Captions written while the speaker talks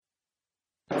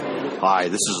Hi,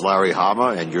 this is Larry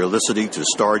Hama, and you're listening to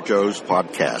Star Joe's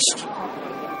podcast.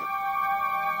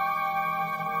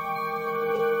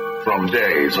 From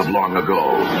days of long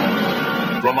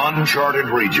ago, from uncharted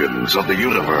regions of the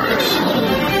universe,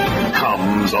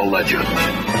 comes a legend.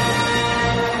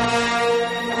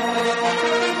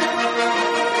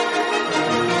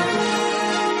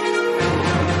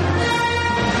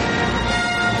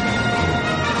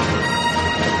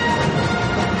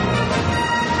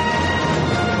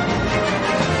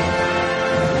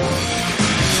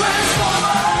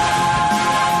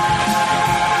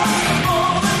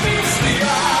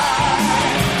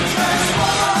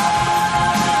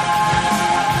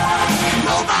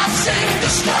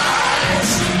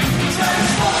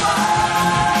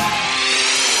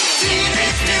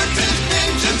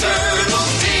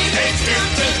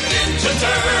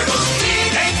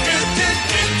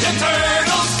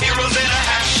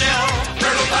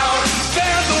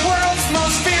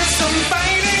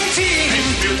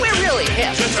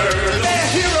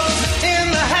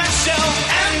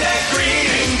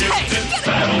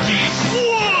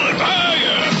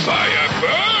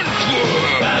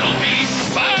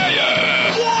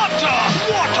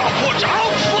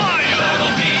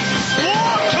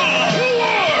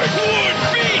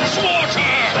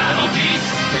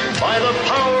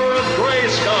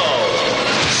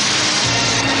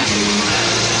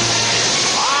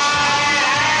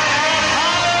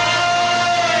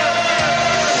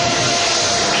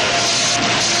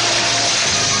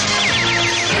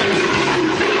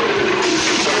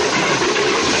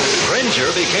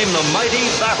 Became the mighty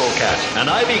Battle Cat, and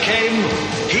I became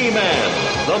He-Man,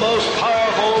 the most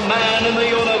powerful man in the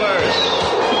universe.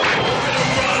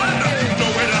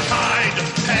 Nowhere to hide,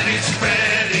 panic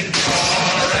spreading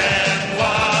far and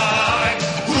wide.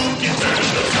 Who can turn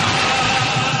the tide?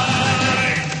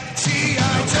 G.I.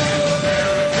 Joe,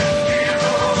 American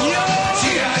hero.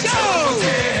 G.I. Joe,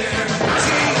 there.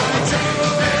 G.I. Joe,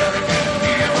 American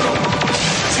hero.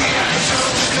 G.I. Joe,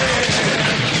 there.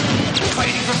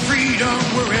 Fighting for freedom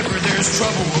wherever there's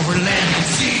trouble over land and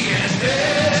sea and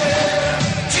air.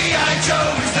 G.I.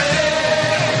 Joe is there.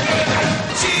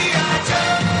 G.I.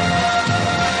 Joe.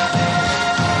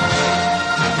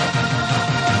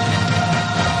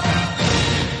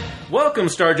 Welcome,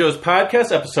 Star Joe's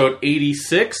podcast, episode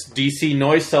 86. DC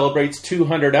Noise celebrates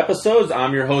 200 episodes.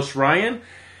 I'm your host, Ryan.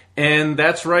 And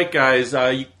that's right, guys.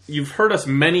 You've heard us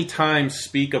many times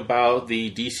speak about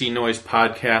the DC Noise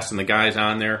podcast and the guys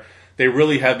on there. They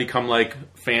really have become like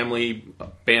family, a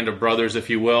band of brothers, if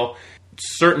you will.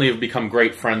 Certainly have become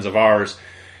great friends of ours.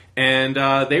 And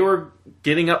they were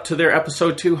getting up to their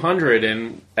episode 200,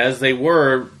 and as they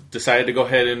were, decided to go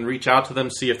ahead and reach out to them,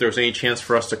 see if there was any chance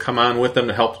for us to come on with them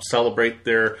to help celebrate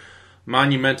their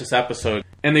monumentous episode.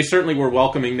 And they certainly were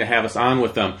welcoming to have us on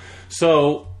with them.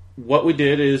 So what we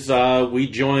did is we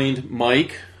joined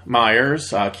Mike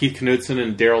Myers, Keith Knudsen,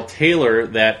 and Daryl Taylor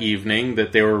that evening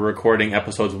that they were recording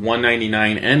episodes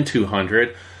 199 and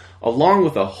 200, along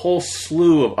with a whole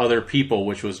slew of other people,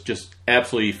 which was just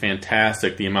absolutely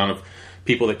fantastic, the amount of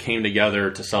people that came together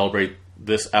to celebrate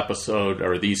this episode,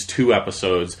 or these two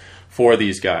episodes, for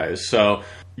these guys. So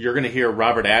you're going to hear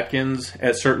Robert Atkins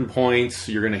at certain points.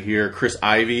 You're going to hear Chris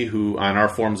Ivey, who on our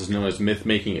forums is known as Myth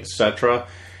Making, etc.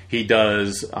 He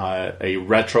does a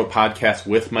retro podcast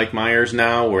with Mike Myers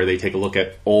now, where they take a look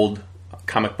at old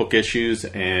comic book issues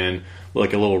and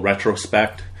like a little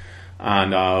retrospect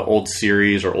on old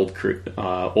series or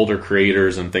older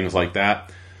creators and things like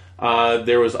that.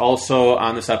 There was also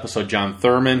on this episode John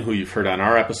Thurman, who you've heard on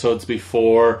our episodes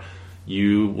before.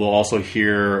 You will also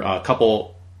hear a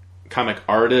couple comic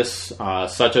artists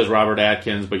such as Robert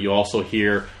Atkins, but you also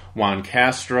hear Juan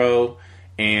Castro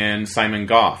and Simon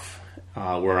Goff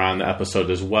were on the episode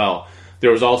as well.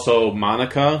 There was also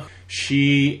Monica.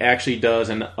 She actually does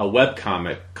a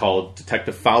webcomic called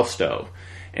Detective Fausto,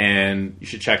 and you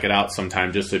should check it out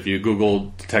sometime, just if you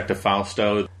Google Detective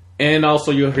Fausto. And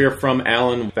also you'll hear from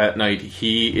Alan that night.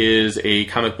 He is a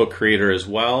comic book creator as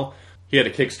well. He had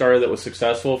a Kickstarter that was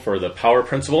successful for the Power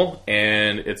Principle,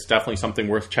 and it's definitely something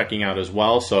worth checking out as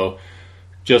well. So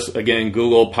just, again,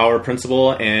 Google Power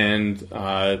Principle, and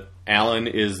Alan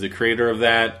is the creator of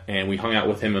that, and we hung out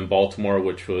with him in Baltimore,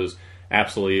 which was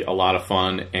absolutely a lot of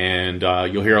fun, and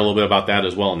you'll hear a little bit about that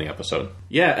as well in the episode.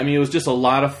 Yeah, I mean, it was just a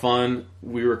lot of fun.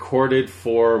 They recorded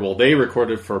for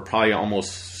probably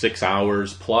almost 6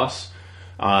 hours plus,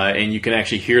 and you can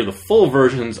actually hear the full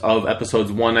versions of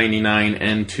episodes 199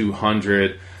 and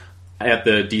 200 at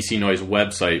the DC Noise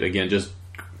website. Again, just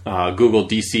Google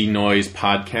DC Noise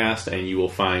podcast, and you will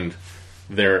find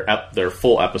their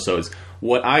full episodes.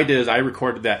 What I did is I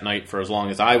recorded that night for as long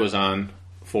as I was on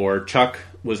Chuck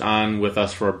was on with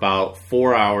us for about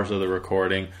 4 hours of the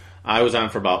recording. I was on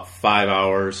for about 5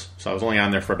 hours, so I was only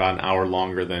on there for about an hour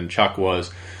longer than Chuck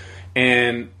was.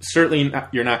 And certainly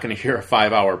you're not going to hear a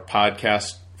 5-hour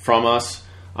podcast from us.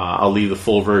 I'll leave the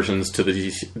full versions to the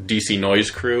DC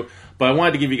Noise crew. But I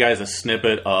wanted to give you guys a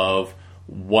snippet of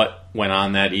what went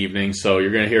on that evening. So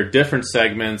you're going to hear different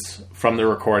segments from the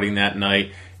recording that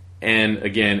night. And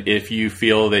again, if you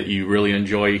feel that you really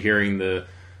enjoy hearing the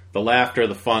laughter,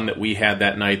 the fun that we had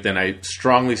that night, then I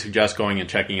strongly suggest going and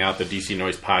checking out the DC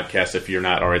Noise podcast if you're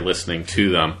not already listening to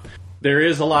them. There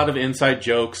is a lot of inside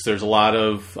jokes. There's a lot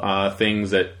of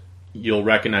things that you'll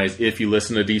recognize if you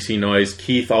listen to DC Noise.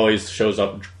 Keith always shows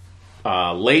up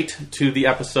late to the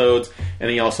episodes,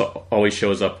 and he also always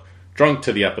shows up drunk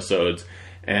to the episodes,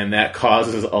 and that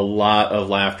causes a lot of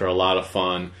laughter, a lot of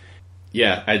fun.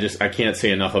 Yeah, I can't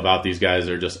say enough about these guys.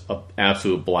 They're just an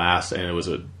absolute blast, and it was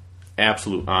an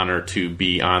absolute honor to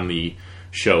be on the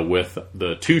show with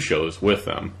the 2 shows with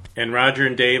them. And Roger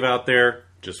and Dave out there,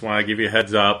 just want to give you a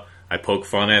heads up. I poke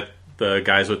fun at the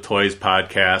Guys with Toys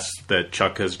podcast that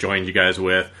Chuck has joined you guys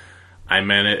with. I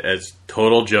meant it as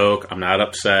total joke. I'm not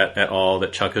upset at all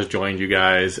that Chuck has joined you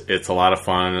guys. It's a lot of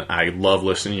fun. I love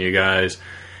listening to you guys.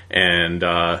 And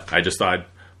I just thought I'd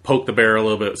poke the bear a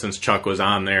little bit since Chuck was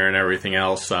on there and everything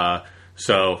else.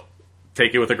 So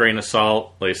take it with a grain of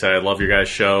salt. Like I said, I love your guys'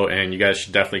 show, and you guys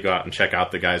should definitely go out and check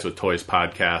out the Guys with Toys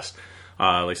podcast.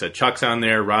 Like I said, Chuck's on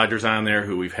there, Roger's on there,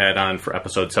 who we've had on for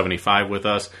episode 75 with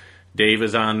us. Dave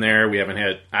is on there. I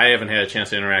haven't had a chance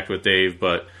to interact with Dave,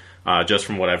 but just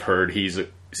from what I've heard,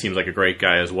 seems like a great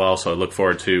guy as well. So I look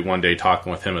forward to one day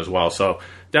talking with him as well. So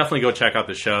definitely go check out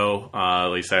the show. At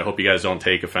least I hope you guys don't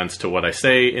take offense to what I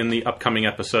say in the upcoming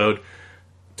episode.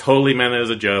 Totally meant it as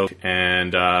a joke.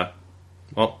 And, well,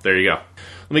 there you go.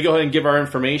 Let me go ahead and give our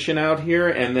information out here,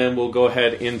 and then we'll go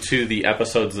ahead into the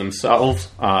episodes themselves.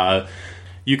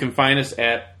 You can find us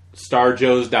at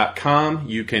starjoes.com.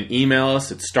 You can email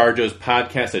us at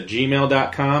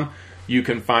starjoespodcast@gmail.com. You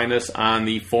can find us on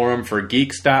the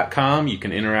forumforgeeks.com. You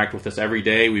can interact with us every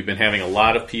day. We've been having a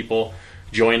lot of people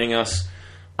joining us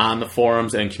on the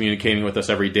forums and communicating with us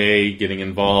every day, getting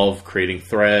involved, creating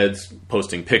threads,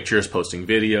 posting pictures, posting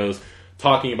videos,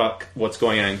 talking about what's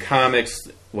going on in comics,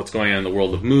 what's going on in the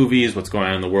world of movies, what's going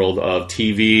on in the world of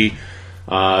TV,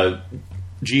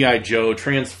 G.I. Joe,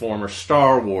 Transformers,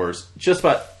 Star Wars, just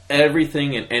about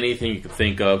everything and anything you can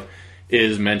think of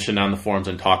is mentioned on the forums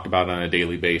and talked about on a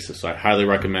daily basis. So I highly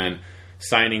recommend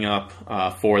signing up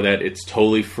for that. It's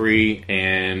totally free,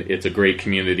 and it's a great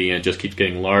community, and it just keeps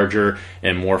getting larger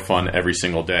and more fun every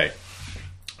single day.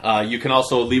 You can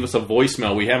also leave us a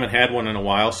voicemail. We haven't had one in a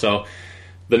while, so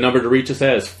the number to reach us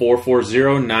at is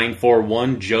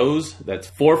 440-941-JOES. That's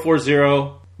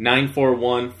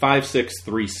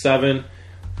 440-941-5637.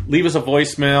 Leave us a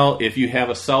voicemail if you have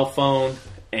a cell phone,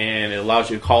 and it allows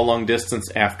you to call long distance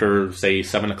after, say,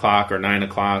 7 o'clock or 9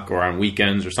 o'clock or on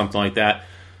weekends or something like that.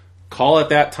 Call at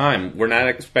that time. We're not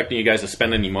expecting you guys to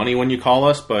spend any money when you call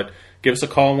us, but give us a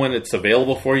call when it's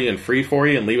available for you and free for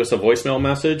you, and leave us a voicemail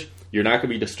message. You're not going to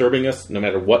be disturbing us no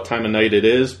matter what time of night it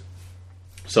is.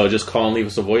 So just call and leave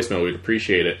us a voicemail. We'd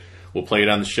appreciate it. We'll play it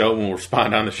on the show, and we'll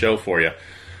respond on the show for you.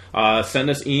 Send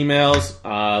us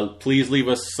emails. Please leave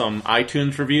us some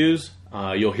iTunes reviews.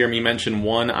 You'll hear me mention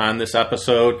one on this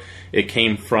episode. It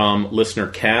came from listener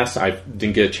Cass. I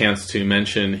didn't get a chance to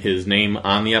mention his name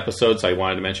on the episode, so I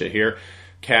wanted to mention it here.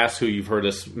 Cass, who you've heard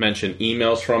us mention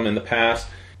emails from in the past,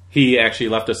 he actually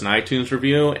left us an iTunes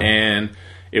review, and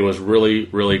it was really,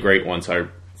 really great one. So I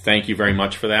thank you very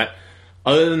much for that.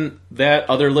 Other than that,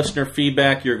 other listener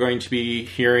feedback you're going to be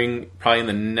hearing probably in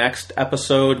the next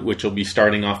episode, which will be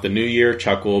starting off the new year.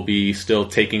 Chuck will be still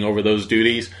taking over those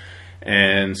duties.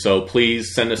 And so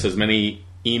please send us as many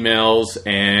emails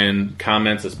and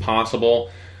comments as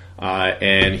possible.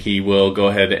 And he will go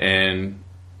ahead and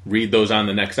read those on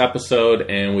the next episode,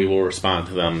 and we will respond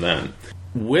to them then.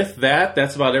 With that,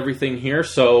 that's about everything here.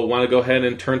 So I want to go ahead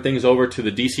and turn things over to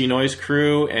the DC Noise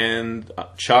crew and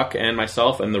Chuck and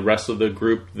myself and the rest of the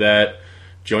group that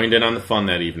joined in on the fun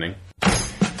that evening.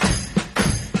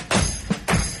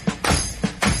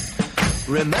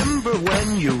 Remember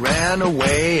when you ran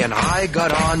away and I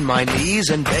got on my knees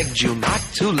and begged you not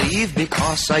to leave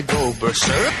because I'd go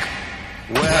berserk?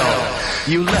 Well,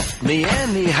 you left me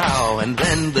anyhow, and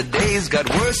then the days got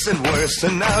worse and worse,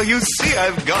 and now you see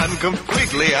I've gone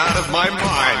completely out of my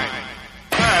mind.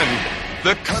 And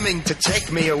they're coming to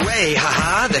take me away,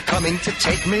 ha-ha, they're coming to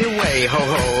take me away,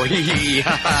 ho-ho, hee-hee,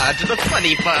 ha-ha, to the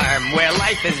funny farm where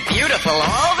life is beautiful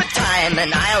all the time,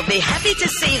 and I'll be happy to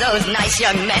see those nice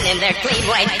young men in their clean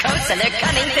white coats, and they're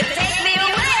coming to take me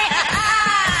away,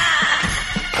 ha-ha!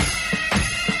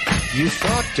 You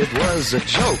thought it was a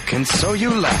joke, and so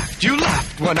you laughed. You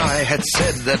laughed when I had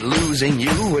said that losing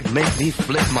you would make me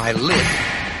flip my lid.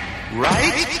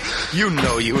 Right? You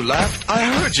know you laughed. I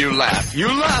heard you laugh. You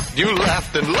laughed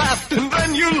and laughed, and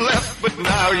then you left. But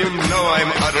now you know I'm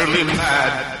utterly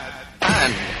mad.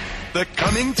 And they're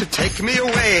coming to take me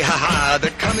away, ha-ha.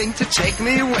 They're coming to take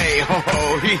me away,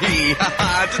 ho-ho, hee-hee,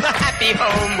 ha-ha. To the happy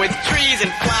home with trees and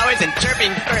flowers and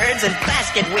chirping birds and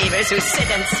basket weavers who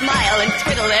sit and smile and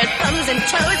twiddle their thumbs and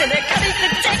toes, and they're coming to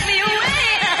take me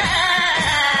away, ha-ha.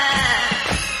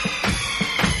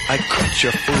 I cooked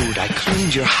your food, I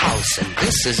cleaned your house, and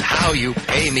this is how you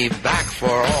pay me back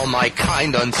for all my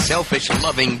kind, unselfish,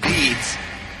 loving deeds.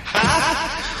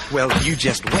 Ha? Well, you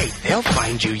just wait. They'll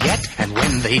find you yet, and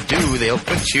when they do, they'll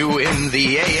put you in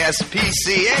the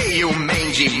ASPCA, you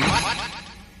mangy mutt.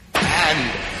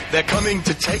 And they're coming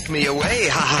to take me away,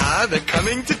 ha-ha. They're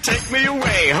coming to take me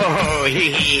away, ho-ho,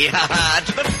 hee-hee, ha-ha.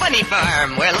 To the funny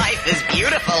farm, where life is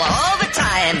beautiful all the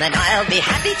time. And I'll be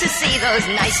happy to see those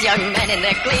nice young men in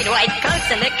their clean white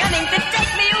coats, and they're coming to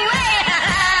take me away,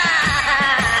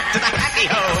 ha-ha. To the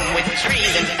happy home with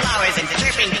trees and flowers and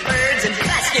chirping birds and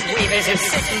basket weavers who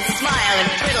sit and smile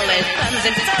and twiddle their thumbs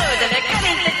and toes, and they're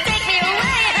coming to take me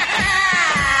away,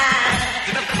 ha-ha.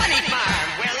 To the funny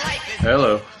farm where life is...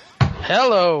 Hello.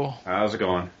 Hello. How's it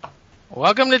going?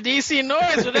 Welcome to DC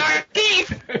Noise with our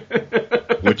Keith.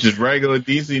 Which is regular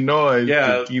DC Noise.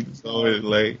 Yeah. To keep us always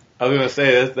late. I was going to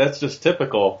say, that's just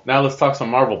typical. Now let's talk some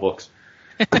Marvel books.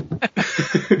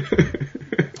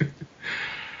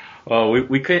 Well,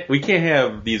 we can't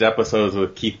have these episodes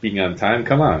with Keith being on time.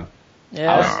 Come on.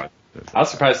 Yeah. I was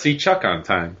surprised to see Chuck on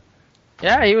time.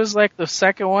 Yeah, he was like the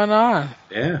second one on.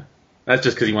 Yeah. That's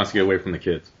just because he wants to get away from the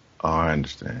kids. Oh, I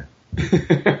understand.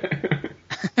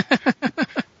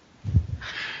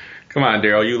 Come on,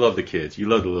 Daryl. You love the kids. You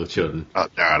love the little children. Oh,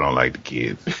 no, I don't like the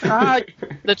kids.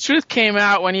 The truth came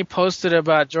out when he posted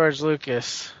about George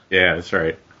Lucas. Yeah, that's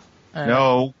right.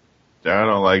 No, I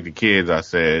don't like the kids, I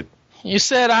said. You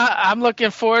said, I'm looking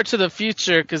forward to the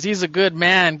future because he's a good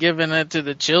man giving it to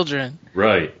the children.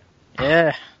 Right.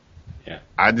 Yeah.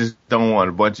 I just don't want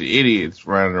a bunch of idiots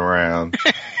running around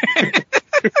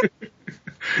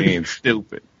being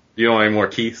stupid. You don't want any more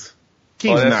Keiths?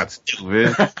 Keith's not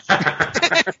stupid.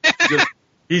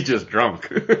 He's just drunk.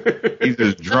 He's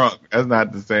just drunk. That's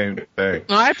not the same thing.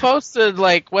 No, I posted,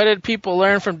 like, what did people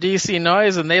learn from DC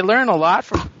Noise, and they learn a lot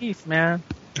from Keith, man.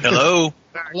 Hello.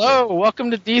 Hello,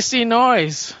 welcome to DC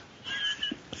Noise.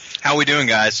 How we doing,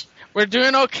 guys? We're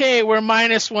doing okay. We're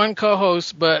minus one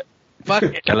co-host, but fuck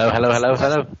it.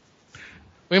 Hello.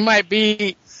 We might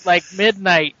be like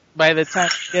midnight by the time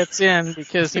he gets in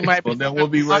because he might be... Well, then we'll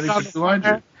be ready for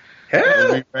 200. Yeah.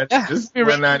 We'll be ready. This is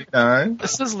 199.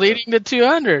 This is leading to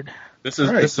 200. This is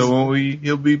Right, so when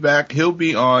he'll be back, he'll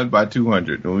be on by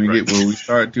 200. When we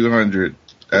start 200,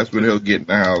 that's when he'll get in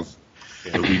the house.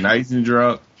 He'll be nice and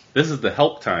drunk. This is the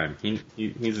help time. He's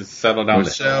just settled down.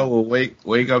 Michelle will wake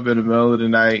up in the middle of the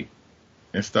night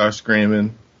and start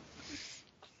screaming.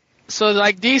 So,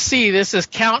 like DC, this is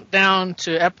countdown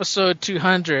to episode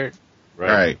 200.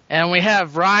 Right. And we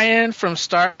have Ryan from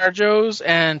Star Joe's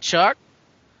and Chuck.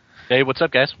 Hey, what's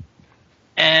up, guys?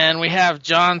 And we have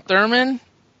John Thurman.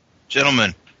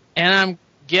 Gentlemen. And I'm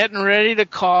getting ready to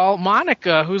call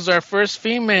Monica, who's our first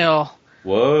female.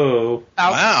 Whoa.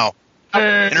 Wow.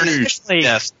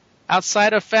 Yes.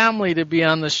 Outside of family to be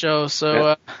on the show.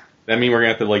 So that mean we're gonna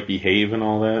have to like behave and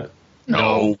all that?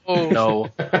 No.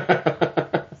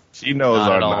 She knows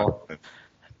Not our at all. nonsense.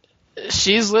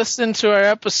 she's listened to our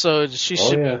episodes. She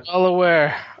should be well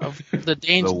aware of the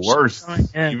dangers. The worst.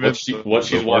 What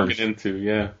she's walking into,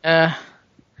 yeah.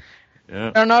 I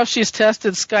don't know if she's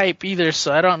tested Skype either,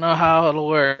 so I don't know how it'll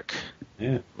work.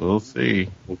 Yeah, we'll see.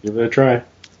 We'll give it a try.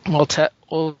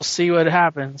 We'll see what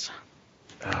happens.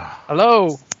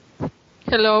 Hello.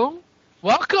 Hello.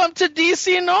 Welcome to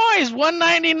DC Noise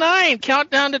 199.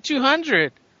 Countdown to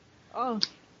 200. Oh,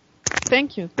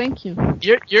 thank you.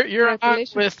 You're on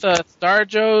with Star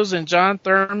Joe's and John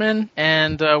Thurman,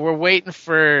 and we're waiting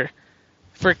for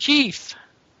Keith,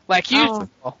 like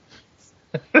usual.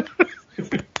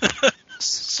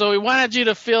 So we wanted you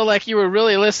to feel like you were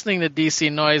really listening to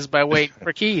DC Noise by waiting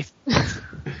for Keith.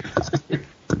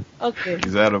 Okay.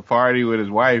 He's at a party with his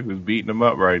wife who's beating him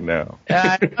up right now.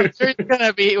 I'm sure he's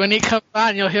gonna be, when he comes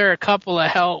on, you'll hear a couple of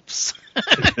helps.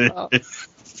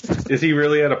 Is he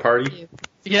really at a party?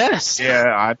 Yes.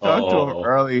 Yeah, I talked to him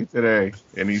early today,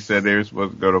 and he said they were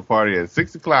supposed to go to a party at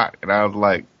 6 o'clock, and I was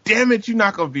like, damn it, you're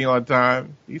not gonna be on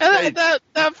time. He And that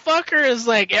fucker is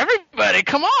like, everybody,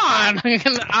 come on.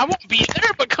 I won't be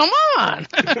there, but come on.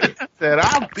 said,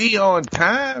 I'll be on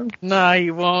time. No,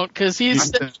 he won't, because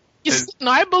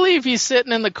I believe he's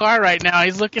sitting in the car right now.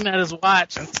 He's looking at his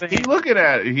watch and saying, He's looking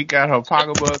at it. He got her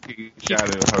pocketbook. He got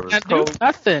her can't do coat.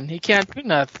 nothing. He can't do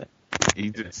nothing.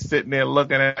 He's just sitting there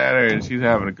looking at her, and she's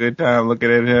having a good time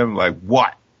looking at him like,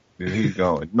 what? And he's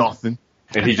going, nothing.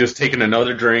 And he's just taking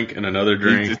another drink and another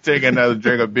drink. He's just taking another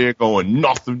drink of beer going,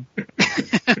 nothing.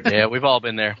 Yeah, we've all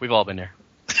been there. We've all been there.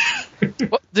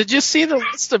 Well, did you see the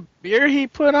list of beer he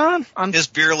put on? His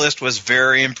beer list was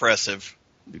very impressive.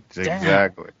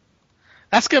 Exactly.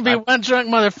 That's gonna be one drunk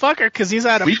motherfucker because he's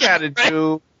out of. We got to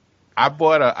do. I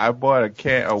bought a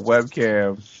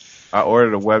webcam. I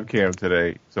ordered a webcam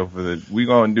today, so we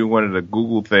gonna do one of the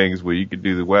Google things where you can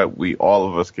do the web. All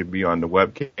of us can be on the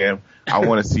webcam. I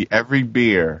want to see every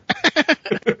beer.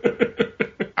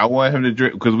 I want him to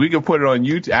drink because we can put it on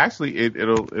YouTube. Actually,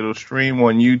 it'll stream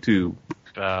on YouTube.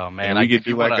 Oh man, and we could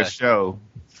do like a show.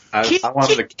 I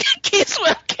wanted to. Keith's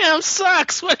webcam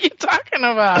sucks. What are you talking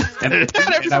about? I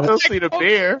still see the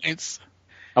beer.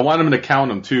 I want him to count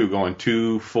them too, going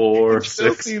 2, 4, 6.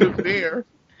 Still see the beer.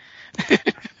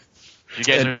 You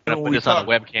guys are gonna put this on a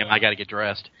webcam. I got to get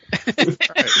dressed.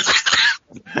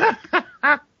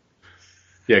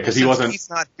 Yeah, because he wasn't. He's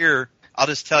not here. I'll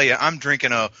just tell you, I'm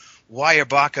drinking a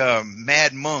Weyerbacher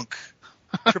Mad Monk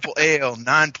Triple Ale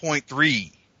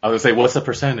 9.3. I was gonna say, what's the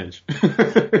percentage?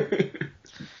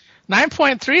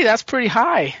 9.3. That's pretty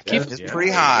high. It's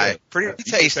pretty high, pretty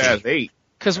tasty.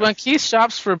 Because when Keith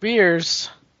shops for beers,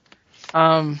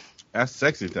 that's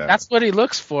sexy time. That's what he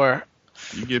looks for.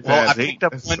 You get Well, past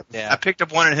I picked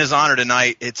up one in his honor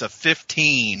tonight. It's a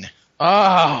 15.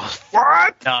 Oh,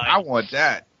 what? Nice. I want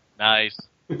that. Nice.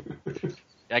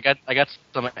 I got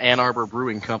some Ann Arbor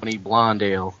Brewing Company Blonde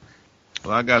Ale.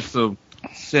 Well, I got some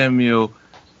Samuel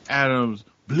Adams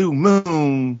Blue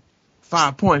Moon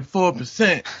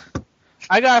 5.4%.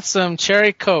 I got some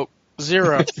Cherry Coke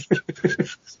 0.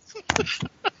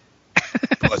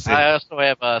 I also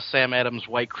have Sam Adams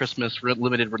White Christmas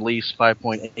limited release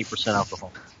 5.8%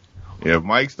 alcohol. Yeah, if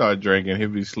Mike start drinking, he'll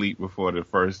be asleep before the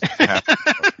first half.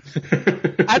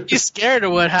 I'd be scared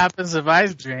of what happens if I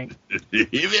drink.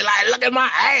 He'd be like, look at my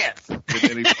ass. And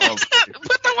then he falls asleep.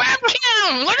 Put the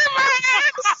webcam! Look at my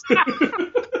ass!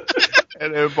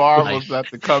 And then Barb will have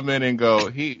to come in and go,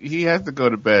 he has to go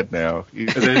to bed now.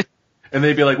 And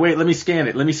they'd be like, wait, let me scan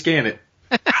it. I'm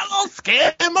going to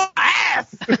scan my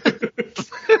ass.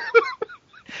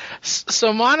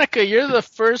 So, Monica, you're the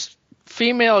first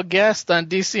female guest on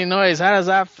DC Noise. How does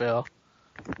that feel?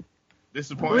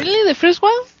 Disappointing. Really? The first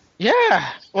one? Yeah.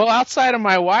 Well, outside of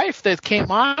my wife that came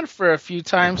on for a few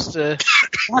times to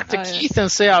talk to Keith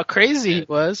and say how crazy he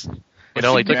was. It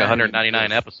only took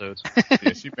 199 episodes.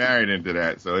 Yeah, she married into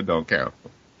that, so it don't count.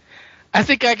 I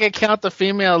think I could count the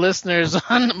female listeners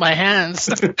on my hands.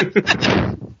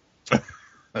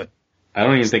 I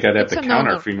don't even think I'd have to count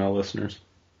our female listeners.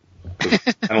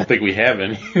 I don't think we have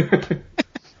any.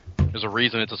 There's a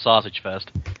reason it's a sausage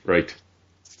fest. Right.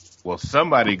 Well,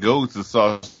 somebody goes to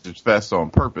Sausage Fest on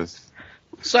purpose.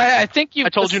 So I think I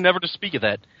told you never to speak of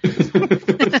that.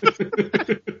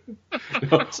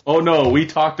 Oh no, we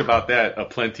talked about that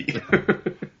aplenty.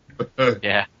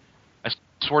 Yeah. I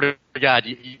swear to God,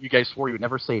 you guys swore you would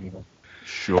never say anything.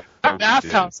 Sure.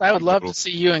 Bathhouse. I would love to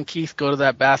see you and Keith go to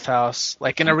that bathhouse,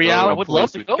 like in a reality. I would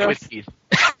love to go with Keith.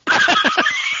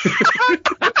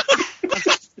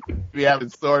 We having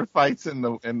sword fights in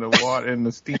the water in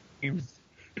the steam.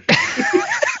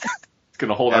 It's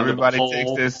gonna hold everybody on to the takes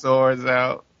pole. their swords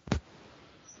out.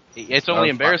 It's only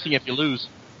embarrassing if you lose.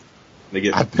 They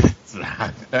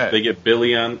get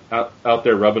Billy out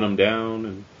there rubbing them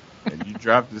down, and you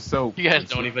drop the soap. You guys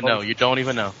don't even know. You don't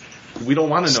even know. We don't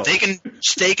want to know.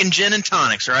 Steak and gin and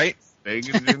tonics, right?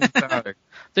 Steak and gin and tonics.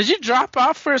 Did you drop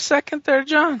off for a second there,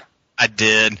 John? I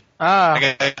did.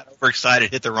 I got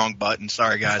overexcited, hit the wrong button.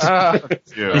 Sorry, guys.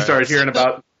 You started hearing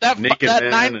about naked that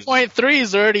men. 9.3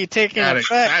 is already taking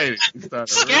effect.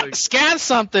 Scan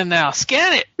something now.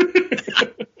 Scan it.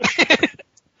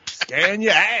 Scan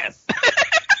your ass.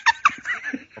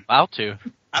 About to.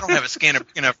 I don't have a scanner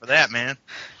big enough for that, man.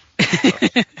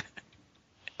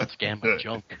 Scan my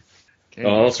junk.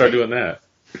 Oh, I'll start doing that.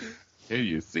 Can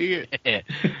you see it?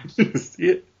 See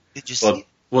it? Did you see it?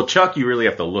 Well, Chuck, you really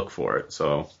have to look for it,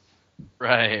 so.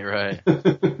 Right.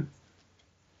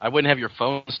 I wouldn't have your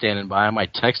phone standing by. I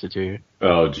might text it to you.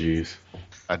 Oh, jeez.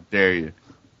 I dare you.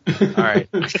 All right.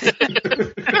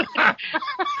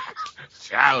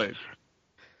 Challenge.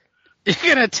 You're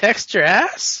going to text your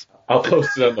ass? I'll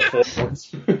post it on the forums.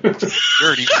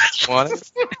 Dirty. Want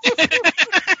it?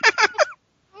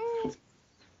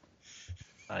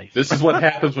 Nice. This is what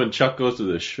happens when Chuck goes to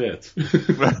the shits.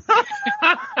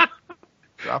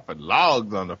 Dropping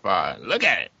logs on the fire. Look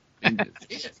at it.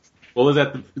 What was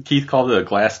that Keith called it, a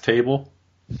glass table?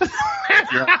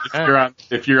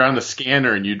 If you're on the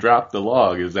scanner and you drop the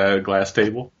log, is that a glass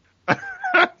table?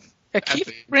 Yeah,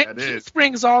 Keith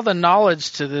brings all the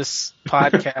knowledge to this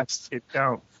podcast. It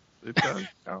counts. It does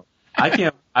count.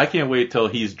 I can't wait till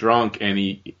he's drunk and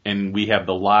we have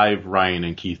the live Ryan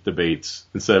and Keith debates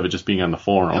instead of it just being on the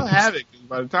forum. He'll have it.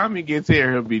 By the time he gets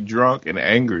here, he'll be drunk and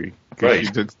angry because he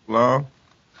took so long.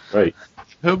 Right.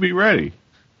 He'll be ready.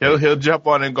 He'll jump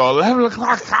on and go 11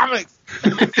 o'clock comics. I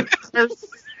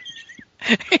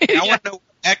want to know what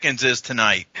Ekans is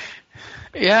tonight.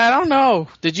 Yeah, I don't know.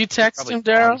 Did you text him,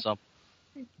 Daryl?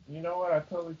 You know what? I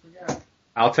totally forgot.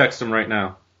 I'll text him right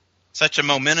now. Such a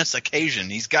momentous occasion.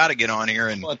 He's got to get on here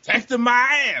and well, text him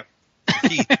my ass.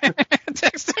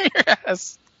 Text him your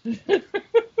ass.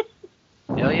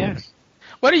 Hell yeah.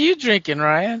 What are you drinking,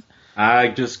 Ryan? I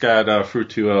just got Fruit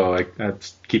 2.0.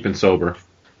 That's keeping sober.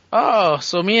 Oh,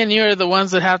 so me and you are the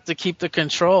ones that have to keep the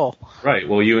control. Right.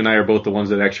 Well, you and I are both the ones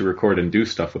that actually record and do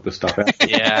stuff with the stuff after.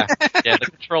 Yeah, the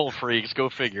control freaks. Go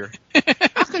figure.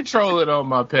 I control it on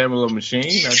my Pamela machine.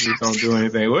 I just don't do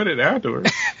anything with it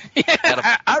afterwards.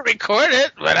 Yeah, I record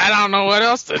it, but I don't know what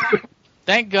else to do.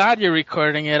 Thank God you're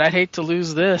recording it. I'd hate to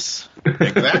lose this.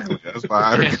 Exactly. That's why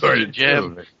I recorded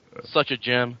Jim. Such a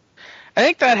gem. I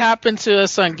think that happened to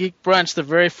us on Geek Brunch the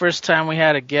very first time we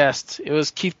had a guest. It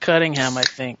was Keith Cunningham, I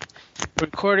think.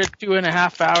 Recorded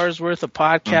 2.5 hours worth of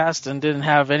podcast and didn't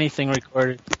have anything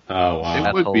recorded. Oh, wow.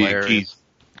 It would be a Keith.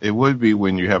 It would be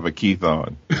when you have a Keith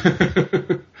on.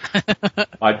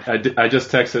 I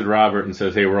just texted Robert and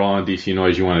says, hey, we're all on DC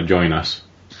Noise. You want to join us?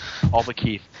 All the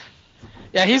Keith.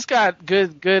 Yeah, he's got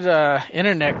good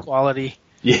internet quality.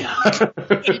 Yeah.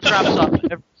 He drops off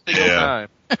every single time.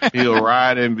 He'll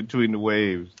ride in between the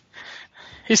waves.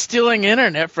 He's stealing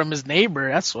internet from his neighbor,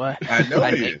 that's why. I know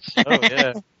he is. Oh,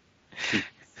 yeah.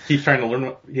 He's trying to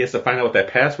learn. He has to find out what that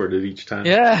password is each time.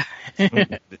 Yeah.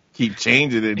 Keep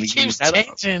changing it. He keeps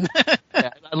changing. Yeah,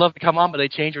 I'd love to come on, but they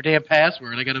changed your damn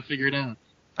password. I got to figure it out.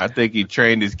 I think he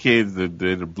trained his kids that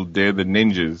they're the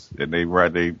ninjas, and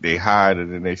they hide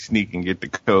and then they sneak and get the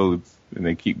codes, and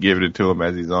they keep giving it to him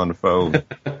as he's on the phone.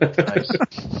 Nice.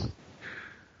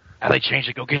 How they changed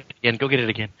it? Go get it again. Go get it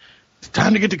again. It's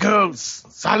time to get the codes.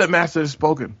 Silent Master has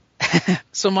spoken.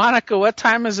 So, Monica, what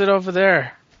time is it over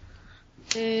there?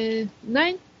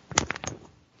 9.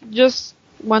 Just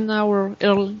 1 hour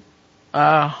early.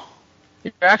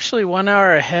 You're actually 1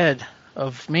 hour ahead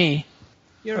of me.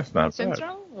 You're That's not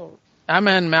Central? Or? I'm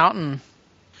in Mountain.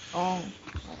 Oh.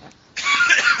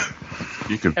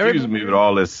 You confuse me with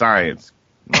all this science.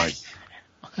 Like,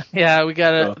 Yeah, we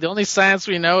got the only science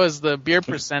we know is the beer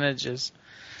percentages.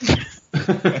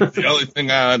 that's the only thing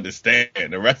I understand.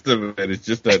 The rest of it is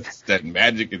just that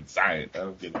magic and science. I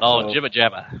don't get it. Oh, jibba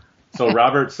jabba. So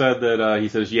Robert said that he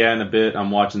says, yeah, in a bit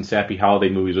I'm watching sappy holiday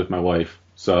movies with my wife.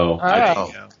 So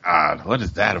Oh, God, what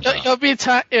is that about? You'll be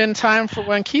in time for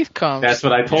when Keith comes. that's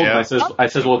what I told him. Yeah. I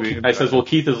says, well,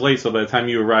 Keith is late, so by the time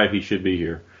you arrive, he should be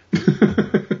here.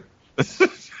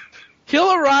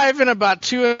 He'll arrive in about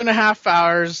 2.5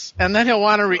 hours, and then he'll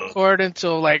want to record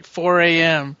until like 4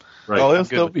 a.m. Right. Oh, he'll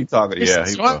still be talking. Yeah,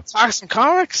 he You want to talk some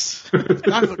comics?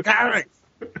 Talk some comics.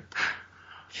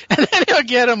 And then he'll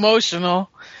get emotional.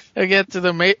 He'll get to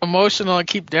the emotional and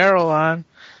keep Daryl on.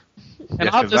 And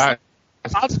I'll just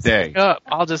hang up.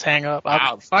 I'll just hang up.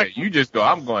 You just go,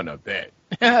 I'm going to bed.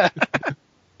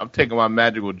 I'm taking my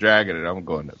magical dragon and I'm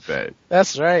going to bed.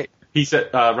 That's right. He said,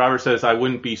 Robert says, I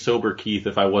wouldn't be sober, Keith,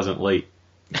 if I wasn't late.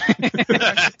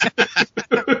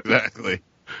 Exactly.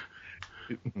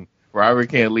 Robert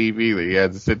can't leave either. He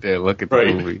has to sit there and look at the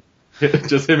movie.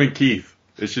 Just him and Keith.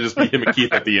 It should just be him and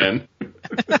Keith at the end.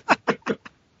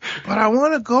 But I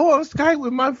want to go on Skype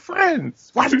with my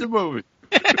friends. Watch the movie.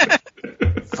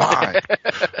 Fine.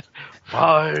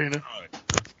 I'll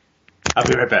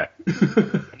be right back.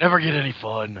 Never get any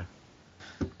fun.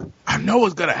 I know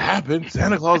what's going to happen.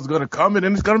 Santa Claus is going to come and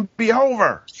then it's going to be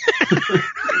over.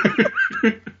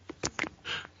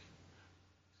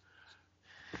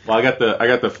 Well, I got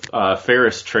the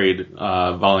Ferris trade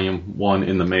volume 1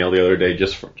 in the mail the other day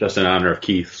just in honor of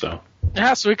Keith. So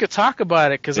yeah, so we could talk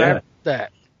about it because I read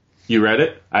that. You read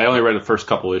it? I only read the first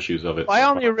couple issues of it. Well, I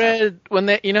only read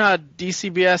when you know how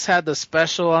DCBS had the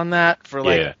special on that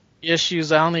for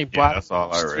issues. I only bought that's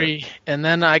all I read. 3, and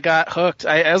then I got hooked.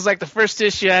 It was like the first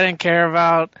issue I didn't care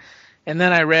about, and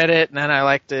then I read it and then I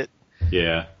liked it.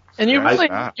 Yeah. And you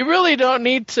That's really don't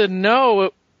need to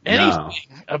know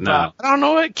anything about. I don't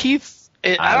know what Keith's.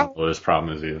 I don't know what his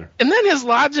problem is either. And then his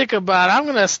logic about I'm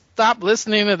going to stop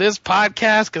listening to this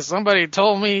podcast because somebody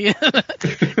told me.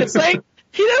 It's like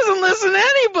he doesn't listen to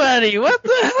anybody. What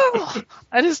the hell?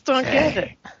 I just don't get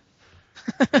it.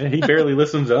 Yeah, he barely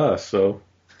listens to us, so.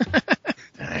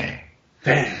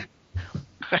 Dang.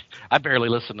 I barely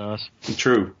listen to us.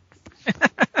 True.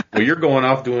 Well, you're going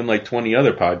off doing like 20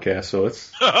 other podcasts, so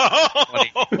it's.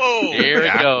 Here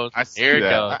it goes. Here it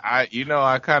goes.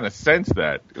 I kind of sense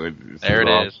that. There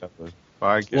it is.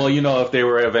 Podcast. Well, if they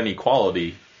were of any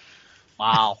quality.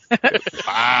 Wow.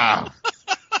 Wow.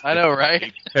 I know,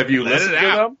 right? Have you listened to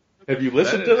them? Have you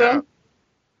listened to them?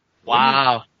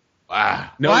 Wow.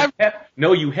 Wow.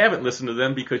 No, you haven't listened to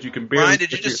them because you can barely. Ryan,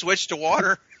 did you just switch to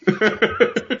water?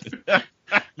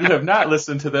 You have not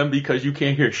listened to them because you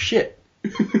can't hear shit.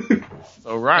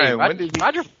 So Ryan, Hey, when did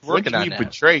working on he that.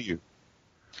 betray you?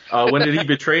 When did he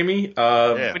betray me?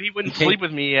 Yeah. But he wouldn't sleep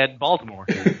with me at Baltimore.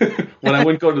 When I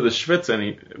wouldn't go to the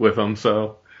Schwitz with him,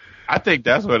 so. I think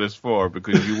that's what it's for,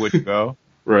 because you wouldn't go.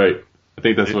 Right. I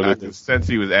think that's what I it can is. sense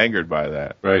he was angered by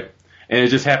that. Right. And it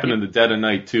just happened in the dead of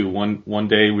night, too. One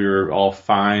day we were all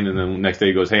fine, and then the next day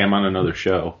he goes, hey, I'm on another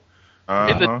show.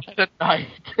 In the dead of night.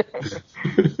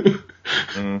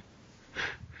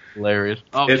 Hilarious.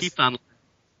 Oh, Keith's on.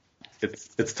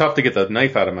 It's tough to get the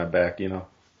knife out of my back,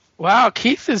 Wow,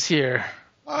 Keith is here.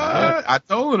 I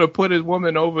told him to put his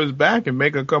woman over his back and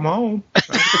make her come home.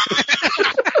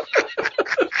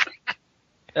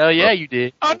 Oh, yeah, you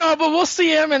did. Oh, no, but we'll see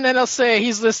him, and then he'll say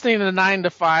he's listening to 9 to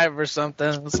 5 or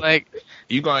something. It's like...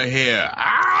 You're going to hear,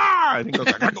 and he goes,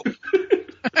 I gotta go.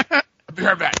 I'll be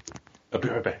right back. I'll be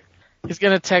right back. He's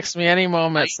going to text me any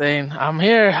moment saying, I'm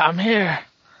here.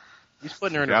 He's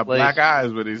putting her in Got her place. black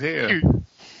eyes, but he's here.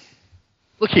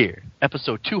 Look here,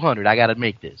 episode 200. I got to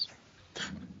make this.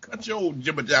 Cut your old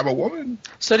jibber jabber woman.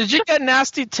 So did you get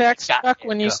nasty texts back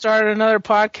when you started another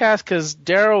podcast? Because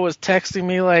Daryl was texting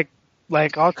me like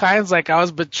all kinds, like I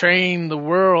was betraying the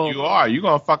world. You are. You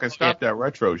going to fucking stop that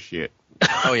retro shit.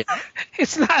 Oh, yeah.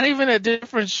 It's not even a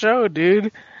different show,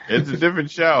 dude. It's a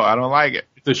different show. I don't like it.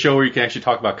 It's a show where you can actually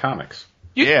talk about comics.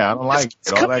 I don't like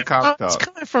it. All that comic It's talk.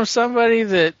 coming from somebody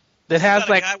that has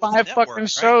like 5 fucking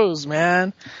shows,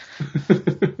 man.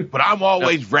 But I'm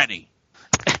always ready.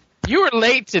 You were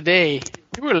late today.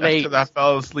 You were late. Because I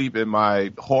fell asleep and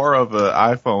my horror of an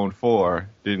iPhone 4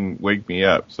 didn't wake me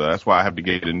up. So that's why I have to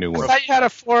get a new I one. thought you had a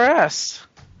 4S.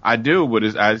 I do, but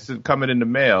it's coming in the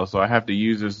mail, so I have to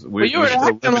use this. But you were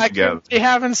acting like you're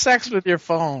having sex with your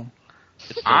phone.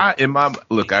 I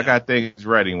got things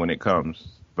ready when it comes.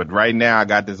 But right now, I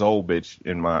got this old bitch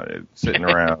sitting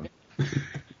around.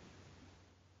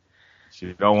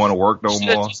 She don't want to work no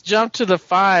more. Just jump to the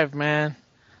 5, man.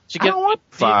 I don't want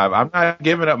 5. I'm not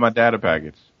giving up my data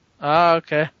package. Oh,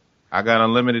 okay. I got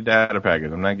unlimited data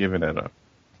package. I'm not giving that up.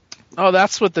 Oh,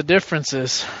 that's what the difference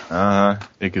is.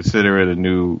 They consider it a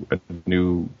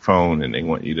new phone, and they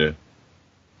want you to.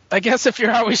 I guess if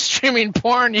you're always streaming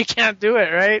porn, you can't do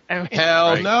it, right? I mean,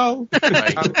 Hell no.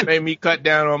 It made me cut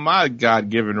down on my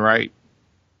God-given right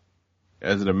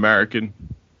as an American.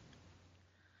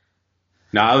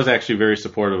 No, I was actually very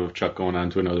supportive of Chuck going on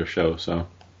to another show, so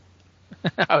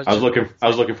I was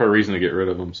looking for a reason to get rid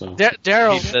of him. So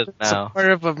Daryl is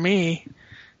supportive of me.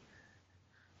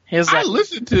 I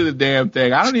listen to the damn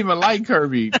thing. I don't even like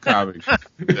Kirby comics.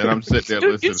 And I'm sitting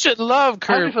there listening. You should love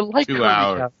Kirby. I don't even like 2 Kirby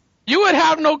hours. comics. You would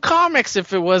have no comics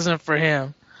if it wasn't for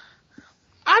him.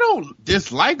 I don't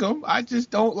dislike him. I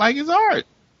just don't like his art.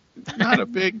 It's not a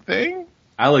big thing.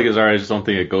 I like his art. I just don't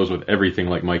think it goes with everything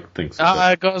like Mike thinks.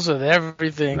 It goes with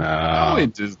everything. No,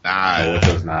 it does not. No, it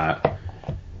does not.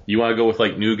 You want to go with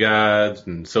like New Gods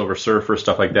and Silver Surfer,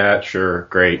 stuff like that? Sure,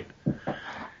 great.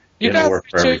 You guys are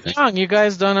too young. You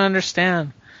guys don't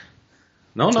understand.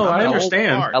 No, I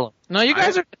understand. No, you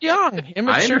guys are young.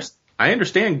 Immature. I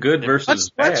understand good versus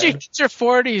bad. Once you hit your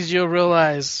 40s, you'll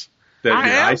realize. That I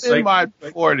am in my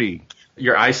 40.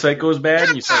 Your eyesight goes bad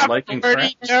and you start liking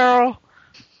crap. Daryl.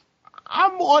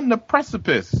 I'm on the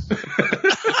precipice.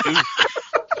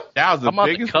 That was the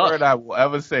biggest word I will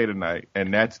ever say tonight,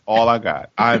 and that's all I got.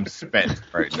 I'm spent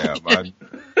right now.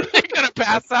 You're gonna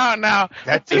pass out now.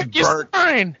 That just burnt.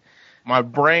 Fine. My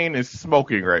brain is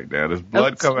smoking right now. There's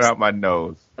blood coming out my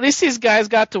nose. At least these guys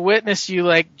got to witness you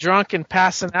like drunk and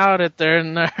passing out in their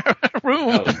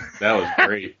room. That was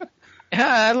great.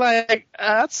 Yeah,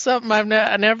 that's something I've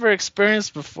never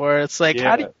experienced before. It's like,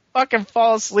 how do you fucking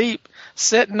fall asleep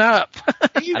sitting up?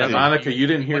 Yeah, Monica, you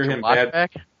didn't hear him bad.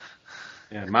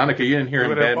 Yeah, Monica, you didn't hear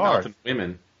him bad mouthing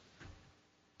women.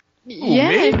 Yeah,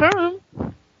 I heard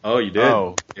him. Oh, you did?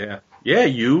 Oh, Yeah. Yeah,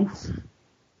 you.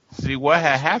 See, what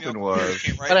had happened was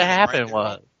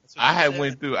I had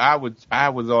went through. I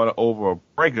was on over a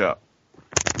breakup,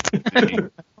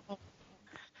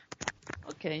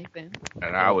 Okay, then.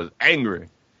 and I was angry.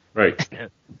 Right.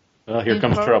 Well, here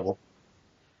comes trouble.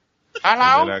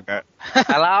 Hello. And I got,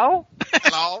 Hello?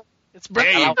 Hello? It's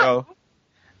there you go.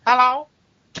 Hello?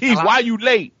 Keith, why you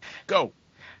late? Go.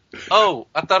 Oh,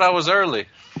 I thought I was early.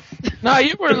 No,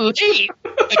 you were late.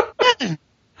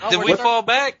 Did we fall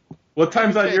back? What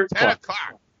time's on your 10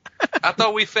 o'clock. I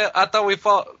thought we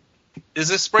fall.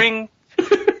 Is it spring?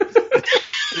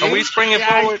 Are we springing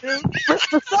forward?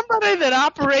 For somebody that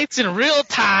operates in real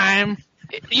time,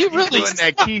 you He's really doing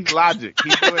that Keith logic.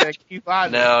 He's doing that Keith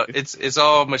logic. No, it's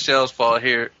all Michelle's fault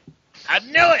here. I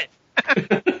knew it.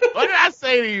 What did I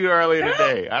say to you earlier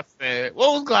today? I said,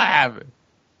 what was going to happen?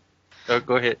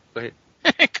 Go ahead.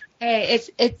 Hey,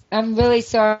 I'm really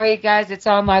sorry, guys. It's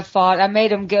all my fault. I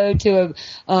made him go to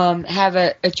have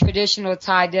a traditional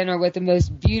Thai dinner with the most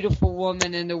beautiful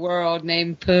woman in the world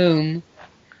named Poom.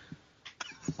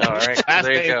 All right,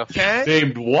 there you go.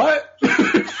 Named what?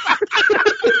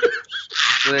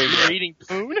 You're eating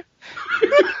poon?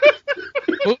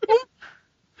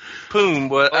 Poom,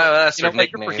 but that's You know, her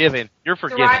like, you're nickname. forgiven. You're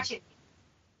forgiven.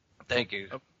 Thank you.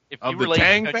 If Of you the relate,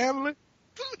 Tang family?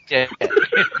 yeah.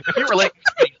 If you relate,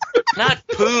 Not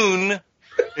Poon.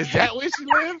 Is that where she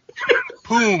live?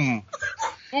 Poom.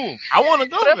 poon. I want to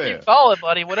go Whatever there. you call it,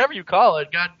 buddy. Whatever you call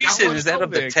it. God, You said, is that of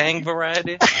the Tang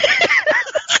variety?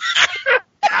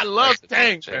 I love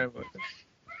Tang family.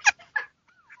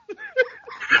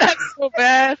 That's so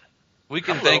bad. We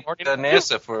can thank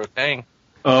NASA for Tang.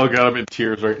 Oh, God, I'm in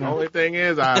tears right The now. only thing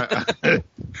is,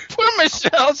 Poor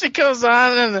Michelle, she comes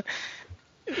on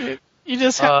and you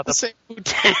just have to say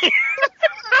Wu-Tang.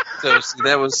 So see,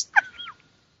 that was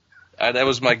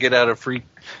my get out of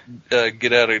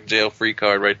jail free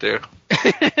card right there.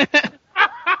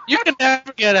 You can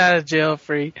never get out of jail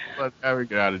free. let's never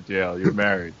get out of jail. You're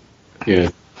married. Yeah.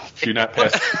 Do not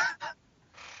pass.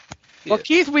 Well,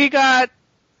 Keith, we got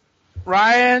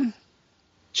Ryan,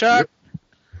 Chuck,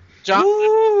 John,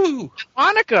 and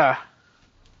Monica.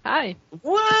 Hi.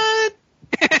 What?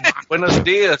 Buenos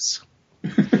dias.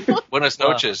 Buenas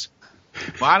noches.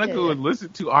 Monica would listen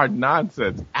to our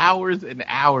nonsense. Hours and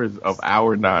hours of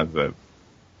our nonsense.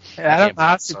 I don't know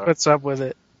how she puts up with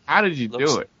it. How did you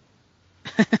do it?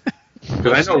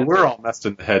 Because I know we're all messed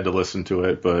in the head to listen to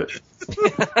it, but...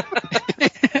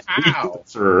 How?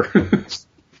 Sir.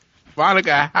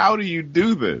 Monica, how do you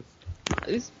do this?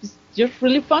 It's just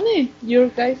really funny.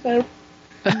 You guys are.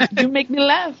 You make me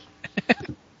laugh.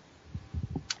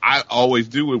 I always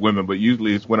do with women, but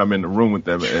usually it's when I'm in the room with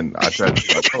them and I try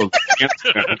to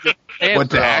but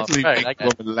to actually make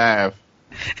women laugh.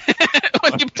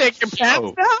 When you take your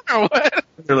pants down, or what?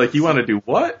 They're like, you want to do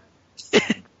what?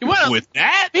 You want to With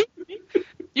that?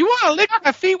 You want to lick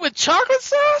my feet with chocolate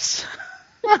sauce?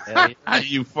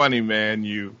 You funny, man,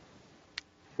 you.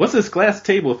 What's this glass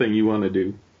table thing you want to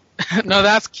do? No,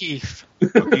 that's Keith.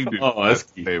 Oh, that's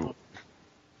Keith. Table.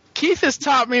 Keith has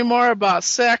taught me more about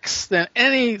sex than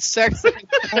any sex.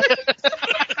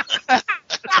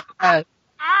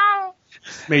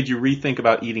 Made you rethink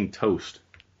about eating toast.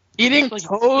 Eating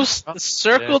toast, the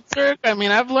circle jerk. I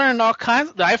mean, I've learned all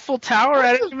kinds. The Eiffel Tower.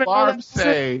 I didn't even know Barb that.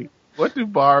 say? What do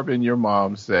Barb and your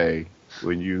mom say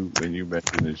when you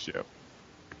mention this show?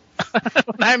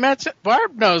 When I mentioned,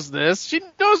 Barb knows this. She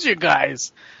knows you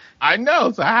guys. I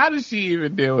know. So how does she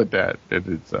even deal with that? If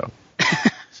it's so.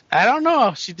 I don't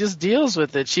know. She just deals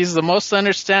with it. She's the most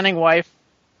understanding wife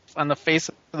on the face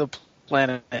of the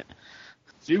planet.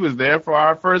 She was there for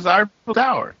our first Eiffel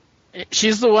Tower.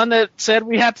 She's the one that said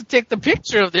we had to take the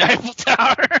picture of the Eiffel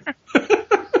Tower.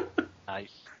 Nice.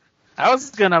 I was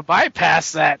going to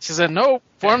bypass that. She said, no,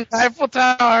 form the Eiffel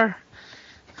Tower.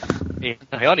 Hey,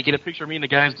 I ought to get a picture of me and the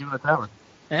guys doing the tower.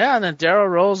 Yeah, and then Daryl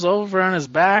rolls over on his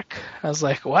back. I was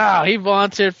like, wow, he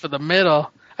volunteered for the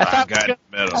middle. I thought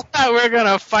we were going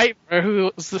to fight for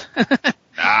who was...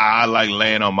 I like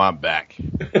laying on my back.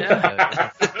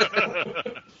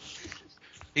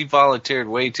 He volunteered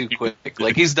way too quick.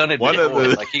 Like he's done it before.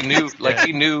 Like he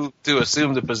knew to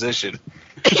assume the position.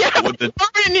 Yeah, with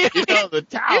the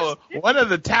tower. One of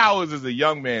the towers is a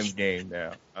young man's game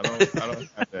now. I don't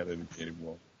have that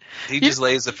anymore. He just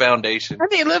lays the foundation.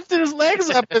 And he lifted his legs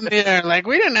up in the air. Like,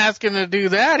 we didn't ask him to do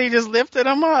that. He just lifted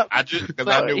them up. Because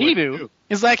I knew what to do.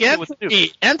 He's like,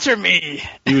 enter me.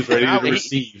 He was ready to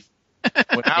receive.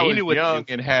 When I was young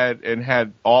and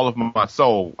had all of my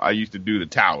soul, I used to do the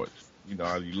towers. You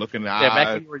know, you look in the eyes. Yeah, back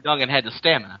when you were young and had the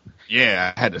stamina.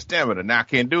 Yeah, I had the stamina. Now I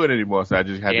can't do it anymore, so I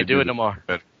just had to do it no more.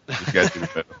 Just got to do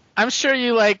it better. I'm sure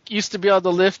you used to be able to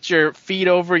lift your feet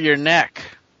over your neck,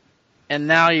 and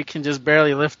now you can just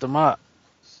barely lift them up.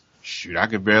 Shoot, I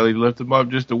could barely lift them up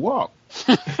just to walk.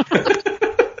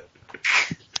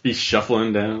 He's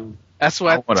shuffling down. That's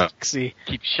why keep I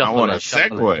shuffling. want a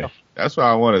Segway. That's why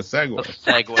I want a Segway.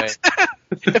 Segway.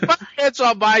 If I hit you,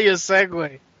 I'll buy you a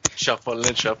Segway.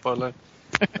 Shuffling.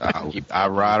 I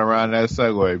ride around that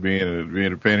Segway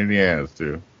being a pain in the ass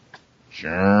too.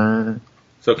 Sure.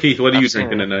 So Keith, what are you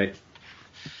drinking tonight?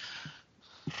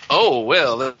 Oh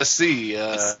well, let's see. You're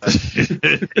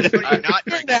going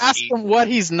to ask him what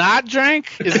he's not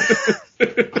drank?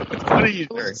 What are you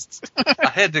drinking? I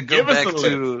had to go back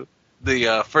to the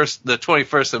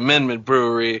 21st Amendment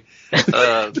Brewery.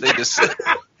 They just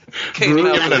came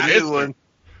out with a new one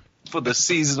for the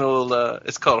seasonal.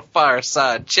 It's called a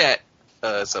Fireside Chat.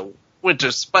 It's a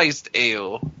winter spiced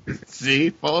ale. See,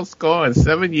 false score and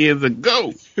 7 years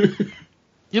ago.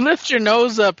 You lift your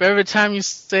nose up every time you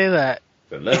say that.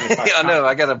 I know.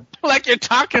 I gotta like you're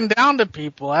talking down to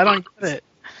people. I don't get it.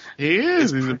 He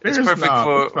is. He's a it's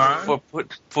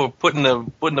perfect for putting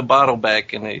the bottle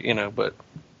back in it, but.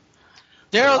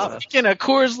 Daryl's drinking a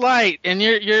Coors Light, and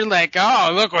you're like,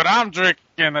 oh, look what I'm drinking,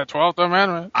 the 12th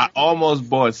Amendment. I almost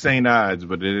bought St. Ides,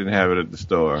 but they didn't have it at the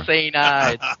store. St.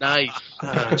 Ides, nice.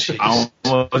 I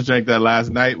almost drank that last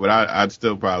night, but I'd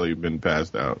still probably been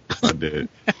passed out. I did.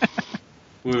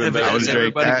 Has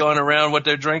everybody gone around what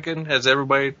they're drinking? Has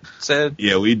everybody said?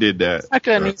 Yeah, we did that.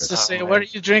 Monica needs to say, what are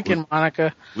you drinking,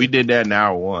 Monica? We did that in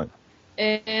hour one.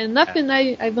 And nothing,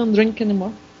 I don't drink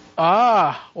anymore.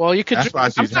 Ah, well, you could. That's why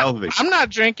she's healthy. I'm not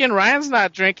drinking. Ryan's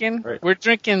not drinking. Right. We're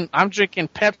drinking. I'm drinking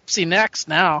Pepsi Next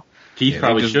now. Keith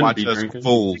probably just shouldn't watch be us drinking.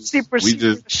 fools.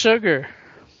 60% sugar.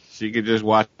 She could just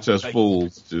watch us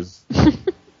fools. Just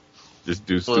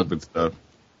do stupid stuff.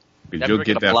 Because you'll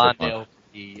get that blonde for ale,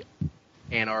 the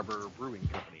Ann Arbor Brewing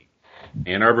Company.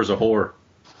 Ann Arbor's a whore.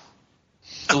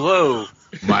 Whoa.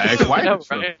 My ex-wife is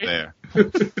up there.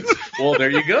 Well, there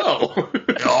you go.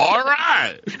 All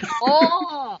right.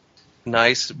 Oh.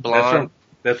 Nice blonde.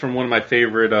 That's from one of my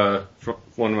favorite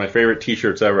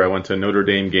T-shirts ever. I went to a Notre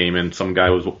Dame game, and some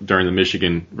guy was during the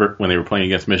Michigan when they were playing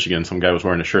against Michigan. Some guy was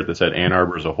wearing a shirt that said "Ann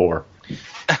Arbor's a whore,"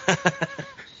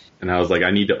 and I was like, I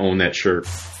need to own that shirt.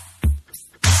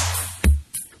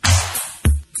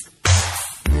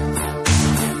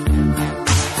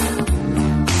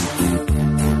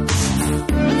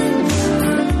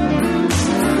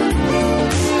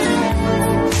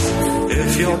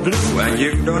 Blue and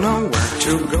you don't know where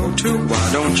to go to,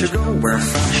 why don't you go where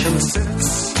fashion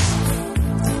sits,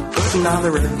 putting on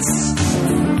the Ritz.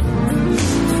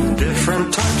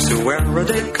 Different types who wear a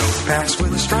day coat, pants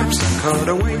with stripes and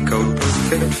cutaway coat,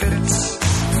 perfect fits,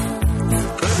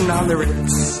 putting on the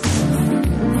Ritz.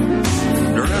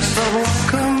 Dressed up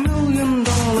like $1 million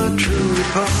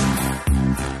trooper,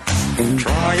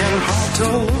 trying hard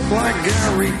to look like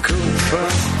Gary Cooper.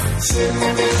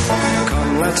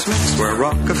 Come, let's mix where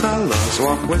Rockefellers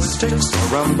walk with sticks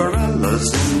or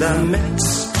umbrellas in their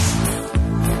midst.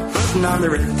 Putting on the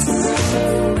Ritz,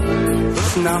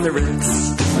 putting on the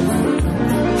Ritz.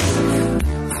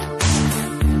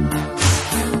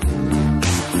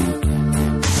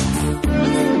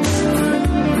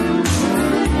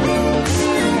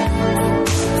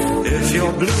 If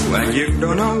you're blue and you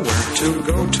don't know where to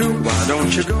go to, why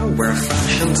don't you go where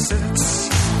fashion sits?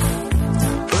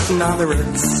 Putting on the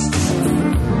Ritz.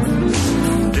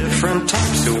 Different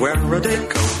types who wear a day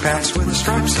coat, pants with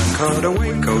stripes and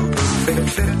cutaway coat, perfect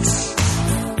fits.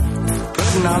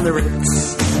 Putting on the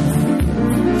Ritz.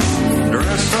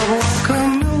 Dressed up like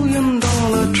 $1 million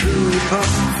trooper,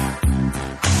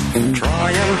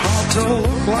 trying hard to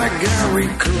look like Gary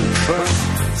Cooper.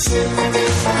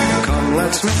 Come,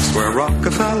 let's mix where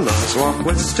Rockefellers walk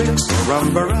with sticks or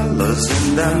umbrellas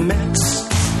in their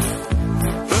midst.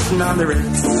 Putting on the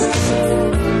Ritz.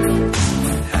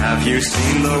 Have you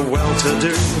seen the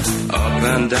well-to-do up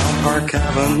and down Park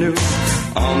Avenue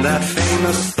on that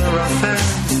famous thoroughfare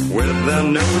with their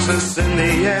noses in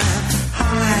the air?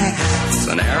 High hats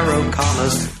and arrow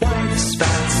collars, white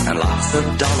spats and lots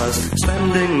of dollars,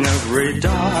 spending every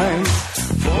dime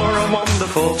for a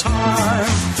wonderful time.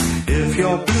 If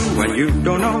you're blue and you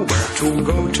don't know where to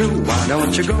go to, why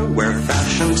don't you go where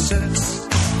fashion sits?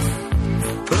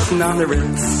 Putting on the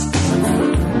Ritz.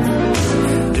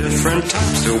 Different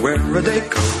types who wear a day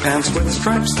coat, pants with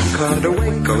stripes and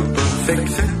cutaway coat, perfect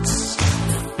fits.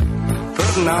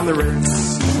 Putting on the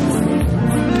Ritz.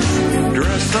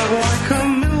 Dressed up like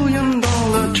 $1 million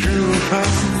trooper,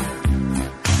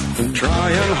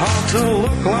 trying hard to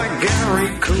look like Gary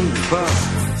Cooper.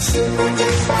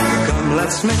 Come,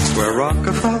 let's mix where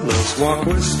Rockefellers walk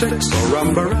with sticks or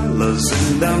umbrellas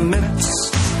in the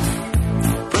midst.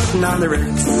 Putting on the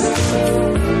Ritz.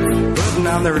 Putting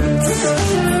on the Ritz.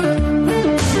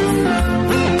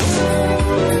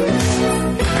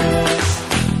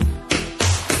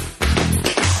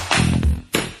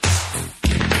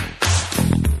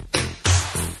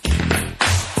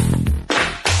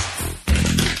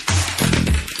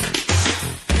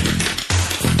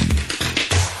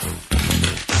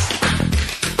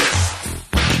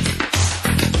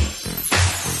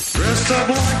 Dressed up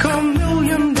like $1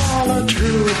 million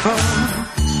trooper,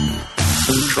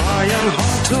 trying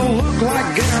hard to look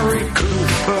like Gary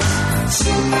Cooper.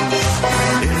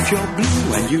 If you're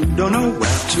blue and you don't know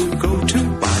where to go to,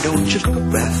 why don't you go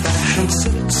where fashion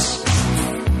sits?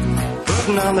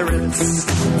 Putting on the Ritz,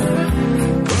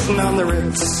 putting on the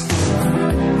Ritz,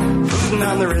 putting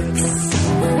on the Ritz,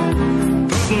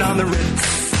 putting on the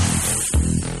Ritz.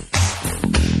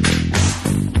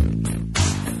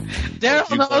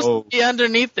 Daryl knows to be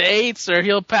underneath the 8s or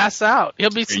he'll pass out. He'll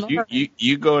be snoring.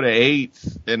 You go to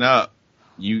 8s and up,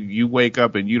 you wake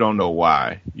up and you don't know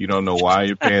why. You don't know why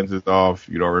your pants is off.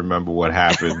 You don't remember what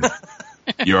happened.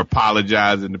 You're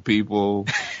apologizing to people.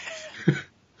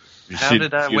 How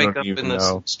did I wake up in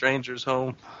this stranger's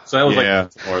home? So that was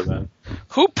like more than.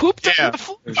 Who pooped on the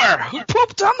floor? Who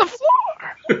pooped on the floor?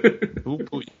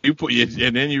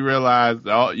 And then you realize,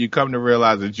 you come to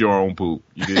realize it's your own poop.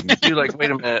 You didn't. You're like,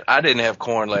 wait a minute, I didn't have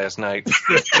corn last night.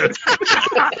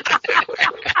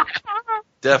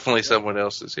 Definitely someone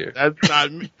else is here. That's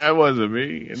not me. That wasn't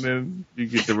me. And then you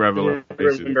get the revelation.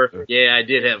 Remember? Yeah, I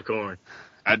did have corn.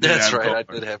 That's right, I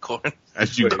did have corn.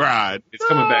 As you cried. It's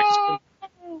coming back.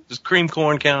 Does cream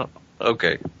corn count?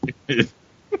 Okay.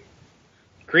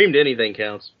 Creamed anything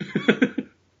counts.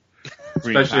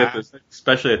 Especially at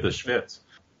the Schwitz.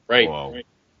 Right. Whoa.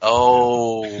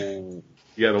 Oh.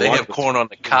 Yeah, they have corn on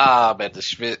the cob at the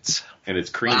Schwitz. And it's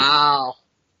creamy. Wow.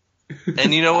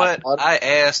 And you know what? I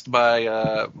asked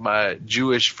my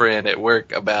Jewish friend at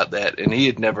work about that, and he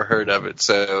had never heard of it.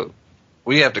 So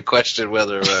we have to question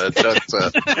whether Chuck's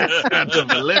the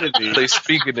validity. They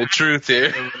speaking the truth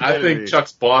here. I think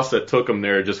Chuck's boss that took him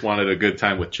there just wanted a good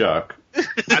time with Chuck.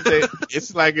 I think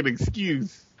it's like an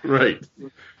excuse. Right.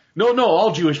 No,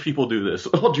 all Jewish people do this.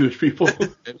 All Jewish people.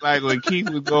 It's like when Keith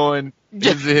was going,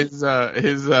 his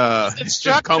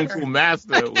kung fu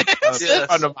master was in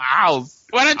front of my house.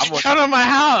 Why don't you come to my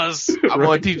house? I'm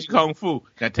going to teach you kung fu.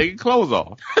 Now take your clothes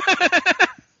off.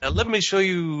 Now let me show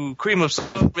you cream of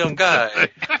soap, young guy.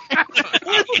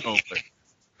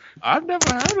 I've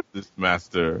never heard of this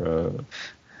master.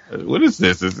 What is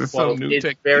this? Is this some new It's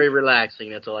technique? very relaxing.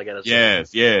 That's all I gotta say.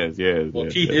 Yes. Well,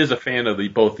 Keith is a fan of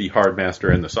both the hard master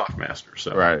and the soft master.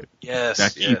 So right. Yes. Now,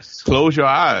 Keith, close your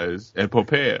eyes and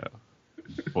prepare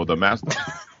for the master.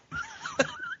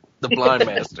 The blind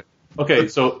master. Okay,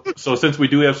 so since we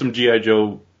do have some G.I.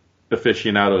 Joe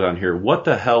aficionados on here, what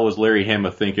the hell was Larry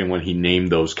Hama thinking when he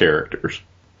named those characters?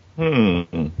 He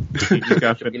just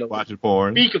got finished watching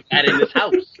porn. Speak of that in this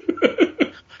house.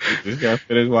 He just got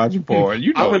finished watching porn.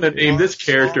 I'm going to name this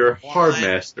character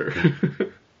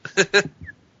Hardmaster.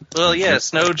 Well, yeah,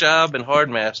 Snow Job and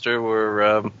Hardmaster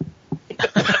were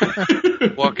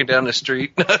walking down the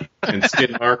street. And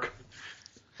Skid Mark.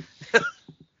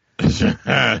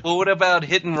 Well, what about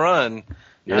Hit and Run?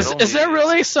 Is there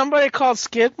really somebody called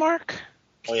Skid Mark?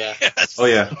 Oh yeah. Yes. Oh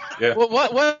yeah.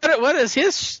 What is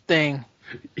his thing?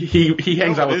 He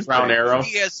hangs out with Brown Arrow.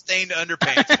 He has stained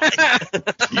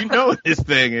underpants. You know what his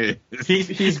thing is.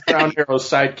 He's Brown Arrow's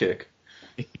sidekick.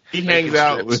 He hangs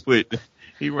out with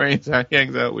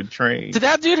hangs out with Train. Did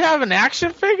that dude have an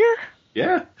action figure?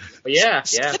 Yeah. Yeah.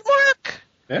 Skid Mark?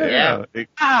 Yeah. He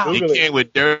came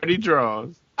with dirty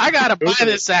drawers. I gotta buy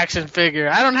this action figure.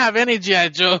 I don't have any G.I.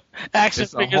 Joe action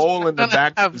There's a figures. hole in the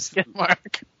back. Have Skid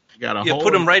Mark. You got a You hole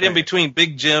put him in right the in between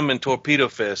Big Jim and Torpedo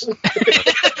Fist.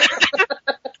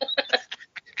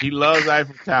 He loves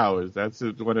Eiffel Towers. That's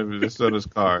one of his son's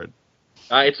card.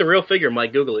 It's a real figure,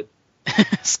 Mike. Google it.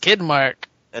 Skid Mark.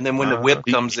 And then when the whip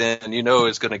comes in, you know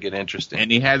it's going to get interesting.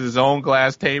 And he has his own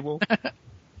glass table.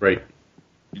 Right.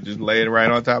 You just lay it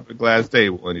right on top of the glass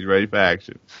table, and he's ready for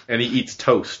action. And he eats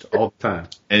toast all the time.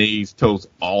 And he eats toast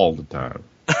all the time.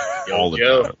 All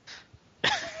the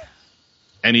time.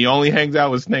 And he only hangs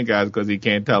out with Snake Eyes because he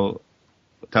can't tell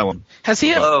him. Has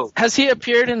he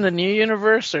appeared in the new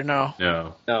universe or no?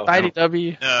 No.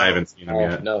 IDW? No. I haven't seen him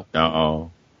yet. No.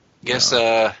 Uh-oh. Guess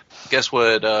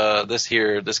what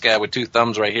this guy with two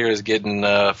thumbs right here is getting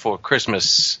for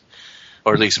Christmas,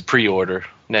 or at least a pre-order.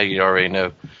 Now you already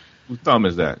know. Whose thumb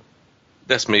is that?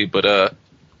 That's me, but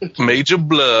Major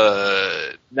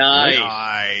Blood.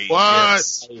 Nice. What?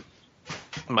 Yes.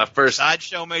 My first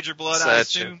Sideshow Major Blood, I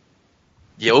Sideshow. assume.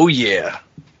 Oh yeah.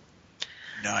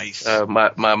 Nice.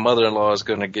 My mother-in-law is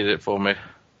going to get it for me,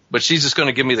 but she's just going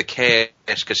to give me the cash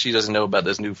because she doesn't know about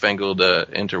this newfangled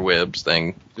interwebs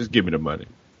thing. Just give me the money.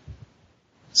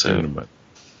 So Give me the money.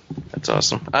 that's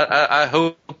awesome. I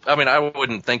hope. I mean, I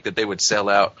wouldn't think that they would sell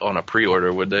out on a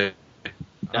pre-order, would they?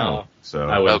 No. So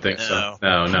I wouldn't Okay. think so.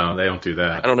 No, they don't do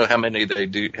that. I don't know how many they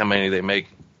do. How many they make.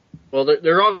 Well,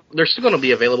 they're still going to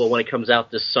be available when it comes out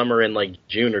this summer in like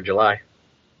June or July.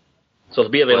 So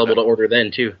they'll be available to order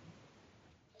then too.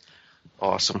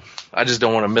 Awesome. I just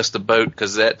don't want to miss the boat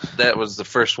because that was the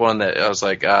first one that I was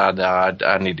like,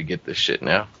 I need to get this shit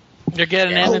now. You're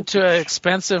getting into an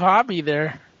expensive hobby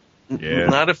there. Yeah.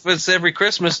 Not if it's every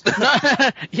Christmas.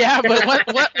 Yeah,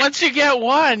 but once you get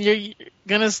one, you're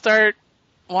gonna start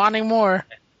wanting more.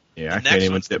 Yeah, I can't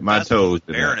even dip my toes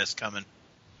in Baron that. is coming.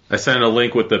 I sent a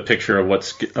link with the picture of of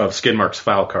Skidmark's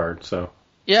file card. So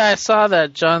Yeah, I saw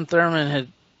that John Thurman had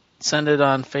sent it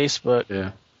on Facebook.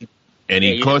 yeah. And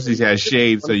of course he has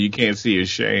shades, so you can't see his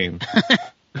shame.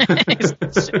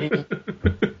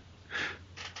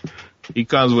 He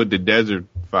comes with the Desert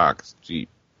Fox Jeep.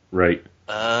 Right.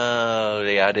 Oh,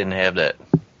 yeah, I didn't have that.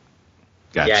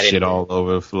 Got shit all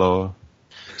over the floor.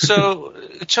 So,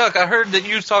 Chuck, I heard that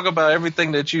you talk about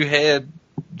everything that you had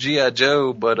G.I.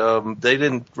 Joe, but they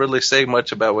didn't really say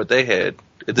much about what they had.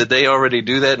 Did they already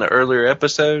do that in an earlier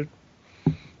episode?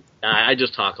 I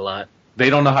just talk a lot. They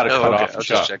don't know how to cut okay. off the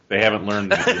Chuck. They haven't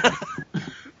learned that.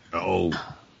 Oh.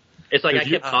 It's like I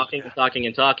kept talking and talking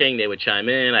and talking. They would chime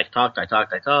in. I talked.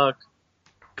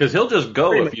 Because he'll just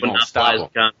go if you don't stop him. The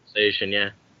conversation,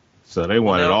 yeah. So they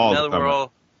want it all.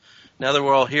 Now that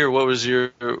we're all here, what was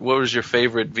your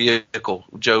favorite vehicle,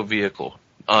 Joe vehicle?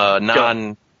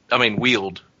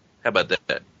 Wheeled. How about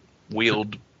that?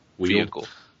 Wheeled vehicle.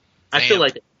 I still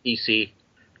like the PC,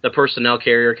 the personnel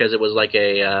carrier, because it was like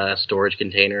a storage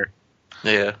container.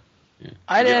 Yeah.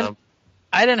 I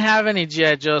didn't have any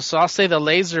G.I. Joe, so I'll say the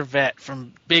Laser Vet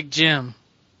from Big Jim.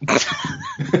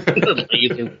 The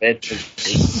Laser Vet from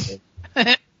Big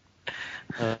Jim.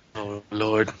 Oh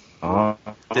Lord!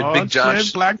 Did Big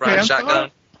Josh Black ride Panther?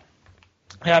 shotgun?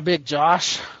 Yeah, Big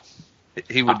Josh.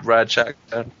 He would ride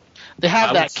shotgun They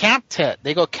have that camp tent.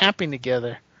 They go camping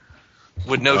together.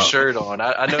 with no shirt on.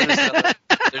 I noticed that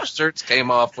their shirts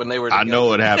came off when they were together. I know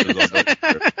what happens on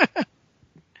those.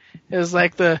 It was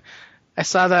like I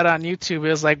saw that on YouTube. It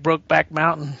was like Brokeback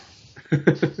Mountain.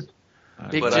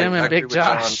 Big Jim and Big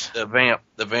Josh. The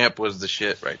vamp was the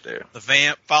shit right there. The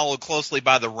Vamp, followed closely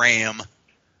by the Ram.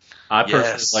 I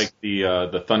personally like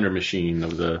the Thunder Machine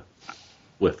of the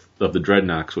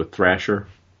Dreadnoks with Thrasher.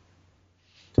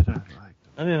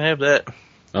 I didn't have that.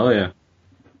 Oh yeah.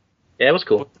 Yeah, it was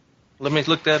cool. Let me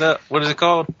look that up. What is it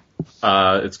called?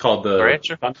 It's called the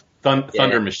Thrasher?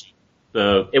 Thunder Machine.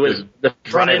 The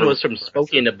front end was from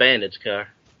Smokey and the Bandit's car.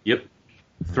 Yep.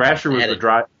 Thrasher was the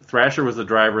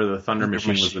driver. The Thunder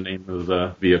Machine was the name of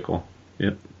the vehicle.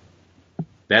 Yep.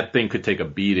 That thing could take a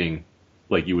beating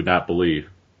like you would not believe.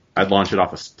 I'd launch it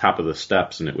off the top of the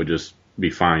steps and it would just be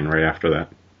fine right after that.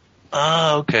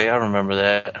 Oh, okay. I remember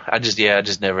that. I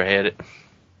just never had it.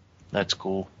 That's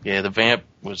cool. Yeah, the Vamp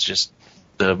was just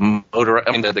the motor.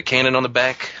 I mean, the cannon on the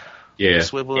back. Yeah. The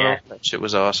swivel. Yeah. That shit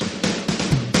was awesome.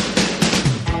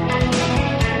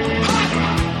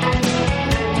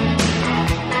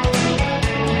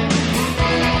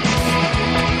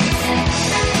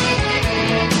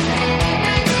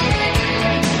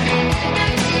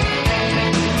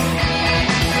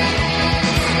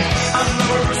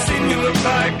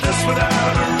 Like this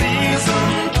without a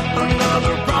reason.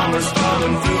 Another promise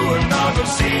falling through another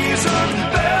season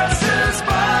passes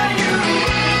by you.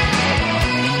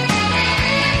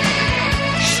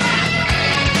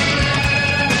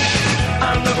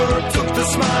 I never took the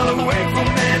smile away from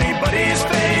anybody's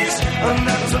face, and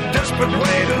that's a desperate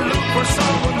way to look for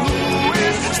someone who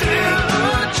is still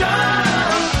a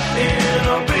child in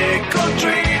a big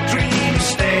country. Dreams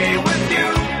stay with you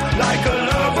like a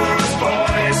lover's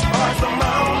voice off the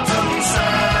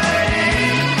mountainside.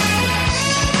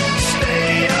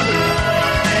 Stay alive.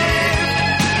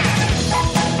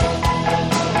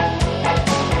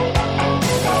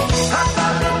 I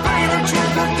thought the pain and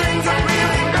truth and things that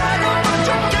really matter, but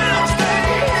you can't stay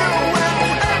here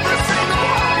when every single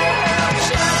one you have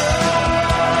shadow.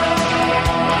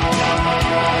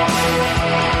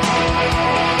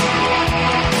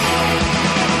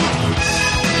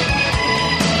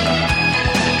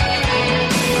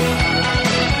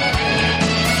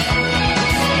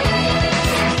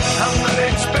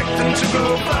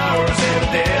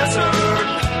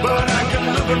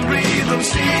 and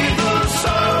see the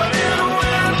sun in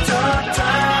winter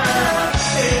time.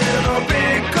 In a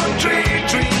big country,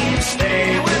 dreams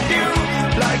stay with you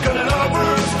like a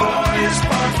lover's voice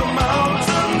sparks the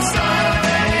mountainside.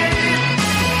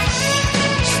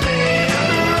 Stay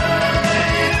alive.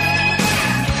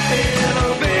 In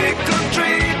a big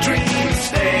country, dreams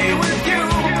stay with you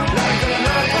like a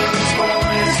lover's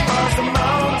voice sparks the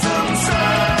mountainside.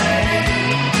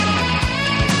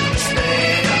 Stay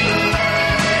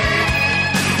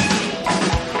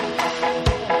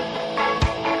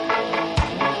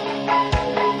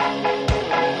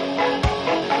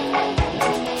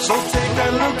So take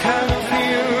that look out of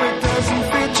here, it doesn't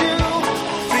fit you.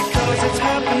 Because it's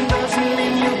happened doesn't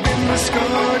mean you've been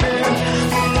discarded.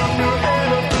 Pull up your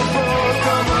head up the floor,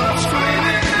 come up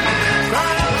screaming. Cry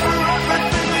out for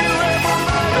everything you ever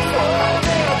might have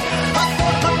wanted. I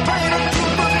thought the pain and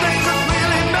truth were things that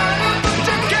really matter, but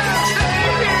you can't stay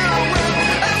here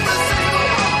with every single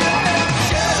broken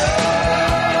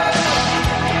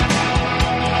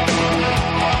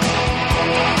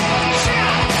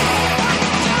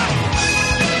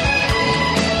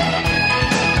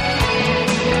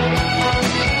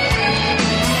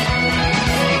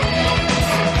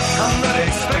I'm not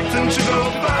expecting to go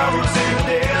flowers in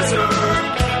the desert,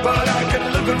 but I can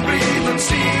look and breathe and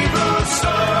see the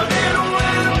sun in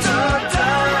winter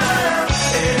time.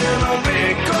 In a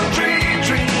big country,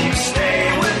 dreams stay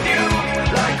with you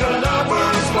like a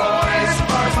lover's voice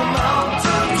sparks the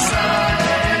mountainside.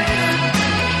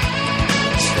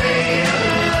 Stay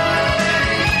alive.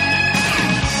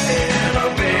 In a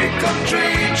big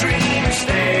country, dreams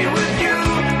stay with you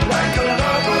like a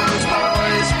lover's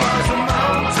voice sparks the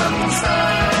mountainside.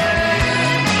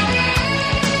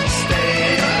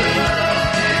 Stay alive.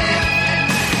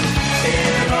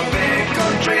 In a big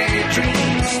country,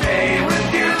 dreams stay with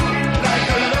you like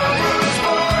a lover's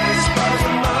voice sparks the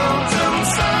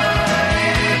mountainside.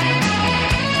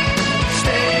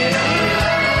 Stay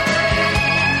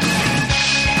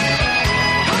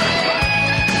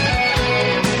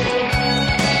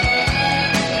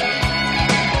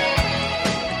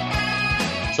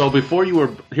So before you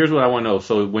were, here's what I want to know.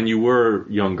 So when you were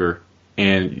younger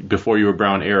and before you were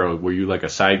Brown Arrow, were you like a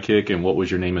sidekick? And what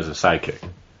was your name as a sidekick?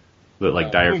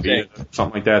 Like diarrhea,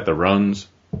 something like that? The runs?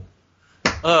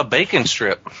 Bacon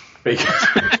strip. Bacon.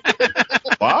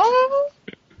 Wow.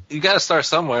 You got to start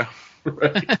somewhere.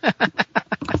 Right.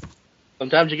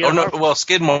 Sometimes you get. Oh no! Well,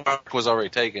 Skidmark was already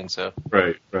taken, so.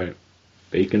 Right.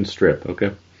 Bacon strip.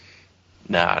 Okay.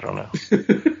 Nah, I don't know.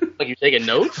 Like you taking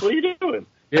notes? What are you doing?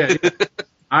 Yeah.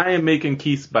 I am making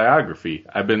Keith's biography.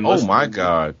 I've been. Oh my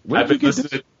God! I've been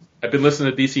listening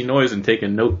to DC Noise and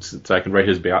taking notes so I can write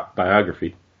his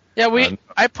biography. Yeah,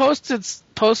 I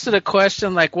posted a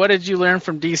question like, "What did you learn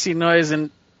from DC Noise?"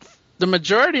 And the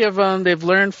majority of them they've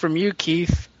learned from you,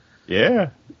 Keith.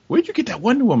 Yeah. Where'd you get that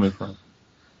Wonder Woman from?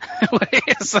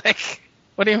 It's like,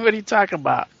 what are you talking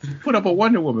about? Put up a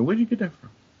Wonder Woman. Where'd you get that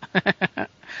from?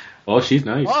 Oh, she's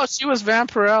nice. Oh, she was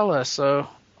Vampirella, so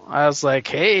I was like,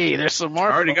 hey, there's some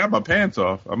more. I already got my pants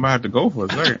off. I might have to go for a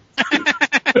second.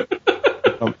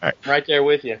 Right there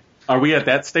with you. Are we at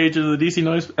that stage of the DC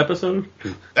Noise episode?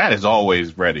 That is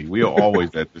always ready. We are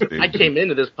always at this stage. I came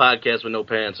into this podcast with no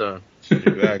pants on.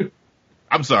 Exactly.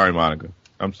 I'm sorry, Monica.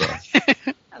 I'm sorry.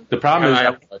 The problem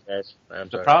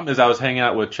is I was hanging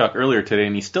out with Chuck earlier today,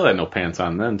 and he still had no pants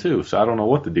on then too. So I don't know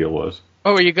what the deal was.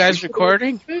 Oh, were you guys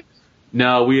recording?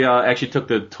 No, we actually took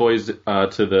the toys to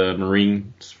the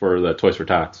Marines for the Toys for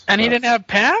Tots. And he didn't have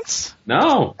pants?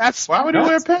 No. Why would he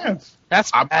wear pants?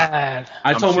 That's bad.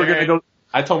 I told him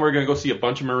we're gonna go see a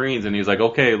bunch of Marines, and he's like,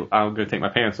 "Okay, I'm gonna take my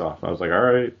pants off." I was like, "All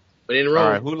right." But in a row. All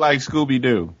right, who likes Scooby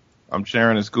Doo? I'm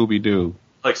sharing a Scooby Doo.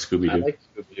 I like Scooby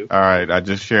Doo. All right, I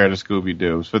just shared a Scooby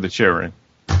Doo. It's for the children,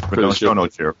 but don't show no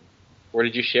children. Where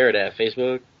did you share it at?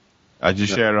 Facebook? I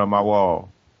just shared it on my wall.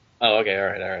 Oh, okay, all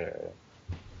right.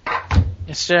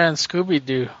 You're sharing Scooby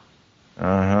Doo.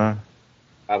 Uh-huh.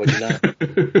 How would you not?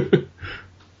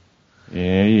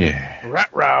 Yeah.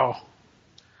 Rat-row.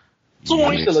 I'm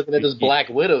still looking at this Black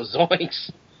Widow,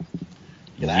 zoinks.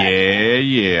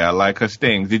 Yeah, I like her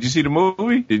stings. Did you see the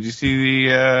movie? Did you see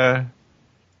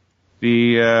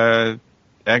the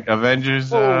Avengers?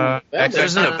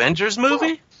 There's an Avengers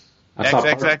movie?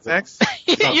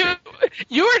 XXXX?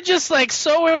 You were just like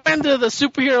so into the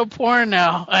superhero porn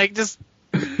now. Like just.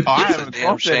 I haven't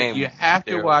talked it. You have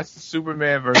to watch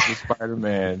Superman versus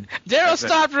Spider-Man. Daryl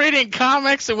stopped reading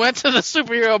comics and went to the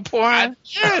superhero porn.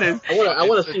 I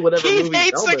want to see whatever he movie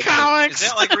hates the comics. Is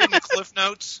that like reading the Cliff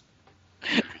Notes?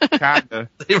 Kinda.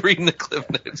 They're reading the Cliff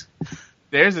Notes.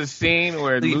 There's a scene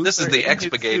where This is the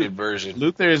expurgated version.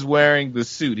 Luther is wearing the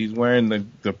suit. He's wearing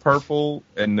the purple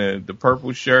and the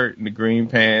purple shirt and the green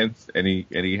pants, and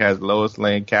he has Lois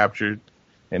Lane captured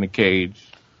in a cage.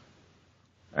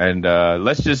 And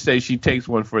let's just say she takes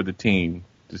one for the team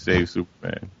to save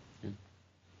Superman.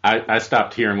 I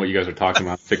stopped hearing what you guys are talking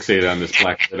about. Fixated on this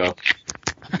Black Widow.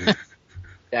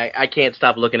 I can't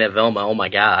stop looking at Velma. Oh my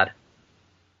god.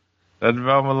 Does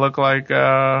Velma look like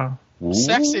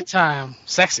Sexy time.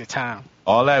 Sexy time.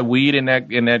 all that weed in that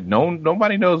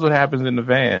nobody knows what happens in the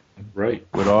van. Right.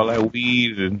 With all that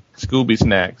weed and Scooby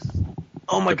snacks.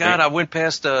 Oh my God! I went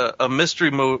past a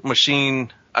mystery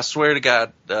machine. I swear to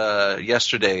God,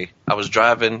 yesterday I was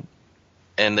driving,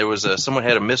 and there was someone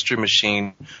had a mystery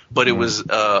machine, but it was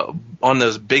on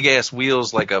those big ass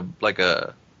wheels like a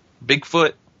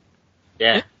Bigfoot.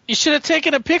 Yeah. You should have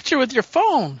taken a picture with your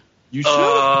phone. You should.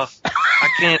 I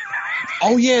can't.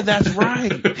 Oh yeah, that's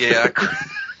right. Yeah.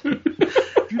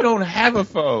 You don't have a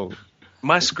phone.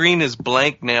 My screen is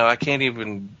blank now. I can't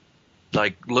even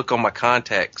look on my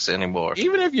contacts anymore.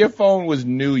 Even if your phone was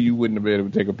new, you wouldn't have been able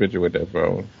to take a picture with that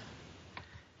phone.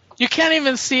 You can't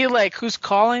even see who's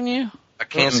calling you. I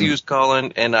can't see who's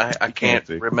calling, and I can't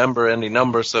remember any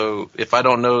number. So if I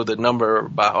don't know the number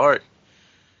by heart,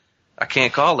 I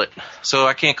can't call it. So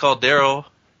I can't call Daryl.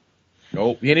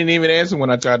 Nope, he didn't even answer when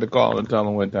I tried to call and tell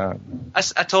him what time. I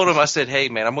told him, I said, hey,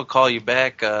 man, I'm going to call you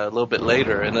back a little bit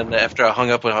later. And then after I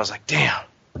hung up with him, I was like, damn,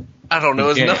 I don't know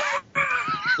his number.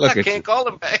 I can't call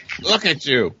him back. Look at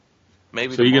you.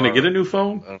 Maybe so you're tomorrow. going to get a new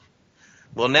phone?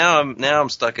 Well, now I'm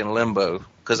stuck in limbo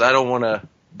because I don't want to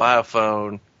buy a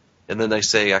phone and then they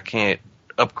say I can't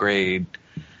upgrade.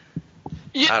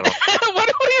 I don't. What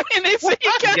do you mean? They say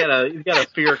you got a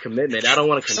fear of commitment. I don't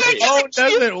want to commit. Oh,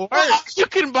 doesn't work. All you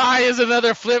can buy is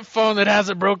another flip phone that has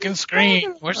a broken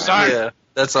screen. We're sorry. Yeah,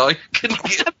 that's all you can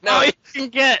get. That's all you can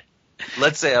get.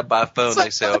 Let's say I buy a phone, they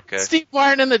say okay. Steve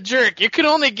Martin and the Jerk. You can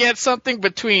only get something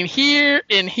between here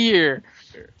and here.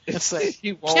 It's like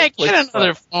you can't get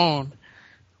another phone.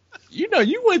 You know,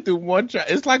 you went through one try.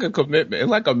 It's like a commitment. It's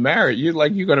like a marriage.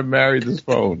 You're gonna marry this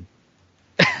phone.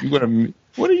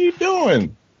 What are you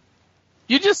doing?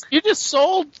 You just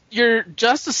sold your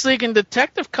Justice League and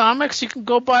Detective Comics. You can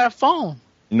go buy a phone.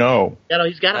 No.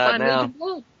 He's got to find now. Major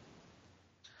Blood.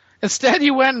 Instead,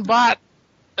 you went and bought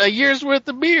a year's worth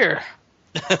of beer.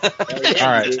 All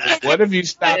right. What if you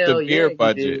stop the beer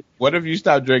budget? What if you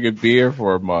stop drinking beer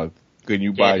for a month? Can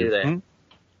you buy your phone?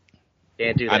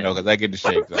 Can't do that. I know, because I get the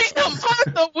shakes. A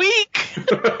month, a week.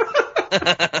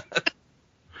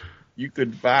 You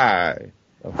could buy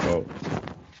a phone.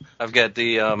 I've got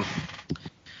the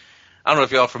I don't know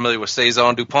if y'all are familiar with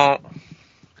Saison DuPont.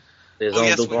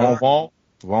 DuPont.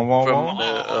 From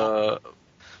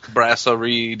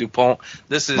Brasserie DuPont.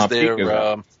 This is their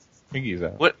Pinky's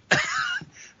out. What?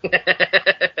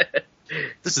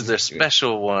 This is their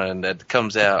special one that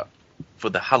comes out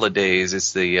for the holidays.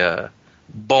 It's the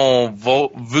Bon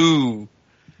Vue.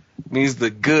 Means the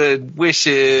good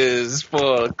wishes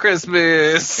for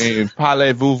Christmas. And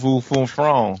parlez-vous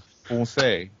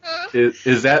français.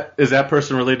 Is that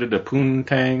person related to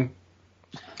Poontang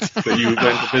that you went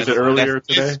to visit earlier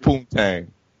today? Miss Poontang.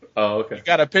 Oh, okay. You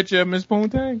got a picture of Miss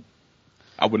Poontang?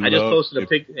 I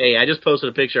just posted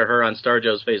a picture of her on Star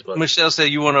Joe's Facebook. Michelle said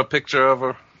you want a picture of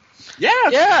her.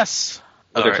 Yes.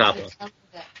 With her top on.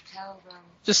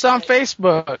 Just on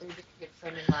Facebook.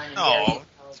 Oh.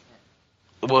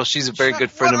 Well, she's a very good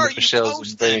friend of Michelle's.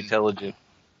 She's very intelligent.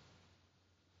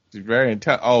 She's very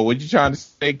intelligent. Oh, what you trying to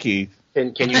say, Keith?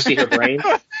 Can you see her brain?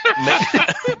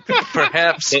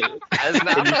 Perhaps. Can you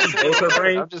see both her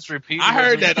brain? I'm just repeating. I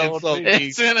heard that insult, Keith.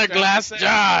 It's in a glass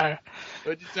jar.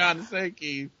 What you trying to say,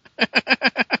 Keith?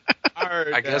 I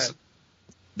heard I guess.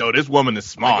 No, this woman is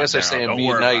smart. I guess they're saying be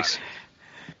nice.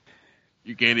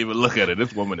 You can't even look at her.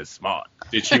 This woman is smart.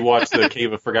 Did she watch the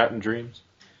Cave of Forgotten Dreams?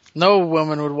 No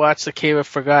woman would watch the Cave of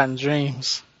Forgotten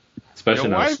Dreams. Especially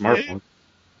not a smartphone.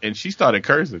 And she started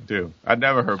cursing, too. I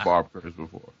never heard Barb curse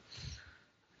before.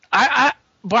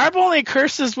 Barb only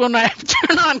curses when I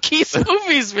turn on Keith's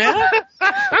movies, man.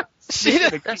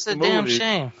 That's a damn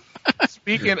shame.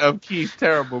 Speaking of Keith's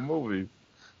terrible movies,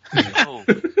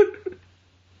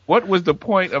 what was the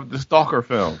point of the Stalker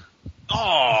film?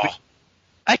 Oh,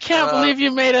 I can't believe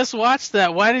you made us watch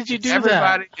that. Why did you do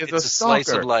Everybody that? is it's a a slice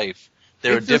stalker. of life.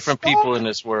 There It's are a different people in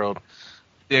this world.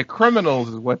 They're criminals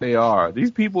is what they are. These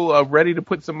people are ready to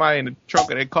put somebody in the trunk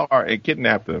of their car and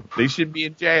kidnap them. They should be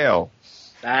in jail.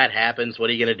 That happens. What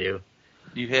are you going to do?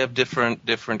 You have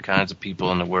different kinds of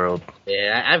people in the world.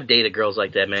 Yeah, I've dated girls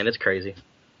like that, man. It's crazy.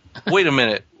 Wait a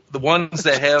minute. the ones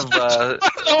that have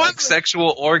like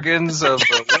sexual organs of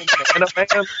a woman and a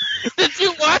man. Did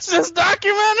you watch this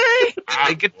documentary?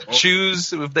 They get to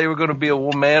choose if they were going to be a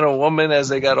man or woman as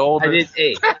they got older. I didn't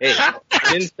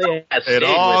say I stayed It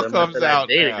all with them. comes out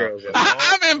now.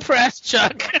 I'm impressed,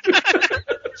 Chuck.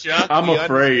 Chuck, I'm you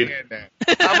afraid. understand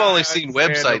that. I've only seen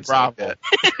websites like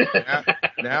that.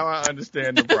 Now I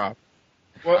understand the problem.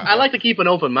 Well, I like to keep an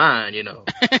open mind, you know.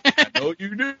 I know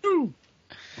you do.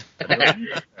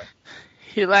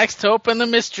 He likes to open the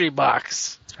mystery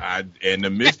box. And the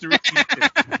mystery.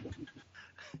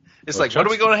 It's like, what are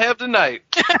we going to have tonight?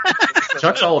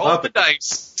 Chuck's all about the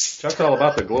dice. Chuck's all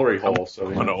about the glory hole. So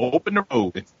I'm gonna open the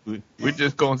road. We're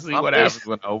just gonna see what happens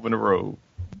when I open the road.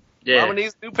 Yeah. Mama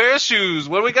needs a new pair of shoes.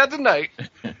 What do we got tonight?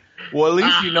 Well, at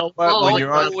least you know what when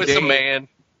you're on a it's date. a man.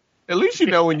 At least you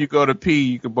know when you go to pee,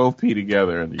 you can both pee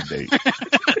together on your date.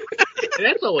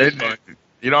 That's always fun.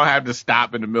 You don't have to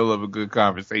stop in the middle of a good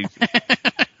conversation.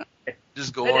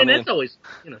 Just go And on in. that's always,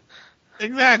 you know.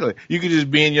 Exactly. You can just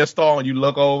be in your stall and you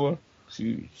look over.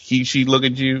 She look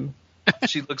at you.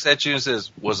 She looks at you and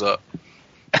says, "What's up?"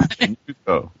 And you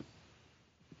go,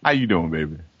 "How you doing,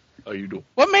 baby? How you doing?"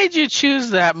 What made you choose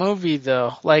that movie,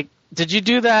 though? Like, did you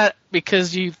do that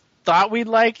because you thought we'd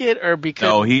like it, or because...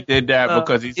 No, he did that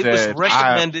because he it said, was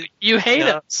recommended. You hate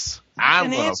us. I'm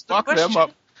And going to answer the fuck them question.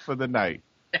 up for the night.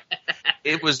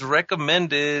 It was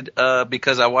recommended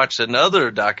because I watched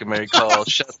another documentary called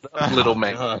 "Shut Up, Little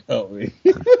Man."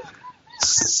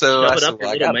 So Shut I it said, up, well,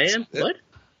 I little got man? this. What?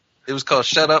 It was called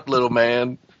 "Shut Up, Little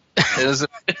Man." It was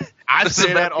I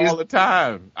say that all the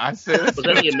time. I said, Was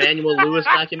that the Emmanuel Lewis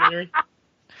documentary?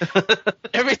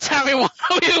 Every time we want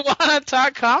to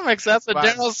talk comics, that's what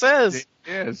Daryl says.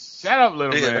 Yes, shut up,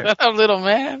 little man. Shut up, little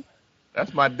man.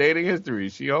 That's my dating history.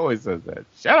 She always says that.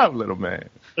 Shut up, little man.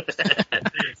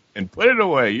 And put it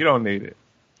away. You don't need it.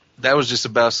 That was just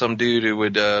about some dude who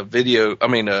would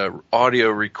audio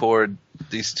record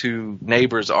these two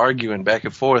neighbors arguing back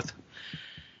and forth,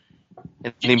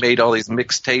 and he made all these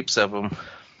mixed tapes of them.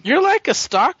 You're like a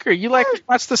stalker. You like to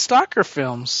watch the stalker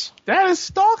films. That is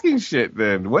stalking shit,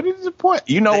 then. What is the point?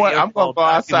 You know what? I'm going to go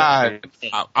outside.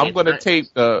 I'm going to tape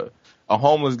a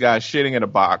homeless guy shitting in a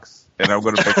box, and I'm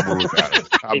going to make a movie about it.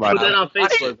 How Hey, about put that on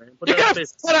Facebook, man. Put You that on gotta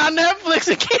Facebook. put it on Netflix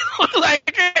and keep it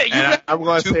like it. And I'm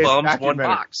going to Two say it's a bums, one documentary.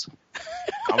 box.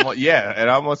 And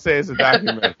I'm going to say it's a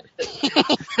documentary.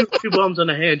 Two bums and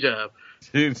a hand job.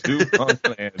 Two bums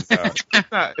and a hand job.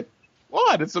 It's not-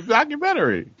 What? It's a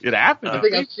documentary. It happened. I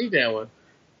think I've seen that one.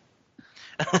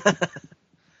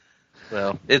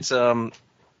 Well, it's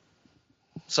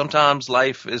sometimes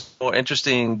life is more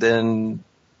interesting than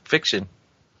fiction.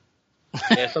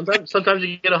 Yeah, sometimes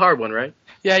you get a hard one, right?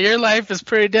 Yeah, your life is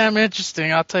pretty damn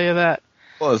interesting. I'll tell you that.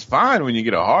 Well, it's fine when you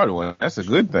get a hard one. That's a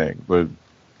good thing. But,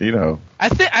 you know. I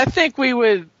think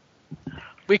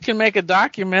we can make a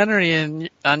documentary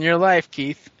on your life,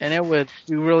 Keith, and it would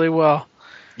do really well.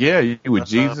 Yeah, you were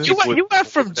Jesus. You went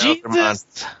from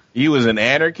Jesus. You was an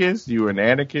anarchist. You were an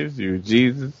anarchist. You were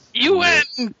Jesus. You went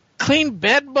and cleaned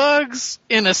bed bugs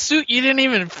in a suit you didn't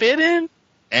even fit in.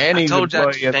 And I he's told you I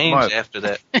employee of the changed month. after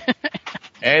that.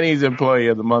 And he's employee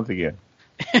of the month again.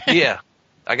 Yeah,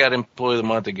 I got employee of the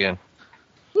month again.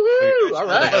 Woo! All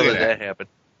How the hell right. did that happen?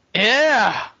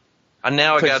 Yeah. And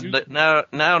now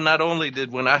now not only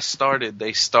did when I started,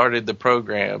 they started the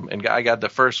program and I got the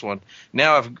first one.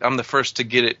 Now I'm the first to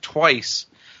get it twice.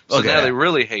 So Look at now that. they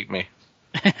really hate me.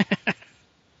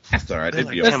 That's all right. They're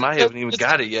like, damn, I haven't even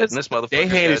got it yet, and this motherfucker They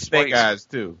hated got it Snake twice. Eyes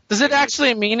too. Does it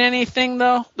actually mean anything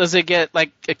though? Does it get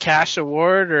like a cash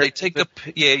award or? They take you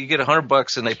get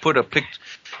 $100 and they put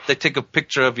they take a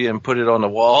picture of you and put it on the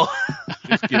wall.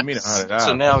 Just give me the $100.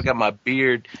 So now I got my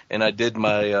beard and I did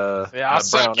my, I'll my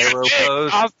suck brown your arrow dick.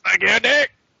 pose. I'll suck your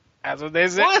dick. That's what they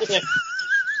say.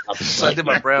 So I did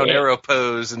my brown arrow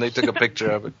pose and they took a picture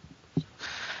of it.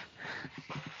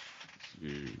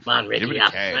 Come on, Give Reggie, me I'll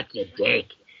the cash. suck your dick.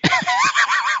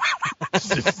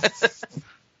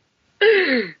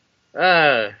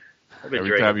 I've been Every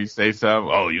drinking. time you say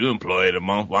something, oh, you employee of the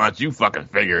month, why don't you fucking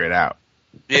figure it out?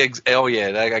 Yeah, oh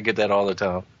yeah, I get that all the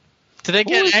time. Do they Who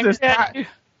get is angry this at guy? you?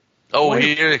 Oh,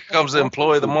 here comes the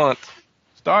employee of the month.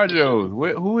 Star Joe's.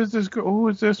 Who is this girl? Who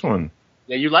is this one?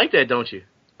 Yeah, you like that, don't you?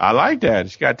 I like that.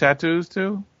 She got tattoos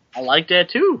too. I like that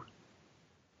too.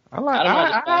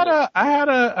 I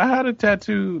had a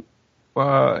tattoo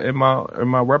in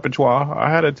my repertoire. I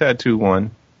had a tattoo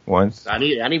once. I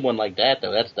need one like that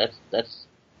though. That's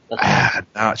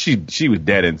Nah, she was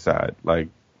dead inside. Like,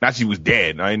 not she was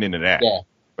dead. I ain't into that. Yeah.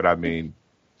 But I mean,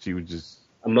 she was just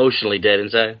emotionally dead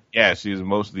inside. she was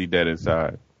mostly dead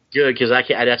inside. Good, because I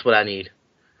can't. That's what I need.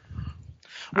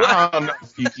 I don't know.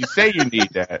 You say you need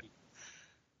that.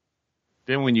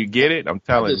 Then when you get it, I'm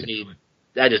telling you.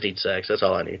 I just need sex. That's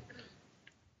all I need.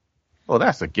 Well,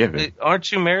 that's a given.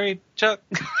 Aren't you married, Chuck?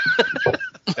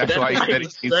 That's why he said he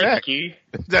needs sex.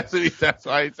 That's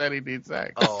why he said he needs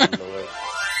sex. Oh, Lord.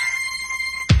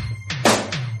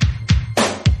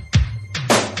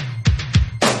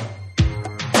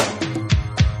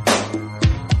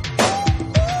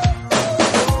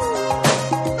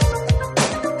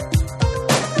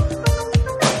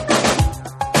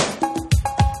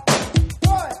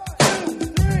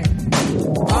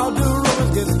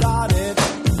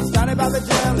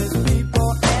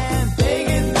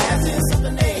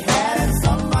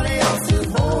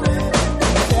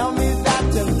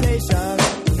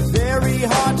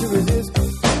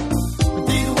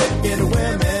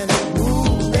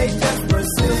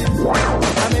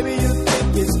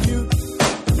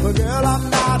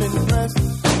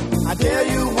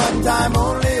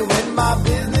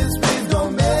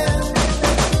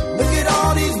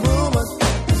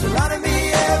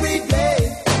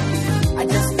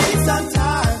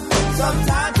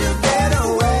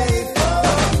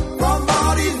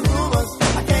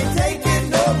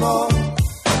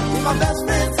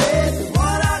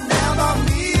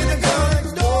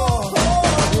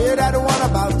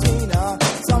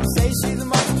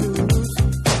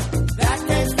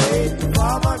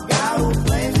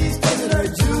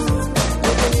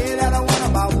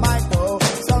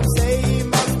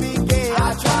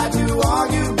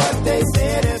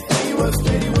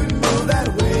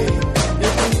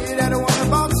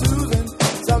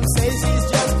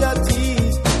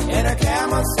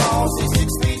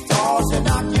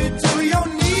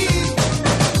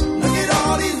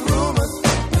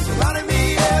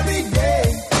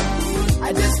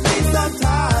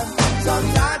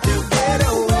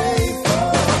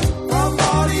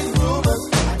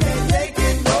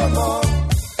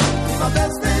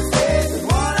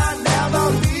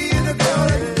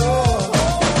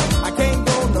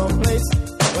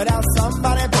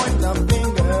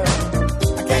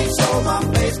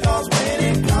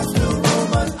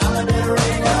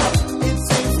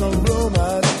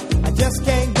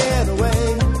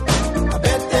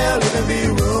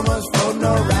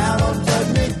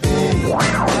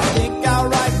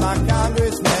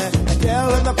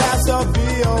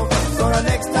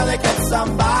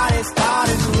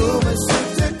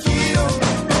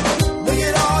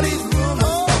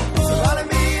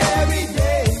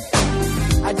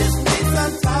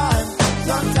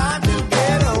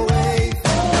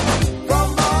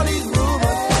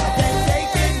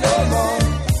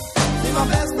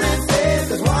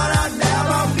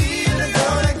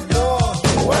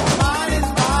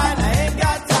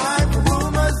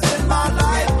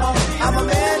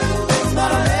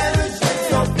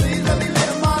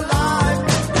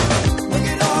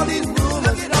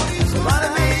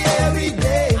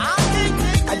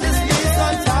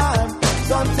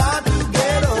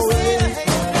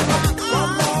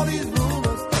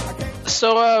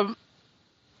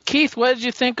 Keith, what did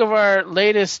you think of our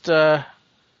latest podcast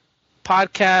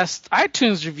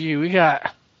iTunes review? We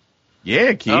got.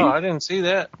 Yeah, Keith. Oh, I didn't see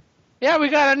that. Yeah, we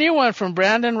got a new one from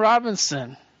Brandon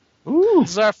Robinson. Ooh. This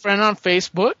is our friend on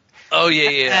Facebook. Oh,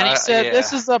 yeah. And he said,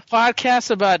 This is a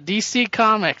podcast about DC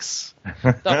Comics.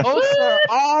 The hosts are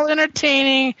all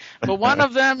entertaining, but one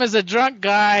of them is a drunk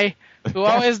guy who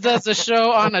always does a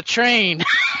show on a train.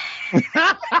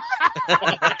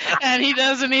 And he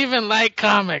doesn't even like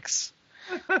comics.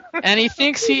 And he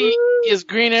thinks he is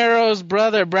Green Arrow's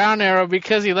brother, Brown Arrow,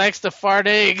 because he likes to fart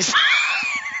eggs.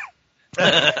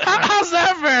 How's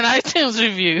that for an iTunes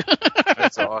review?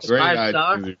 That's awesome. 5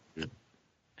 stars?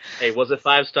 Hey, was it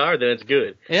 5 star? Then it's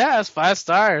good. Yeah, it's 5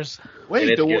 stars.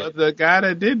 Wait, the guy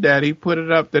that did that, he put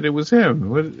it up that it was him.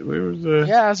 Where was the?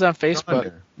 Yeah, it's on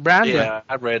Facebook. Brandon. Yeah,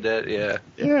 I read that. Yeah.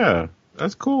 Yeah,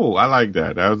 that's cool. I like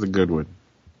that. That was a good one.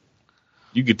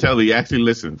 You could tell he actually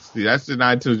listens. See, that's an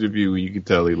iTunes review where you can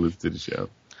tell he listens to the show.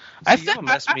 I think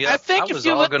I was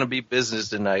all going to be business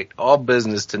tonight. All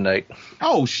business tonight.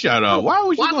 Oh, shut up. Why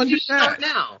would you going to do that?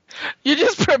 Now? You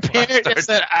just prepared and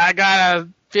said, I got a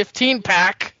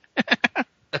 15-pack.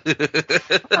 I've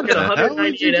got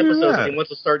 198 episodes and he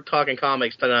wants to start talking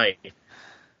comics tonight.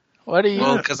 What do you?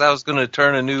 Well, because I was going to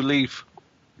turn a new leaf.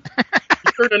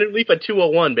 You turned a new leaf at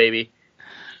 201, baby.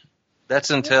 That's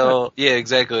until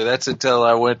exactly. That's until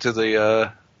I went to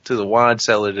the wine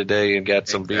cellar today and got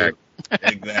some beer.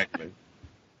 Exactly.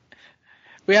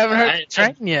 We haven't heard the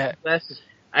train yet.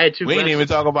 I had 2 We ain't even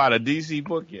talk about a DC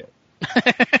book yet.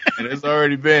 And it's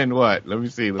already been what? Let me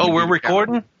see. We're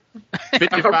recording?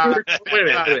 55 Wait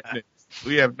a minute.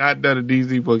 We have not done a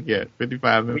DC book yet.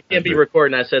 55 minutes. We can't be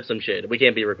recording. I said some shit. We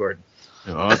can't be recording.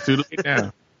 Oh, it's too late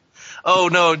now. Oh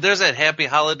no, there's that Happy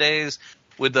Holidays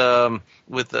with the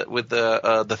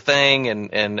Thing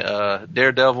and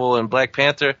Daredevil and Black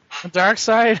Panther.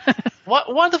 Darkseid.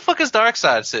 Why the fuck is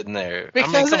Darkseid sitting there?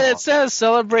 Because it says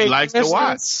celebrate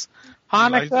Christmas,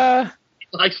 Hanukkah.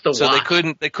 He likes to So watch.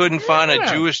 they couldn't find a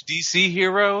Jewish DC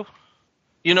hero.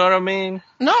 You know what I mean?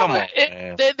 No, Come on,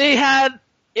 man. they had.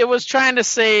 It was trying to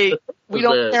say we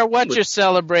don't care what you're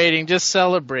celebrating, just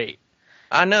celebrate.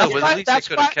 I know, but at least they That's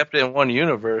could have kept it in one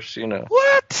universe, you know.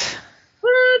 What?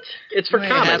 It's for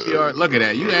comics. Look at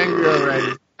that. You angry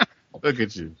already? Look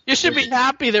at you. You should be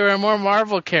happy there were more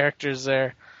Marvel characters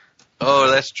there.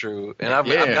 Oh, that's true. And I've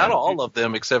got all of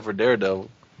them except for Daredevil.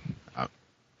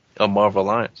 Of Marvel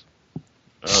Alliance.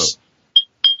 Oh.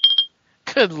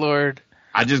 Good Lord.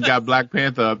 I just got Black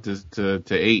Panther up to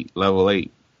 8, level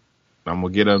 8. I'm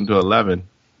going to get him to 11.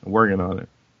 I'm working on it.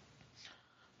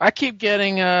 I keep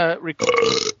getting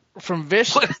requests from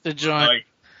Vicious to join.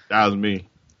 That was me.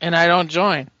 And I don't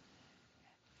join.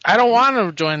 I don't want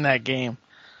to join that game.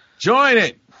 Join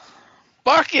it.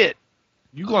 Fuck it.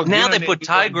 Now they put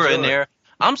Tigra in there.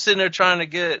 I'm sitting there trying to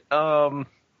get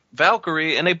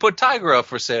Valkyrie, and they put Tigra up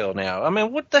for sale now. I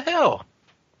mean, what the hell?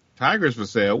 Tiger's for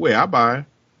sale. Wait, I'll buy.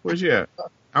 Where's she at?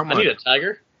 How much? I need a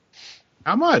tiger.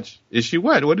 How much? Is she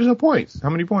what? What is her points? How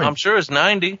many points? I'm sure it's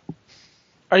 90.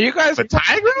 Are you guys for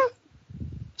Tigra?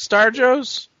 Star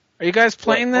Joe's? Are you guys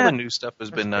playing All that? the new stuff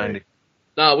has been 90.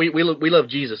 No, we love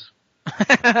Jesus.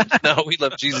 No, we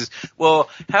love Jesus. Well,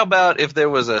 how about if there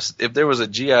was a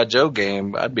G.I. Joe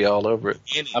game, I'd be all over it.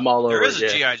 I'm all over There it. is a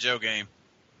G.I. Joe game.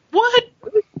 What?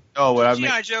 Oh, what I mean,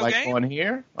 G.I. Joe like game? on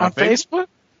here? On Facebook?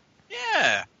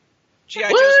 Yeah. G.I.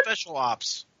 Joe Special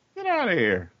Ops. Get out of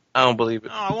here. I don't believe it.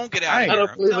 No, I won't get out I of here.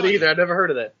 don't believe it either. I've never heard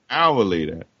of that. I don't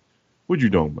believe that. What you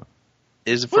doing about?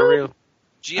 Is it for real?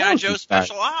 G.I. Joe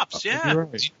Special Ops, yeah.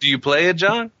 Right. Do you play it,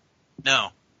 John? No.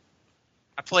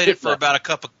 I played it for about a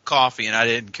cup of coffee and I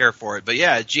didn't care for it. But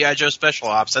yeah, G.I. Joe Special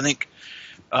Ops. I think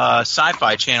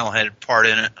Sci-Fi Channel had a part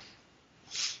in it.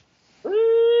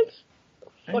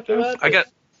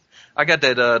 I got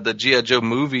that the G.I. Joe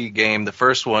movie game, the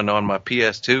first one, on my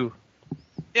PS2.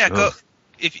 Yeah, go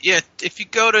if you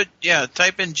go to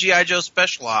type in G.I. Joe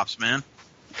Special Ops, man.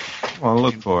 Well,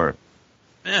 look for it.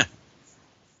 Yeah.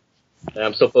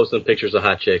 I'm still posting pictures of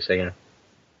hot chicks. Hang on.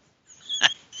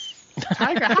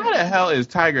 Tiger, how the hell is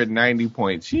Tiger 90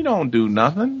 points? She don't do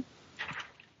nothing.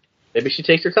 Maybe she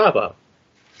takes her top off.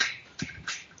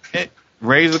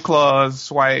 Razor Claws,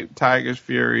 Swipe, Tiger's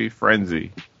Fury,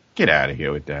 Frenzy. Get out of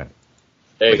here with that.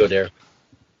 There you go, Darren.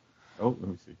 Oh, let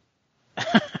me see.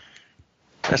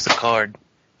 That's the card.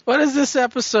 What is this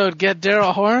episode? Get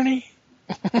Daryl horny?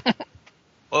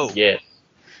 Whoa. Yes.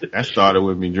 That started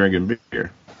with me drinking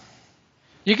beer.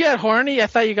 You get horny? I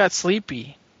thought you got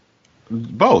sleepy.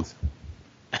 Both.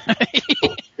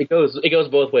 It goes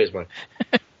both ways, man.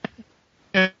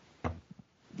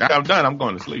 I'm done. I'm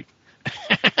going to sleep.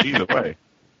 Either way.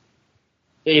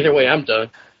 Either way, I'm done.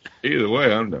 Either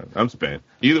way, I'm done. I'm spent.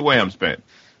 Either way, I'm spent.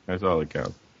 That's all that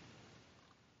counts.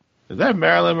 Is that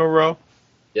Marilyn Monroe?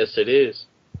 Yes, it is.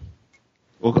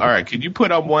 Well, all right. Could you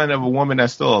put up one of a woman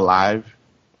that's still alive?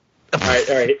 All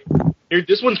right. Here,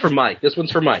 this one's for Mike.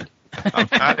 I'm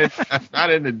not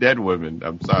into dead women.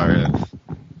 I'm sorry.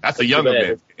 That's a younger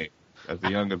man's game. That's a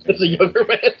younger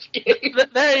man's game.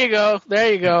 There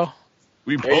you go.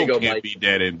 We both can't be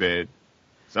dead in bed.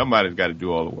 Somebody's got to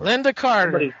do all the work. Linda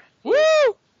Carter. Woo!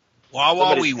 Wah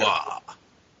wah wee wah.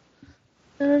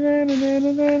 I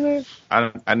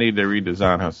need to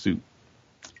redesign her suit.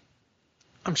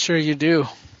 I'm sure you do.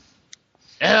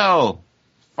 L.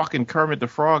 Fucking Kermit the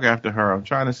Frog after her. I'm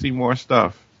trying to see more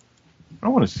stuff. I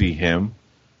want to see him.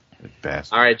 That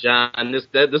bastard. All right, John.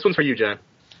 This one's for you, John.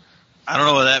 I don't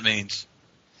know what that means.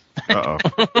 Uh-oh.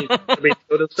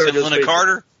 Said Linda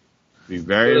Carter? Be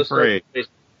very afraid.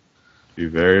 Be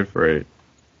very afraid.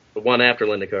 The one after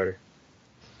Linda Carter.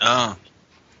 Oh.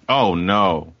 Oh,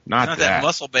 no. Not that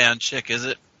muscle band chick, is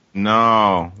it?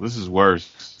 No. This is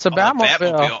worse. It's a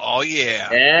Batmobile. Oh, yeah.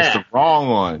 It's the wrong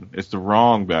one. It's the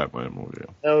wrong Batmobile.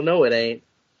 Oh, no, it ain't.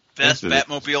 Best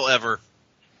Batmobile ever.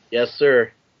 Yes,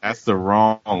 sir. That's the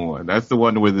wrong one. That's the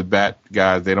one with the bat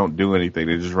guys. They don't do anything.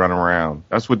 They just run around.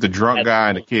 That's with the drunk guy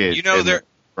and the kid. You know, the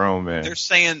grown man. They're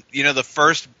saying, the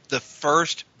first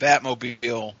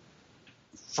Batmobile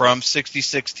from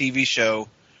 66 TV show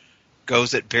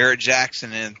goes at Barrett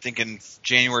Jackson and thinking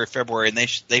January, February, and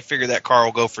they figure that car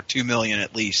will go for $2 million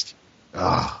at least.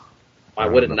 Why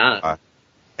would it not?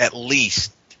 At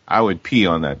least. I would pee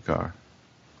on that car.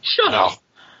 Shut up.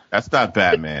 That's not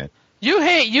Batman. You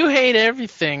hate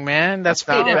everything, man. That's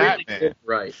not fine. Batman.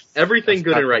 Right. Everything That's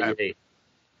good not and right Batman. you hate.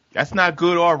 That's not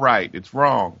good or right. It's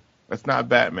wrong. That's not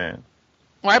Batman.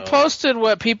 Well, I posted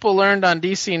what people learned on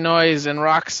DC Noise, and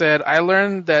Rock said, I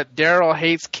learned that Daryl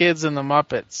hates kids in the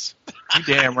Muppets. You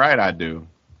damn right I do.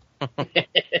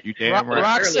 You damn right.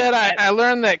 Rock said, I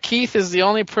learned that Keith is the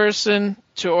only person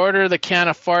to order the can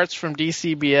of farts from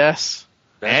DCBS.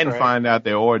 And find out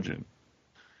their origin.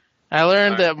 I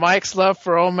learned that Mike's love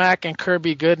for OMAC and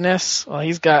Kirby goodness. Well,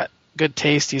 he's got good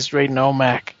taste. He's rating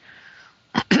OMAC.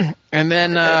 And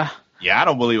then... Yeah, I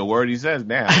don't believe a word he says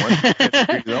now. Once he gets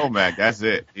to OMAC, that's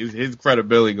it. His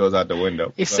credibility goes out the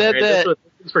window. He said that... This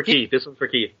one's for Keith. This one's for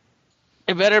Keith.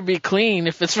 It better be clean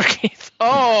if it's for Keith.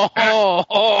 Oh.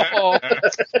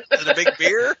 Is it a big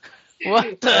beer?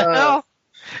 What the hell?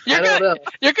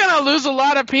 You're gonna lose a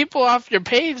lot of people off your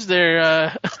page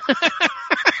there.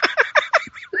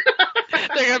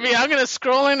 They're gonna be. I'm gonna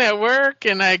scroll in at work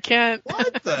and I can't.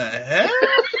 What the heck?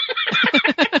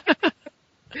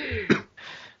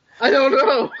 I don't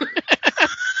know.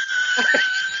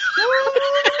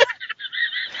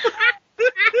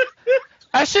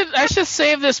 I should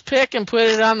save this pic and put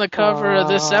it on the cover of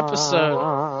this episode.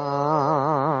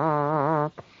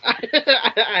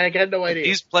 I got no idea.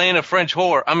 He's playing a French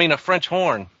horn.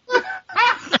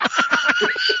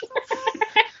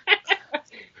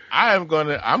 I'm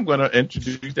gonna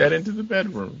introduce that into the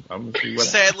bedroom. I'm gonna see what.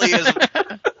 Sadly,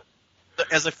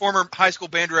 as a former high school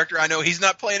band director, I know he's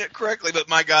not playing it correctly, but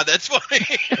my God, that's funny.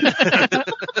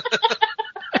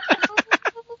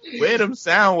 Where them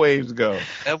sound waves go?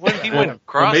 He went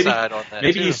cross-eyed on that.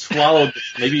 Maybe too. he swallowed.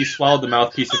 Maybe he swallowed the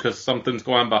mouthpiece because something's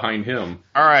going on behind him.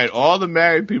 All right, all the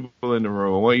married people in the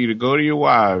room, I want you to go to your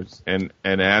wives and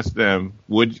ask them,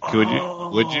 would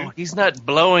you? He's not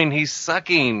blowing, he's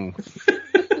sucking.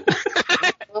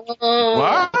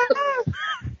 What?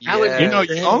 Yeah. You know,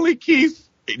 only Keith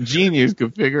genius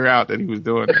could figure out that he was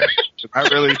doing that.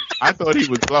 I thought he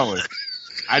was blowing.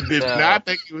 I did not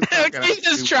think he was. He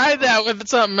just tried that with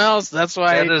something else. That's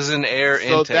why. That is an air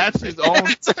intake. So that's his own.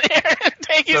 It's an air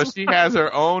intake. So she has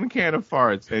her own can of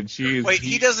farts, and she's. Wait,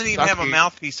 he doesn't even have a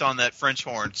mouthpiece on that French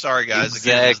horn. Sorry, guys.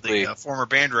 Exactly. Again, as the former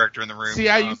band director in the room. See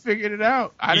how you figured it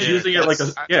out? He's using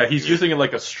it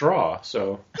like a straw.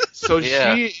 So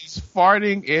she is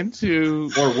farting into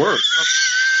or worse.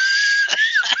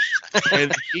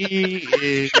 And he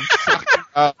is sucking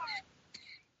up.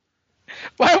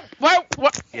 What?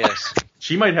 Yes.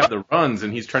 She might have the runs,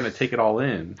 and he's trying to take it all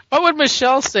in. What would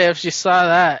Michelle say if she saw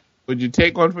that? Would you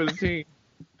take one for the team?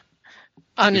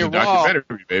 On your wall.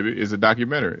 Documentary, baby. It's a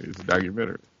documentary.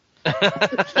 All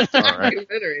right.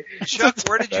 Chuck,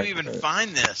 where did you even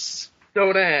find this?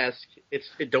 Don't ask.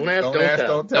 Don't ask, don't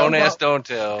tell. Don't ask, don't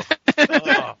tell.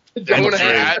 Oh. Don't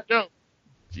ask.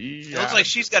 It looks like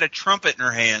she's got a trumpet in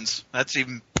her hands. That's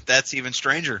even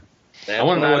stranger. I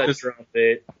want to know what this.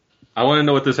 I want to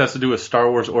know what this has to do with Star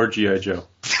Wars or G.I. Joe.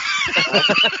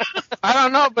 I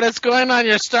don't know, but it's going on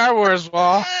your Star Wars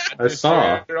wall. I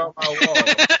saw.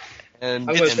 And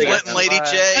it's Flint and Lady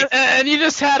J. And you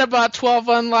just had about 12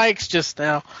 unlikes just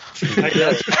now.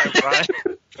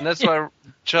 And that's why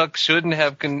Chuck shouldn't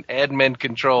have admin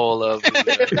control of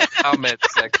the comment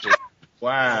section.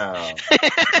 Wow.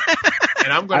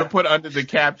 And I'm going to put under the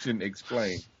caption,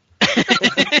 explain.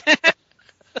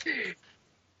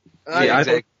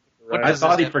 I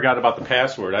thought he forgot about the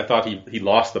password. I thought he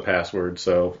lost the password,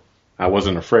 so I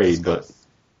wasn't afraid. But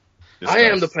I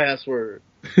am the password.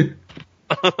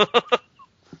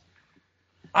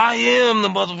 I am the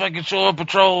motherfucking Shore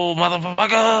Patrol,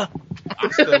 motherfucker. I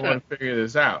still want to figure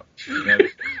this out.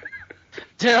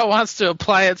 Daryl wants to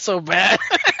apply it so bad.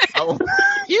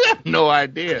 You have no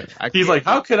idea. He's like,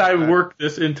 how could I work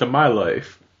this into my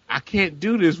life? I can't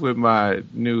do this with my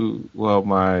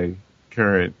my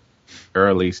current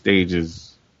early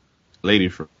stages lady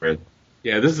friend.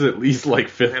 Yeah, this is at least like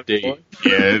fifth date.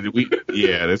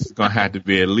 This is gonna have to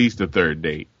be at least a third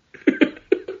date.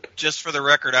 Just for the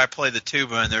record, I play the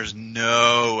tuba, and there's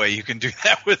no way you can do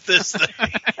that with this thing.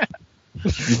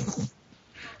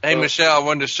 Hey, Michelle, I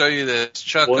wanted to show you this.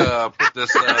 Chuck put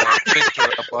this picture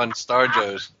up on Star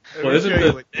Joe's. Well,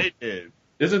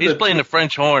 isn't He's playing the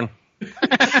French horn.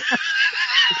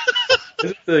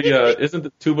 Isn't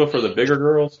the tuba for the bigger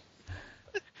girls?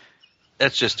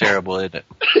 That's just terrible, isn't it?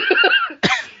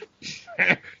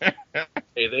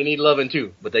 Hey, they need loving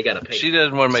too, but they gotta pay. She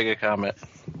doesn't want to make a comment.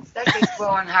 That's just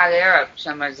blowing hot air up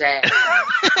someone's ass.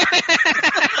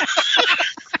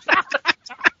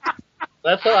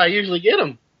 That's how I usually get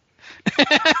them.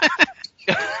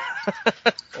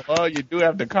 Well, you do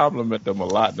have to compliment them a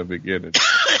lot in the beginning.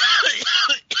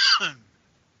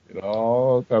 It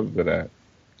all comes to that.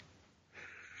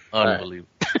 Unbelievable.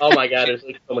 Oh my God, there's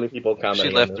like so many people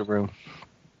commenting. She left the room.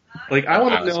 Like, I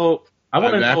want to know. I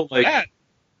want to know. Like,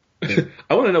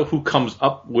 I want to know who comes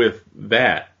up with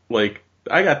that. Like,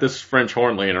 I got this French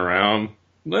horn laying around.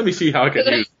 Let me see how I can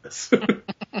use this.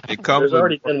 It comes. There's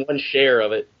already been one share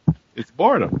of it. It's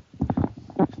boredom.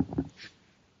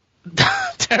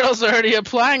 Daryl's already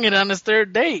applying it on his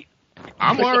third date.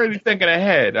 I'm already thinking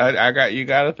ahead. You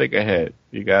got to think ahead.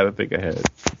 You got to think ahead.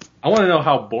 I want to know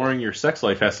how boring your sex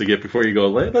life has to get before you go,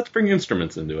 let's bring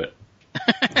instruments into it.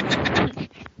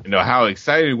 You know, how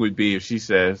excited it would be if she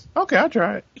says, okay, I'll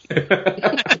try it.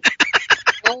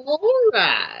 All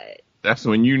right. That's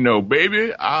when you know,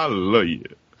 baby, I love you.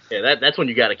 Yeah, that's when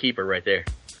you got to keep her right there.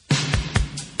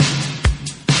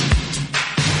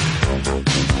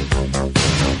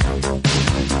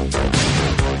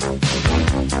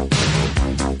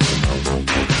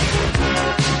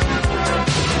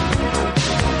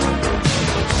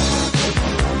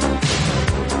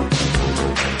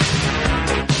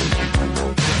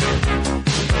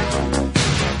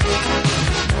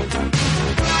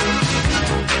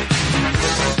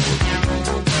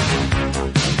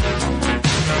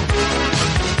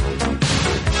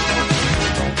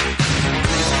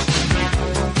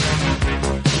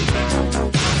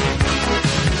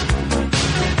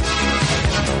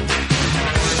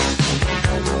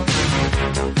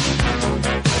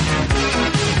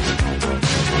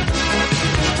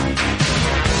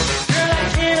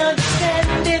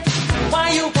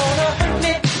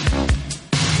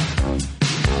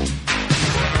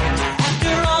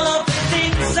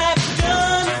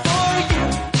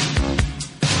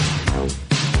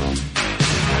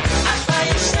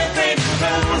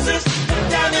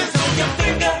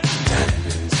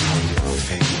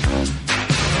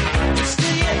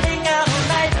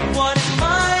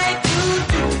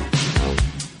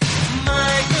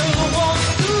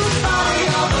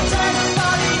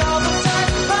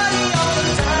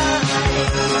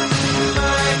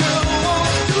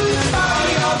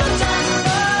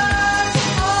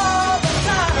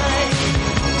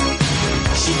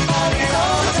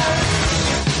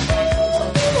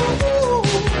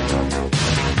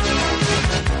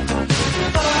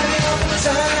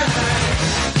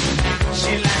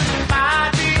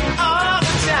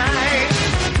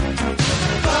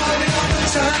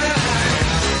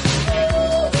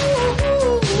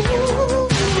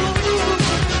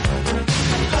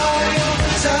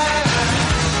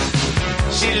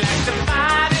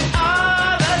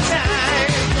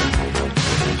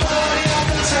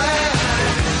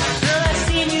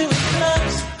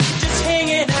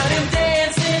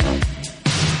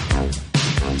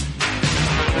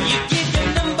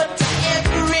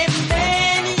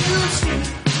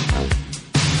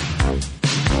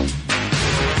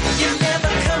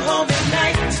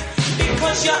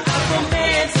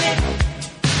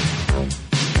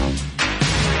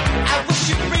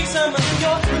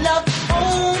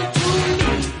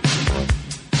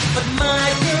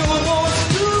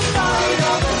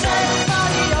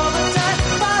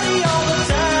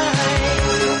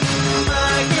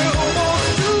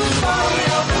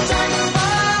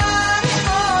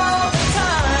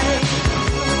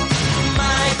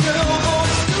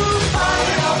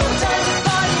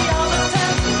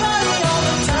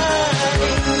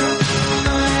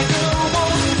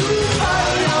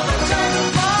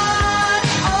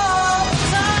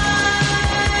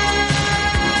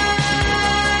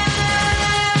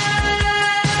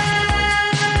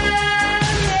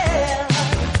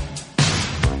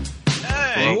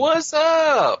 What's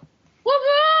up?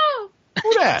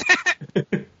 Who that?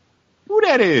 Who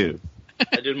that is?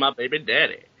 That is my baby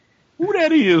daddy. Who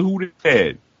that is? Who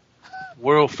that?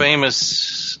 World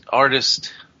famous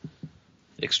artist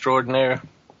extraordinaire.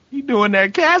 He doing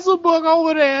that castle book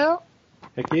over there.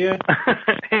 Heck yeah.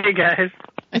 Hey guys.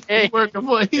 He working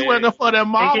for that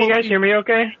model. Hey, can you guys hear me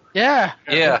okay? Yeah.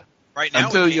 Yeah. Right now,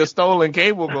 until your stolen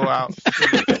cable go out.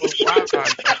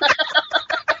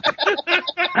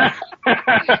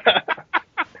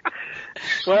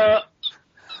 Well,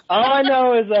 all I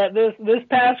know is that this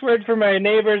password for my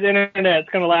neighbor's internet is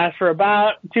going to last for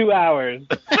about 2 hours,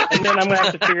 and then I'm going to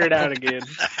have to figure it out again.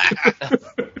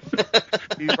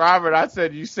 Robert, I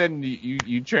said you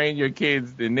train your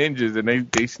kids the ninjas,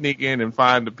 and they sneak in and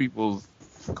find the people's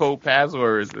code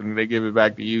passwords, and they give it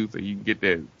back to you so you can get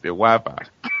their Wi-Fi.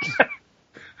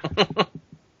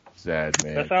 Sad,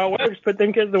 man. That's how it works. Put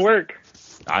them kids to work.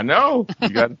 I know. You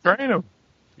got to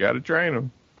train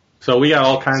them. So we got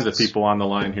all kinds of people on the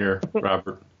line here,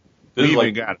 Robert. We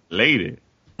even got a lady.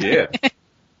 Yeah.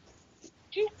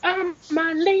 You are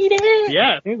my lady.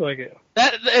 Yeah, it seems like it.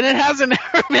 And it hasn't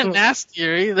ever been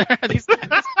nastier either. These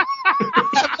guys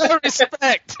have no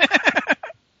respect.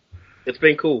 It's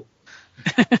been cool.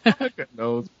 Monica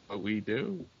knows what we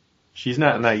do. She's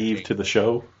not naive to the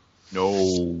show.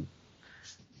 No.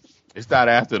 It's not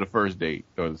after the first date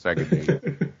or the second date.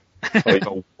 So you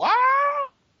go, wow.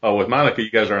 Oh, with Monica, you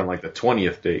guys are on like the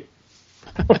 20th date.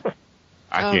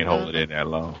 I can't hold it in that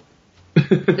long.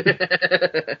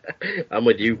 I'm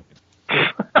with you.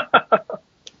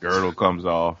 Girdle comes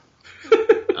off.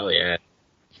 Oh yeah.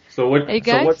 So what? Hey, So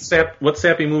guys? what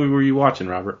sappy movie were you watching,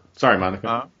 Robert? Sorry,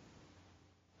 Monica.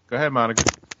 Go ahead, Monica.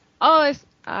 Oh,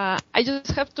 I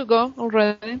just have to go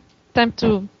already. Time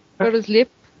to go to sleep.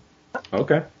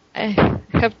 Okay. I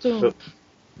have to It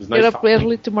was nice get up talking.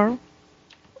 early tomorrow.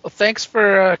 Well, thanks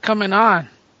for coming on.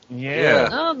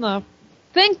 Yeah. No.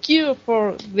 Thank you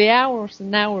for the hours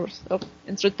and hours of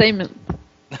entertainment.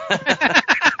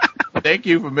 Thank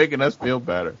you for making us feel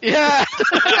better. Yeah.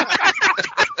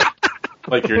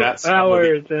 Like you're not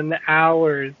hours and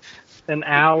hours and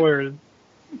hours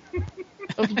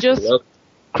of just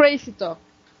crazy talk.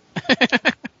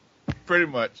 Pretty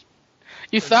much.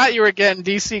 You thought you were getting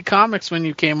DC Comics when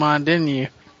you came on, didn't you?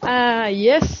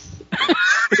 Yes.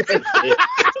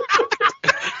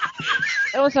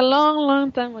 That was a long,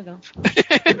 long time ago.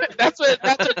 That's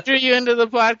what drew you into the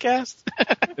podcast.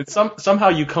 It's somehow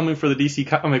you come in for the DC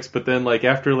Comics, but then like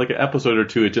after like an episode or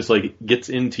two, it just like gets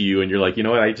into you, and you're like, you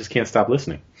know what? I just can't stop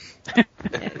listening.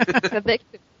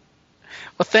 Addicted.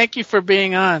 Well, thank you for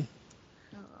being on.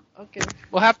 Okay.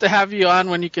 We'll have to have you on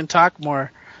when you can talk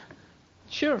more.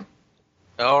 Sure.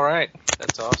 All right.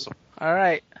 That's awesome. All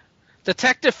right.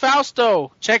 Detective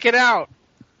Fausto, check it out.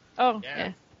 Oh,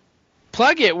 yeah.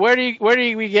 Plug it. Where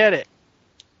do we get it?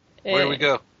 Where do we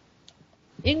go?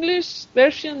 English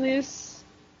version is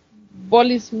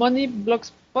Bolly's Money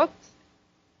Blogspot,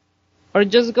 or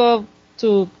just go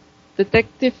to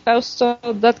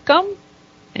detectivefausto.com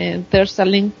and there's a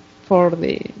link for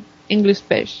the English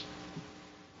page.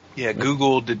 Yeah,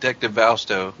 Google Detective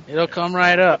Fausto. It'll come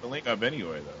right up. The link up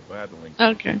anyway, though. I have the link.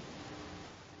 Okay.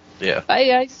 Yeah. Bye,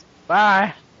 guys.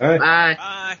 Bye. All right. Bye.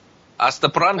 Bye. Hasta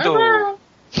pronto.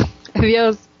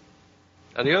 Adios.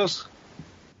 Adios.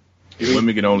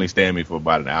 Women can only stand me for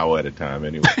about an hour at a time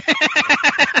anyway.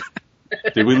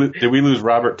 Did we lose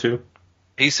Robert too?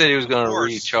 He said he was going to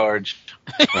recharge.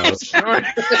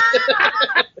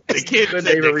 The kids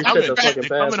Couldn't even reset the fucking they're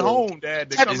coming password. home, Dad.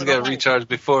 They're He's coming got home. to recharge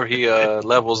before he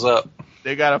levels up.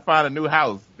 They got to find a new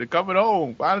house. They're coming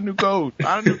home. Find a new code.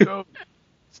 Find a new code.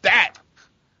 Stat.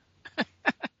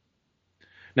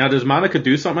 Now, does Monica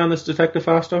do something on this Detective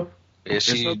Fausto? Yeah,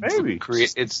 she her baby.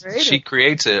 she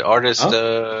creates it, artist,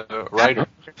 writer.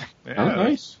 Yeah. Oh,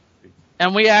 nice.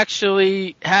 And we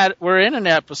actually we're in an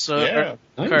episode. Yeah.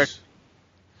 Nice. Kurt.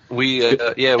 We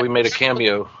we made a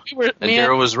cameo, and Me and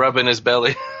Daryl was rubbing his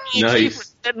belly. Keith were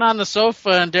Nice. sitting on the sofa,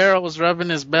 and Daryl was rubbing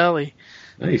his belly.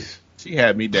 Nice. She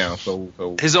had me down,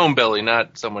 so His own belly,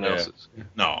 not someone Yeah. else's.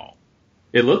 no.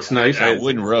 It looks nice. I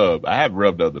wouldn't rub. I have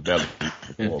rubbed other belly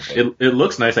before, but It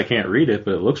looks nice. I can't read it,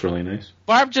 but it looks really nice.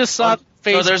 Barb just saw the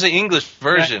face. No, there's an English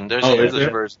version. There's Oh, an is English there?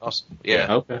 version also.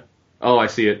 Yeah. Okay. Oh, I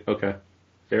see it. Okay.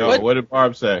 There Oh, what did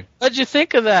Barb say? What'd you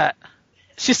think of that?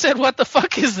 She said, "What the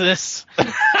fuck is this?"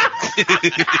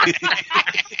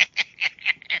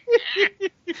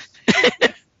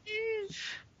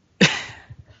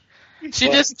 She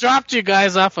just dropped you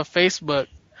guys off of Facebook.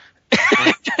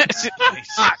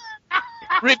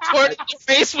 Recorded to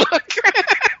Facebook.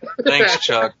 Thanks,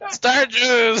 Chuck. Star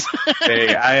Jews.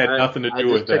 Hey, I had nothing to I do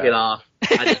just with took that. it off.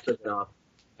 I just took it off.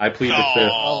 I plead the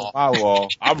fifth. Oh, my wall.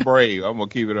 I'm brave. I'm gonna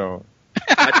keep it on.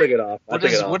 I took it off.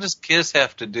 What does Kiss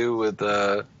have to do with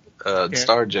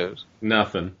Star Joe's?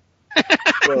 Nothing.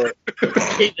 Well,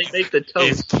 they make the It's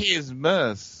toast.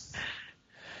 Christmas.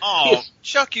 Oh,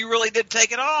 Chuck, you really did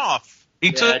take it off.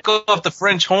 He took off the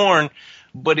French horn,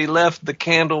 but he left the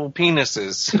candle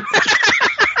penises.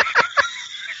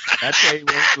 I tell you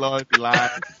where his loyalty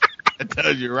lies. I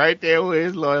tell you right there where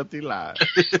his loyalty lies.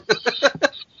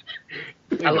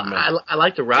 I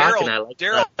like to rock, and I like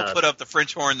Daryl put up the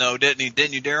French horn, though, didn't he?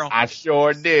 Didn't you, Daryl? I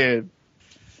sure did.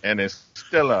 And it's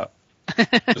still up.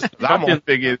 I'm going to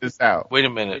figure this out. Wait a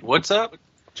minute. What's up?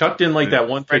 Chuck didn't like that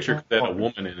one picture that had a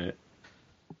woman in it.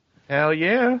 Hell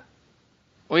yeah.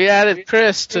 We added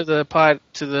Chris to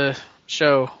the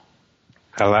show.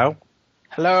 Hello?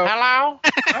 Hello. Hello?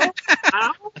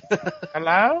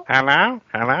 Hello? Hello?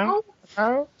 Hello?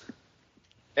 Hello?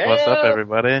 What's up,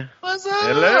 everybody? What's up?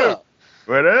 Hello?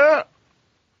 What up?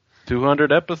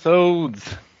 200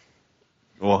 episodes.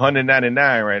 Well,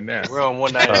 199 right now. We're on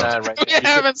 199 right now. You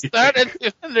haven't started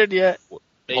 200 yet.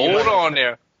 Hold on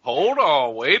there. Hold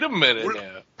on. Wait a minute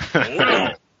now. Hold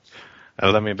on.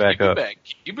 Let me back up.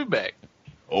 Keep it back.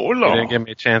 Hold You didn't give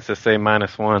me a chance to say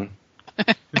 -1.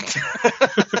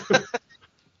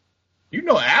 You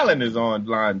know Alan is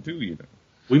online too, you know.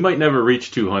 We might never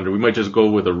reach 200. We might just go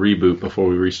with a reboot before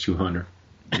we reach 200.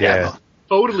 Yeah.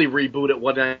 Totally reboot at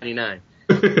 199.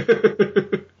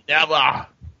 Yeah,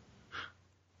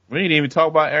 we didn't even talk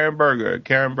about Aaron Berger.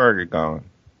 Karen Berger gone.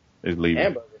 Is leaving.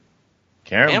 Hamburger.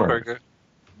 Karen Hamburger.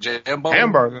 Jambone.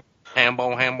 Hamburger.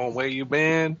 Hambone, where you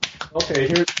been? Okay,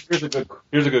 here's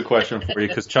a good question for you,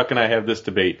 because Chuck and I have this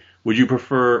debate. Would you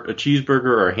prefer a cheeseburger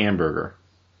or a hamburger?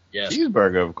 Yes.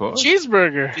 Cheeseburger, of course.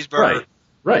 Cheeseburger.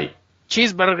 Right.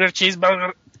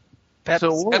 Cheeseburger. Pepsi.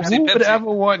 So who would ever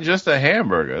want just a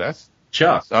hamburger? That's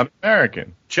Chuck.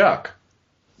 Un-American. Chuck.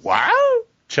 Wow.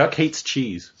 Chuck hates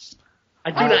cheese.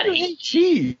 I do not hate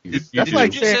cheese. That's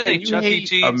like saying you hate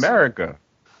cheese? America.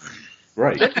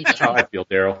 Right. That's how I feel,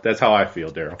 Daryl. That's how I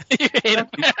feel, Daryl. You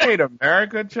hate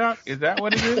America, Chuck? Is that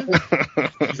what it is?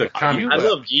 He's a communist. I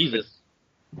love Jesus.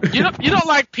 You don't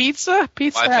like pizza?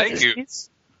 Pizza. Why, thank you. Cheese?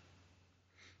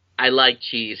 I like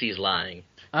cheese. He's lying.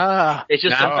 It's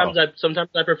just sometimes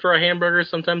I prefer a hamburger.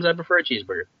 Sometimes I prefer a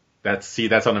cheeseburger.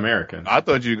 That's un-American. I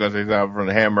thought you were gonna say something from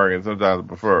the hamburger, and sometimes I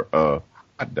prefer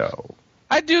hot dog.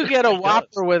 I do get a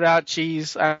Whopper without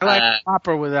cheese. I like a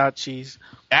Whopper without cheese.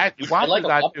 I do. I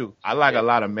like a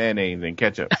lot of mayonnaise and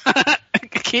ketchup.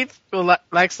 Keith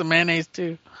likes the mayonnaise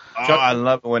too. Oh, I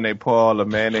love it when they pour all the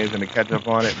mayonnaise and the ketchup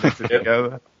on it, mix it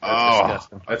together. That's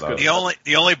good.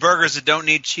 The only burgers that don't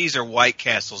need cheese are White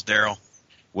Castles, Daryl.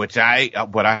 But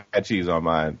I had cheese on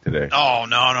mine today. Oh,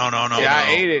 no. Yeah,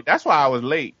 I ate it. That's why I was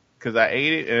late, because I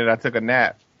ate it and then I took a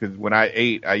nap. Because when I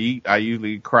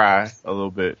usually cry a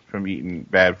little bit from eating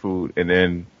bad food, and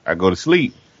then I go to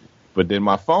sleep. But then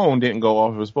my phone didn't go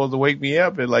off. It was supposed to wake me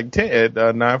up at like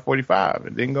 9:45.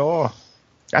 It didn't go off.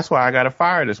 That's why I got to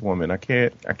fire this woman. I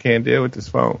can't deal with this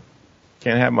phone.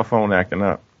 Can't have my phone acting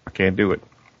up. I can't do it.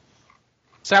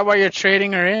 Is that why you're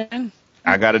trading her in?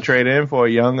 I got to trade in for a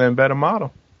younger and better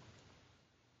model.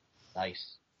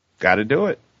 Nice. Got to do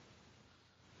it.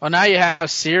 Well, now you have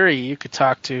Siri you could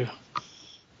talk to.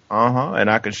 And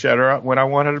I can shut her up when I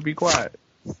want her to be quiet.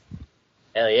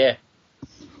 Hell yeah.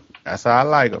 That's how I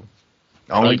like them.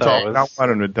 Only talk when I want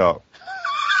them to talk.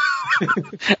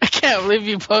 I can't believe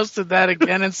you posted that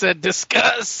again and said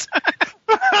discuss.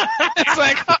 It's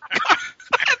like, come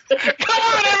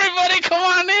on, everybody, come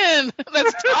on in.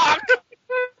 Let's talk.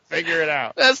 Figure it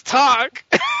out. Let's talk.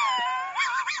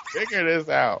 Figure this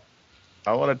out.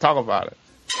 I want to talk about it.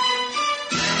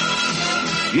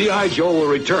 G.I. Joe will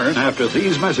return after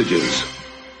these messages.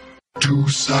 To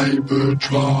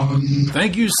Cybertron.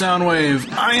 Thank you,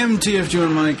 Soundwave. I am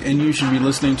TFG1 Mike, and you should be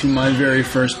listening to my very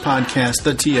first podcast,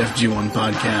 the TFG1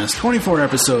 Podcast. 24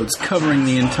 episodes covering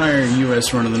the entire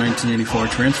U.S. run of the 1984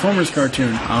 Transformers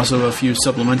cartoon. Also a few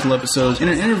supplemental episodes and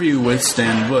an interview with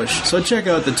Stan Bush. So check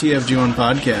out the TFG1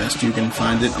 Podcast. You can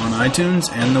find it on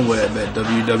iTunes and the web at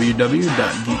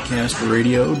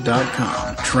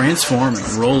www.geekcastradio.com.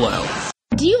 Transforming. Roll out.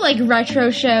 Do you like retro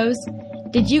shows?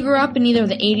 Did you grow up in either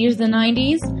the 80s or the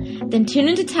 90s? Then tune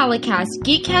into Telecast,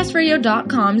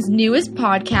 GeekCastRadio.com's newest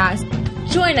podcast.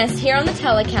 Join us here on the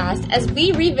Telecast as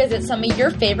we revisit some of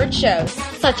your favorite shows,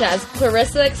 such as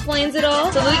Clarissa Explains It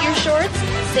All, Salute Your Shorts,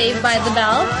 Saved by the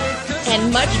Bell,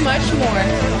 and much, much more.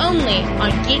 Only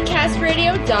on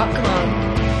GeekCastRadio.com.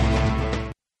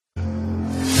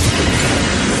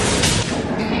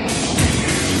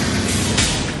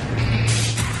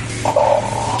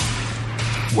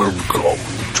 Welcome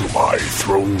to my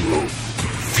throne room,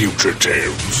 Future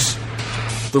Tales.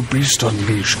 The Beast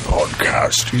Unleashed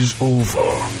podcast is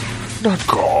over, not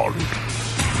gone.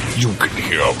 You can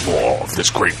hear more of this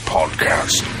great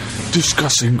podcast,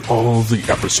 discussing all the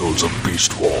episodes of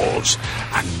Beast Wars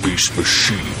and Beast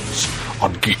Machines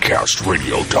on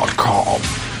GeekCastRadio.com.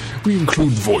 We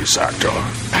include voice actor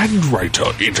and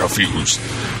writer interviews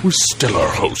with stellar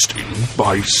hosting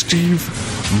by Steve,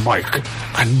 Mike,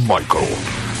 and Michael.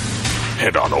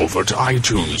 Head on over to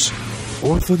iTunes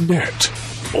or the net,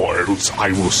 or else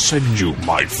I will send you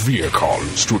my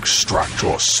vehicles to extract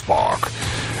your spark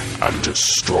and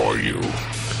destroy you.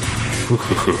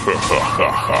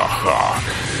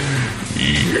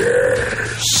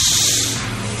 Yes.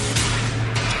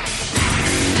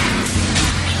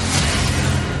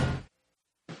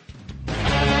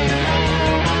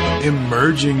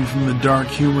 Emerging from the dark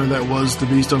humor that was the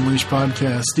Beast Unleashed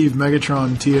podcast, Steve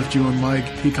Megatron, TFG1 Mike,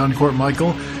 Pecan Court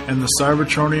Michael, and the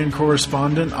Cybertronian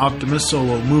correspondent Optimus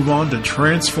Solo move on to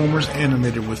Transformers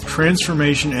Animated with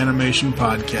Transformation Animation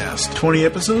Podcast. 20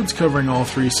 episodes covering all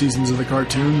 3 seasons of the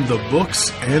cartoon, the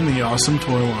books, and the awesome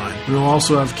toy line. We will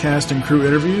also have cast and crew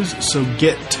interviews, so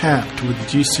get tapped with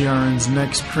GCRN's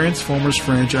next Transformers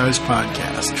franchise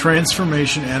podcast,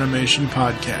 Transformation Animation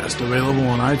Podcast, available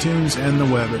on iTunes and the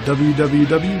web at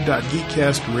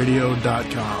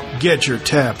www.geekcastradio.com. Get your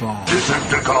tap on.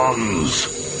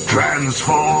 Decepticons,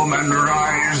 transform and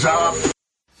rise up.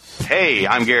 Hey,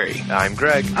 I'm Gary. I'm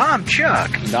Greg. I'm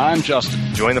Chuck. And I'm Justin.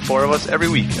 Join the 4 of us every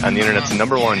week on the internet's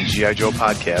 #1 G.I. Joe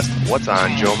podcast, What's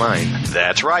on Joe Mind?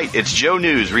 That's right. It's Joe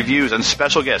news, reviews, and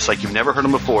special guests like you've never heard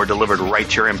them before delivered right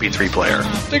to your MP3 player.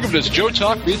 Think of it as Joe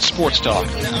Talk meets sports talk.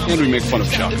 And we make fun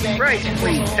of Chuck. Right,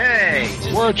 hey.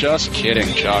 We're just kidding,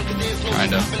 Chuck.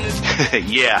 Kinda.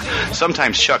 Yeah,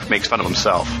 sometimes Chuck makes fun of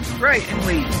himself. Right,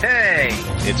 hey.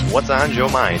 It's What's on Joe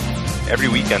Mind? Every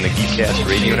week on the Geekcast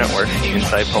Radio Network,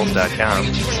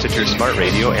 InsidePulse.com, Stitcher Smart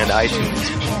Radio, and iTunes.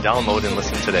 Download and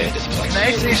listen today. Can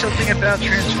I say something about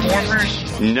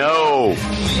Transformers? No!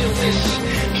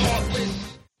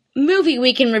 Movie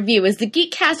Week in Review is the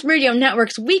Geekcast Radio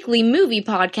Network's weekly movie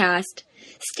podcast.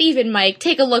 Steve and Mike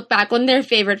take a look back on their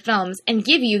favorite films and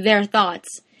give you their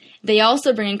thoughts. They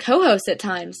also bring in co-hosts at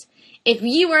times. If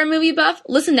you are a movie buff,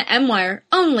 listen to M-Wire,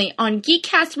 only on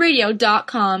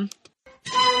GeekCastRadio.com.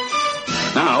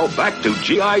 Now, back to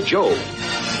G.I. Joe.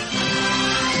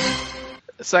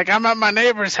 It's like I'm at my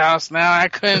neighbor's house now. I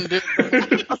couldn't do it.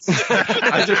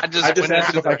 I just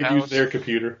asked if I could use their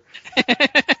computer.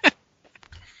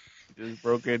 Just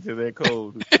broke into their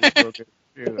code.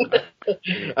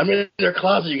 I'm in their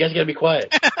closet. You guys gotta be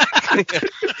quiet.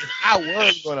 I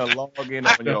was going to log in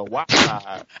on your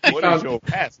Wi-Fi. What is your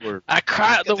password? I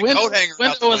cried. The window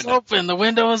was open. The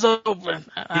window was open.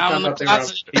 I'm in the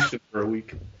closet for a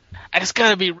week. I just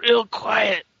gotta be real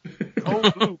quiet.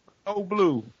 Oh, blue. Oh,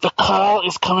 blue. The call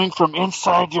is coming from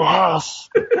inside your house.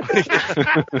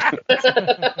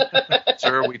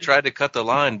 Sir, we tried to cut the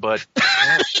line, but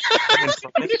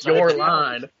it's your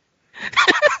line.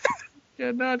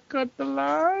 Cannot cut the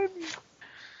line.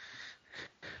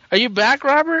 Are you back,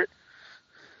 Robert?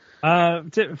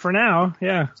 For now,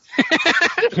 yeah.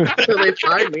 They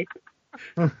tried me.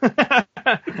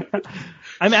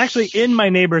 I'm actually in my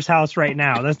neighbor's house right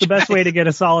now. That's the best way to get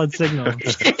a solid signal.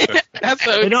 That's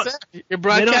what you're they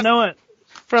broadcasting don't know it.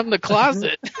 from the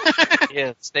closet.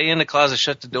 yeah, stay in the closet,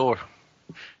 shut the door.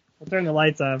 I'll turn the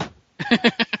lights off.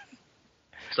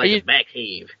 It's like a back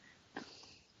heave.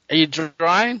 Are you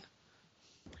drawing?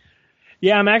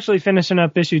 Yeah, I'm actually finishing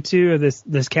up issue 2 of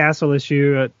this Castle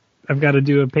issue. I've got to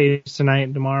do a page tonight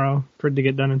and tomorrow for it to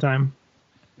get done in time.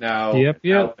 Now, Yep.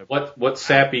 what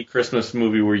sappy Christmas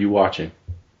movie were you watching?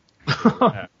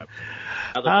 What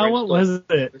was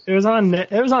it? It was on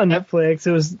Netflix.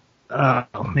 It was oh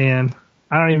man,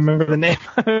 I don't even remember the name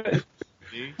of it.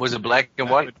 Was it black and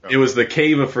white? It was The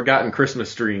Cave of Forgotten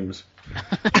Christmas Dreams.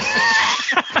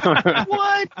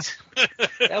 What?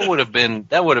 That would have been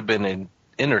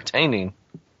entertaining.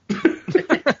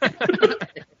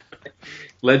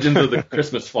 Legends of the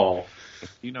Christmas Fall.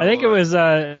 I think it was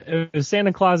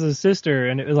Santa Claus's sister,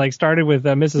 and it was like started with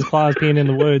Mrs. Claus peeing in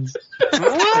the woods.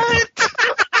 What?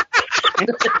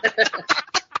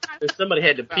 Somebody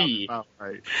had to pee.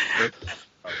 Right.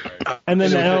 And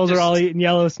then the elves are all eating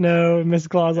yellow snow, and Mrs.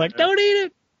 Claus like, don't eat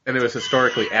it. And it was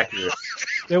historically accurate.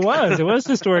 It was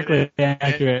historically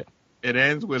accurate. It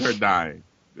ends with her dying.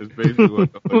 That's basically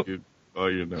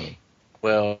all you know.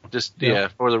 Well,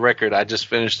 for the record, I just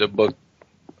finished a book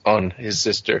on his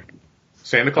sister.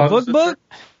 Santa Claus book?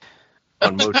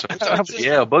 On Mozart.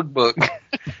 Yeah, a book.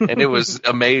 And it was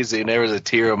amazing. There was a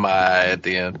tear in my eye at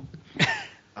the end.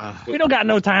 We don't got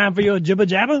no time for your jibber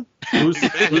jabber.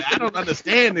 I don't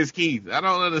understand this, Keith. I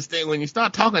don't understand. When you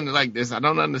start talking like this, I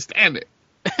don't understand it.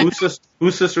 Whose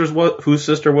sister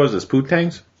was this?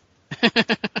 Poontang's?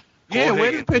 Yeah,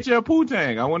 where's the picture of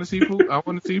Poontang? I want to see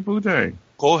Poontang.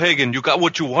 Cole Hagen, you got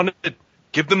what you wanted.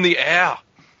 Give them the air.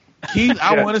 Keith,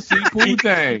 I want to see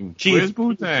Poontang. Where's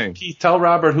Poontang? Keith, tell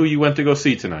Robert who you went to go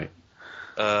see tonight.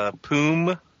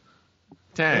 Poom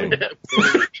Tang.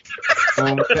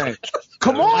 Poontang.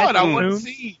 Come on, I want to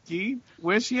see, Keith.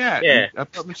 Where's she at? Yeah. I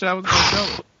thought Michelle was going to tell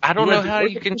her. I don't know how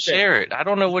you can share it. I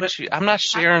don't know what I'm not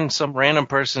sharing some random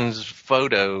person's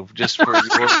photo just for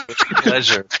your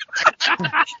pleasure.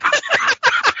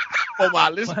 For my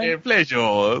listening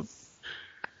pleasures.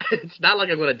 It's not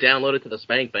like I'm going to download it to the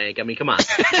Spank Bank. I mean, come on.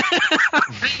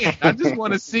 I just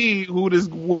want to see who this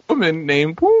woman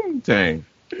named Poontang.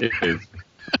 is.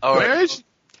 All right. Where is she?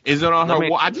 Is it on her Let me-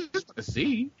 wall? I just want to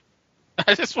see.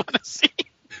 I just want to see.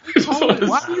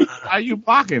 Why are you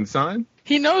blocking, son?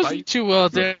 He knows you too well,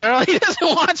 Daryl. He doesn't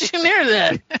want you near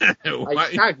that.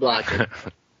 I cock blocking.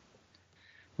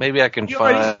 Maybe I can You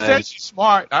already find. said she's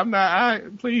smart. I'm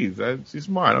not. Please, she's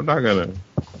smart. I'm not gonna.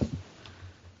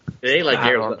 It ain't like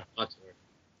Daryl's not boxing her.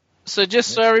 So just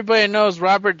so everybody knows,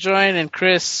 Robert joined and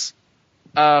Chris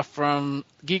from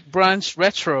Geek Brunch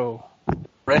Retro.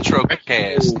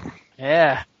 Retrocast.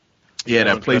 Yeah. Yeah,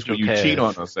 that place where you cheat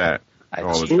on us at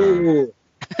all the time. Ooh.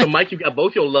 So, Mike, you got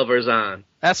both your lovers on.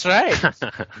 That's right.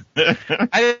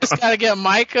 I just got to get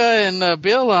Micah and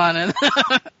Bill on, and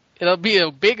it'll be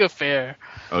a big affair.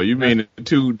 Oh, you mean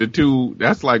the two?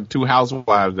 That's like two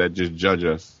housewives that just judge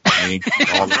us. I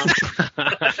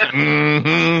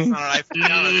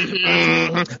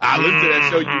looked at that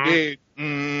show you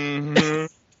did.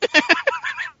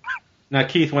 Now,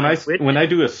 Keith, when I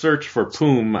do a search for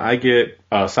Poom, I get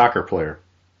a soccer player.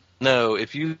 No,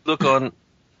 if you look on.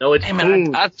 No, it's Hey,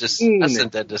 man, I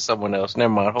sent that to someone else.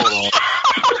 Never mind. Hold on.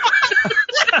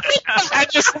 I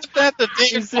just sent that to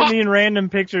Dave. You're sending random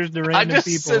pictures to I random just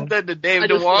people. sent that to Dave I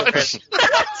just DeWatt.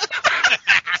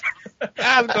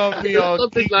 That's gonna be on.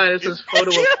 Something like this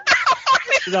photo of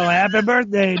So happy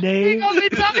birthday, Dave.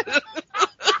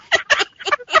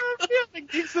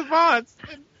 Geek Savants.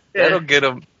 That'll get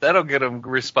him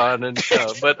responding.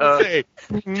 But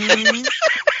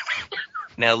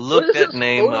now look that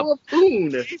name up.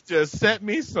 He just sent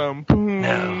me some poon.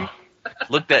 Now,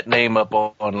 look that name up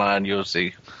online. You'll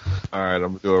see. All right, I'm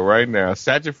gonna do it right now.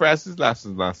 Sagittarius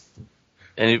last.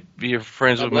 And if you're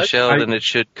friends with Michelle, then it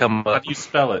should come How up. do you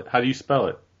spell it?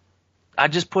 I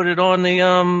just put it on the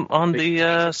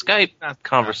Skype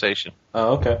conversation.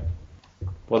 Oh, okay.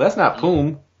 Well, that's not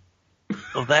Poom.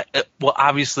 Well,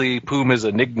 obviously, Poom is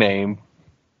a nickname.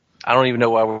 I don't even know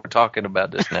why we're talking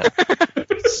about this now.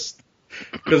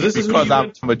 Because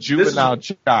I'm a juvenile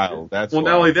child. That's well,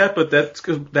 why. not only that, but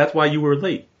that's why you were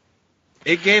late.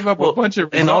 It gave up a bunch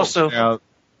of results. and also- now,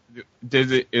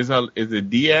 is it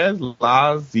Diaz,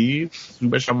 Laziz,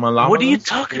 What are you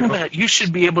talking about? You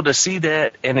should be able to see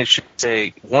that, and it should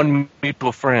say one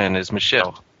mutual friend is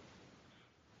Michelle.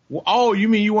 Oh, you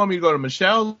mean you want me to go to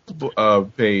Michelle's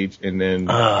page and then?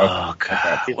 Oh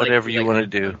God, whatever you want to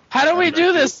do. How do we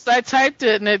do this? I typed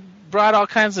it, and it brought all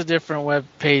kinds of different web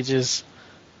pages.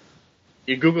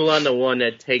 you Google on the one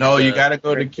that takes. No, you gotta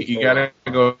go to Michelle.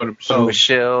 So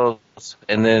Michelle's,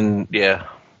 and then yeah.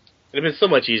 It'd have been so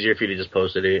much easier if you'd have just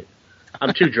posted it.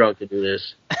 I'm too drunk to do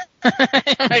this.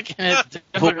 Making it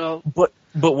difficult. But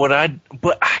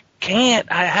I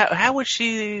can't. How would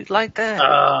she like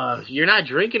that? You're not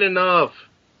drinking enough.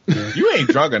 You ain't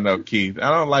drunk enough, Keith. I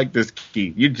don't like this,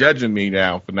 Keith. You're judging me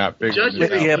now for not figuring this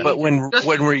out. Yeah, but when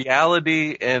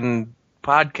reality and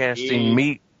podcasting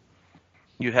meet,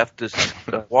 you have to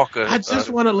walk a. I just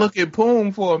want to look at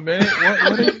Poom for a minute. What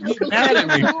are you getting mad at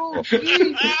me for?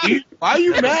 Why are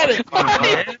you mad at me,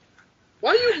 man?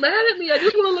 Why are you mad at me? I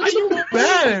just want to look at you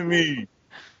mad at me?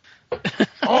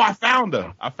 Oh, I found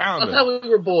her. That's how we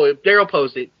were boys. Daryl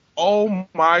posted. Oh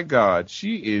my God,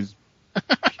 she is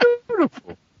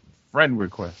beautiful. Friend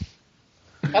request.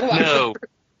 No.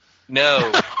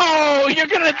 Oh, you're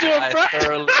gonna do a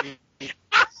friend?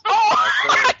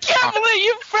 I can't believe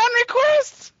you friend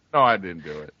request. No, I didn't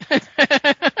do it.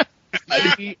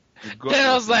 Then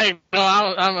I was like, no,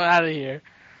 I'm out of here.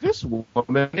 This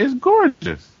woman is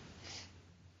gorgeous.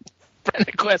 Friend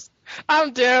request.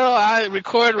 I'm Daryl. I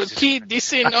record with Keith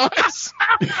DC Noise.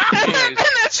 And then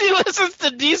she listens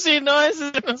to DC Noise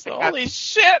and it's holy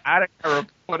shit. I got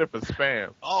reported for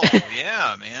spam. Oh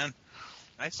yeah, man.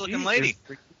 Nice looking lady.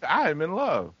 I am in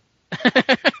love.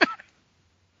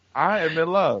 I am in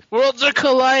love. Worlds are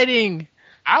colliding.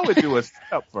 I would do a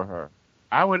setup for her.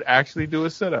 I would actually do a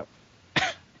setup.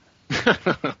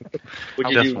 Would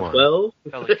you do well?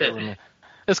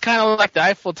 It's kind of like the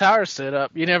Eiffel Tower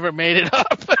setup. You never made it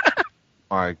up.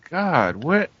 My God,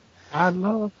 what? I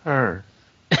love her.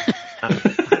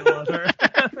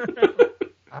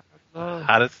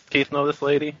 How does Keith know this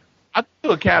lady? I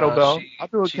do a kettlebell. I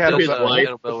do a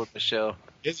kettlebell with Michelle.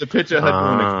 It's a picture of her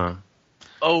doing it.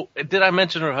 Oh, did I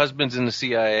mention her husband's in the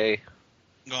CIA?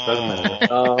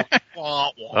 Uh-oh.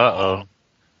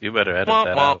 You better edit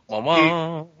that out.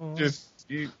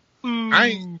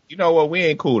 You know what? We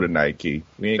ain't cool tonight, Keith.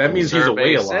 We ain't That cool. means he's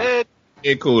away a lot. We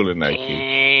ain't cool tonight,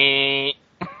 Keith.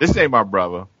 This ain't my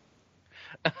brother.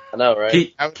 I know,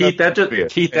 right? Keith,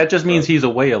 that just means he's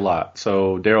away a lot,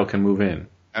 so Daryl can move in.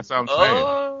 That's what I'm saying.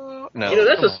 No, you know,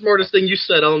 that's the smartest thing you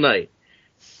said all night.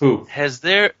 Who? Has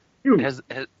there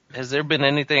been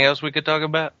anything else we could talk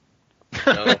about?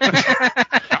 No.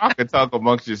 Y'all can talk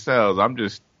amongst yourselves. I'm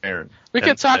just staring. We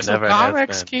could talk some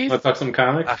comics, Keith. Let's talk some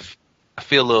comics. I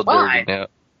feel a little Why? dirty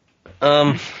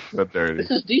now. Dirty.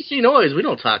 This is DC Noise. We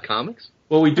don't talk comics.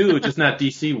 Well, we do, just not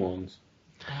DC ones.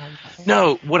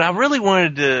 No, what I really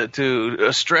wanted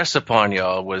to stress upon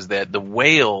y'all was that the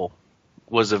Whale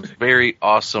was a very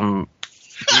awesome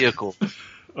vehicle.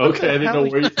 Okay, I didn't know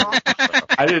where you.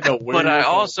 I didn't know where. But you I were going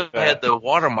also with that. had the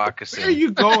water moccasin. Where are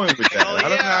you going with that?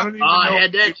 I don't even know. I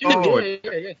had that too. Oh,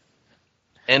 Yeah.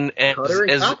 And Cutter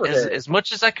and Copperhead. as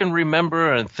much as I can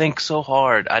remember and think so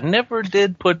hard, I never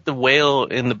did put the Whale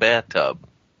in the bathtub.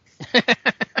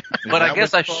 But I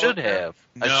guess I should have.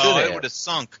 No, I should it have. would have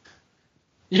sunk.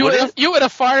 You would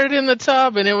have farted in the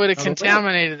tub, and it would have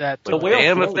contaminated that tub.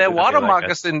 Damn, if that water like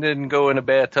moccasin didn't go in the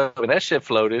bathtub and that shit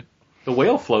floated. The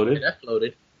Whale floated. Yeah, that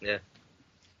floated. Yeah.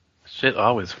 Shit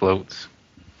always floats.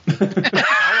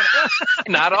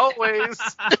 Not always.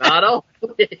 Not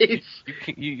always.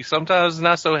 You sometimes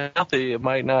not so healthy, it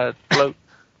might not float.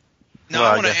 No,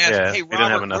 Well, I want to guess, ask, yeah, hey, we didn't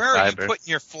have Robert, enough where are you fiber. putting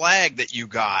your flag that you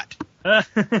got? You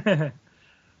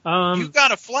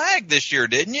got a flag this year,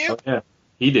 didn't you? Oh, yeah,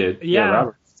 he did. Yeah.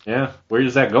 Robert. Yeah, where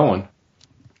is that going?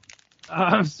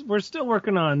 We're still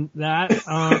working on that.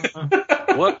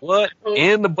 What?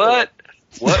 In the butt?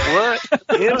 What?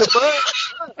 In the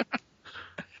butt?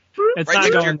 It's Right not next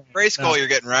to your going gray skull you're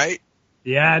getting, right?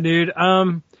 Yeah, dude.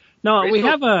 No, we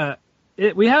have like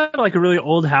a really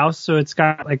old house, so it's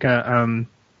got like a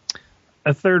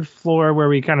third floor where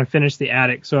we kind of finished the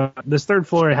attic. So this third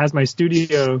floor has my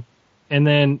studio, and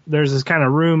then there's this kind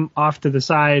of room off to the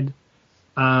side.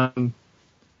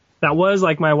 That was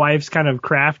like my wife's kind of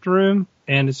craft room,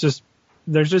 and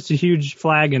there's just a huge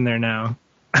flag in there now.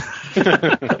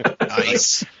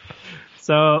 Nice.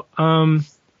 So,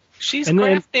 She's and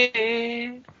then-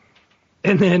 crafty.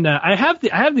 And then I have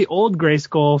the old gray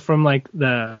skull from like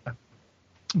the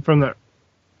what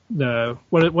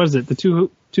was it, the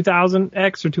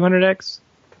 2000X or 200X,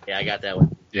 Yeah, I got that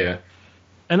one. Yeah.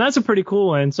 and that's a pretty cool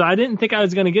one. So I didn't think I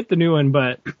was gonna get the new one,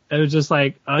 but it was just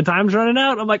like time's running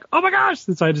out. I'm like, oh my gosh!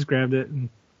 So I just grabbed it and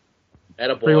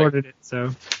Attaboy. pre-ordered it. So,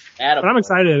 but I'm Attaboy.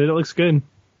 excited. It looks good.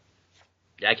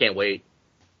 Yeah, I can't wait.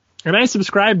 And I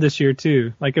subscribed this year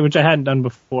too, which I hadn't done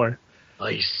before.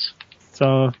 Nice.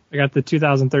 So I got the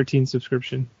 2013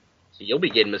 subscription. So you'll be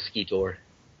getting Mosquitor.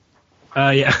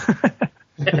 Yeah.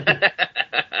 Good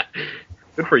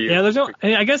for you. Yeah,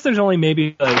 I guess there's only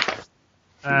maybe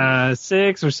like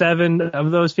 6 or 7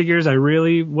 of those figures I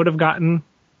really would have gotten.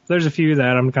 There's a few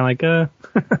that I'm kind of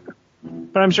like,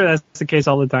 but I'm sure that's the case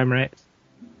all the time, right?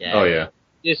 Yeah. Oh yeah.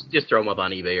 Just throw them up on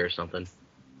eBay or something.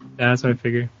 Yeah, that's what I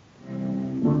figure.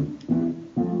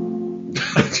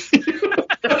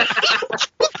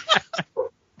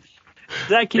 Is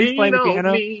that Keith playing the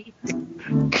piano?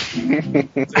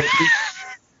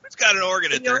 It's got an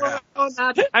organ in there.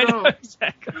 I know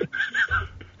exactly.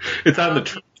 It's on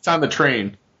the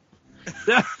train.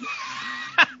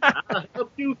 I'll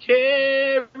help you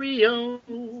carry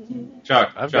on.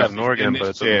 Chuck, I've got an organ, but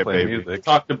it doesn't play music.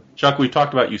 Chuck, we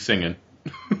talked about you singing.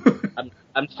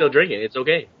 I'm still drinking. It's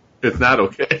okay. It's not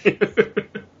okay.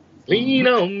 Lean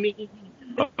on me.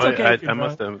 I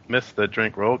must have missed the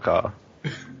drink roll call.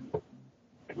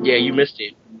 Yeah, you missed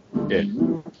it. Yeah.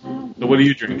 So what are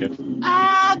you drinking?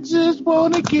 I just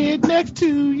want to get next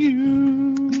to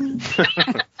you.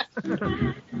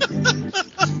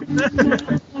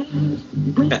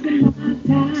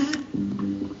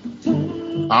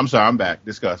 I'm sorry, I'm back.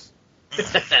 Discuss.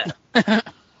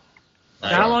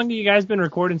 How long have you guys been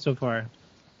recording so far?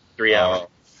 3 hours.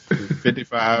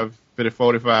 55,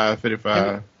 45,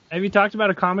 55. Have you talked about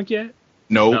a comic yet?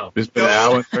 Nope. No. It's been an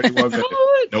hour and 31 minutes.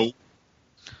 Nope.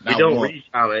 We Not don't one. read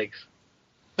comics.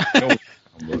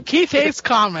 Keith hates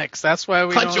comics. That's why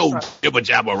we Cut don't. your jibber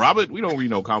jabber, Robert. We don't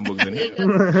read no comic books in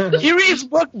here. He reads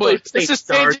books. This is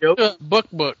Star changing to a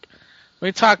book.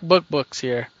 We talk books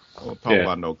here. I don't talk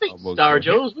about no comic books. Star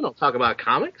Joes, we don't talk about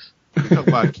comics. We talk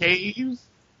about caves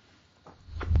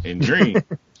and dreams.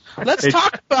 Let's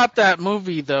talk about that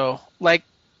movie, though. Like,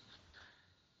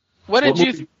 what did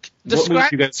you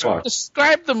describe? You guys saw?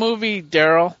 Describe the movie,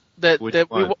 Daryl. Which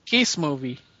one? Keith's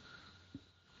movie.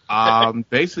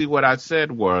 Basically what I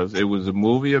said was it was a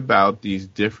movie about these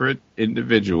different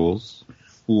individuals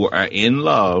who are in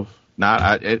love.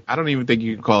 I don't even think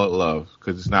you can call it love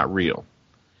because it's not real.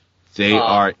 They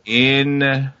are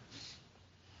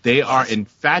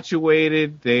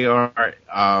infatuated. They are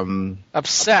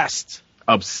obsessed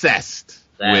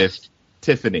with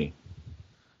Tiffany.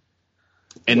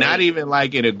 And not even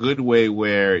like in a good way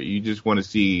where you just want to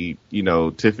see,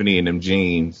 Tiffany and them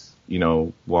jeans,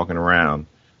 walking around.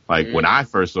 like when I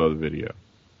first saw the video.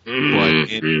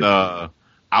 But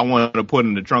I wanted to put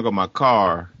in the trunk of my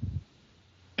car,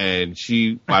 and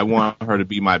I want her to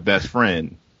be my best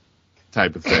friend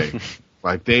type of thing.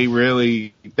 Like, they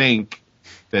really think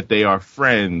that they are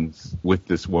friends with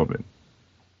this woman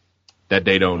that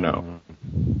they don't know.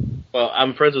 Well,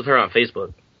 I'm friends with her on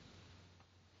Facebook.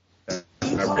 Not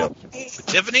really.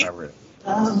 Tiffany? Not really.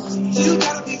 You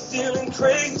gotta be feeling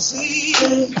crazy.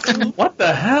 What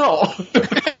the hell?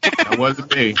 That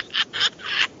wasn't me.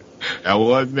 That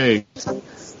wasn't me.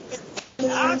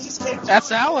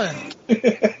 That's Alan.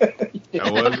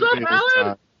 That wasn't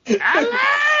me.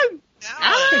 Alan?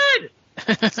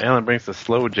 Alan brings the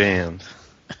slow jams.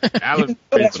 Alan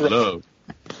brings the love.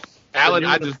 Alan,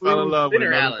 I just fell in love with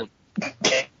Alan.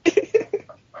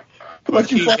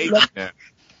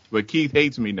 But Keith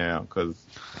hates me now because.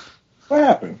 What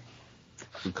happened?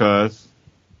 Because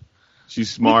she's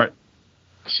smart.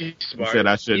 She's smart. He said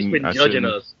I shouldn't. He's been I judging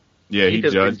shouldn't. us. Yeah, he Keith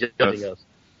has judged been judging us.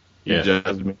 He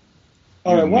judged me.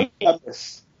 All right, what about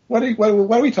this? What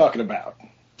are we talking about?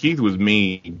 Keith was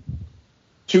mean.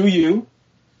 To you?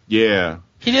 Yeah.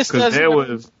 He just because doesn't. there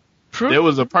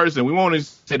was a person. We won't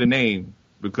say the name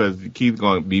because Keith's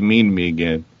going to be mean to me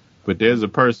again. But there's a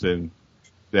person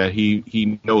that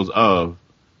he knows of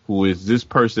who is, this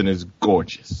person is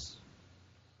gorgeous.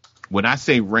 When I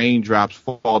say raindrops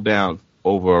fall down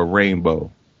over a rainbow,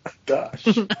 gosh,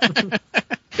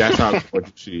 that's how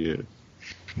gorgeous she is.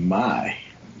 My.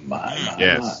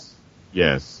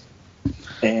 Yes.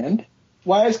 And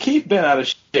why has Keith been out of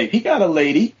shape? He got a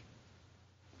lady.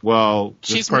 Well,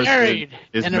 she's person married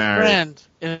is and married. a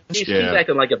friend. He's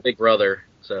acting like a big brother,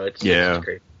 so it's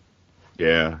great.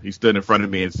 Yeah, he stood in front of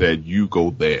me and said, "You go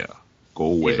there, go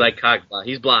away." He's like cock block.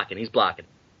 He's blocking.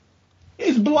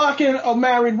 He's blocking a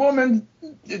married woman.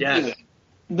 Yes.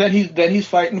 That he's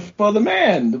fighting for the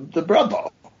man, the brother,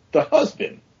 the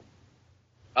husband.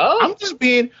 Oh, I'm just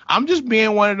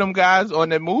being one of them guys on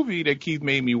that movie that Keith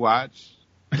made me watch.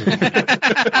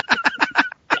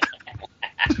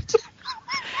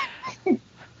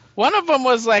 One of them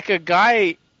was like a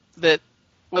guy that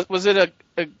was it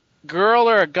a girl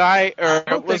or a guy, or I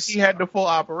don't think he had the full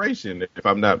operation, if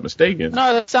I'm not mistaken.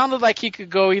 No, it sounded like he could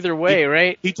go either way,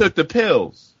 right? He took the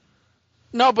pills.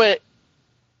 No, but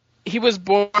he was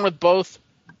born with both.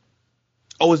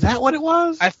 Oh, is that what it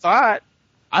was? I thought.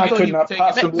 I could not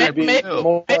possibly be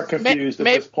more confused at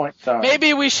this point in time.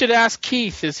 Maybe we should ask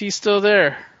Keith. Is he still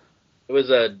there? It was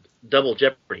a double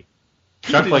jeopardy.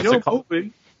 Chuck likes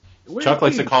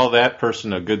to call that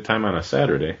person a good time on a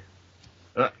Saturday.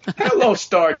 Hello,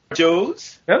 Star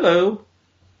Joes. Hello.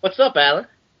 What's up, Alan?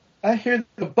 I hear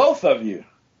the both of you.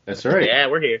 That's right. Yeah,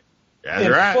 we're here. That's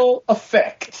in right. full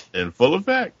effect. In full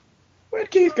effect. Where'd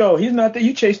Keith go? He's not there.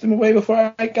 You chased him away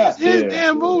before I got there. It's his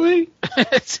damn movie.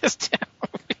 It's his damn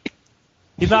movie.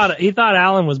 He thought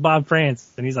Alan was Bob France,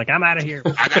 and he's like, "I'm out of here.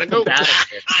 I gotta go.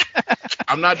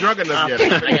 I'm not drunk enough yet.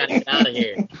 I gotta get out of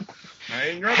here. I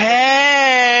ain't drunk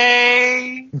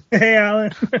Hey, hey,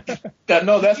 Alan."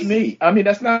 No, that's me. I mean,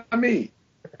 that's not me.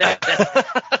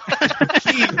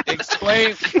 Keith,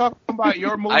 explain. Talk about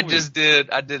your movie.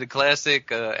 I did a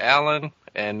classic Alan,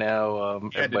 and now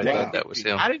everybody thought that was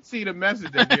him. I didn't see the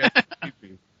message that you had to keep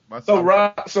me.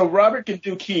 So Robert can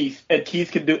do Keith, and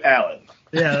Keith can do Alan.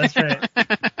 Yeah, that's right.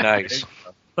 Nice.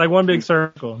 Like one big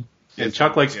circle. And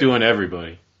Chuck likes doing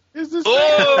everybody. Is this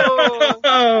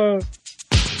Oh!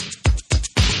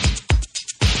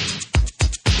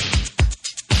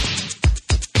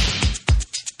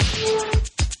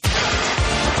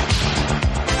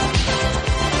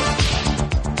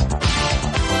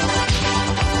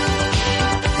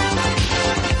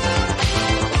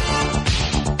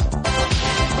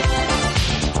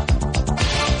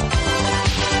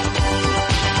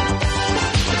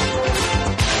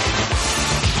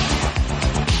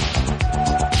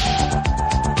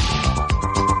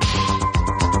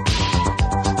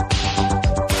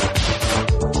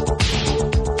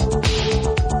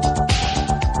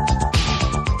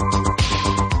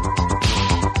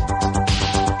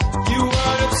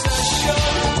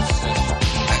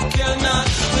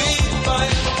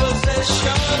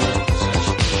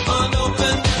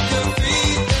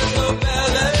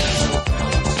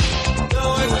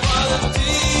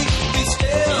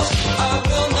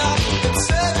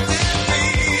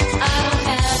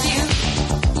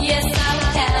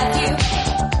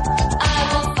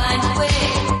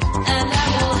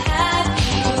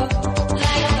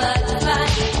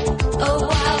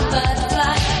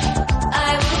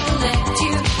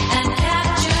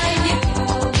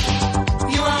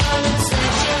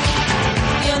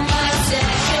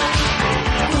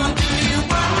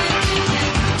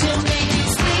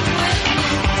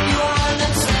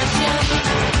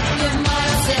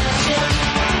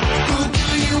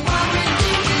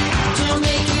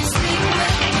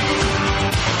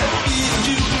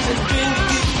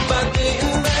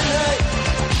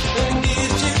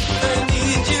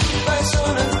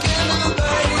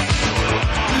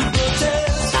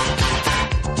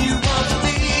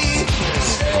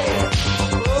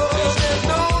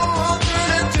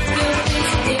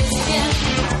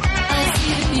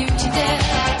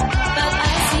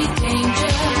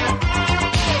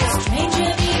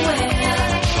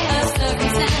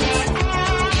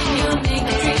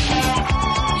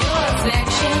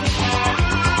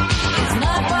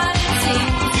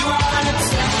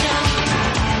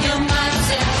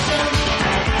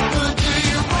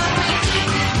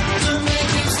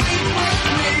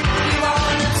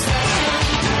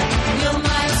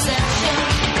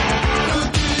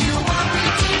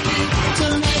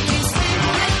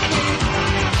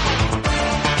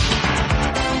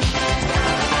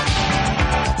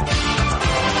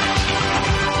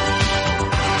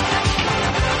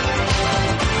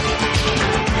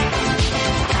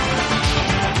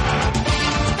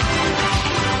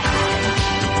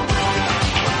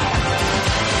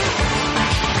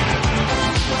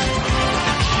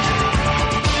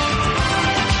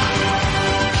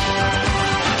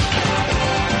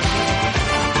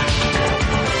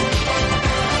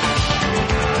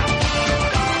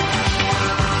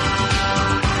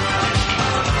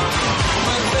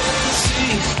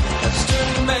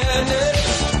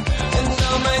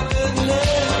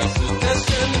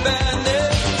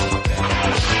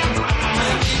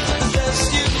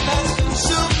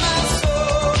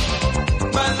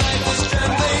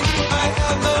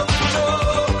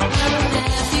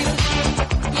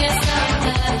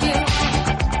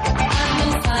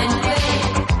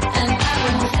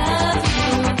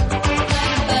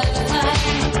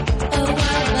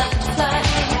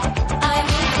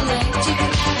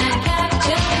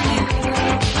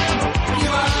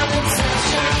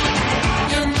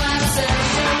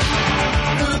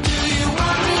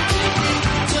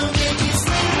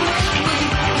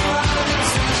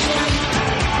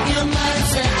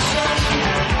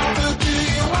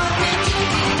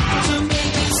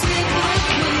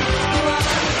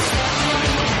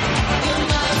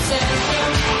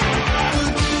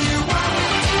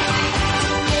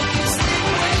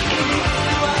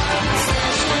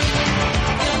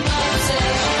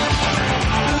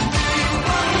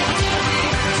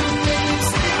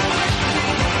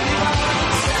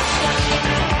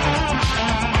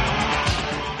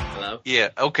 Yeah,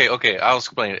 okay. I'll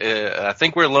explain. I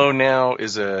Think We're Alone Now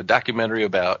is a documentary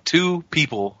about two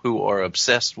people who are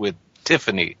obsessed with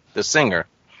Tiffany, the singer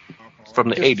from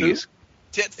the 80s.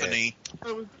 Tiffany.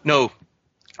 No,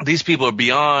 these people are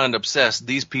beyond obsessed.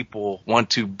 These people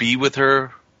want to be with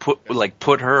her,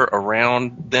 put her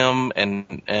around them,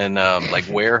 and like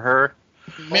wear her.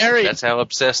 Marry. That's how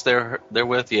obsessed they're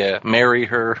with. Yeah, marry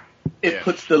her. It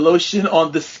puts the lotion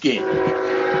on the skin.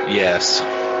 Yes.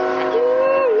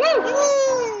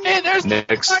 Hey, there's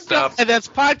Next the stop. guy that's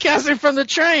podcasting from the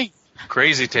train.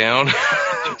 Crazy Town.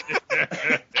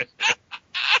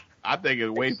 I think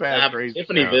it's way past Crazy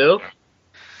Tiffanyville. Town.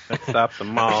 Let's stop the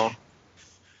mall.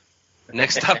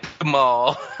 Next stop, the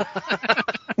mall.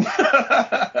 All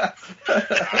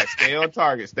right, stay on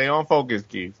target. Stay on focus,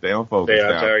 Keith. Stay on focus. Stay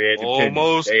on now. target.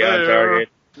 Almost Stay on there. target.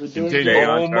 Continue. Stay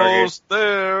on target. Almost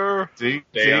there. See,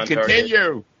 Stay on target.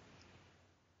 continue.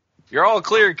 You're all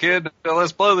clear, kid. Now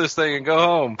let's blow this thing and go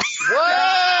home.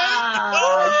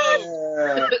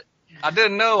 I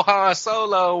didn't know Han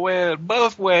Solo went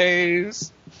both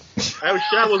ways. That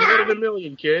shot was 1 in a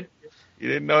million, kid. You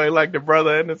didn't know he liked the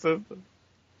brother and the sister?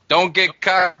 Don't get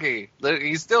cocky.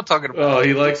 He's still talking about Oh,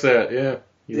 he likes that. Yeah.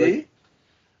 See?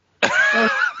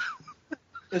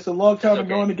 It's a long time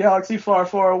ago in the galaxy far,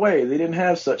 far away. They didn't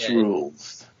have such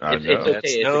rules. It's okay.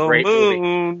 That's It's no a great moon.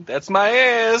 movie. That's my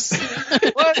ass.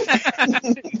 What?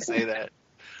 Didn't say that.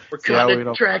 We're See how we cutting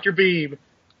don't- the tractor beam.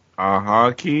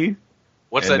 Keith.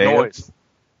 What's And that they- noise?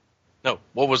 No,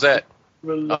 what was that?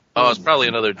 Oh, it's probably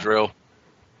another drill.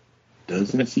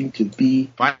 Doesn't seem to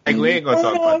be. Mike, we ain't gonna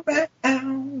talk about it.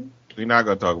 We're not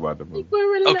gonna talk about the movie.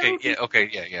 Okay,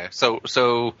 yeah.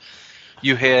 So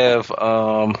you have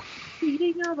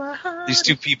these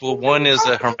two people. One is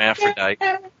a hermaphrodite.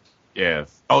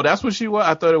 Yes. Oh, that's what she was.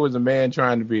 I thought it was a man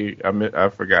trying to be. I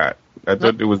forgot. I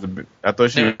thought it was. I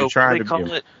thought she was trying to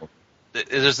be.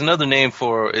 There's another name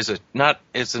for. It's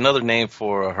another name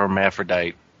for a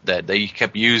hermaphrodite that they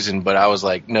kept using, but I was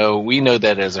like, no, we know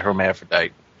that as a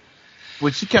hermaphrodite.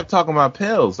 Well, she kept talking about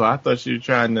pills, so I thought she was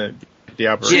trying to get the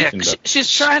operation done. She's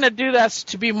trying to do that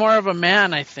to be more of a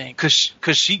man, I think. Cause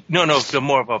she the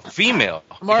more of a female.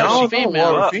 More of a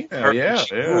female. She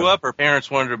grew up. Her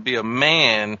parents wanted her to be a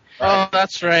man. Oh,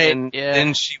 that's right. And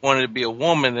then she wanted to be a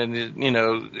woman,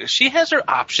 and she has her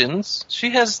options. She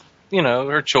has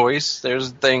her choice. There's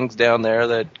things down there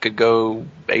that could go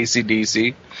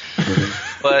AC/DC,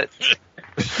 but.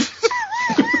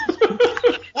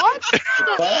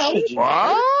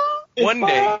 What? One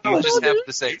day you just have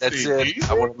to say, that's it.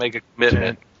 I want to make a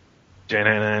commitment. Deeds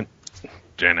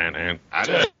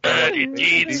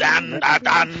and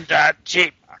thunder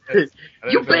cheap.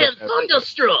 You've been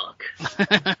thunderstruck.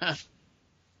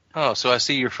 Oh, so I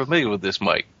see you're familiar with this,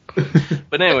 Mike.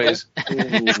 But anyways.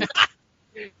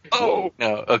 Oh,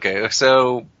 no. Okay,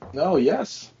 so. No,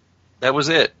 yes. That was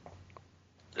it.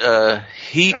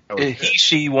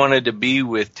 She wanted to be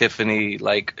with Tiffany,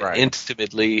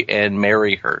 intimately and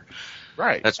marry her.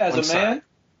 Right. That's As one a side. man?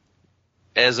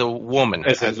 As a woman.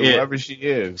 As whoever she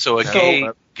is. So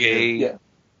gay.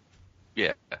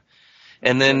 Yeah.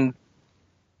 And then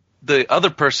the other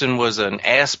person was an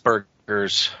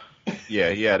Asperger's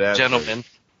gentleman.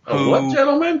 What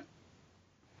gentleman?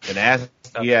 He has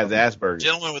Asperger's.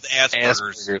 Gentleman with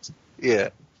Asperger's. Yeah.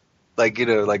 Like kind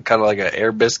of like an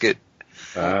air biscuit.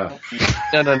 No. You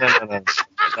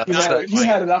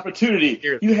had an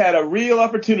opportunity. You had a real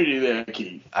opportunity there,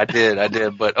 Keith. I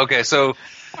did. But okay, so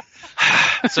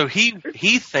he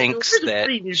thinks that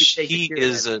she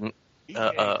is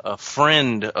a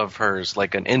friend of hers,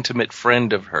 like an intimate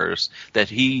friend of hers, that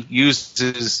he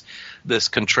uses this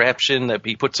contraption that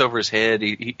he puts over his head.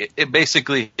 It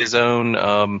basically his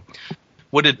own.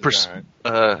 What did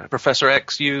Professor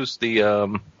X use?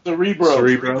 The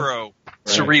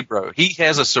Cerebro. He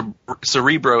has a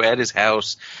Cerebro at his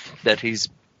house that he's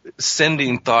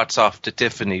sending thoughts off to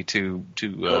Tiffany to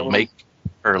make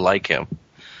her like him.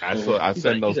 I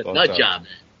send those He's a thoughts nut out. job.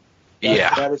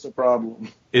 Yeah. That is a problem.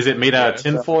 Is it made out of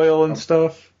tinfoil and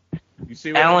stuff? You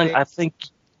see what Alan, I mean? I think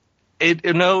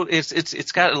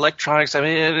it's got electronics. I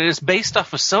mean, it's based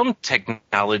off of some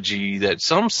technology that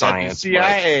some science. The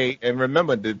CIA, and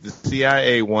remember that the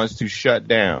CIA wants to shut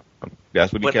down.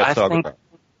 That's what he kept talking about.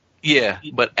 Yeah,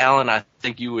 but Alan, I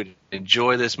think you would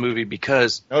enjoy this movie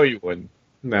because no, you wouldn't.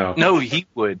 No, he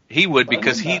would. He would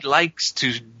because he likes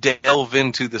to delve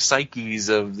into the psyches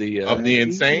of the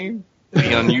insane,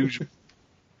 the unusual.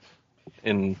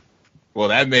 And well,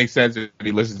 that makes sense if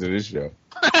he listens to this show.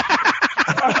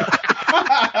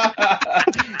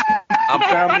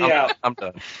 Found me out. I'm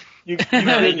done. You've been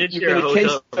a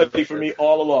case study for me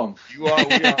all along. We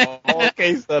are all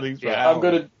case studies. I'm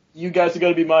gonna You guys are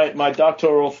going to be my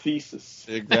doctoral thesis.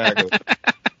 Exactly.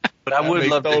 But I would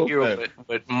love to total hear sense.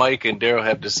 what Mike and Daryl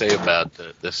have to say about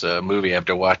this movie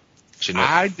after watching it.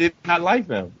 I did not like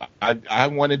them. I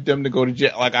wanted them to go to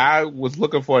jail. Like, I was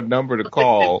looking for a number to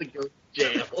call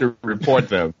to report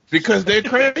them because they're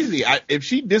crazy. If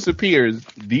she disappears,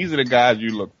 these are the guys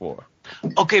you look for.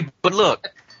 Okay, but look.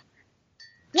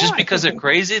 Just because they're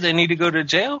crazy, they need to go to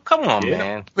jail? Come on,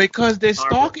 man. Because they're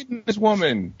stalking this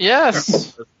woman.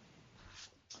 Yes.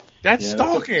 That's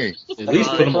stalking. At least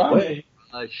put them away.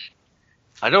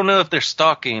 I don't know if they're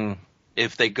stalking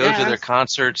if they go to their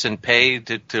concerts and pay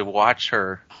to watch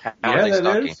her. How are they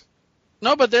stalking?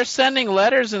 No, but they're sending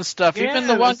letters and stuff. Yeah, Even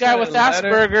the one guy with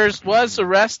sending letters. Asperger's was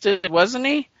arrested, wasn't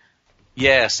he?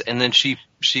 Yes, and then she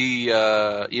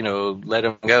let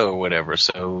him go or whatever.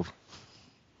 So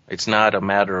it's not a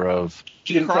matter of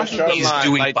He crosses the he's line,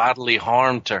 doing like, bodily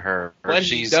harm to her. Or what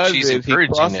she's he does is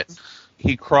encouraging it.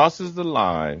 He crosses the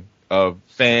line of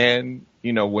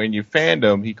when you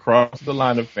fandom, he crosses the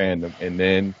line of fandom, and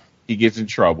then he gets in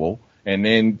trouble, and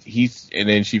then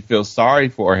she feels sorry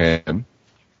for him,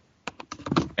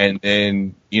 and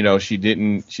then she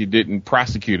didn't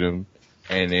prosecute him,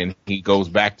 and then he goes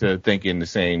back to thinking the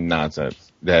same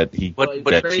nonsense that he Let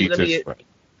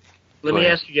me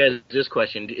ask you guys this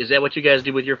question: is that what you guys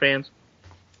do with your fans?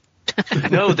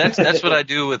 No, that's what I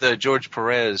do with George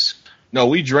Perez. No,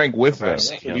 we drink with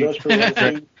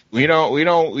them. We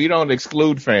don't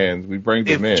exclude fans. We bring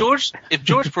them in. If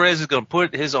George Perez is going to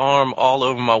put his arm all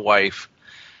over my wife,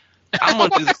 I'm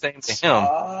going to do the same to him.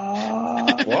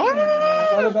 What?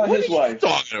 What about his wife?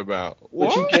 Talking about?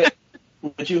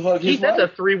 Would you hug his wife? That's a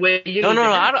three-way. No,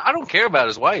 I don't care about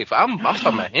his wife. I'm talking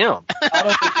about him.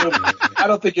 I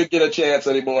don't think you'll get a chance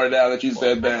anymore now that you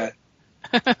said that.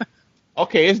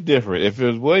 Okay, it's different. If it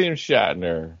was William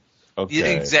Shatner,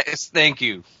 okay. Thank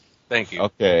you.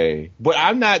 Okay, but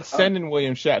I'm not sending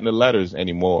William Shatner letters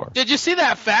anymore. Did you see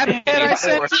that fathead I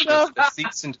sent you, though?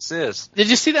 Cease and desist. Did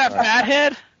you see that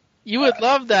fathead? You would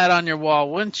love that on your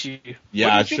wall, wouldn't you?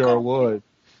 Yeah, I sure would.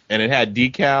 And it had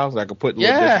decals. I could put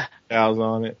little decals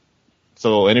on it.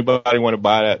 So anybody want to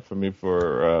buy that for me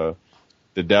for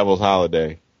the Devil's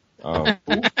Holiday? Do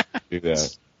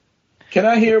that. Can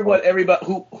I hear what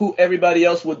who everybody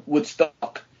else would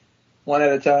stalk one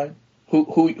at a time?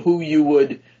 Who you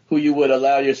would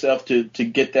allow yourself to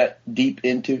get that deep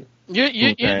into?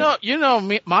 You know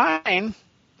me, mine.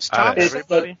 Tom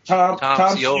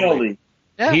Scioli.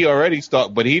 Yeah. He already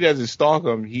stalked, but he doesn't stalk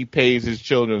them. He pays his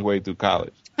children's way through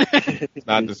college. It's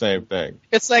not the same thing.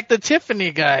 It's like the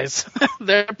Tiffany guys.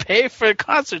 They're paid for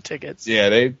concert tickets. Yeah,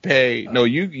 they pay. No,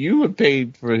 you would pay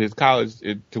for his college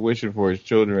tuition for his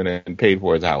children and paid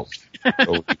for his house.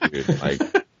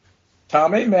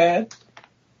 Tom ain't mad.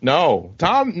 No,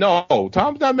 Tom's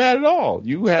not mad at all.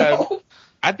 You have,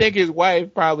 I think his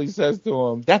wife probably says to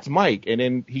him, "That's Mike," and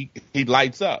then he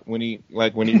lights up when he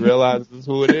realizes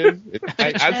who it is.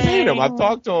 I've seen him. I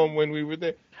talked to him when we were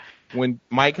there when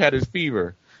Mike had his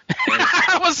fever.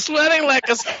 I was sweating like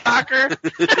a stalker.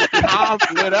 Tom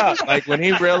lit up like when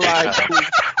he realized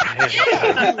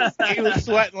he was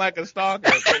sweating like a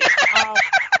stalker.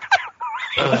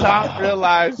 Tom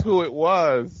realized who it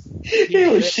was. He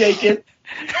was shaking.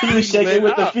 He was shaking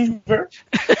with the fever.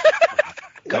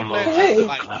 Come on. Hey,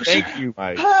 thank you,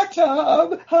 Mike. Hi,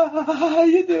 Tom. How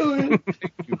you doing?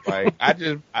 Thank you, Mike. I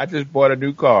just bought a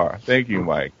new car. Thank you,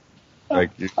 Mike.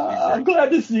 Thank you. I'm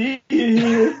glad to see you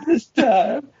here this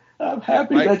time. I'm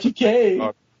happy that you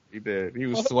came. He did. He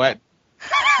was sweating.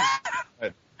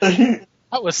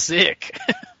 I was sick.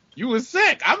 You were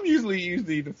sick. I'm usually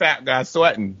the fat guy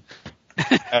sweating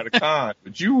at a con,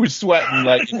 but you were sweating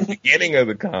like in the beginning of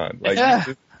the con. Like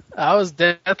I was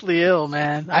deathly ill,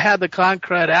 man. I had the con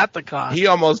crud at the con. He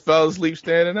almost fell asleep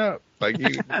standing up.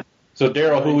 So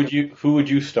Daryl, who would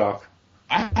you stalk?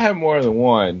 I have more than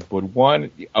one, but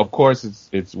one, of course,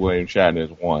 it's William Shatner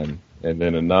is one, and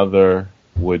then another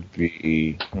would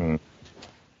be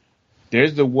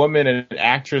there's the woman and an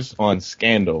actress on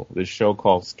Scandal, this show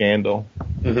called Scandal.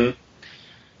 Mm-hmm.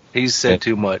 He's said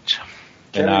too much.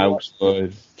 And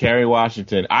Kerry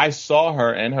Washington. I saw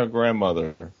her and her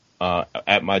grandmother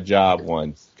at my job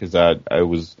once because I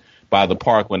was by the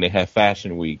park when they had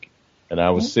Fashion Week, and I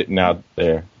was sitting out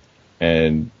there,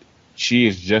 and she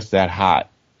is just that hot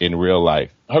in real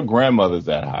life. Her grandmother's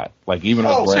that hot. Like even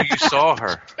her so you saw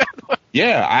her?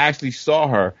 Yeah, I actually saw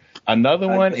her. Another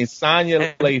one is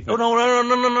Sonya Lathan. No!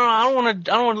 I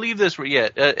don't want to leave this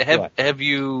yet. Have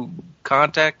you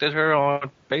contacted her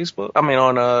on Facebook? I mean,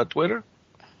 on Twitter?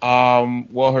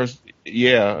 Well,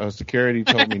 Yeah, security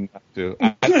told me not to.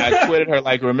 I tweeted her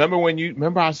like,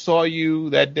 remember I saw you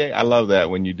that day? I love that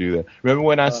when you do that. Remember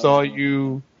when I saw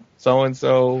you so and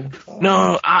so?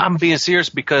 No, I'm being serious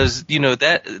because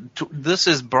this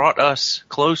has brought us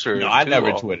closer. No, I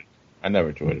never tweeted. I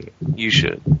never tweeted it. You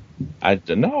should.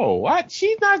 No, what?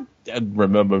 She's not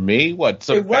remember me. What?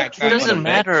 So It doesn't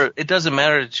matter. It doesn't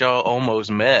matter that y'all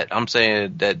almost met. I'm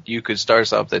saying that you could start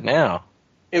something now.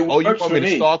 You want me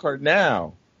to stalk her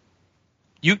now?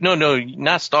 No,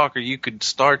 not stalk her. You could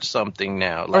start something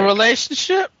now. A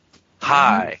relationship?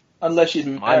 Hi. Unless she's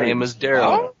My married. name is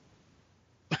Daryl.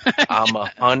 I'm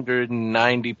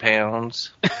 190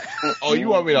 pounds. Oh, you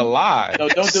want me to lie? No,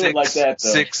 don't do it like that, though.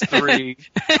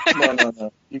 6'3".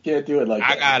 No. You can't do it like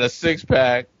that. I got a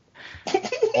 6-pack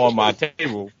on my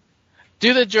table.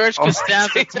 Do the George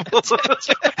Costanza.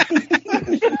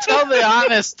 Tell the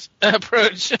honest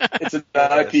approach. It's an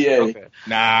IPA. Okay.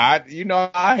 Nah,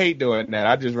 I hate doing that.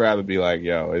 I'd just rather be like,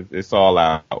 yo, it's all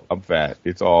out. I'm fat.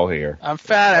 It's all here. I'm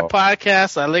fat. I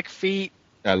podcast. I lick feet.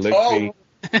 I lick feet.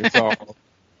 It's all.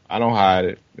 I don't hide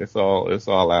it. It's all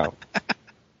out.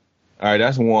 All right,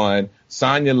 that's one.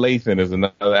 Sonya Lathan is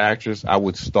another actress. I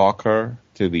would stalk her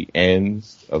to the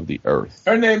ends of the earth.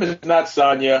 Her name is not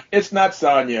Sonya. It's not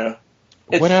Sonya.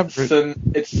 It's Whatever.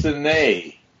 It's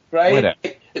Sine, right? Whatever.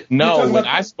 No, when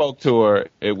I spoke to her,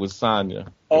 it was Sonya.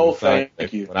 Oh, thank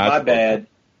you. My bad.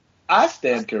 I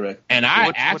stand correct. And I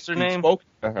what's her actually name? spoke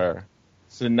to her.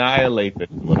 Sanaya Lathan is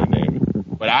what her name is.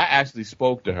 But I actually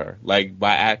spoke to her. Like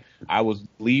I was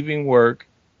leaving work,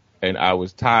 and I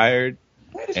was tired,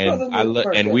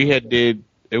 and we did.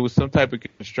 It was some type of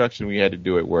construction we had to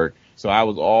do at work. So I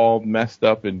was all messed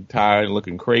up and tired and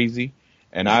looking crazy.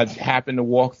 And I happened to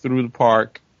walk through the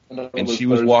park, and she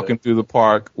was walking through the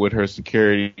park with her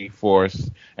security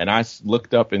force. And I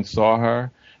looked up and saw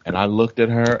her, and I looked at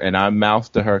her, and I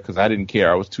mouthed to her because I didn't care.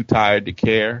 I was too tired to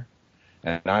care.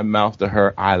 And I mouthed to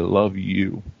her, "I love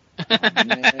you."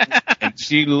 And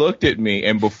she looked at me,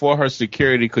 and before her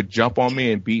security could jump on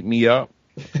me and beat me up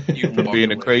for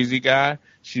being a crazy guy,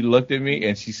 she looked at me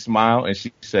and she smiled and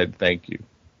she said, "Thank you."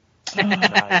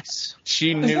 Nice.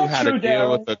 She knew how to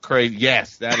deal with the crazy.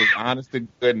 Yes, that is honest to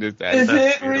goodness. Is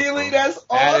it really? That's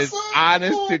awesome. That is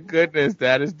honest to goodness.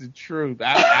 That is the truth.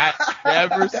 I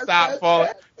never stopped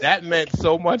falling. That meant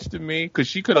so much to me because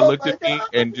she could have looked at me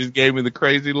and just gave me the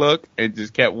crazy look and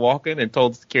just kept walking and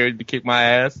told security to kick my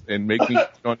ass and make me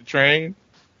get on the train.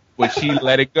 But she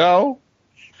let it go.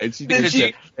 And she did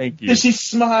say, "Thank you." Did she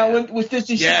smile? Did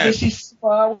she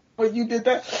smile when you did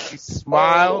that? She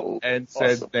smiled and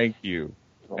said, "Thank you."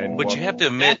 And But you have to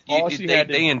admit,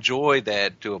 they enjoy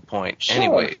that to a point. Sure.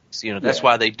 Anyways, that's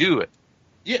why they do it.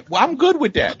 Yeah, well, I'm good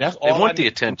with that. That's all. They want I the need.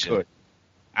 attention.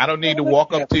 I don't need to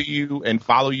walk up to you and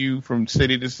follow you from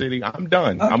city to city. I'm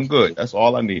done. I'm good. That's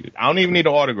all I needed. I don't even need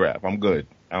an autograph. I'm good.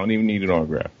 I don't even need an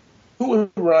autograph. Who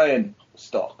would Ryan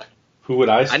stalk? Who would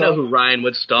I stalk? I know who Ryan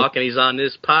would stalk, and he's on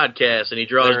this podcast, and he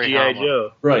draws Larry G.I. Hama.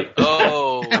 Joe. Right.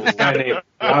 Oh. This guy named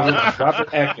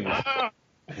Robert Atkins.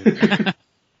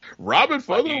 Robert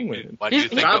for the win.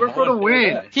 Robert for the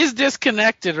win. He's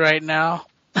disconnected right now.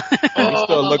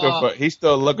 He's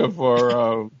still looking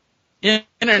for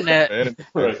internet.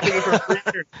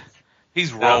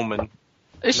 He's Roman.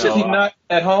 They should not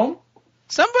at home.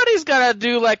 Somebody's got to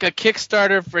do like a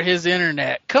Kickstarter for his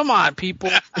internet. Come on, people.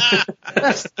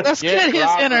 Let's get his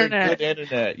Robert internet. Good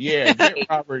internet. Yeah, get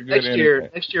Robert good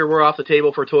internet. Next year, we're off the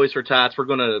table for Toys for Tots. We're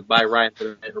going to buy Robert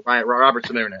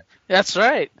some internet. That's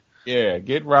right. Yeah,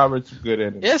 get Robert some good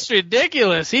internet. It's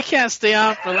ridiculous. He can't stay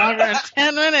on for longer than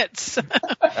 10 minutes.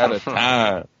 At a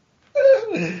time.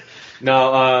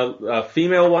 Now,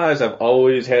 female-wise, I've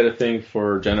always had a thing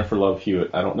for Jennifer Love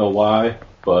Hewitt. I don't know why,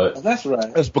 but... That's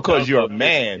right. That's because you're a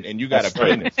man and you got a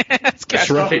penis. That's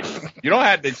right. You don't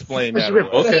have to explain that away.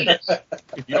 Okay.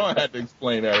 You don't have to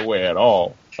explain that away at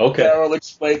all. Okay. Carol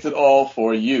explains it all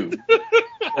for you,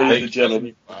 ladies and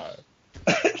gentlemen.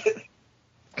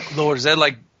 Lord, is that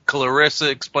like Clarissa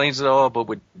explains it all, but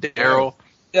with Daryl?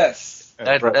 Yes.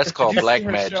 That's called Did you black see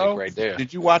her magic show? right there.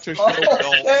 Did you watch her show?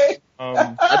 Okay.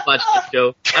 I'd watch the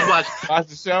show. Watch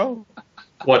the show?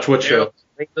 Watch what show?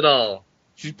 Explains it all.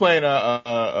 She's playing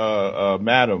a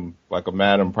madam, like a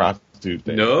madam prostitute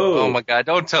thing. No. Oh my God!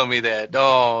 Don't tell me that.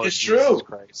 No, It's Jesus true.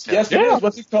 Christ. Yes, it is.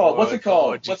 What's it called? What's it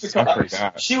called? What's it called?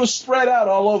 Christ. She was spread out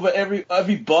all over every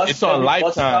bus. It's on every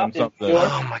bus Lifetime stop in something. New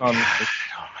York. Oh my God.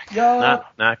 Yo,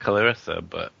 Not Clarissa,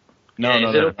 but No.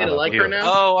 Is it okay to like her now?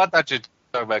 Oh, I thought you were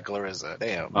talking about Clarissa.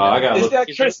 Damn. I got to is look. that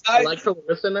Chris? You like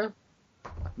Clarissa now?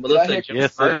 Melissa Joan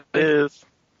yes, Hart? it is.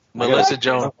 Melissa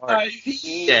Joan Hart.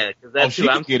 Yeah, because that's She who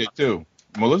could I'm get it too.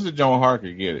 Melissa Joan Hart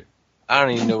could get it. I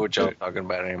don't even know what y'all talking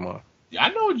about anymore. I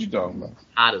know what you're talking about.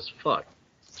 Hot as fuck.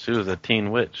 She was a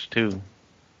teen witch too.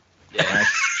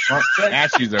 Now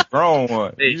she's a grown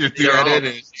one. They- You just they're threw that all- in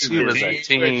there. She was a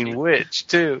teen witch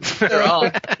too. They're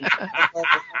all.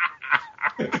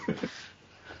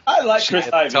 I like Chris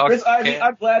Shit, Ivy. talk- Chris Ivy, yeah.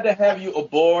 I'm glad to have you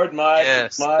aboard my.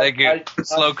 Yes, my thank you. my-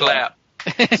 Slow clap.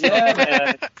 Yeah,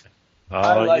 man.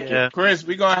 I like it. Chris,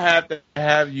 we're gonna have to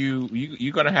have you.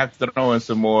 You're gonna have to throw in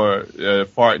some more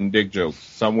fart and dick jokes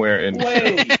somewhere in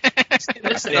Wait.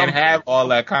 and have all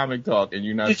that comic talk, and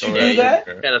you're not. Did you throw do that?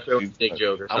 in there. Gotta throw a dick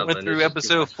joke or I something. went through It's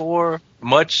just episode 4,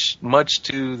 much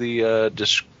to the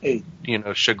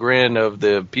chagrin of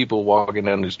the people walking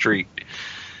down the street,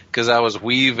 because I was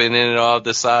weaving in and off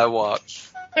the sidewalk.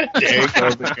 There he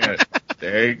goes again.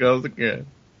 There he goes again.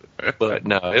 But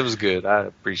no, it was good. I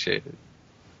appreciate it.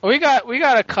 We got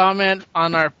a comment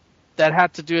on our that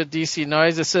had to do with DC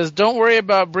Noise. It says, "Don't worry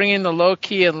about bringing the low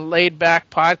key and laid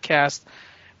back podcast.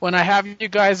 When I have you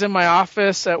guys in my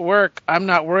office at work, I'm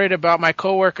not worried about my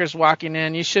coworkers walking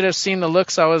in. You should have seen the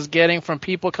looks I was getting from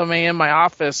people coming in my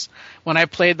office when I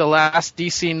played the last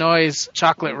DC Noise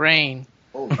Chocolate Rain."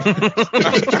 Oh.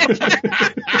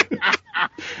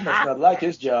 He must not like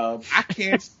his job. I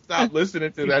can't stop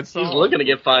listening to that song. He's looking to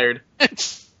get fired.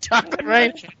 Chocolate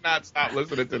Rain. I cannot stop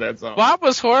listening to that song. Bob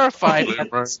was horrified.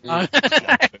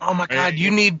 Oh my God,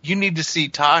 you need to see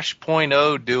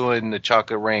Tosh.0 doing the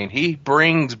Chocolate Rain. He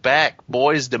brings back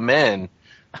Boys to Men.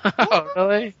 Oh,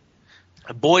 really?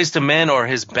 Boys to Men are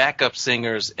his backup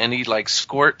singers, and he like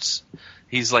squirts.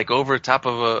 He's like over top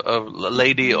of a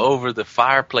lady over the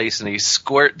fireplace, and he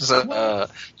squirts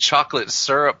chocolate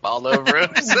syrup all over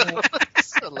him.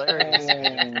 It's hilarious.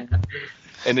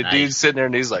 And the dude's sitting there,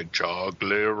 and he's like,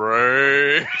 "Chocolate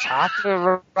Rain."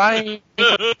 Chocolate Rain.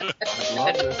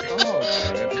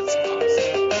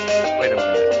 Wait a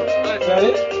minute. Is that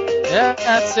it? Yeah,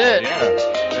 that's it.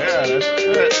 Yeah, that's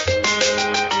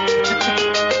it.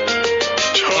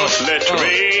 Chocolate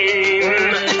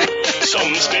rain.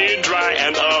 Some stay dry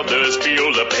and others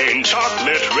feel the pain.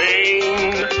 Chocolate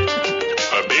rain.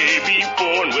 A baby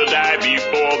born will die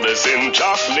before the sin.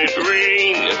 Chocolate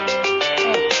rain.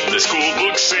 The school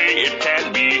books say it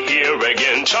can't be here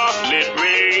again. Chocolate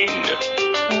rain.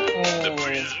 The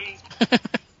prisons.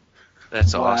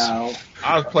 That's awesome.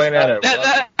 I was playing that at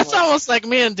That's almost like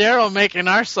me and Daryl making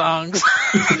our songs.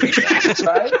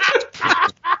 Right?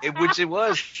 Which it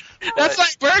was. That's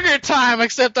like Burger Time,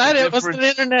 except it was an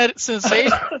Different- internet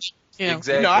sensation. Yeah.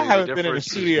 Exactly. You know, I haven't The been in the difference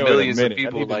is studio in a millions of minute. I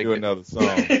people need to like do it. another song.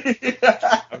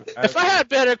 If I had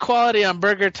better quality on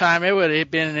Burger Time, it would have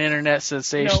been an internet You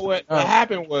sensation. know what? What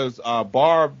happened was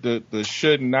Barb, the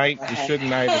Suge Knight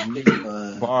of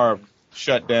music, Barb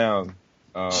shut down.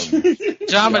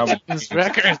 Jama Jeans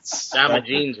Records. Jama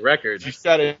Jeans Records. She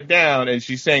shut it down, and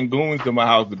she sang goons to my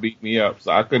house to beat me up,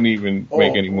 so I couldn't even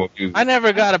make any more music. I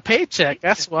never got a paycheck.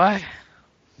 That's why.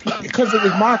 Because it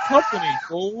was my company,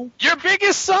 fool. Your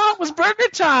biggest song was Burger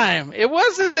Time. It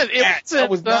wasn't. That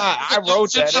was not. I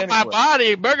wrote that on my anyway.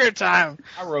 body. Burger Time.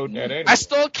 I wrote that anyway. I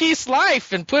stole Keith's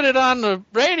life and put it on the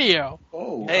radio.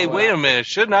 Oh, Hey, wait a minute.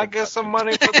 Shouldn't I get some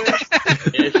money for this?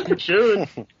 Yes, you should.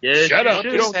 Yes, Shut you up.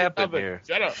 should. You don't What's happened have it. here?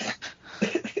 Shut up.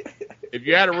 If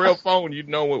you had a real phone, you'd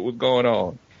know what was going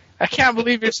on. I can't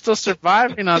believe you're still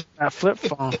surviving on that flip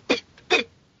phone.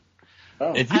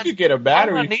 If you could get a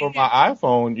battery for my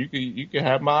iPhone, you could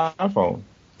have my iPhone.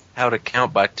 How to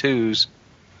count by twos.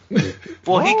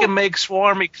 Well, he can make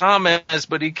swarmy comments,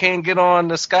 but he can't get on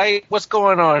the Skype. What's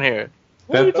going on here?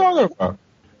 What are you talking about?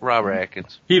 Robert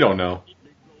Atkins. He don't know.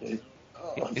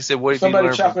 He said, "What did you Somebody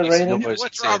learn from chocolate DC raining? Noise?"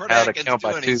 What's He said, Robert how to Atkins count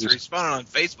by doing? He's twos. responding on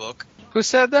Facebook. Who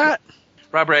said that?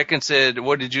 Robert Atkins said,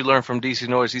 "What did you learn from DC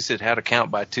Noise?" He said, "How to count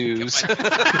by twos."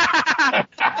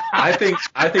 I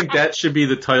think that should be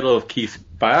the title of Keith's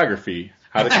biography.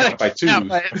 How to count by twos. Count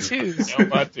by twos. Count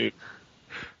by two.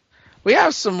 We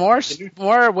have some more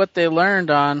of what they learned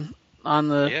on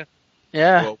the.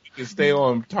 Yeah. Well, we can stay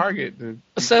on target.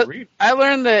 So I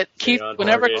learned that Keith, on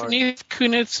whenever target. Keith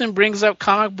Knudsen brings up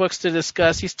comic books to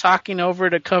discuss, he's talking over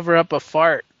to cover up a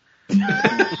fart. Who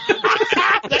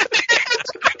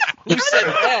said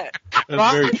that?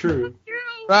 That's very true.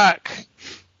 Rock.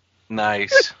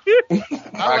 Nice.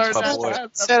 Rock's my boy.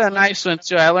 Said a nice one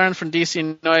too. I learned from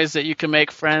DC Noise that you can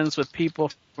make friends with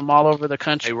people from all over the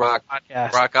country. Hey, Rock.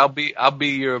 Podcast. Rock, I'll be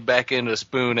your back end of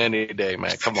spoon any day,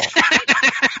 man. Come on.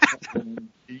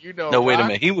 You know, No, wait a Rock?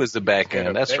 minute. He was the back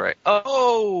end. That's right.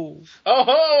 Oh.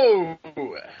 Oh,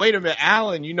 Wait a minute,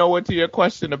 Alan. You know what? To your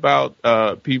question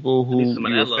about people who Some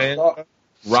you were Modelo. fans Oh, of?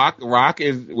 Rock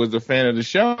was a fan of the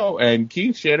show, and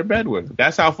Keith shared a bed with him.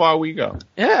 That's how far we go.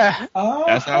 Yeah.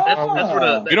 That's how far we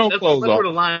go. We don't close That's where the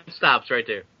off. line stops right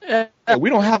there. Yeah, we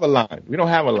don't have a line.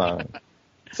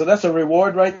 So that's a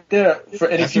reward right there for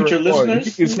any That's a future reward.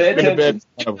 listeners. You can sleep in the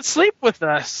bed. Sleep with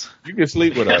us. You can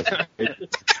sleep with us.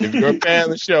 If you're a fan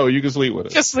of the show, you can sleep with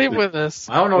us. Just sleep with us.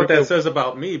 I don't know what that says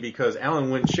about me because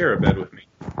Alan wouldn't share a bed with me.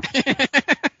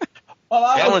 Well,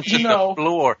 Alan took the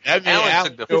floor. That means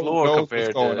Alan took the floor knows compared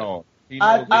what's going to on. He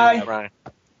knows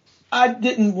I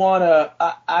didn't want to.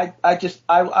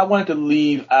 I wanted to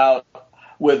leave out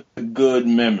with a good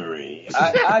memory.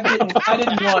 I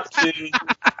didn't want to.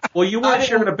 Well, you weren't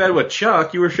sharing a bed with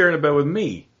Chuck. You were sharing a bed with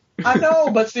me. I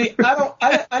know, but see,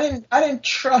 I didn't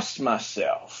trust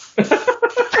myself.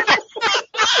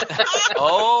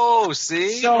 Oh,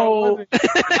 see? So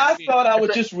I thought I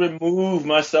would just remove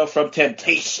myself from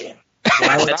temptation.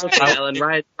 That's okay, Alan.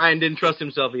 Ryan didn't trust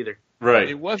himself either. Right.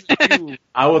 It wasn't you.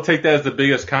 I will take that as the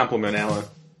biggest compliment, Alan.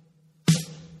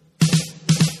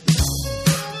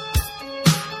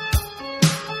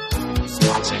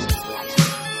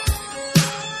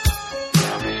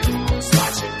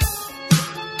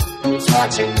 Who's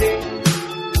watching me?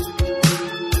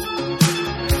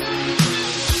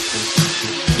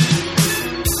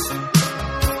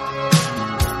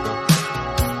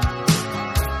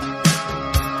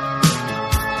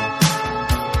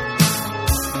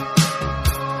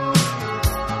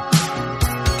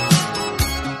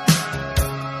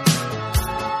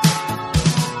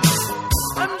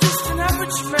 I'm just an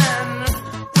average man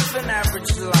with an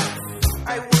average life.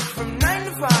 I work from 9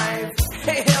 to 5.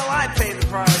 Hey, hell, I pay the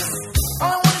price.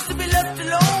 All I want is to be left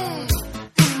alone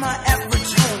in my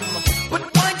average home. But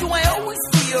why do I always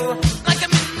feel like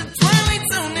I'm in the twilight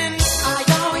zone? And I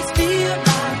always feel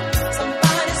like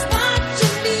somebody's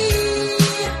watching me,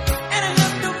 and I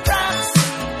have no privacy.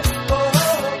 Oh,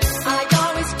 I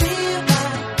always feel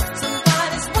like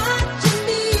somebody's watching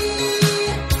me.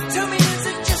 Tell me, is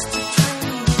it just a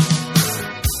dream?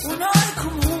 When I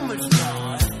come home at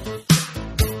night,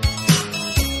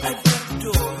 I get the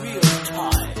door real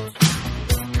tight.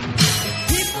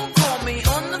 People call me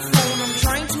on the phone, I'm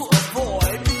trying to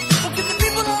avoid. But can the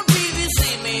people on TV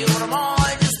see me, or am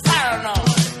I just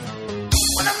paranoid?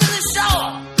 When I'm in the shower,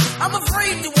 I'm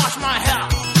afraid to wash my hair,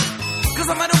 'cause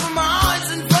I might open my eyes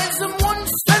and find someone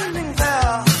standing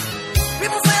there.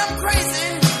 People say I'm crazy,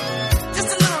 just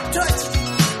a little touch,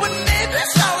 but maybe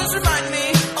showers remind me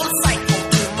of psycho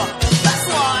humor. That's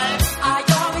why I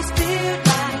always feel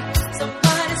like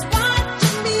somebody's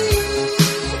watching me,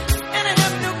 and I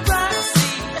have no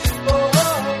privacy. Oh,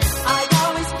 I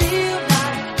always feel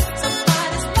like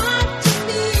somebody's watching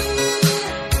me,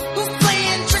 who's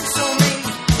playing tricks on me.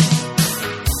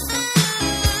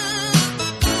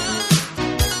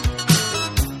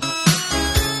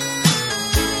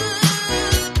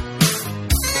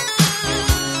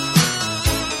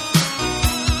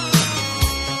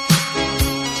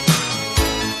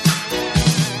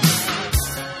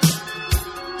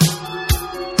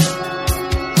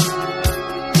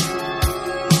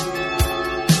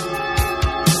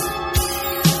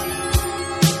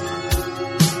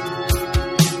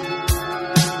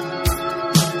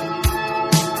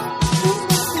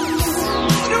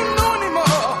 I don't know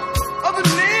anymore. Are the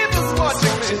neighbors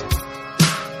watching me?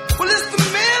 Well, it's the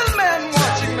mailman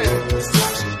watching me.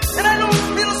 And I don't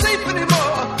feel safe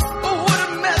anymore. Oh, what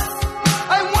a mess.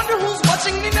 I wonder who's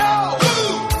watching me now.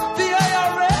 The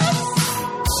IRS?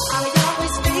 I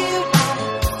always feel like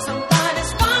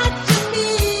somebody's watching me,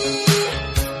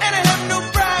 and I have no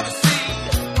privacy.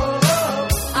 Oh,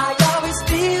 I always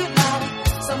feel like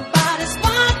somebody's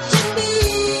watching me.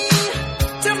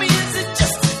 Tell me, is it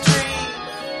just a dream?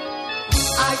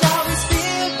 I always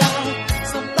feel like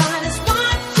somebody's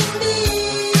watching me,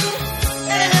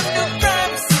 and I have no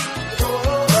privacy.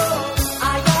 Oh,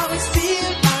 I always feel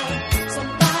like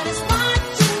somebody's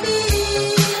watching me,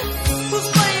 who's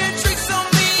playing tricks on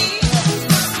me.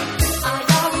 I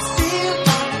always feel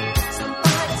like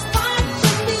somebody's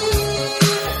watching me.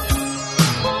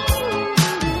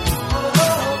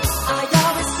 I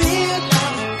always feel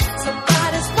like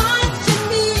somebody's watching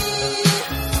me.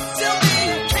 Tell me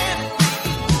you can't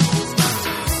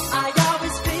I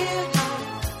always feel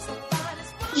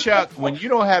like Chuck, when you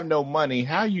don't have no money,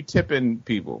 how you tipping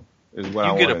people is what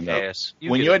I You get want a to know. pass.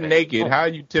 You When get a you're pass. naked, how are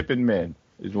you tipping men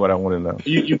is what I want to know.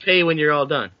 You pay when you're all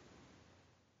done.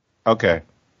 Okay.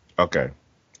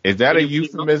 Is that a You-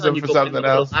 euphemism you for go something in the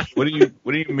else? locker What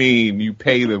do you mean you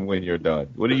pay them when you're done?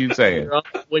 What are you saying?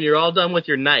 When you're all done with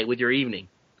your night, with your evening,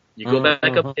 you go back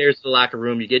upstairs to the locker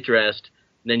room, you get dressed,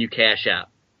 and then you cash out.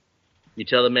 You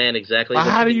tell the man exactly. But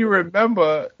how do you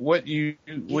remember what you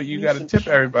got to tip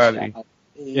everybody?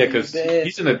 Yeah, because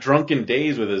he's in a drunken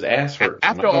daze with his ass hurt.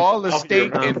 After all the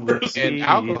steak and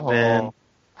alcohol,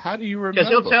 how do you remember?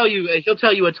 Because he'll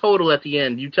tell you a total at the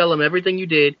end. You tell him everything you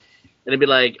did, and it'd be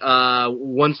like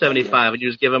 175, and you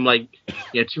just give him like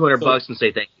 $200 and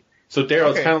say thank you. So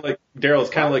Daryl's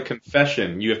kind of like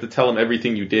confession. You have to tell him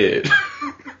everything you did.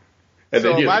 And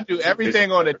so if I do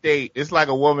everything on a date, it's like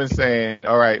a woman saying,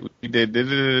 "All right, we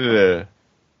did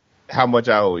how much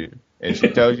I owe you," and she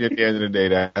tells you at the end of the day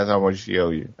that's how much she owe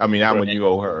you. I mean, how much you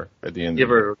owe her at the end. Give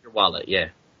her your wallet, yeah.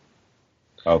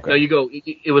 Okay. No, you go.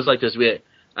 It was like this. We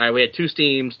had 2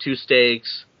 steams, 2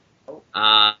 steaks, one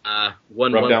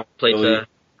plate, 2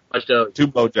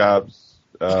 blowjobs,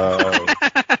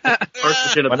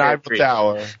 one Eiffel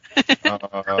Tower,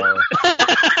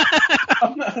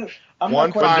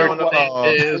 one fire on the wall,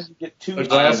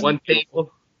 one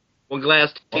table, one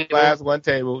glass table, one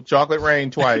table, chocolate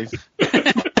rain twice.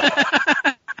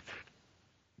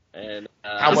 And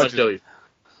how much owe you?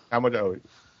 How much owe you?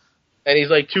 And he's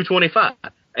like $225,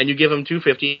 and you give him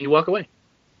 $250, and you walk away.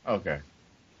 Okay.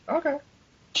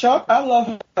 Chuck, I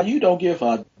love how you don't give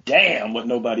a damn what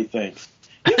nobody thinks.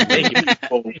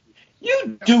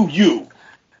 You do you.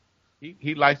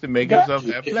 He likes to make himself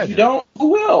that pleasure. If you don't, who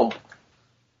will?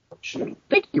 Shoot.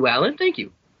 Thank you, Alan. Thank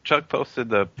you. Chuck posted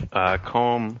the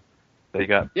comb that he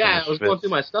got. Yeah, I was going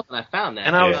through my stuff and I found that.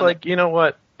 And I was like, you know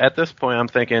what? At this point, I'm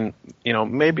thinking,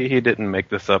 maybe he didn't make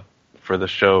this up for the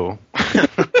show.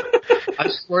 I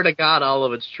swear to God, all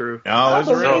of it's true. No, it's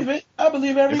real. It. I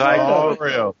believe everything. It's all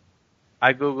real.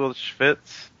 I googled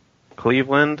Schwitz,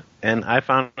 Cleveland, and I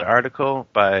found an article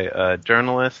by a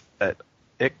journalist that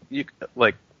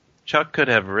Chuck could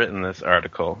have written this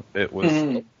article. It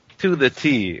was to the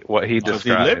T what he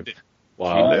described. He lived it.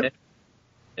 Wow.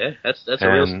 Yeah, that's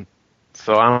a real.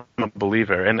 So I'm a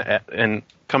believer, and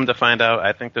come to find out,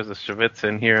 I think there's a Schwitz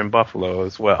in here in Buffalo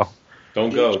as well.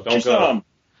 Don't go. I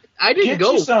didn't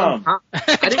go. I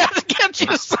didn't get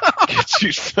you some. Get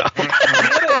you some.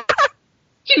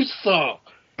 You saw.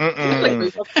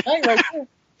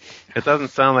 It doesn't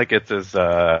sound like it's as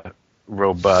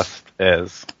robust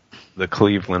as the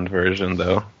Cleveland version,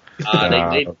 though.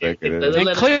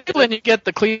 In Cleveland, you get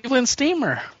the Cleveland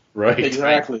steamer. Right.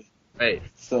 Exactly. Right.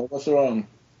 So what's wrong?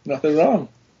 Nothing wrong.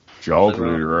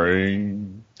 Chocolate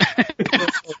rain.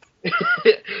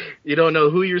 You don't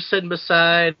know who you're sitting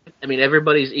beside. I mean,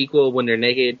 everybody's equal when they're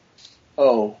naked.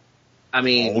 Oh. I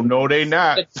mean. Oh, no, they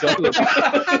not.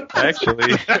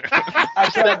 Actually.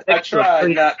 I tried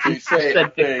not to say a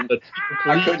thing.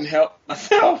 I couldn't help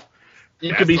myself.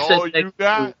 You could be all sitting you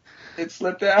got. It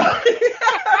slipped out.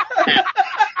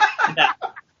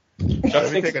 Chuck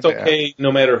thinks it's okay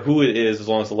no matter who it is as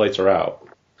long as the lights are out.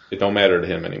 It don't matter to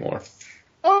him anymore.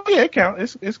 Oh, yeah, it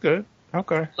counts. It's good.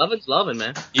 Okay. Loving's loving,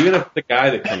 man. Even if the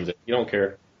guy that comes in, you don't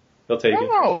care. He'll take it.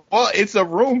 Well, it's a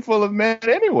room full of men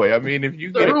anyway. I mean, if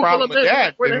you get a problem with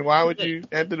that, then why would you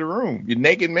enter the room? You're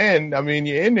naked men. I mean,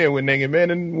 you're in there with naked men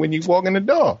and when you walk in the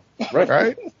door.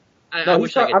 Right? I'm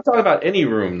talking about any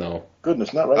room, though.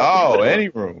 Goodness, not right. Oh, any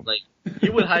room. Like,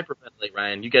 you would hyperventilate,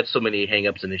 Ryan. You get so many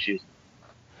hang-ups and issues.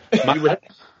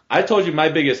 I told you my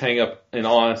biggest hang-up, in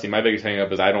all honesty,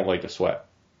 is I don't like to sweat.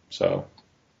 So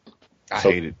I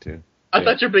hate it, too. I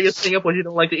thought your biggest hang-up was you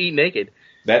don't like to eat naked.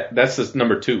 That's just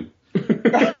number 2.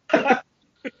 First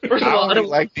of all, I don't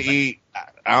like to eat.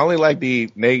 I only like to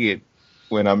eat naked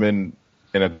when I'm in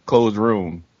a closed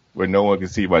room where no one can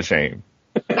see my shame.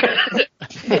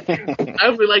 I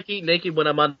only like to eat naked when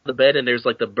I'm on the bed and there's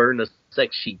like the burn of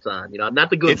sex sheets on. Not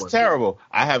the good ones. It's terrible.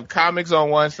 I have comics on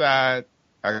one side.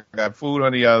 I got food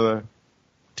on the other.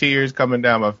 Tears coming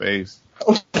down my face.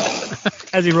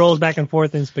 As he rolls back and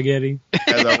forth in spaghetti.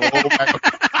 As I roll back.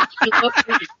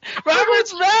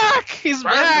 Robert's back. He's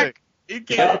back. He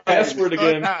came password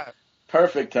again.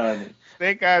 Perfect timing.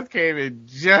 Snake Eyes came in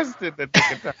just in the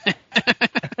thick of time.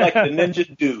 Like the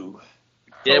ninja do.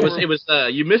 Yeah, it was.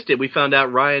 You missed it. We found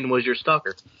out Ryan was your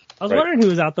stalker. I was wondering who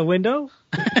was out the window.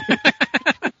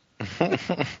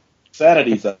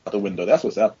 Sanity's out the window. That's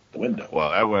what's out the window.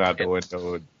 Well, that went out the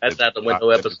window. That's out the window.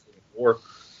 Episode 4.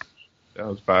 That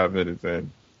was 5 minutes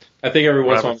in. I think every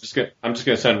once in a while I'm just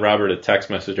gonna send Robert a text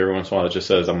message every once in a while that just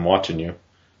says I'm watching you.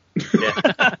 Yeah.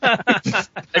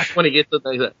 Next when he gets up,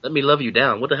 he's like, "Let me love you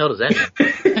down." What the hell does that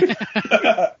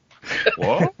mean?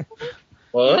 What?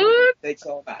 What? Takes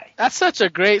all night. That's such a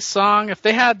great song. If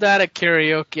they had that at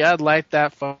karaoke, I'd light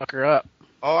that fucker up.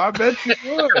 Oh, I bet you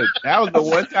would. That was the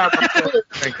one time I was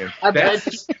thinking.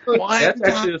 That's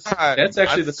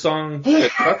actually the song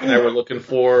that Chuck and I were looking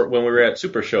for when we were at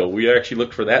Super Show. We actually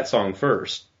looked for that song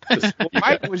first.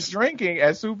 Mike was drinking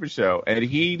at Super Show, and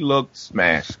he looked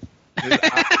smashed. His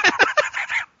eyes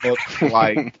looked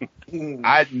like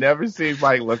I'd never seen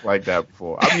Mike look like that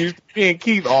before. I'm used to seeing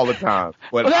Keith all the time,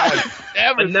 but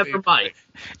I've never Mike.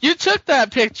 You took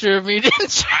that picture of me,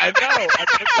 didn't you? I know.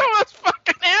 I was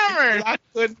fucking hammered. I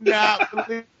could not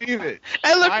believe it.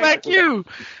 I look like you.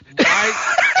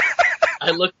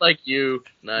 I look like you.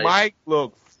 Nice. Mike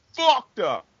looked fucked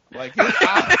up. Like his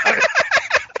eyes.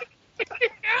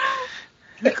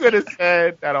 You could have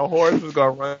said that a horse was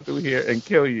gonna run through here and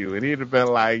kill you, and he'd have been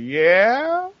like,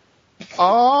 "Yeah,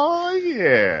 oh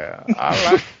yeah,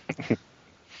 I like."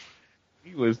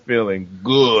 He was feeling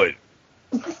good.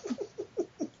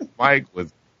 Mike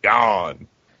was gone.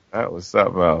 That was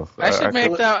something else.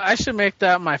 I should make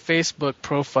that my Facebook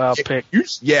profile pic.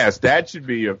 Yes, that should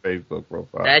be your Facebook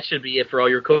profile. That should be it for all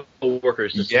your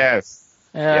co-workers to see. Yes.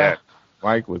 Yeah. Yes.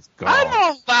 Mike was gone. I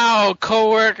don't allow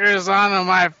coworkers onto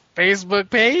my Facebook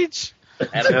page.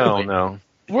 Hell no.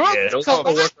 Worlds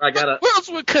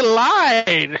would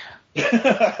collide.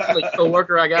 The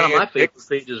coworker I got on my Facebook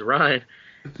page is Ryan.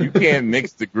 You can't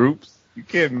mix the groups. You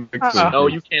can't mix them. No,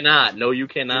 you cannot. No, you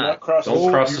cannot.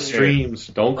 Don't cross the streams.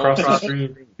 Don't cross the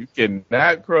streams. You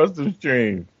cannot cross the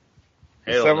streams.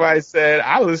 Hell Somebody no. said,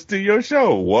 I listen to your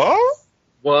show. What?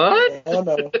 What? Oh,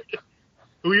 no.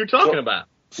 Who are you talking about?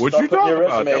 What Stop you putting your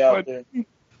talking about? resume out there.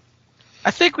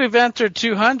 I think we've entered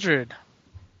 200.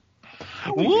 I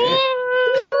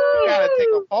gotta take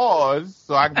a pause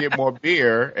so I can get more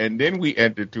beer, and then we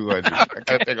enter 200. I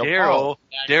gotta take a pause.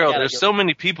 Daryl, there's so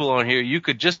many people on here. You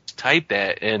could just type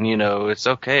that, and it's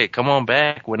okay. Come on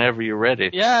back whenever you're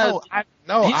ready. Yeah, he's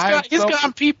so-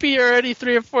 gone PP already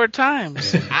 3 or 4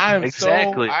 times. I am so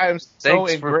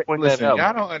Thanks for pointing that listen, out.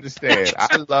 y'all don't understand.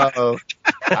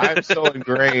 I'm so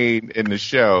ingrained in the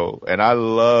show, and I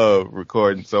love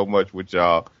recording so much with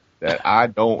y'all that I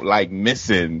don't like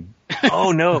missing.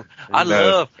 Oh no, I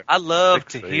love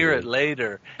to hear it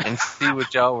later and see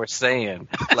what y'all were saying.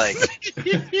 Like,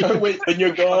 wait, when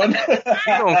you're gone, you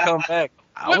don't come back.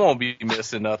 I won't be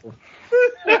missing nothing.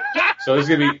 So this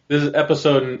is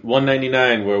episode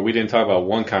 199 where we didn't talk about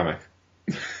one comic.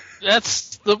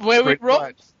 That's the way we roll.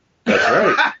 That's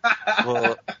right.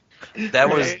 Well, that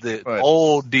was the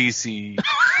old DC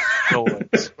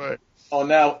noise. Oh,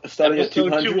 now starting at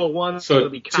 200. 201, So it'll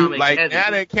be comic like heavy. now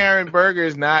that Karen Berger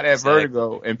is not at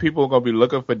Vertigo, and people are gonna be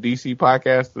looking for DC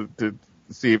podcasts to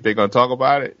see if they're gonna talk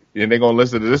about it, and they're gonna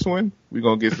listen to this one. We're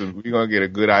gonna get a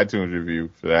good iTunes review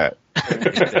for that.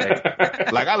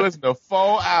 Like I listened to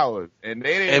 4 hours, and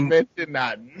they didn't mention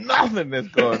nothing that's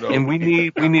going on. And we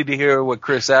need to hear what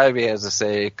Chris Ivey has to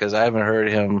say because I haven't heard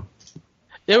him.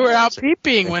 They were out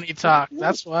peeping when he talked.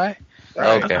 That's why.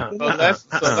 Right. Okay. So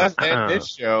let's end this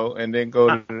show and then go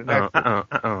to the next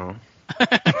one.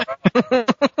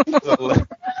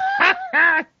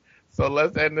 So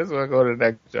let's end this one and go to the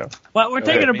next show. What? We're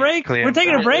taking a break? We're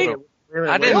taking a break?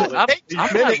 I'm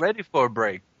not ready for a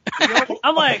break.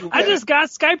 I'm like, I just got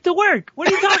Skype to work. What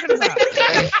are you talking about?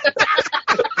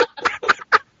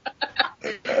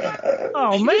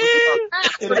 Oh, man.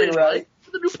 It ain't right.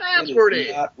 The new password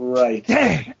is. Not right.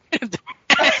 Dang.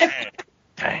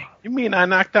 Dang. You mean I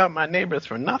knocked out my neighbors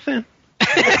for nothing?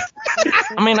 I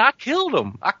mean, I killed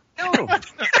them. I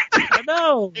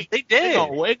know. They They're did.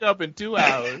 gonna wake up in 2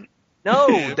 hours.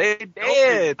 No, they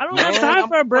did. I don't have time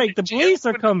for a break. The police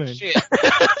are coming.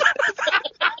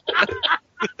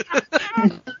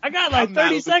 I got like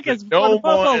 30 seconds before the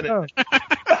phone comes.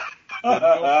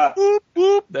 Boop,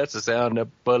 boop. That's the sound of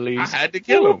police. I had to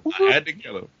kill him.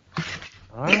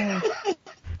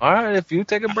 All right, if you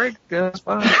take a break, that's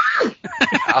fine.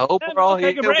 I hope we're all here.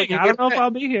 Take a break. I don't know if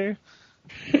I'll be here.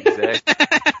 Exactly.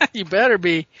 You better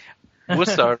be. We'll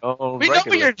start on We know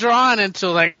regular. you're drawing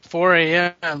until like 4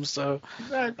 a.m., so.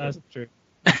 That's true.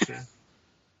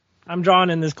 I'm drawing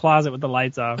in this closet with the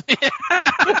lights off.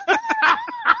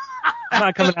 I'm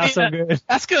not coming out so good.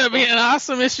 That's going to be an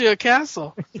awesome issue of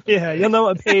Castle. Yeah, you'll know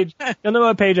what page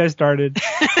I started.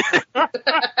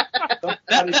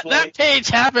 That page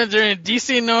happened during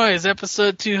DC Noise,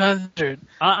 episode 200.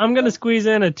 I'm going to squeeze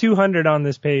in a 200 on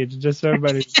this page, just so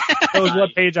everybody knows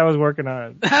what page I was working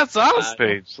on. That's This awesome.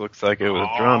 page looks like it was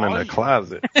drawn in a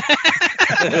closet.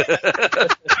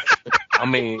 I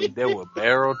mean, there were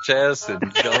barrel chests and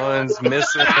guns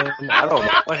missing. I don't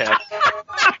know what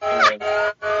happened.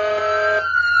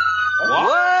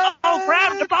 Whoa! Oh,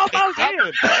 crap! The Popo's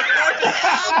here!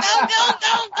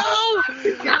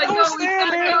 Gotta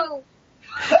go.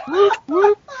 Whoop,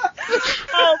 whoop.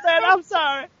 Oh, man, I'm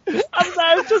sorry.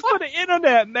 It's just for the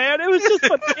internet, man. It was just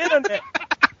for the internet.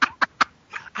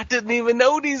 I didn't even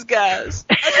know these guys.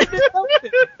 I didn't know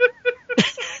it.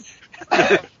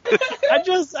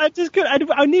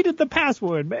 I needed the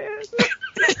password, man.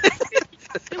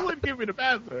 He wouldn't give me the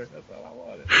password. That's all I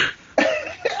wanted.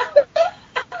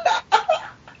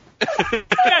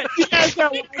 You guys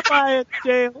got Wi-Fi at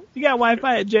jail? You got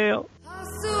Wi-Fi at jail?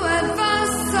 Hast du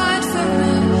etwas Zeit für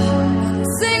mich?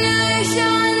 Singe ich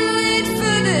ein Lied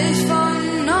für dich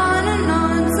von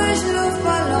 99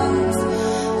 Luftballons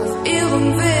auf ihrem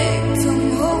Weg zum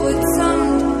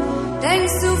Horizont.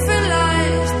 Denkst du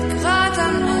vielleicht grad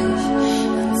an mich?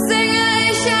 Dann singe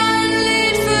ich ein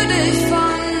Lied für dich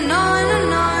von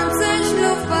 99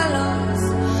 Luftballons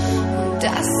und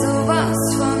dass sowas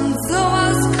von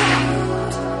sowas kommt.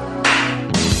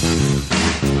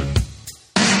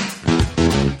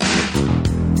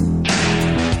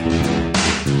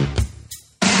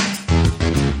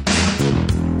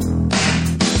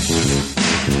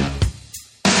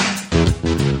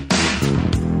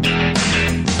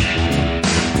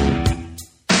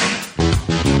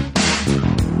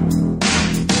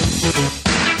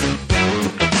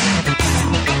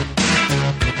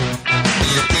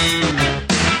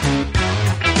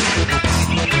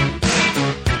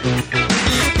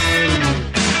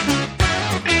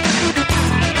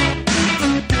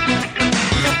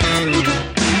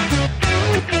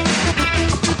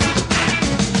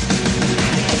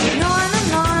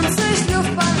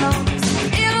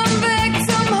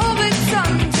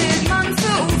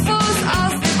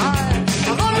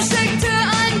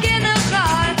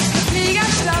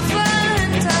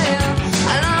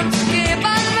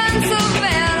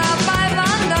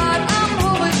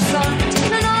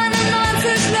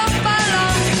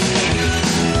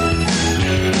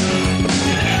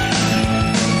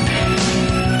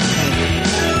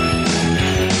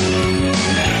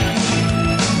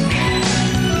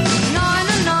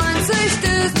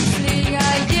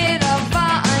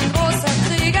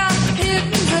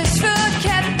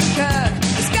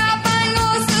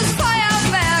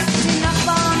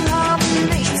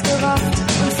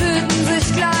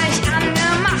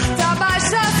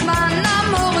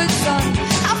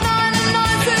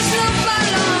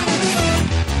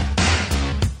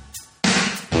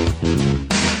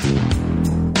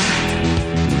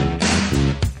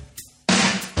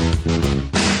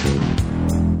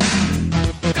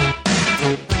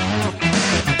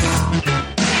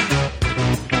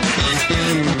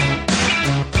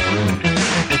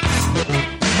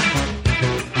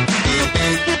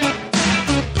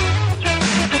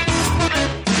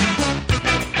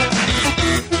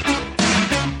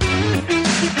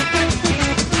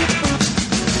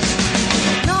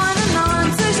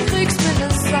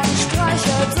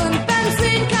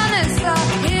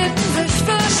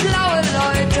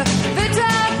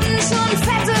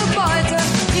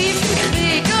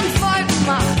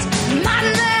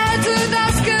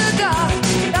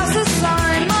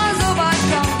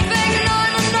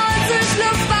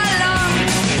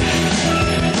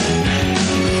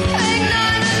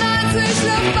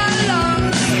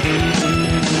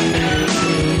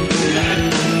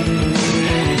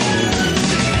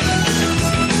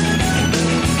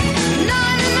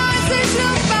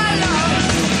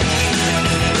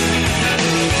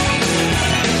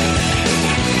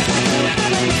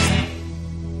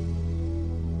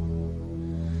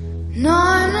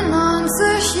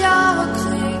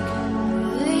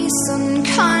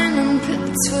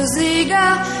 für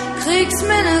Sieger.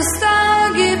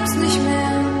 Kriegsminister gibt's nicht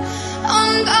mehr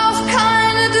und auch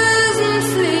keine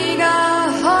Düsenflieger.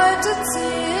 Heute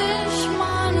zieh ich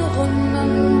meine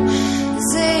Runden,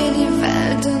 seh die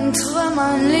Welt in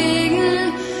Trümmern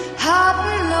liegen, hab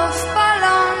 'n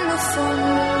Luftballon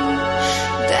gefunden,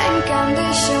 denk an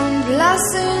dich und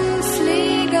lass ihn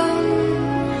fliegen.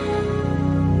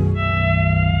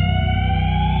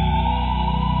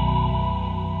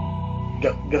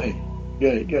 Go ahead. Go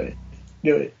ahead. Go ahead.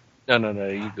 Go ahead. No,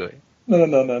 you go ahead. No.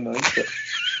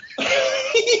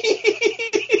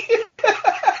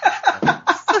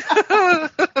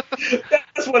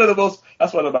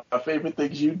 That's one of my favorite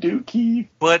things you do, Keith.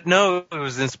 But no, it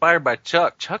was inspired by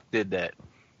Chuck. Chuck did that.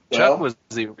 Chuck was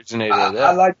the originator of that.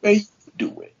 I like the way you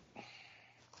do it.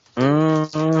 Oh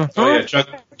yeah,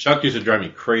 Chuck used to drive me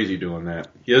crazy doing that.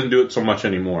 He doesn't do it so much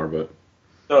anymore, but.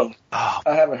 No, I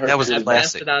haven't heard that was I classic.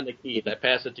 passed it on to Keith. I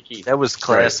passed it to Keith. That was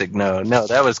classic. Right. No,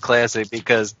 that was classic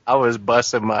because I was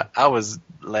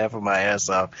laughing my ass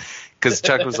off because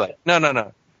Chuck was like, no,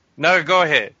 go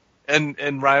ahead,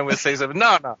 and Ryan would say something,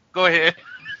 no, go ahead.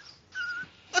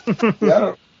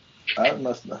 Yeah, I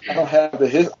must not have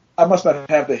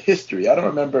the history. I don't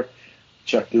remember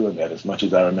Chuck doing that as much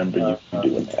as I remember you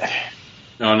doing that.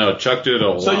 No, Chuck did it a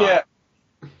lot. So yeah,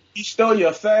 he stole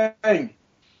your thing.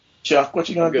 Chuck, what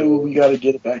you gonna do? We gotta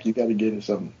get it back. You gotta get it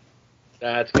something.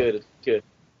 That's good. It's good.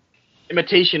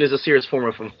 Imitation is a serious form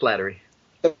of flattery.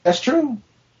 That's true.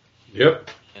 Yep.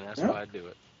 And that's why I do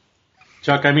it.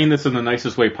 Chuck, I mean this in the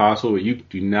nicest way possible, but you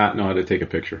do not know how to take a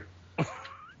picture.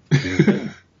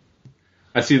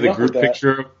 I see the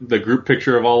group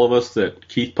picture of all of us that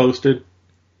Keith posted.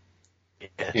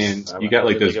 Yes. And you got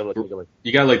like this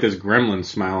gremlin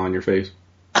smile on your face.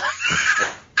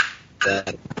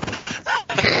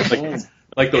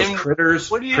 like those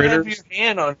critters. What do you critters. have your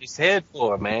hand on his head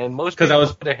for, man? Most 'Cause people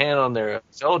put their hand on their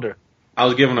shoulder. I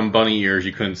was giving them bunny ears.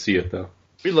 You couldn't see it though.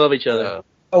 We love each other.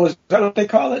 Oh, is that what they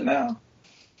call it now?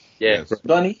 Yeah.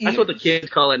 Bunny ears? That's what the kids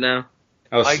call it now.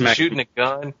 I was Like smacking, shooting a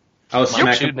gun. I was Like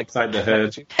smacking shooting a upside the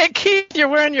head. Hey, Keith, you're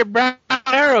wearing your Brown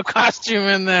Arrow costume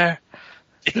in there.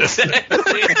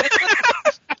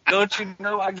 Don't you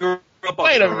know I grew up on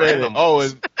Wait a the minute. rim. Oh,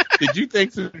 did you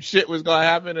think some shit was gonna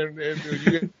happen and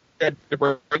you had to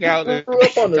break out? We grew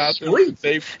up on the streets.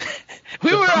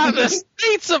 We were on the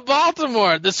streets of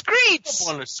Baltimore. The streets.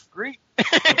 On the street.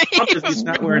 He's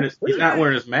not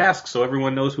wearing his mask, so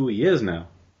everyone knows who he is now.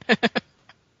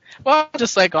 Well,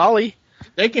 just like Ollie.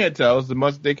 They can't tell. It's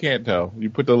the they can't tell. You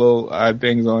put the little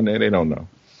things on there, they don't know.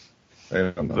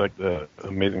 They don't know. Like the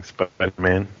Amazing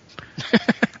Spider-Man.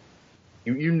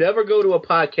 You never go to a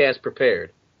podcast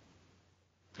prepared.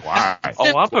 Why?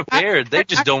 Oh, I'm prepared. They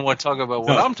just don't want to talk about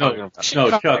what I'm talking about.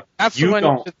 No, Chuck, That's you the one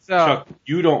don't. you should sell. Chuck,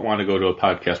 you don't want to go to a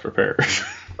podcast prepared.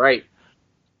 Right.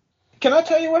 Can I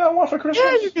tell you what I want for Christmas?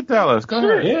 Yeah, you can tell us. Go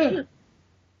ahead. Yeah.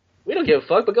 We don't give a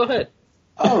fuck, but go ahead.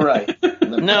 All right.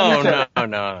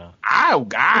 No.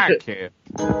 I can't.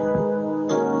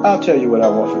 I'll tell you what I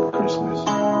want for Christmas.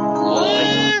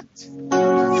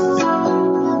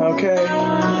 Okay?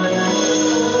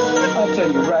 I'll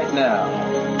tell you right now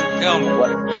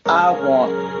what I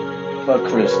want for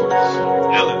Christmas.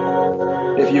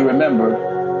 If you remember.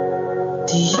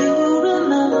 Do you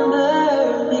remember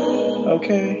me?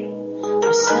 Okay.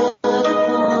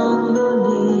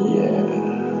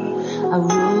 I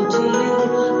wrote to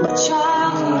you my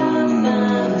childhood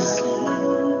fantasy.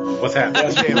 What's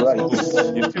happening?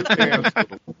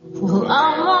 Well,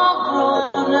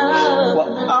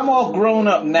 I'm all grown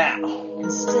up now. I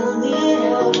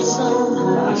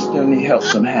still need help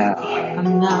somehow.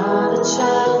 I'm not a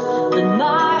child, but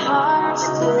my heart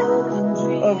still can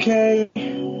dream. Okay.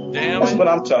 That's what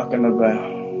I'm talking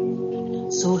about.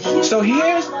 So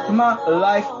here's my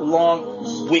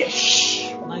lifelong wish.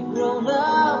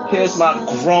 Here's my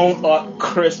grown-up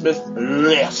Christmas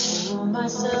list.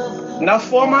 Not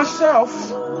for myself,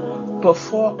 but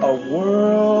for a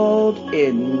world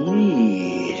in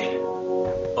need.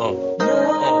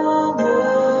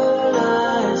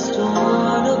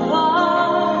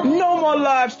 No more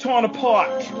lives torn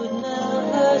apart.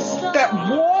 That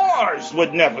wars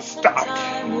would never stop.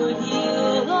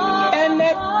 And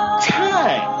that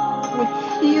time would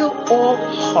heal all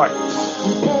hearts.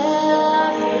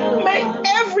 May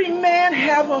every man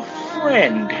have a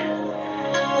friend.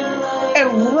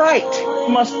 And right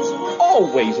must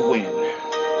always win.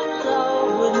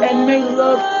 And may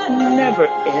love never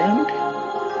end.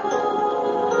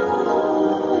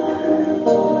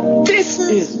 This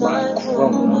is my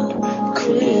grown-up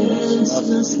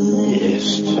Christmas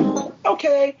list.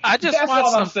 Okay, I just that's want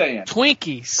all some I'm saying.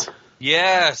 Twinkies.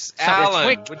 Yes, Some Alan,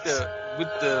 Twinkies. with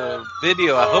the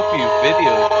video. I hope you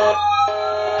videoed that.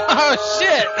 Oh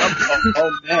shit!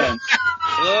 Oh man,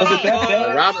 was it that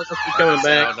bad? Robert must be coming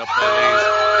back.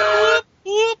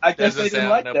 I guess That's they the didn't sound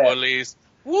like of that. police.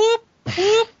 Whoop,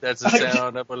 whoop. That's the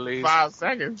sound of police. 5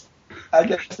 seconds. I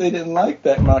guess they didn't like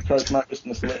that my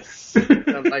Christmas list.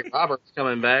 Sounds like Robert's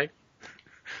coming back.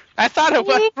 I thought it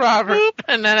was Robert,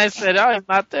 and then I said, "Oh, he's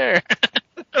not there."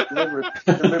 Remembered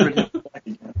him back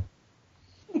again.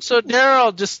 So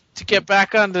Daryl, just to get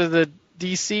back onto the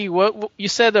DC, what you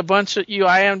said a bunch of you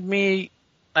IM'd me,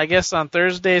 I guess on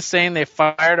Thursday, saying they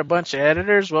fired a bunch of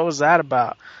editors. What was that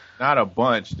about? Not a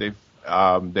bunch. They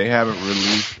haven't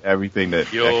released everything that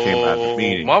came out of the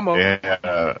meeting. Mama. They had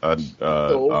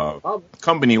a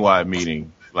company-wide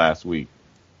meeting last week.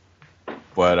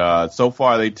 But so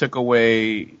far they took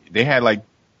away. They had like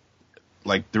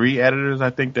 3 editors,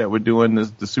 I think, that were doing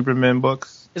the Superman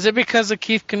books. Is it because of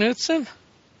Keith Knudsen?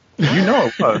 You know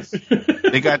it was.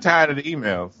 They got tired of the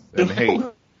emails and the hate.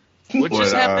 What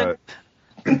just happened?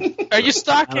 Are you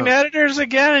stalking editors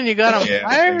again and you got them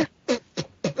fired?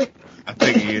 I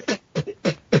think he is.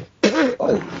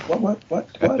 What?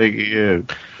 I think he is.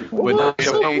 Check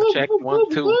 1,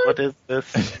 2. What is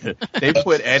this? They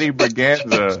put Eddie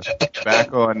Berganza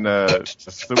back on the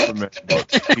Superman book.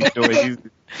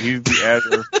 He's the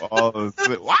editor for all of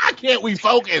the. Why can't we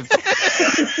focus?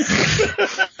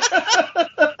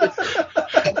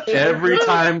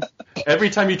 Every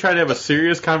time you try to have a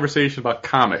serious conversation about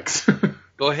comics.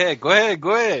 Go ahead. Tell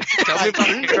me about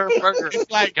Karen Berger.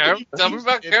 Tell me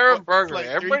about Karen Berger.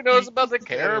 Everybody knows about the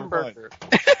Karen Berger.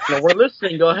 No, we're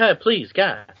listening. Go ahead, please,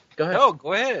 guys. Go ahead.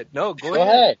 No, go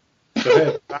ahead. Go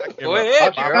ahead. Go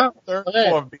ahead.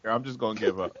 I'm just gonna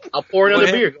give up. I'll pour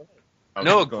another beer.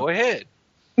 No, go ahead.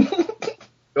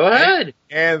 Go ahead.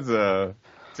 Daryl,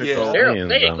 say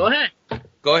it. Go ahead.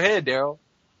 Go ahead, Daryl.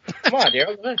 Come on,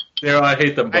 Daryl. Go ahead. Daryl, I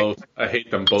hate them both. I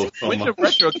hate them both so When's much. the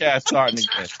retrocast starting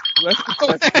again? Let's go.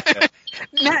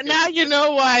 Now you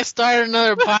know why I started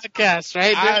another podcast,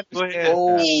 right? I understand.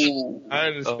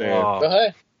 Go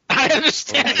ahead. I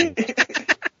understand.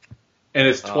 And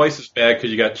it's twice as bad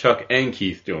because you got Chuck and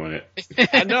Keith doing it.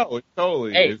 I know, it's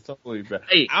totally bad.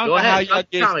 Hey, I don't know how y'all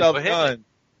get stuff done.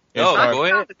 No, go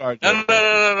ahead.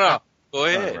 No. Go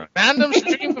ahead. Random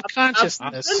stream of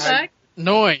consciousness.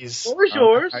 Noise. What was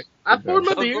yours? I poured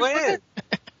my beer. Go ahead.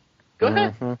 Go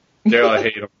ahead. Daryl, I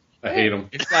hate him.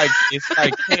 It's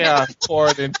like chaos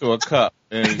poured into a cup.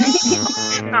 And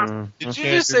Did you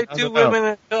just say 2 women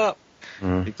in a cup?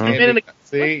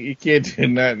 See, you can't do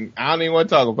nothing. I don't even want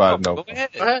to talk about it. No. Go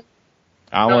ahead.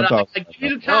 I don't want to talk. I give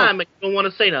you the time, and you don't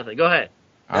want to say nothing. Go ahead.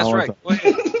 That's right. Go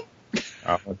ahead.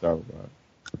 I don't want to talk about it.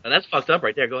 And that's fucked up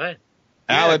right there. Go ahead.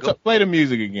 Alan, play the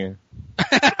music again.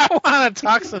 I want to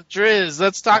talk some Driz.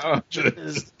 Let's talk some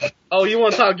Driz. Oh, you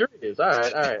want to talk Driz? All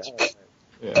right.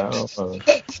 Yeah, I don't know.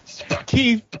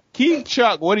 Keith,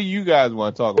 Chuck, what do you guys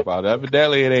want to talk about?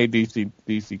 Evidently, it ain't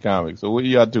DC Comics. So what do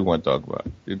y'all two want to talk about?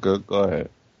 Go ahead.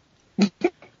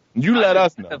 You let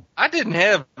us know. I didn't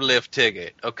have lift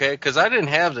ticket, okay? Because I didn't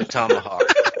have the Tomahawk.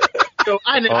 So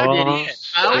I did. I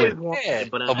always had a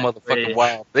motherfucking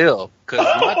Wild Bill. Because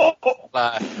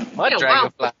my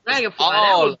Dragonfly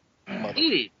all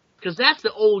needed. Because that's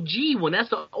the OG one. That's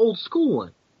the old school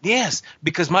one. Yes,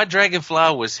 because my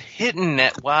Dragonfly was hitting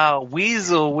that Wild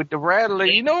Weasel with the Rattler.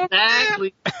 You know what I'm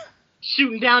saying?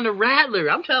 Shooting down the Rattler.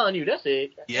 I'm telling you, that's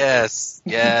it. Yes.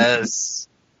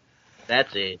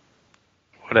 That's it.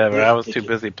 Whatever. I was too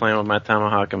busy playing with my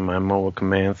Tomahawk and my mobile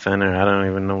command center. I don't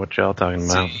even know what y'all talking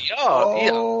about.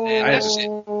 That shit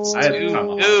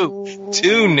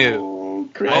too new.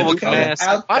 Mobile command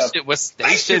center. My shit was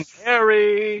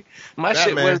stationary. My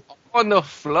shit was on the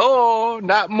floor,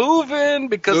 not moving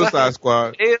because Suicide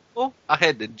Squad. I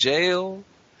had the jail.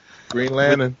 Green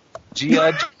Lantern.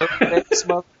 G.I.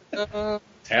 Joe.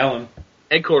 Talon.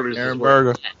 Headquarters. Aaron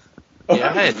Berger. Yeah,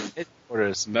 I had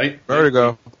headquarters.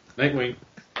 Vertigo. Nightwing.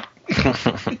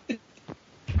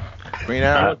 Green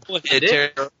Arrow.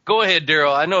 Go ahead,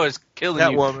 Daryl. I know it's killing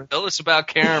that you. Woman. Tell us about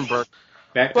Karen Berger.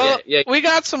 We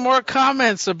got some more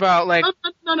comments about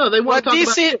no. They want what to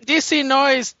talk about DC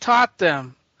Noise taught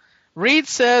them. Reed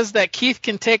says that Keith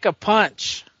can take a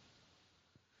punch.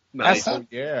 Nice.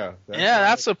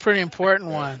 That's a pretty important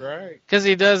one. Right. Because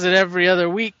he does it every other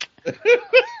week.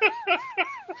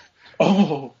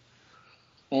 Oh.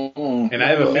 And I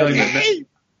have a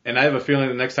feeling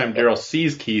the next time Daryl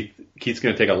sees Keith, Keith's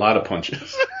going to take a lot of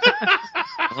punches.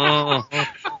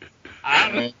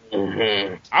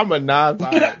 I'm a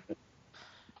non-violent.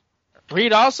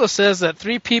 Reed also says that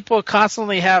 3 people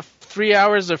constantly have 3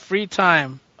 hours of free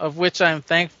time, of which I'm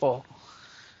thankful.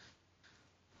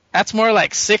 That's more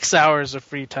like 6 hours of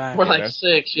free time. More like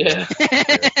 6, yeah.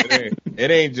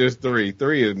 It ain't just 3.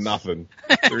 3 is nothing.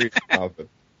 3 is nothing.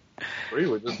 3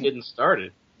 was just getting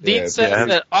started. Dean says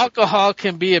that alcohol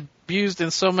can be abused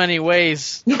in so many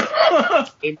ways.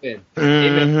 Amen.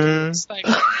 It's like,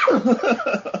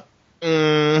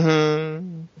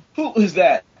 Who is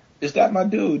that? Is that my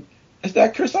dude? Is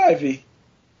that Chris Ivy?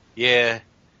 Yeah.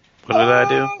 What did I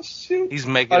do? Shoot. He's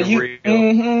making it real.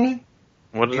 Mm-hmm.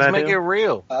 What did He's I do? making it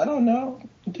real. I don't know.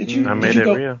 Did you? I made it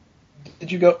real.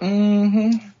 Did you go?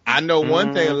 Mm-hmm. I know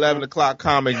one thing. 11 o'clock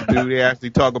comics do. They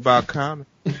actually talk about comics.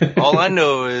 All I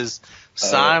know is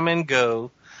Simon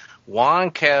Go, Juan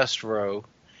Castro,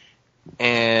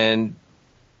 and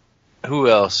who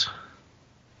else?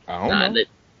 I don't know.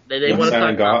 They want to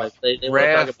talk about it. They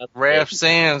want to talk about Raph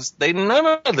Sands. None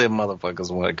of them motherfuckers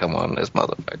want to come on this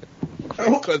motherfucker.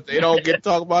 Because they don't get to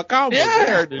talk about comics. They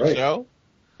heard the show.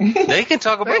 They can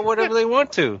talk about whatever they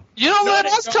want to. You don't let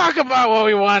us talk about what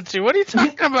we want to. What are you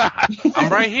talking about?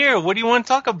 I'm right here. What do you want to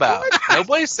talk about?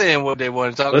 Nobody's saying what they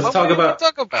want to talk Let's about. talk What do you about- want to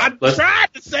talk about? I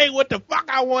tried to say what the fuck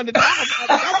I wanted to talk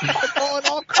about. I'm going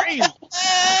all crazy.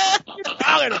 What are you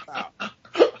talking about?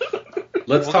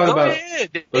 Let's Well, talk go about.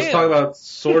 ahead. Let's Yeah. talk about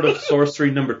Sword of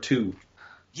Sorcery number 2.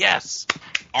 Yes.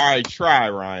 All right, try,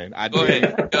 Ryan. I Go did.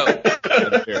 ahead. Go.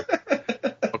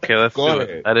 Okay, let's Go do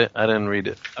ahead. it. I didn't read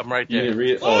it. I'm right You there. didn't read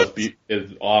it? Oh,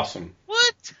 it's awesome.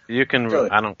 What? You can. Really?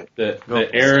 I don't. The Go.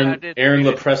 Aaron I didn't Aaron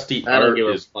read it. Lepresti I don't art give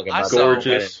a is fuck I about saw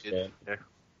gorgeous. it.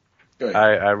 Go ahead.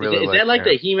 I really Is like that like the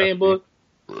Aaron He-Man Lepresti. book?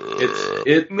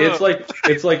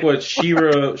 It's like what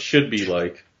She-Ra should be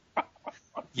like.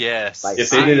 Yes. Like- If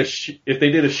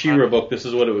they did a She-Ra book, this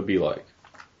is what it would be like.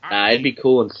 Nah, it'd be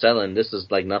cool and selling. This is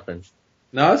like nothing.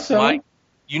 No, it's Mike,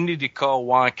 you need to call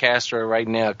Juan Castro right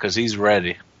now because he's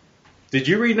ready. Did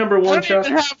you read number I 1, don't even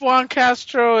Chuck? have Juan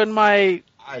Castro in my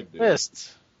I did.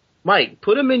 list. Mike,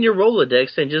 put him in your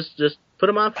Rolodex and just put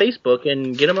him on Facebook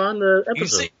and get him on the You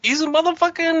episode. see, he's a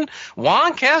motherfucking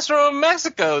Juan Castro in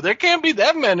Mexico. There can't be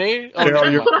that many. That's what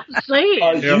I'm saying.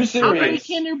 Are you How many serious?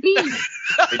 can there be?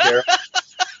 Hey, Daryl.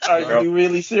 Are you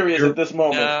really serious at this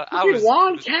moment? Look at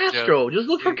Juan Castro. Just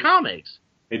look for comics.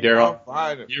 Hey, Daryl. I'll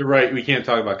find it. You're right. We can't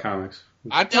talk about comics.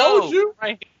 I told you.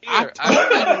 Right here. I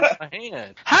got it in my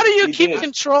hand. How do you He keep did.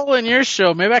 control in your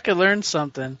show? Maybe I could learn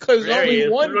something. Because There he only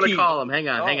is. one We're gonna key. call him. Hang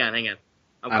on. I'm On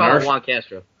calling our- Juan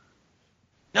Castro.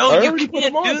 No, I you already put can't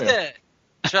him on do there.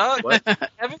 that. Chuck, What?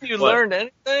 haven't you What? learned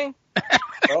anything?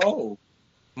 Oh.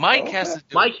 Mike Okay. has to do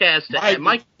Mike it. has to.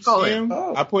 Mike, call see him.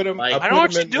 Oh. I put him. Mike. I I put don't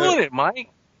want him you in doing the- it, Mike.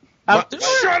 I'm doing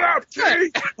Shut up,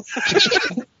 Jay.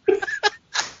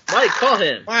 Mike, call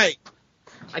him. Mike.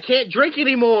 I can't drink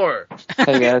anymore.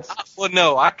 Hey guys. Well,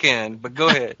 no, I can, but go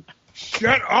ahead.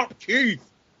 Shut up, Keith.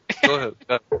 Go ahead.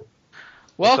 Go.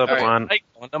 What's Welcome. up, Juan? Mike,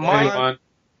 on the Hey, mic. Juan.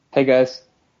 Hey guys.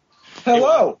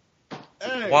 Hello.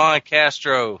 Hey, Juan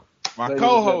Castro, my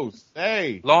co-host.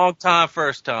 Hey, long time,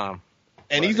 first time.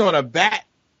 and he's on a Bat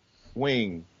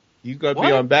Wing. He's gonna be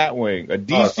What? on Batwing, a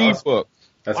DC awesome. book.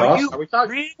 That's Are awesome. you Are we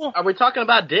talking? real? Are we talking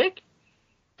about Dick?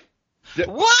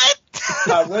 What?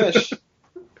 I wish.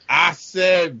 I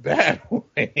said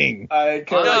Batwing. I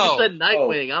Oh, No. you said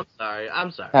Nightwing. I'm sorry.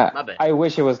 Yeah, My bad. I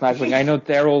wish it was Nightwing. I know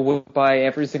Daryl would buy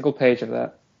every single page of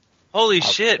that. Holy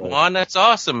shit, Juan, that's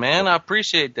awesome, man. I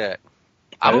appreciate that.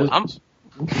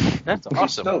 That's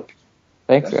awesome. No.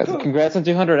 Thanks, That's guys. cool. Congrats on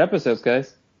 200 episodes,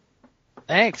 guys.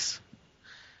 Thanks.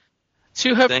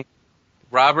 Thank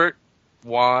Robert,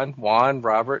 Juan,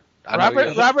 Robert. I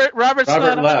know Robert's Robert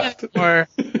not left. on anymore.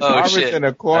 Oh Robert's shit. in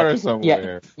a corner Yeah,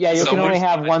 somewhere. yeah. You can only Someone's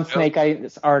have gonna one go. Snake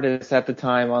Eyes artist at the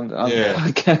time on the Yeah.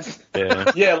 podcast.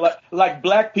 Yeah. Yeah, like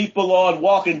black people on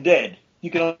Walking Dead. You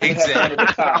can only have one at a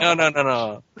Exactly. time.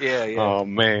 No. Yeah. Oh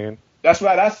man. That's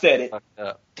right, I said it.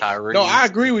 Tyrese. No, I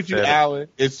agree with you, Better. Alan.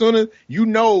 As soon as you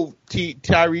know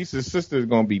Tyrese's sister is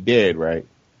gonna be dead, right?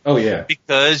 Oh, yeah.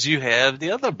 Because you have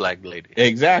the other black lady.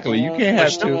 Exactly. You can't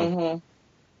have two. Mhm.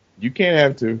 You can't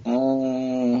have two.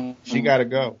 Mhm. She gotta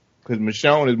go because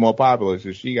Michonne is more popular,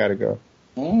 so she gotta go.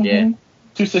 Mhm. Yeah.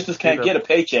 Two sisters can't get a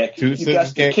paycheck. Two You sisters got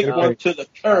to can't kick get a one paycheck. to the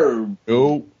curb.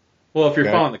 Nope. Well, if you're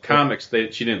Okay. following the comics,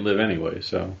 she didn't live anyway,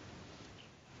 so.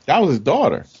 That was his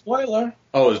daughter. Spoiler.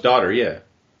 Oh, his daughter, yeah. That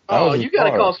Oh, was you his gotta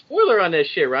daughter. call spoiler on this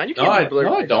shit, Ryan. You can't No, be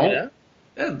blurting I that don't. shit out.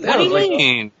 That What do was you like,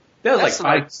 mean? that was That's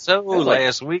like like so was like-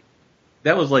 last week.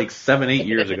 That was like 7-8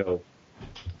 years ago.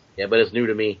 Yeah, but it's new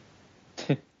to me.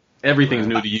 Everything's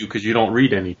new to you because you don't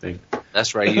read anything.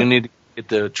 That's right. You need to get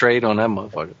the trade on that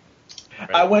motherfucker.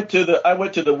 I went to the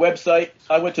website.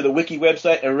 I went to the wiki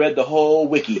website and read the whole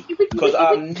wiki because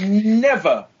I'm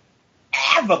never,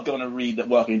 ever gonna read The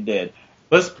Walking Dead.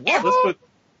 Let's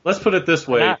put it this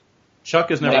way. Not-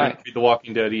 Chuck is never Right. going to read The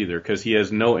Walking Dead either because he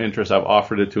has no interest. I've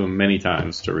offered it to him many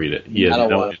times to read it. He has I don't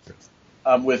no want it. interest.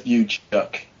 I'm with you,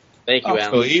 Chuck. Thank you, Oh,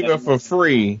 Alan. So even for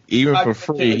free, he won't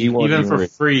Even for read.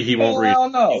 free, he won't read. Hell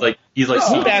no. He's like,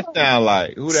 Who that sound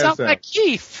like? Who that Sounds sound? like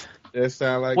Keith. That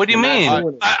sound like? What do you mean? I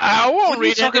won't What are you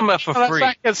read it talking about for unless free?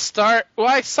 I could start. Well,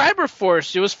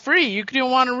 Cyberforce. It was free. You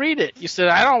didn't want to read it. You said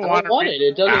I don't want to read it.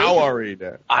 It doesn't. I will read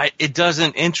that. It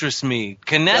doesn't interest me.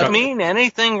 Can that Chuck- mean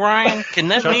anything, Ryan? Can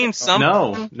that Chuck- mean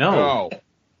something? No. No.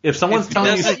 If someone's It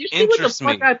telling you, doesn't You see what the interest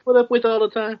fuck me. I put up with all the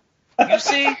time? You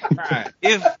see, Right.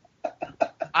 if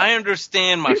I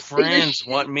understand my friends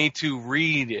want me to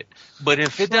read it, but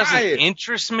if it Try doesn't it.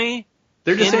 interest me,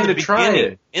 they're just in saying the to try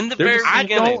beginning, it. in the They're very just- I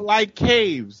beginning, don't like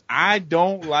caves. I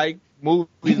don't like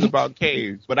movies about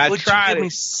caves, but I tried it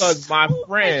because my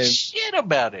friend shit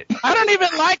about it. I don't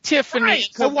even like Tiffany.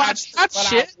 I watched that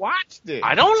shit. I watched it.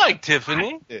 I don't like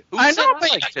Tiffany. I know,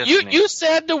 but you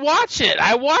said to watch it.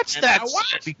 I watched that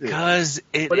shit. Because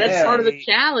But that's part of the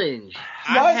challenge.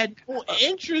 I had no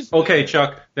interest. Okay,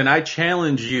 Chuck. Then I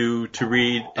challenge you to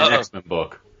read an X-Men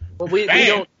book. Well, we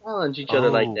don't challenge each other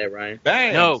like that, Ryan.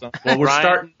 No. Well, we're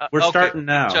Ryan, starting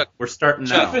now. Chuck, we're starting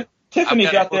now. Tiffany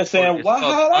got there saying, "Why?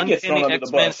 How did I get thrown under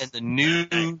the bus?" And the new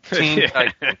Teen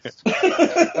Titans.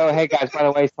 Oh, hey guys, by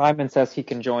the way, Simon says he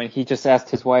can join. He just asked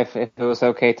his wife if it was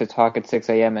okay to talk at 6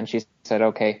 a.m. and she said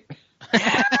okay. All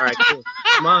right, cool.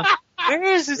 Come on. Where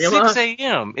is it 6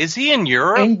 a.m.? Is he in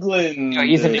Europe? England. No,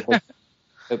 he's in England.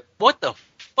 What the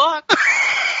fuck?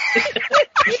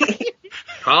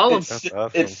 Call him.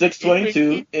 It's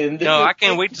 6:22 in the. No, I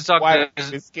can't wait to talk to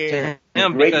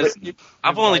him because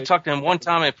I've only talked to him one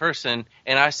time in person,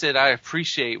 and I said I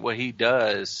appreciate what he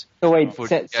does. So wait,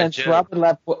 since Robert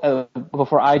left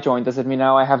before I joined, does it mean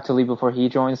now I have to leave before he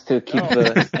joins to keep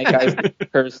the Snake Eyes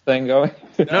curse thing going?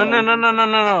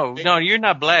 No. No, you're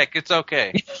not black. It's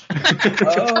okay.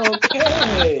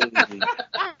 Okay.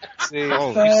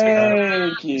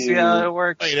 Thank you. See how it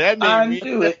works? Wait, that I made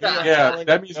knew me. it. Yeah,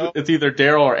 that means it's either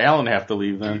Daryl or Alan have to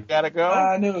leave then. You gotta go.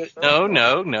 I knew it.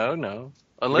 No.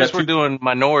 Unless we're doing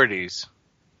minorities.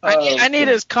 I need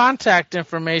his contact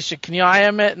information. Can you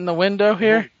IM it in the window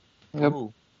here? Yep.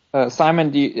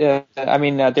 Simon,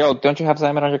 Daryl, don't you have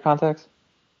Simon on your contacts?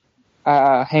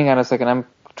 Hang on a second. I'm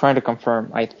trying to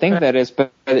confirm. I think that is,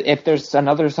 but if there's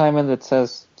another Simon that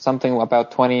says something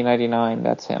about 2099,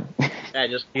 that's him.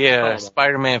 Yeah,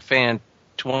 Spider-Man fan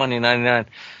 2099.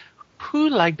 Who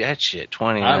liked that shit?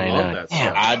 2099. I love that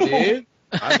song. I did.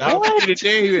 That was Peter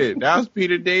David. That was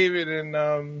Peter David, and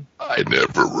I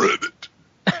never read it.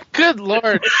 Good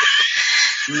Lord.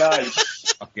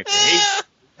 Nice.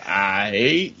 I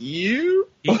hate you.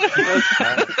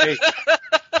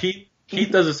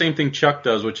 Keith does the same thing Chuck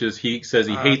does, which is he says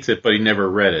he hates it, but he never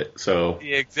read it. So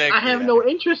yeah, exactly. I have no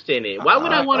interest in it. Why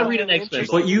would I want to read an X-Men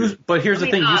book? But here's the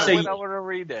thing. You say. I want to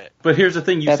read that. But here's the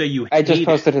thing. You say you hate I just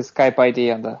posted his Skype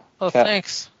ID on the chat.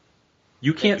 Thanks.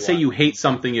 You can't say you hate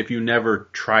something if you never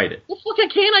tried it. Well, fuck, I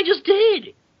can. I just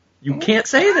did. You can't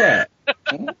say that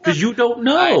because you don't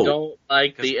know. I don't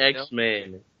like the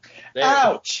X-Men.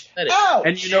 Ouch! Ouch!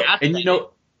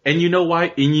 And you know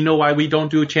why we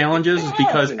don't do challenges is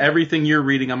because everything you're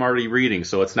reading I'm already reading,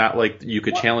 so it's not like you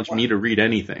could challenge me to read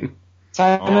anything.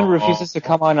 Simon refuses to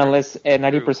come on unless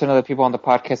 90% of the people on the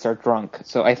podcast are drunk.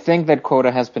 So I think that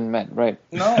quota has been met, right?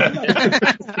 No.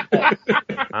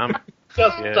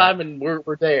 Simon,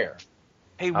 we're there.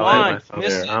 Hey, Juan,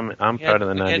 I'm part of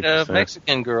the 90%. A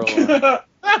Mexican girl.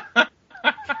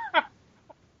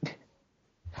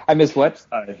 I missed what?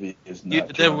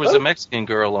 There was a Mexican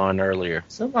girl on earlier.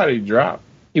 Somebody dropped.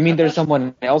 You mean there's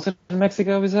someone else in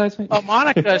Mexico besides me? Oh,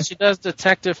 Monica, she does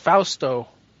Detective Fausto.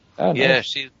 Oh, yeah, nice.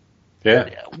 she. Yeah.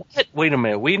 What? Wait a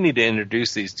minute. We need to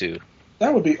introduce these two.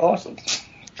 That would be awesome.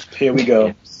 Here we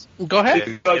go. Go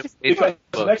ahead. Because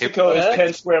Mexico is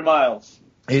 10 square miles.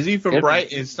 Is he from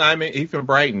Brighton? Is Simon? He's from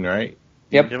Brighton, right?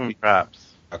 Yep. Give him props.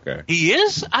 Okay. He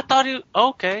is? I thought he.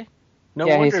 Okay. No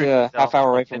yeah, wonder he's a half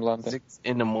hour away from London. 6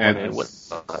 in the morning. What the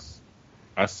fuck?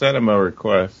 I sent him a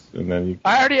request, and then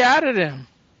I already added him.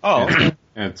 Oh, and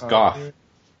it's Goth.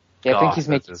 Yeah, I think he's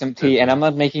making some tea, and I'm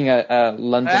not making a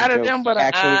London joke. Him, but he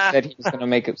actually said he was going to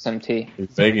make up some tea.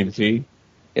 He's making tea?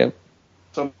 Yep.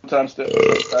 Sometimes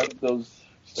those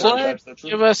stereotypes are true.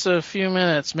 Give us a few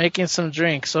minutes. Making some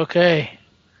drinks, okay.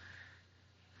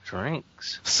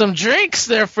 Drinks? Some drinks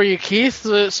there for you, Keith,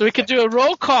 so we could do a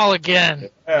roll call again.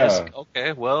 Yeah. Yes,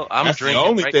 okay, well, I'm That's drinking. the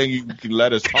only thing you can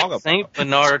let us talk about. St.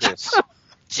 Bernardus.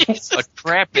 A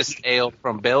Trappist ale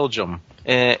from Belgium.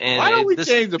 And why don't we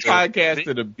change the podcast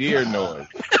to the beer noise?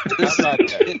 How about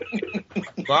that?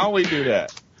 Why don't we do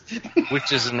that?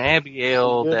 Which is an Abbey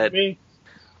ale that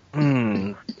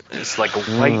it's like a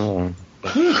white.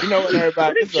 You know what,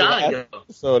 everybody? This is the last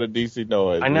episode of DC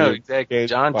Noise. I know, exactly.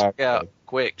 John took out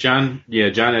quick. John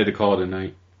had to call it a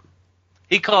night.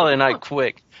 He called it a night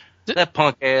quick. That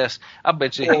punk ass. I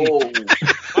bet you he.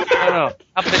 I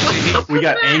bet you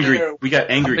we got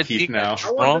angry Keith now.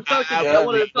 I wanted to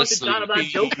talk to John about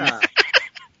Joker.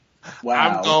 Wow.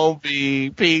 I'm gonna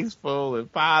be peaceful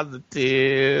and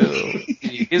positive.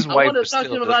 His I wife wanted was to talk to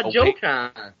still him about awake.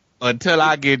 Joker. Until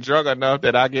I get drunk enough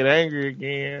that I get angry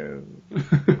again.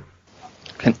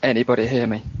 Can anybody hear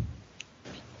me?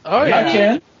 Oh yeah, I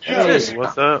can. Hey,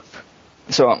 what's up?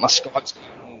 So my Skype's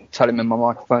telling me my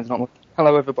microphone's not working.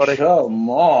 Hello, everybody. Come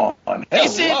on.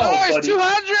 DC Noise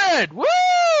 200! Woo!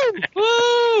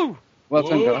 Woo! Well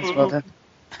done, guys. Well done.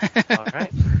 All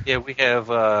right. Yeah, we have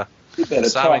You better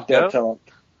Sonic talk that Go. talk.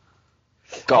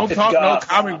 Don't It's talk no golf.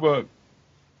 comic book.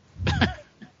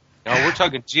 No, we're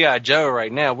talking G.I. Joe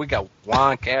right now. We got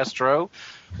Juan Castro,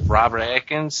 Robert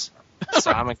Atkins,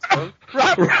 Simon Coe.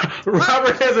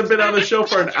 Robert hasn't been on the show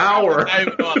for an hour.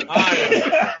 It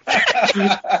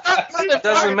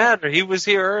doesn't matter. He was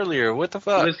here earlier. What the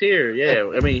fuck? He was here,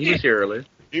 yeah. I mean, he was here earlier.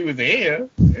 He was here.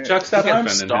 Chuck, stop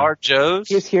defending Star him. Joe's.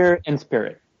 He's here in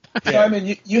spirit.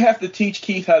 Simon, you have to teach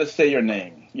Keith how to say your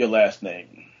name, your last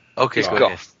name. Okay, It's go ahead.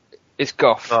 Goth. It's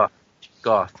Goth.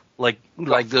 Goth. Like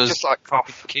those Just like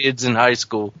Goth. kids in high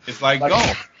school. It's like Like-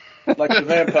 golf. Like the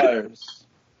vampires.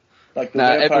 Like the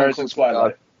Nah, vampires everyone in calls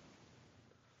Twilight.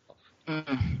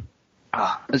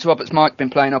 Has Robert's mic been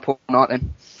playing up all night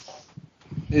then?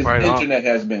 His Right on. internet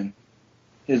has been.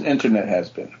 His internet has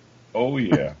been Oh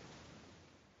yeah.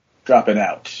 dropping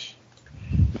out.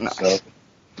 Nice. So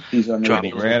he's unable.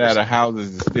 He ran out of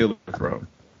houses to steal it from.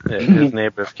 Yeah, his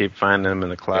neighbors keep finding him in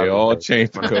the closet. They all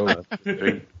changed the code.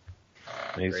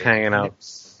 And he's hanging out,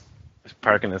 he's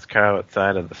parking his car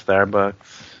outside of the Starbucks.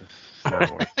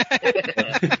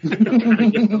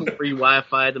 Free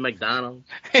Wi-Fi at the McDonald's.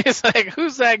 It's like,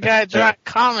 who's that guy drawing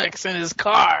comics in his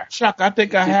car? Chuck, I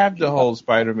think I have the whole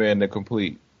Spider-Man, the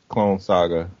complete Clone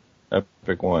Saga,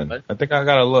 Epic One. What? I think I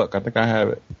gotta look. I think I have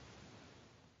it.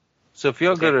 So if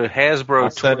y'all go to I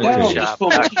said it.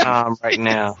 HasbroToyShop.com right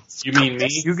now, You mean me?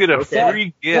 you get a Okay.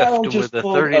 free Well, gift just with a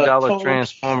pull, $30 total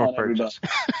Transformer on everybody. purchase.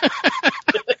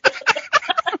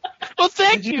 Well,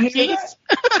 thank Did you, you hear Keith.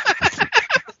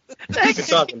 Thank Good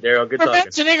you talking, Daryl. Good for talking.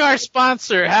 mentioning our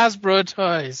sponsor, Hasbro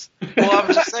Toys. Well,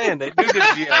 I'm just saying, they do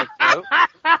get G.I.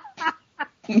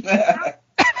 Joe.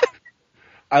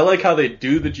 I like how they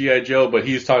do the G.I. Joe, but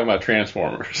he's talking about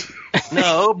Transformers.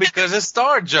 No, because it's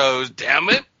Star Joe's, damn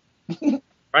it.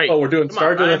 Right. Oh, we're doing Come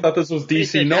Star on, Joe? I man. thought this was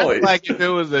DC Noise. That's like if it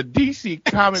was a DC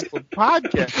comic book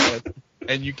podcast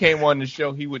and you came on the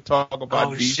show, he would talk about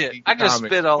Oh, DC shit. I just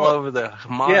comics. spit all over the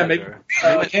monitor.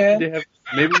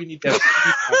 Maybe we need to have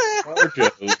Star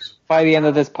Joes. By the end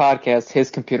of this podcast,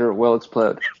 his computer will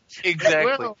explode.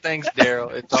 Exactly. Thanks,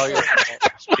 Daryl. It's all your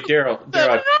fault. Hey, Daryl,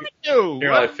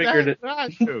 I figured it.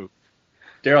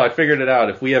 Daryl, I figured it out.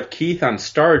 If we have Keith on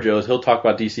Star Joes, he'll talk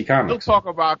about DC He'll Comics. talk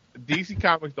about DC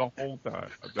Comics the whole time.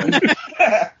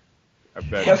 I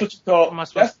bet. That's what you call.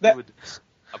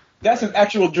 That's an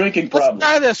actual drinking Let's problem.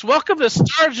 try this. Welcome to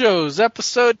Star Joe's,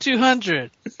 episode 200.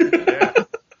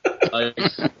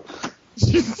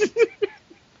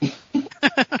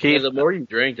 Keith, the more you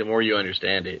drink, the more you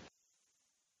understand it.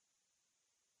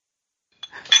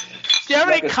 Do you have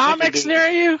any comics near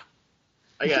you?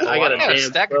 I got a damn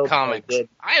stack of comics.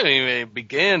 I haven't even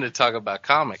begun to talk about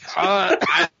comics.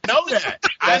 I know that.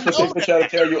 That's what people try to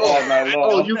tell you all night long.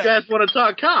 Oh, you guys want to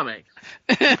talk comics?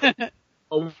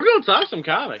 Oh, we're gonna talk some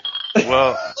comics.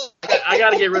 Well, I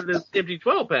gotta get rid of this empty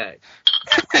 12-pack.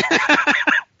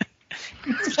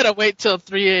 You gotta wait till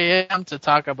 3 a.m. to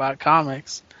talk about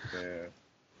comics.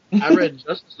 I read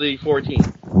Justice League 14.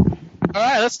 All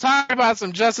right, let's talk about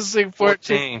some Justice League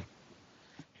 14.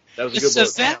 That was a good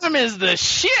book. Shazam is the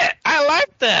shit. I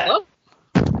like that.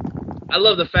 I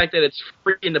love the fact that it's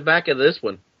free in the back of this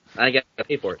one. I got to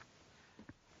pay for it.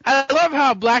 I love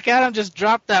how Black Adam just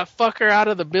dropped that fucker out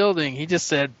of the building. He just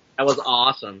said, That was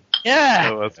awesome. yeah.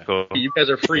 oh, that's cool. You guys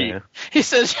are free. Yeah. He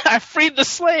says, I freed the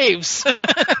slaves.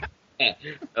 That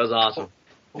was awesome.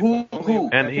 Who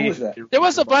And who is that? There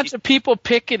was a bunch of people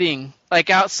picketing, like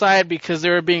outside, because they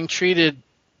were being treated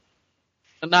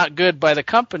not good by the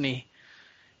company.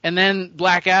 And then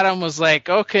Black Adam was like,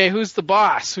 "Okay, who's the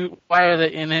boss? Why are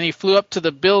they?" And then he flew up to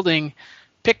the building,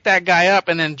 picked that guy up,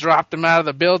 and then dropped him out of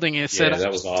the building. And said,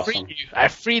 that was awesome. I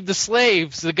freed the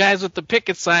slaves, the guys with the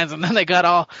picket signs." And then they got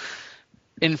all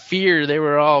in fear. They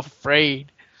were all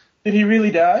afraid. Did he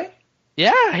really die?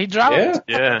 Yeah, he dropped him.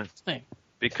 Yeah.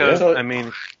 Because, Yeah. I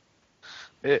mean,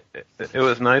 it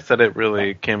was nice that it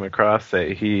really came across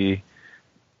that he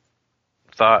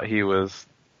thought he was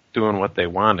doing what they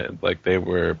wanted. Like, they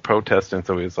were protesting,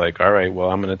 so he was like, all right, well,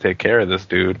 I'm going to take care of this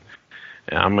dude,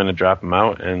 and I'm going to drop him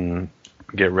out and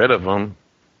get rid of him.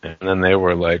 And then they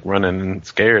were, like, running and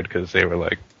scared because they were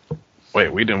like,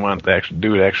 wait, we didn't want the actual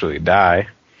dude to actually die.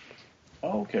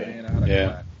 Okay.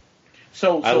 Yeah.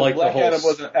 So I like the Black whole Adam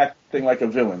wasn't acting like a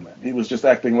villain, then. He was just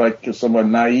acting like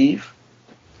someone naive.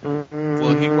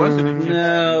 Well, he wasn't.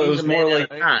 No, it was more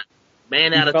like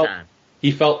Man out of time.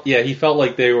 He felt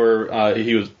like they were.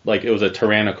 He was like it was a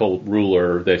tyrannical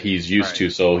ruler that he's used to.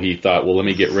 So he thought, well, let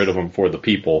me get rid of him for the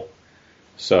people.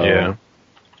 So Yeah.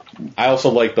 I also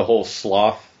like the whole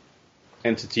sloth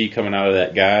entity coming out of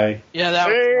that guy. Yeah, that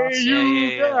was awesome.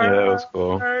 Yeah, that was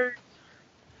cool.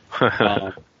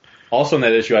 Also in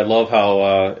that issue, I love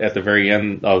how at the very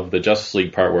end of the Justice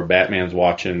League part where Batman's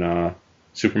watching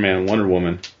Superman and Wonder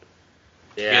Woman.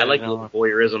 Yeah, I like little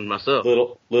voyeurism myself.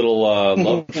 Little love,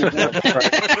 little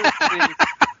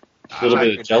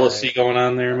bit of jealousy going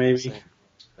on there, maybe.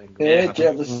 Yeah,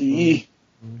 jealousy.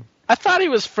 I thought he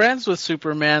was friends with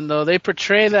Superman, though. They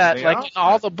portray that, in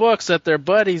all the books, that they're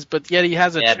buddies, but yet he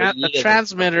has a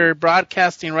transmitter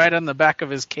broadcasting right on the back of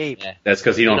his cape. Yeah. That's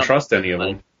because he don't trust any of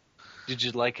them. Did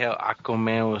you like how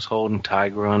Aquaman was holding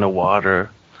Tiger underwater,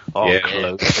 all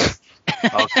close?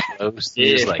 All close.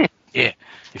 He was like, yeah,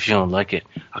 if you don't like it,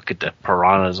 I'll get the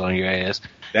piranhas on your ass.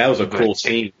 That was a cool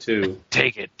scene, too.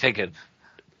 Take it.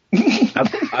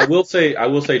 I will say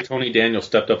Tony Daniel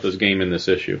stepped up his game in this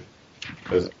issue.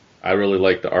 Because I really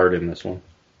like the art in this one.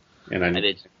 And I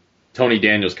did. Tony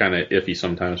Daniel's kind of iffy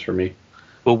sometimes for me.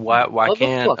 But why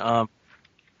can't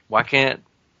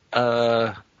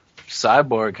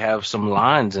Cyborg have some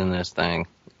lines in this thing?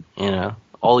 You know,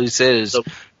 all he said is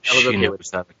she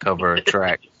knows how to cover a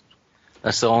track.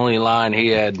 That's the only line he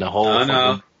had in the whole.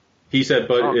 No. He said,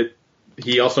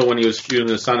 he also, when he was shooting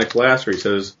the Sonic Blaster, he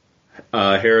says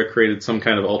Hera created some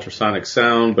kind of ultrasonic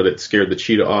sound, but it scared the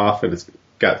cheetah off, and it's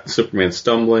got Superman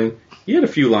stumbling. He had a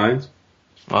few lines.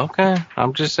 Okay,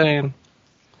 I'm just saying.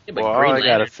 Well, all I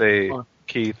gotta say,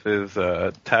 Keith, is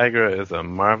Tigra is a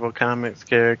Marvel Comics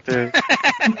character.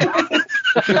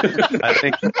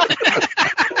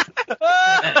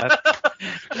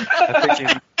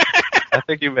 I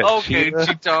think you meant okay, Cheetah.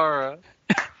 Chitara.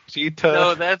 Cheetah.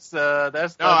 No, that's No,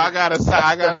 I got to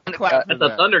clap. That's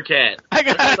a Thundercat.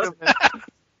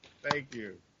 Thank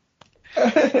you.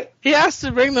 He has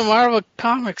to bring the Marvel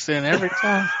Comics in every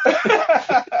time.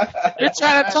 You're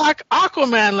trying to talk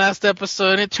Aquaman last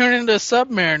episode, and it turned into a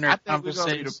Submariner conversation. We're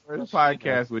going to be the first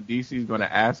podcast where DC's going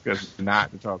to ask us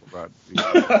not to talk about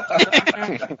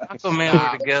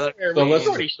Aquaman together.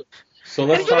 So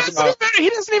let's talk about. He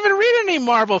doesn't even read any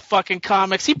Marvel fucking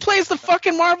comics. He plays the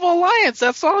fucking Marvel Alliance.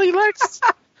 That's all he likes.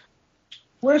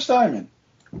 Where's Simon?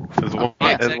 Is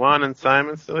Juan and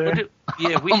Simon still here?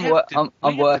 Yeah,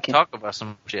 I'm working. Talk about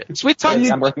some shit. So we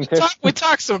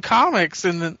talk some comics,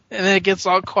 and then it gets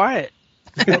all quiet.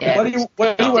 Yeah. What are you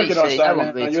working on,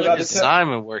 Simon? Are you allowed to tell?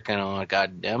 Simon working on?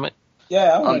 God damn it!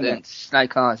 Yeah, I'm doing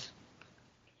Snake Eyes.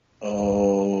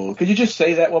 Oh, could you just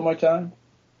say that one more time?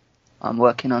 I'm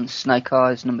working on Snake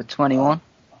Eyes number 21.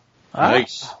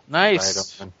 Nice.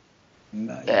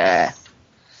 Yeah.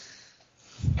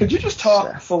 Could you just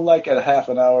talk for like a half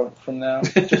an hour from now?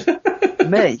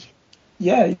 Me?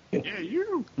 Yeah,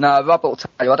 you. No, Rob will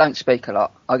tell you, I don't speak a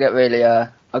lot. I get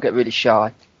really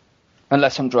shy.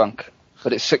 Unless I'm drunk.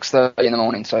 But it's 6:30 in the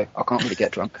morning, so I can't really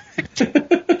get drunk.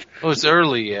 Oh, it's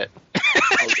early yet.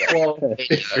 Well,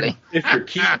 early. If you're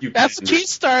Keith, you That's Keith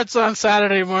starts on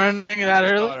Saturday morning. That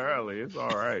early. Not early. It's all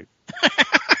right.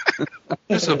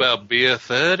 It's about beer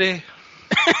 30.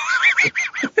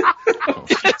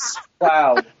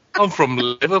 Wow. I'm from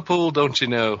Liverpool, don't you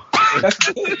know?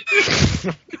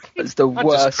 It's the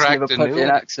worst Liverpudlian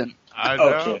accent. I know.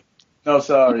 Okay. No,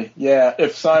 sorry. Yeah,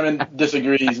 if Simon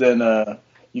disagrees, then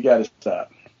you got to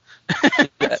stop.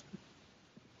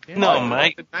 No,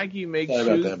 Mike. The Nike makes Sorry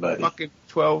about shoes that, buddy. fucking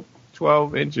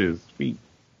 12 inches, feet.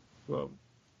 12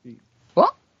 feet.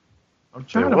 What? I'm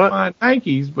trying to find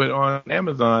Nikes, but on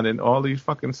Amazon, and all these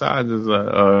fucking sizes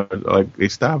are like, they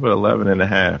stop at 11 and a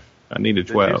half. I need a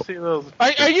 12.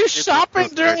 Are you shopping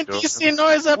during DC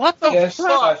Noise? What the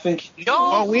fuck? I think.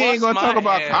 Oh, we ain't gonna talk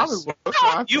about comic books.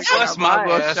 So You bust my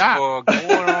ass for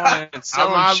going on and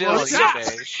selling shit on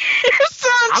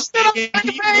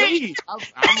eBay.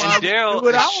 And Daryl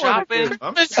is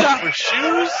shopping for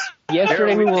shoes?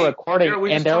 Yesterday we were recording,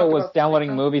 and Daryl was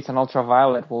downloading movies on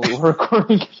Ultraviolet while we were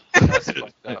recording.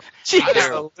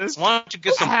 Daryl, why don't you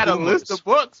get some I had a Pumas? list of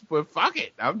books, but fuck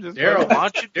it. I'm just Daryl, Why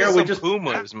don't you get we some just-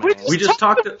 Pumas, man? We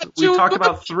talked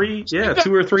about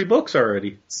 2 or 3 books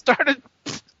already. Started.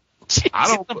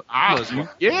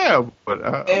 Yeah, but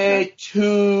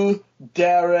A2,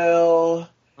 Daryl.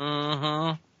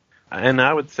 Mm-hmm. And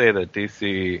I would say that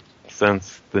DC,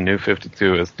 since the New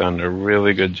 52, has done a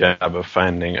really good job of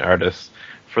finding artists,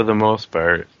 for the most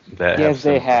part, that have Yes,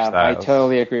 they similar have. I styles.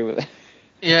 totally agree with it.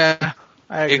 Yeah.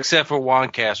 Except for Juan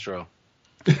Castro.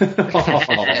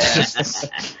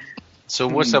 So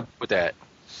what's up with that?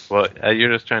 Well,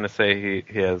 you're just trying to say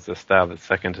he has a style that's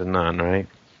second to none, right?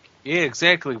 Yeah,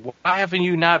 exactly. Why haven't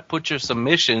you not put your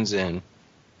submissions in,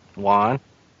 Juan?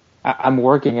 I'm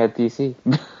working at DC.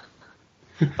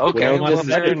 Okay, well,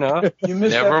 fair enough. You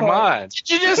missed Never that part. mind. Did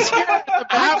you just hear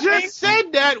I just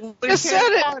said that. You said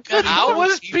it. I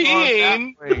was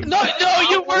peeing. No,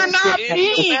 you were not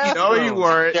peeing. No, you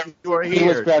weren't. You were He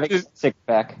was here. grabbing a sick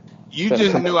back. You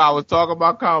just knew I was talking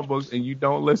about comic books, and you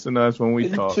don't listen to us when we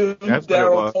talk. Two That's what it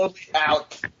Daryl was. totally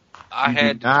out. I You had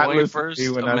did the not listen to me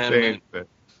 21st when I said Amendment. that.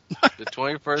 The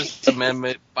 21st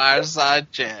Amendment fireside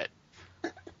chat.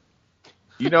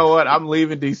 You know what? I'm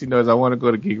leaving DC Noise. I want to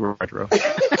go to Geek Retro.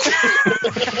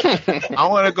 I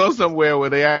want to go somewhere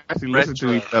where they actually listen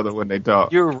to each other when they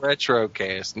talk. You're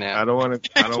retrocast now. I don't want to.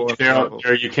 I don't want to.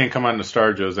 Daryl, you can't come on the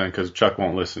Star Joes then because Chuck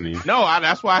won't listen to you. No,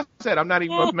 that's why I said I'm not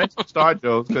even going to mention Star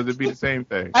Joes because it'd be the same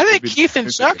thing. I think It'd be Keith the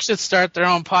and same Chuck should start their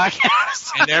own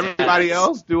podcast. thing. And everybody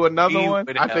else do another He one.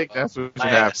 would I have think that's what should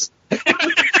ass.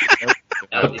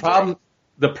 happen.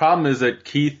 The problem is that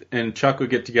Keith and Chuck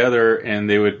would get together and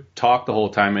they would talk the whole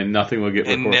time and nothing would get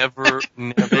And recorded.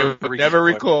 Never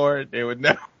record. They would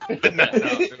never. No, and We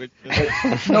were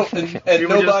just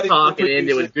nobody. talking, and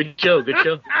it was good show.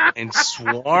 And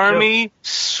swarmy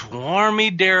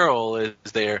Daryl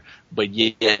is there, but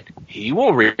yet he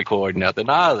won't record nothing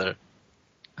either.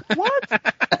 What?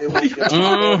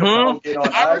 Mm-hmm.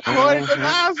 I recorded the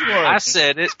last one. I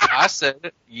said it.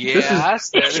 Yeah, I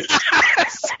said it.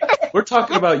 We're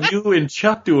talking about you and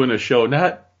Chuck doing a show,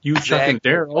 not you, Chuck, and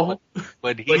Daryl.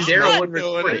 But Daryl not wouldn't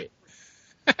record it.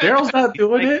 Daryl's not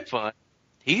doing it. Fun.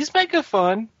 He's making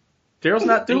fun. Daryl's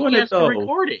not doing He it has to though.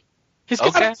 record it. He's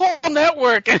got a full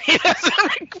network, and he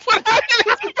doesn't put out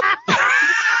anything.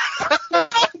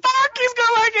 He's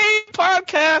got like 8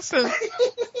 podcasts,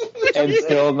 And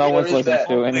still no one's listening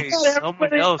to it.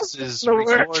 Someone else is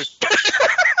recording.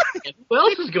 Who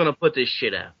else is gonna put this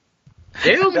shit out?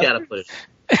 Daryl's got to put it.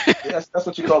 Yes, that's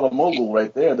what you call a mogul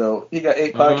right there, though. He got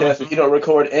 8 podcasts and he don't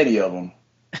record any of them.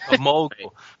 A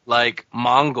mogul, like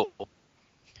Mongol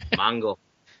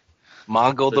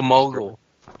the mogul.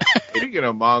 Speaking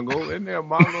of Mongol, isn't there a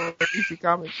Mongol in DC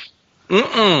Comics?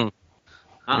 Mm-mm.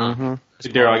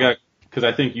 Daryl, because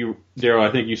I think you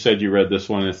said you read this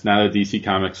one. It's not a DC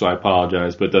comic, so I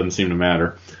apologize, but it doesn't seem to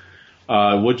matter.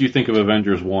 What do you think of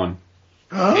Avengers 1?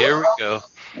 Here we go.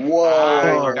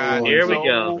 Whoa. Here we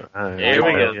go. Here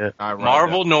we go.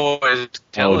 Marvel Noise,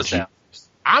 tell us out.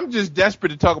 I'm just desperate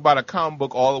to talk about a comic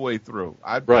book all the way through.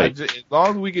 As long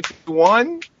as we get to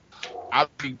one, I'll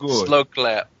be good. Slow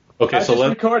clap. Okay, I just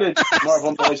recorded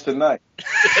Marvel Noise tonight.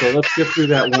 So let's get through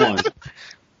that one.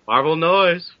 Marvel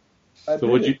Noise. So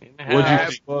what'd you think?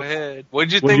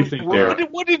 What'd you think, Daryl?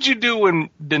 What did you do when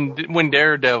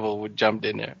Daredevil jumped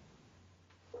in there?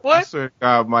 What? I swear to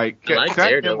God, Mike, cut him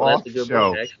Daredevil. off That's a the good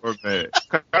show movie, for a minute.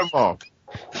 Cut him off.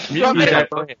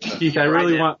 Keith, I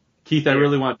really want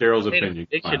Daryl's opinion.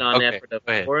 Fiction on that for the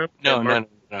forum. No.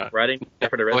 Writing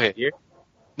for the rest of the year.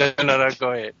 No,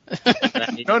 go ahead.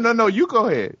 No, you go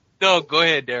ahead. No, go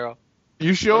ahead, Daryl.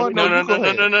 You sure? No, go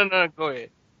ahead. go ahead.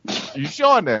 You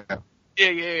sure now?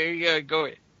 Yeah, go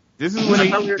ahead. This is when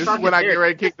I get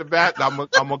ready to kick the bat. I'm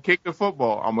gonna kick the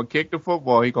football. I'm gonna kick the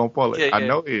football. He gonna pull it. Yeah, I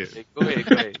know he is. Yeah, go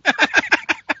ahead.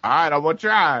 All right, I'm gonna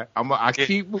try. I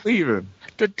keep believing.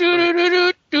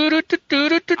 I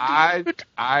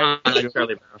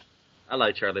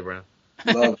like Charlie Brown.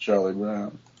 Love Charlie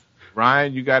Brown.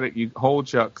 Ryan, you got it. You hold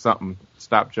Chuck something.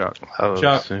 Stop Chuck.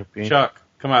 Chuck,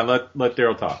 come on. Let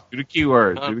Daryl talk. Do the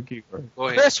keyword. Go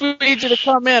ahead. Chris, we need you to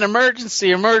come in.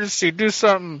 Emergency. Do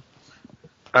something.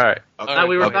 All right.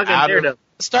 We were talking Daredevil.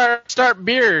 Start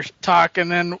beer talk, and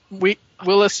then we'll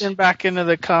listen back into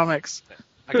the comics.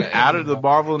 Out of the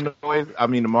Marvel Noise,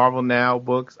 the Marvel Now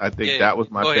books, I think that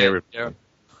was my favorite.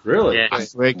 Really? Yeah. I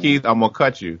swear, Keith, I'm gonna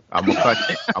cut you. I'm gonna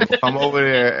come over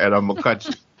there and I'm gonna cut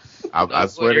you. I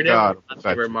swear to God. My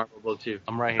favorite Marvel book too.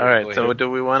 I'm right here. All right, so do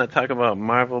we want to talk about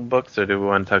Marvel books or do we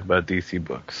want to talk about DC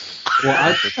books? Well,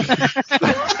 talk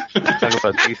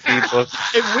about DC books.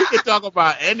 If we could talk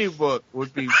about any book,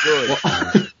 would be good.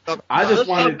 I just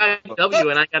wanted W,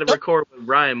 and I got to record with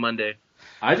Ryan Monday.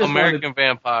 American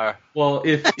Vampire. Well,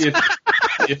 if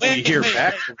we hear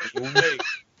back from you,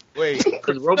 wait,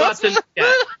 because Robots in the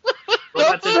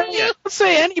Sky. Don't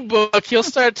say any book. He'll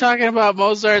start talking about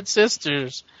Mozart's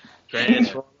sisters.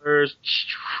 Transformers.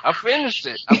 I finished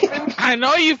it. I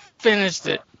know you finished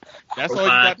it. That's all you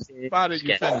got to say about it.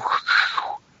 You finished.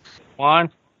 Juan?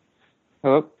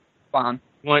 Hello? Juan.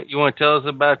 You want to tell us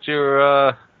about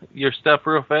your stuff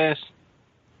real fast?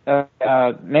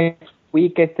 Next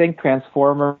week, I think,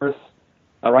 Transformers,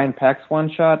 Ryan Pax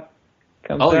one-shot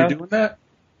comes out. Oh, you're doing that?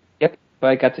 Yep, but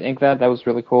I got to ink that. That was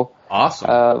really cool.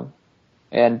 Awesome.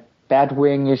 And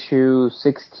Batwing issue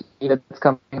 16 that's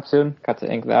coming up soon. Got to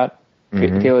ink that.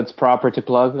 feel it's proper to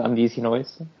plug on DC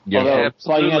Noise. Yeah,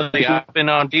 absolutely. I've been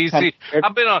on DC.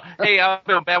 I've been on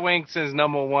Batwing since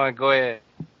 #1. Go ahead.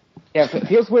 Yeah, it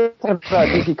feels weird to talk about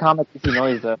DC Comics, DC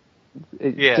Noise.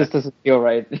 It just doesn't feel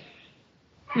right.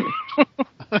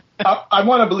 I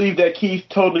want to believe that Keith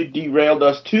totally derailed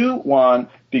us too, Juan,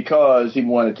 because he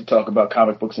wanted to talk about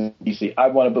comic books in DC. I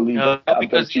want to believe that.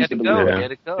 Because he had to go. He had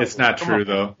to go. It's not true,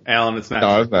 though. Alan, it's not true.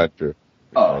 No, it's not true.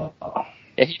 Oh.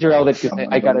 Yeah, he derailed it because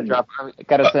I gotta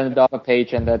send it off a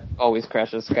page, and that always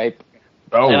crashes Skype.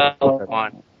 Oh, I love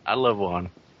Juan. I love Juan.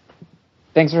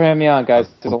 Thanks for having me on, guys.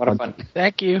 It was a lot of fun.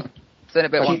 Thank you.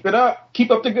 Keep it up.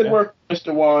 Keep up the good work,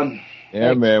 Mr. Juan.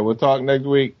 Yeah, man. We'll talk next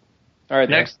week. All right.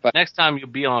 Next time you'll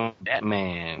be on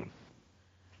Batman.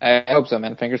 I hope so,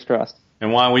 man. Fingers crossed.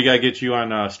 And Juan, we gotta get you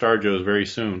on Star Joe's very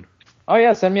soon. Oh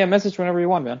yeah, send me a message whenever you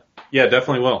want, man. Yeah,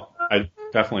 definitely will. I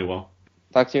definitely will.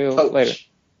 Talk to you later.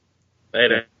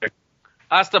 Later.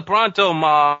 Hasta pronto,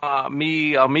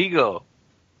 mi amigo.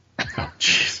 Oh,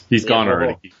 jeez. He's gone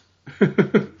already.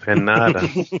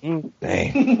 Penada.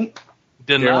 Dang.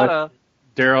 Denada.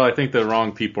 Daryl, I think the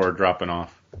wrong people are dropping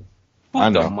off. I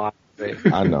know.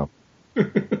 I know.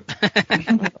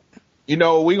 You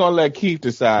know, we're gonna let Keith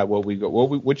decide what we go.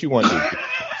 What you want to do?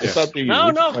 It's up to you.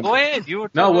 No, go ahead. You were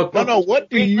what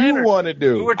do you want to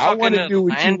do? We were I want talking to do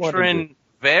what you want to do. Lantern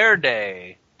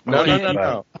Verde.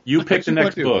 No. You pick the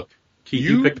next book. Keith,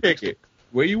 you pick it.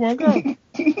 Where you want to go?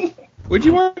 What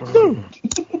you want to do?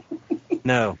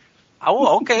 No.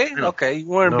 Oh, okay. You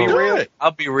want to be real?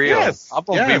 I'll be real. Yes. I'm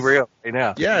gonna be real right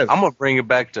now. Yes. I'm gonna bring it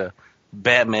back to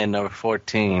Batman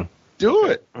 #14. Do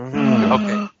it.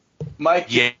 Okay.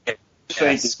 Mike.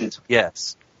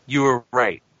 Yes. You were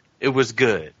right. It was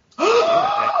good.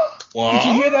 Did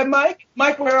you hear that, Mike?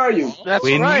 Mike, where are you? That's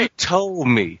when right. you told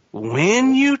me,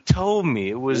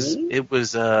 it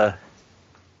was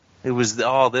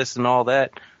all this and all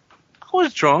that. I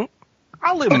was drunk.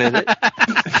 I'll admit it.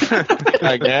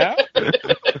 Like, yeah?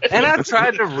 And I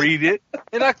tried to read it,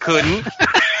 and I couldn't.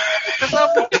 Because I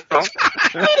was drunk.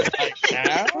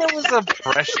 There was a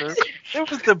pressure. There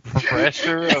was the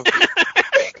pressure of,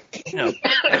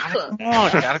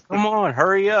 gotta come on,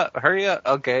 hurry up.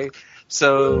 Okay.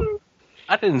 So,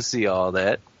 I didn't see all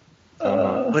that.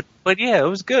 But yeah, it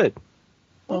was good.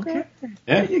 Okay. Yeah.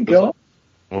 There you go.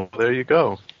 Well, there you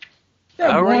go.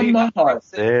 That warmed my heart.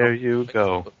 There you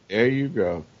go. There you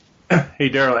go. Hey,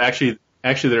 Daryl, actually,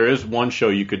 there is one show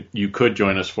you could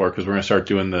join us for, because we're going to start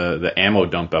doing the ammo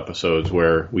dump episodes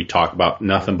where we talk about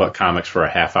nothing but comics for a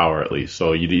half hour at least.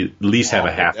 So you at least have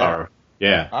a half hour.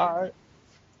 Yeah. All right.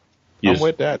 I'm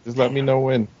with that. Just let me know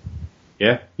when.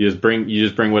 Yeah. You just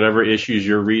bring whatever issues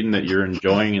you're reading that you're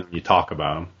enjoying, and you talk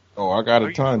about them. Oh, I got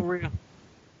a ton.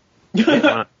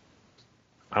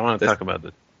 I want to talk about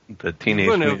the Teenage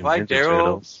You Mutant invite Ninja Daryl?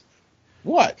 Turtles.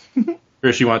 What?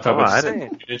 Chris, you want to talk about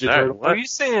Ninja Turtles? Are you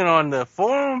saying on the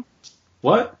forum?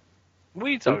 What? What are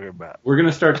you talking about? We're going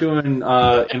to start doing,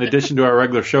 in addition to our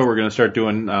regular show, we're going to start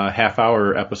doing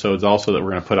half-hour episodes also that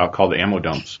we're going to put out called the Ammo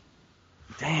Dumps.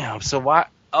 Damn, so why?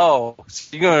 Oh,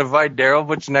 so you're going to invite Daryl,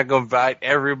 but you're not going to invite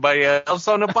everybody else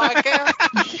on the podcast?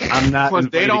 I'm not.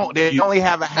 They only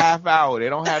have a half hour. They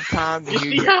don't have time to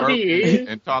hear you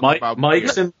and talk about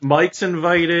Mike's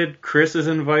invited. Chris is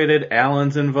invited.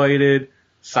 Alan's invited.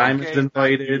 Simon's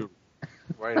invited.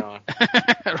 Right on.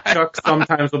 Chuck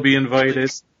sometimes will be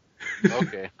invited.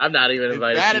 Okay. I'm not even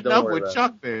invited. Bad so don't enough worry with about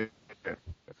Chuck then.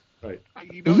 Right.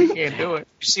 You know he can't do it.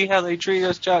 You see how they treat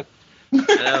us, Chuck?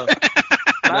 No.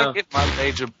 When I get my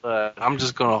major blood, I'm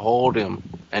just going to hold him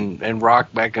and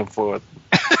rock back and forth.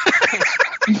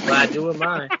 Well, I do with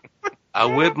mine. I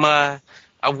whip my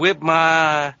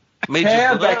major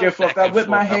Hair blood back and forth. I whip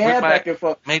my hair back and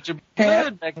forth. Major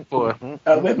blood back and forth.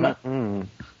 I whip my.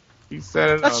 He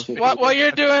said it. While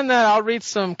you're doing that, I'll read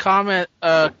some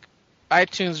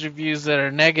iTunes reviews that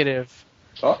are negative.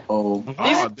 Uh-oh.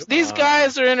 These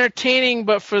guys are entertaining,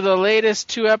 but for the latest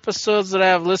 2 episodes that I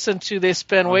have listened to, they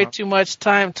spend way too much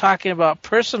time talking about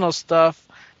personal stuff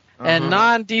and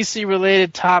non-DC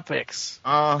related topics.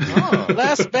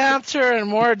 Less banter and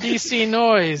more DC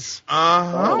noise.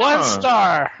 1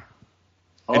 star.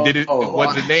 And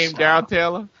was the name Daryl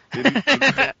Taylor?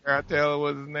 Daryl Taylor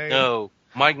was his name? No.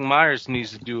 Mike Myers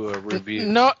needs to do a review.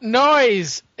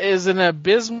 Noise is an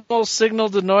abysmal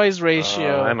signal-to-noise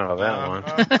ratio. I know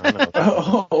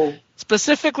that one.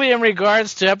 Specifically in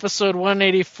regards to episode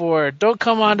 184, don't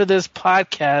come onto this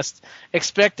podcast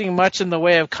expecting much in the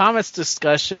way of comics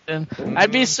discussion.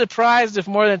 I'd be surprised if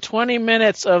more than 20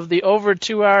 minutes of the over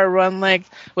 2-hour run length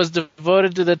was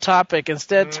devoted to the topic.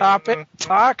 Instead,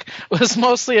 talk was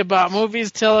mostly about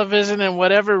movies, television, and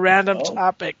whatever random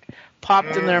topic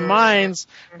popped in their minds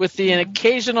with the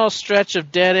occasional stretch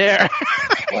of dead air.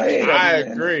 I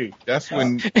agree. That's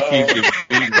when Keith gets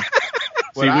beaten.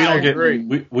 See,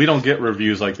 we don't get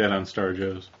reviews like that on Star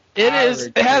Joe's. It is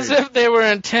as if they were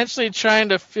intentionally trying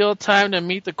to fill time to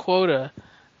meet the quota.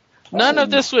 None of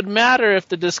this would matter if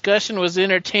the discussion was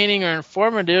entertaining or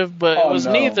informative, but it was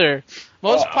neither.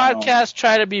 Most podcasts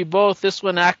try to be both. This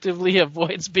one actively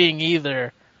avoids being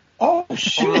either. Oh,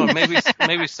 shit. Hold on,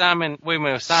 maybe Simon. Wait a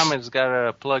minute. Simon's got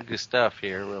to plug his stuff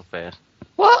here real fast.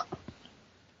 What?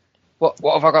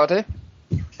 What have I got to do?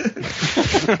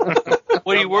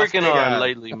 What are you working on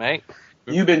lately, mate?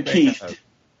 You've been Keith.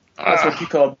 That's what you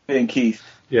call being Keith.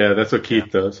 Yeah, that's what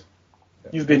Keith does.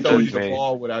 You've been Keith. The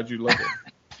ball without you looking.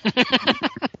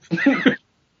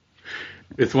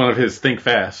 It's one of his think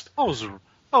fast. I was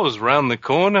around the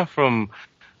corner from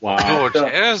George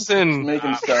Harrison.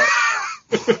 Making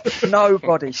stuff.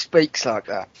 Nobody speaks like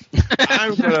that.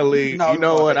 I'm gonna lead. You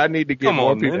know what? I need to get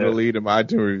more people to lead in my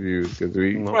iTunes reviews because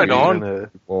we right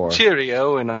on.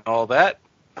 Cheerio and all that.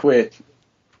 Quit.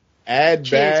 Add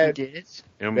bad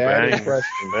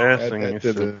embarrassing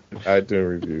to the iTunes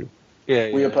review.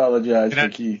 Yeah, we apologize for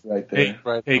Keith right there.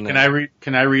 Hey,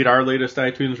 can I read our latest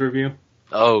iTunes review?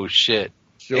 Oh shit!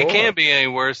 Sure. It can't be any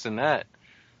worse than that.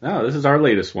 No, this is our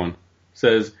latest one. It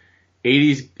says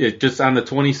 80s, just on the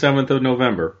 27th of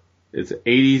November. It's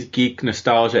 80s geek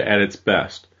nostalgia at its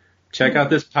best. Check out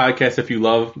this podcast if you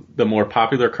love the more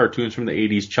popular cartoons from the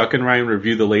 80s. Chuck and Ryan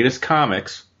review the latest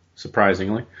comics,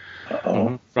 surprisingly.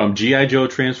 From G.I. Joe,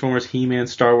 Transformers, He-Man,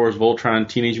 Star Wars, Voltron,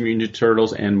 Teenage Mutant Ninja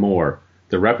Turtles, and more.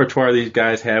 The repertoire these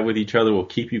guys have with each other will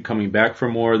keep you coming back for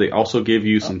more. They also give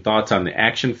you some thoughts on the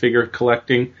action figure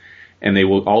collecting, and they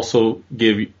will also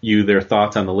give you their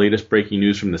thoughts on the latest breaking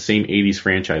news from the same 80s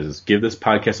franchises. Give this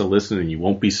podcast a listen, and you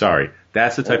won't be sorry.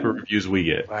 That's the type of reviews we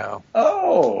get. Wow.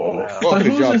 Oh. Well,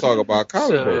 because y'all talk about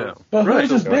comic books. But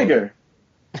who's is bigger?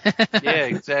 Yeah,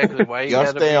 exactly. Why you Y'all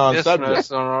gotta stay be on dissing subject.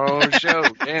 us on our own show?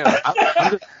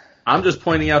 Damn. I'm just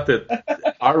pointing out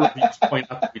that our reviews point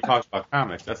out that we talk about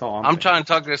comics. That's all I'm trying to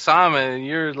talk to Simon, and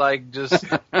you're like just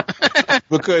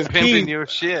because pimping your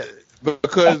shit.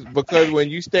 Because when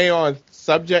you stay on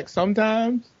subject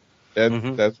sometimes,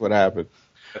 that's what happens.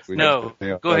 No,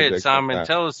 go ahead, Simon. Sometimes.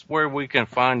 Tell us where we can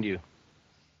find you.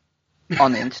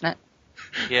 On the internet?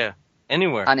 Yeah,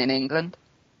 anywhere. And in England?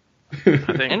 We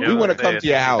want to come to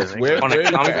your house. Where, on a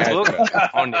comic book,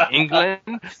 on England,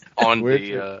 on where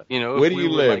the where do you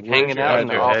live? Like hanging out in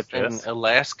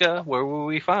Alaska, where will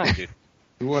we find you?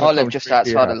 I live just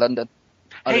outside of London.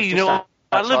 Hey, you know,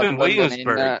 I live in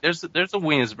Williamsburg. There's a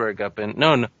Williamsburg up in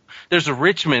no. There's a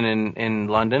Richmond in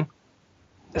London.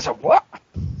 There's a what?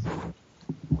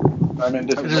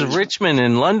 There's a Richmond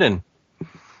in London.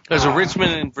 There's a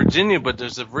Richmond in Virginia, but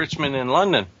there's a Richmond in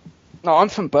London. No, I'm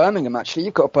from Birmingham, actually.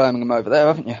 You've got Birmingham over there,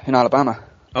 haven't you, in Alabama?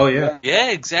 Oh, yeah.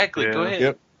 Yeah, exactly. Yeah. Go ahead.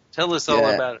 Yep. Tell us all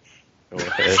about it.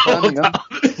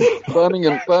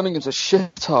 Birmingham's a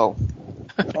shithole.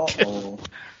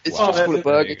 It's just full of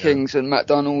Burger Kings and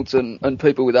McDonald's and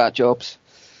people without jobs.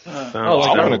 I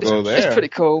want to go there. It's pretty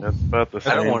cool. That's about the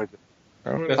same. I don't want to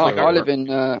go.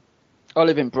 I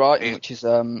live in Brighton, which is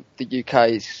the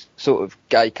UK's sort of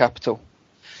gay capital.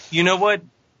 You know what?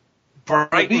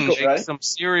 Brighton makes some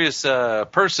serious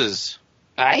purses.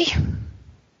 Eh?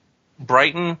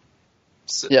 Brighton,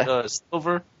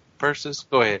 silver purses.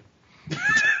 Go ahead.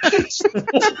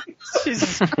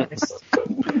 Jesus Christ.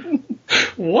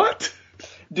 What?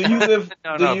 Do you live?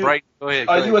 Brighton. Go ahead.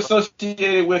 Are you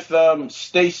associated with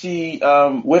Stacy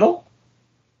Whittle?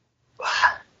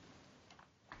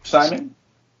 Simon?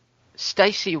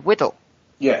 Stacy Whittle?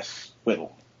 Yes,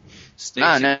 Whittle.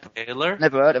 Stacy Taylor?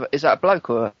 Never heard of it. Is that a bloke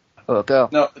or a girl?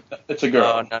 No, it's a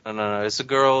girl. No. It's a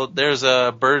girl. There's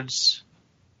Birds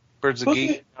of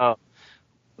Geek.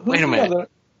 Wait a minute.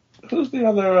 Who's the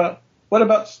other? What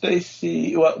about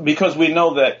Stacy? Well, because we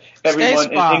know that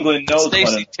everyone in England knows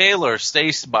Stacy Taylor.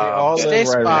 Stace Bob.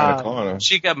 Stace right around the corner.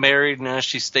 She got married. Now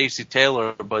she's Stacy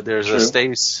Taylor, but there's True. a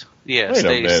Stace. Yeah,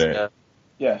 Stace.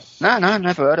 Yes. No,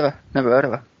 never heard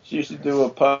of her. She used to do a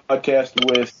podcast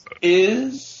with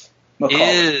Iz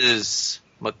McAuliffe.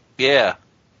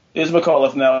 Iz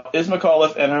McAuliffe. Now, Iz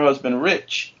McAuliffe and her husband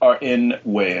Rich are in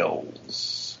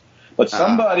Wales. But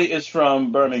somebody is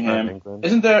from Birmingham.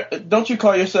 Isn't there? Don't you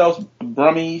call yourselves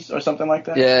Brummies or something like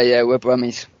that? Yeah, we're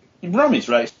Brummies. You're Brummies,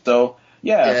 right? So,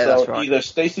 that's right. Either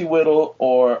Stacy Whittle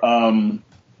or,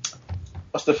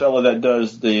 what's the fella that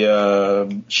does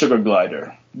the Sugar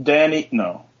Glider?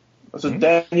 Daniel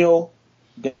something.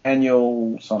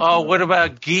 Oh, what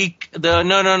about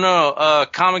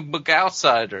Comic Book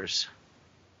Outsiders?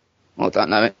 I don't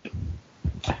know it.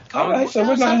 All right, so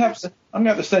we're gonna have to. I'm gonna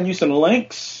have to send you some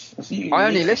links. So you I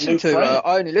only meet some listen new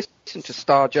to friends.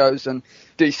 Star Joe's and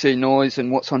DC Noise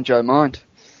and What's on Joe Mind.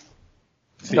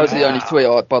 Those are the only three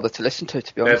I bother to listen to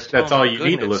be honest. That's all you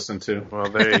need to listen to. Well,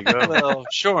 there you go. Well,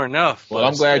 sure enough. Well,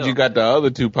 I'm glad you got the other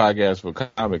two podcasts for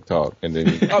Comic Talk, and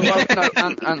then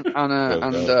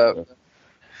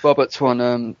Robert's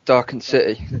one, Darkened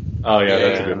City. Oh yeah,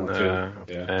 that's a good one too.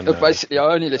 And, Basically, I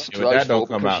only listen to but those that don't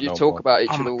four come because out you no talk more. about each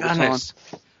Oh other my all the time. goodness.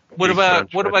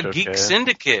 What about Geek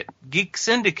Syndicate? Geek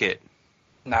Syndicate.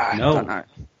 Nah, No. don't know.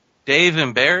 Dave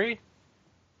and Barry.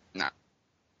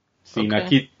 See, now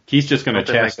Keith's just going to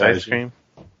Something like chastise ice you. cream.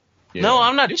 No,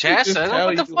 I'm not Didn't he just chastising. tell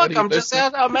What the you what fuck? he I'm just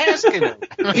listens- I'm asking him.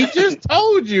 he just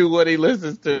told you what he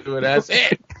listens to, and that's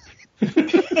it.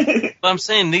 But I'm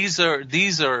saying these are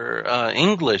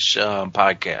English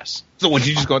podcasts. So, what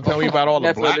you just gonna tell me about all the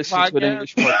Never black listened to an podcasts?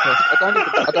 English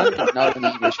podcast. I don't even know any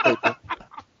English people.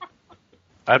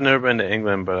 I've never been to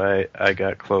England, but I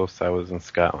got close. I was in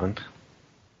Scotland.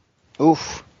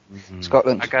 Oof.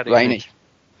 Scotland, I got rainy.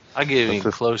 I get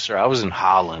even closer. I was in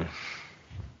Holland.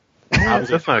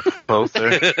 That's not closer.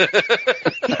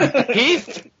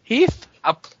 Heath.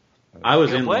 I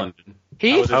was in What? London.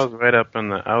 Heath. I was right up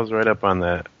on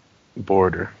that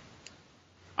border.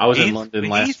 I was in Heath? London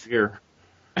Heath? last year.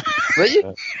 Were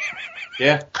you?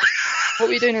 Yeah. What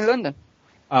were you doing in London?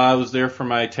 I was there for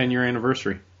my 10-year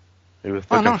anniversary. He was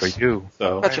Oh, looking nice. for you.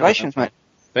 So Congratulations, mate.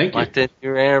 thank My you.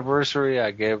 10-year anniversary,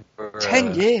 I gave her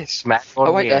 10 years. smack on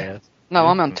Oh, wait the there. ass. No,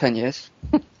 I'm on 10 years.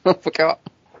 I forgot.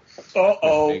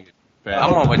 Uh-oh.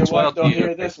 I'm on my Your 12th wife don't year.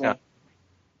 hear this one.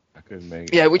 I couldn't make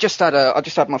it. Yeah, I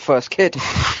just had my first kid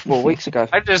 4 weeks ago.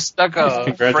 I just stuck a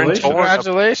Congratulations. French horn up.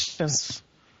 Congratulations.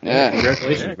 Yeah.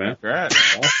 Congratulations, man. Congrats.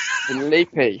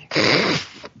 Sleepy.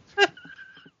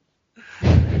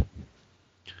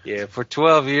 Yeah, for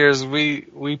 12 years we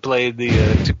played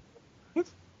the.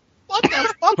 What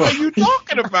the fuck are you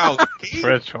talking about?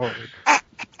 French horn.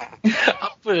 He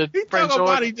talking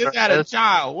about he just had a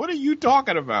child. What are you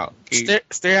talking about?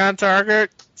 Stay on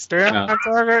target. Stay on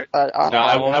target. No,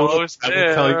 I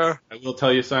will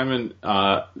tell you, Simon,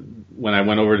 when I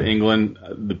went over to England,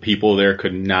 the people there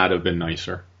could not have been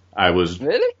nicer. I was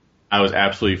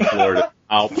absolutely floored at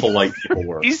how polite people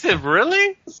were. He said,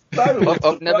 "Really?"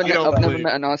 I've never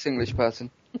met a nice English person.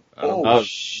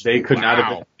 They could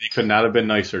not have been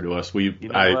nicer to us.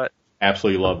 I what?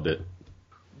 absolutely loved it.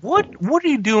 What are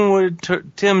you doing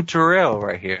with Tim Terrell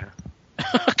right here?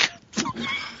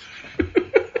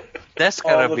 That's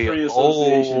All gotta the be free an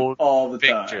association old all the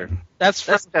picture. time. That's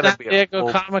from gotta San be a Diego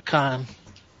old- Comic-Con.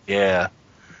 Yeah,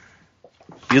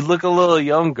 you look a little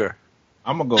younger.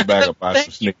 I'm gonna go back and buy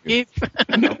some Snickers.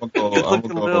 I'm gonna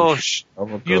go.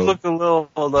 You look a little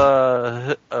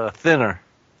thinner.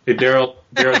 Hey, Daryl,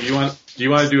 do you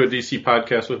want to do a DC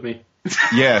podcast with me?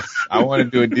 Yes, I want to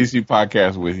do a DC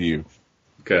podcast with you.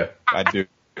 Okay, I do.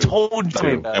 Told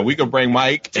you about and we can bring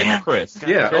Mike and Chris.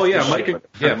 Yeah.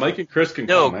 Mike and Chris can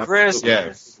No, come. Chris.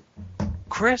 Yes.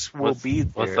 Chris will be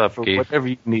there what's up, for Keith? whatever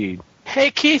you need. Hey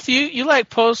Keith, you like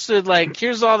posted like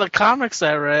here's all the comics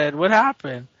I read. What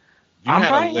happened? You I'm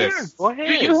had right a here. list. Go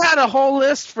ahead. You had a whole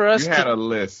list for us. You had a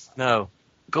list. No,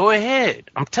 go ahead.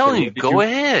 I'm telling you, go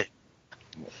ahead.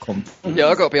 Yeah,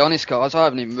 I got to be honest, guys. I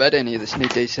haven't even read any of this new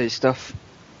DC stuff.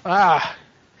 Ah.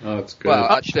 Oh, that's good. Well,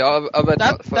 actually, I read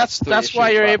like the first That's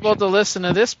why you're able to listen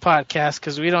to this podcast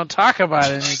because we don't talk about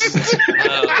anything.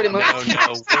 No.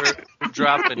 We're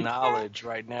dropping knowledge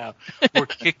right now. We're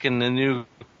kicking the new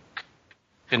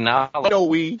canal.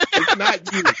 No, it's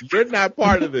not you. You're not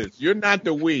part of this. You're not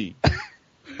the we.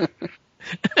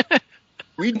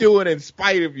 We do it in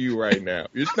spite of you right now.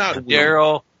 It's not we.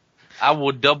 Daryl, I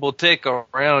will double take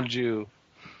around you.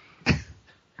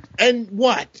 And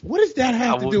what? What does that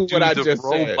have to do with what I just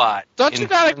robot said? Don't you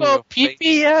gotta go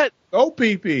pee-pee yet? Go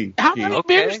pee-pee. How many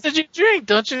beers did you drink?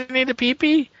 Don't you need a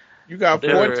pee-pee? You got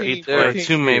 14. There are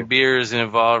too many beers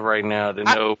involved right now to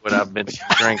know what I've been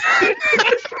drinking.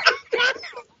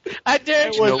 I dare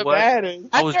you. You know what?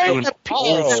 I was doing the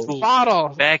old school bottle.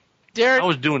 back. I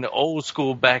was doing the old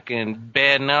school back in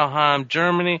Bad Nauheim,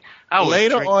 Germany. I was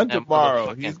Later drinking on that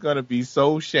tomorrow, he's going to be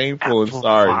so shameful and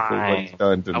sorry for what he's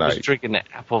done I was tonight. drinking the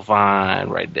apple vine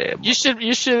right there. You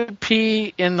should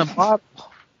pee in the bottle.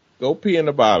 Go pee in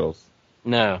the bottles.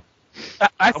 No.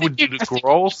 I would do the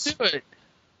gross. Do it.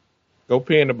 Go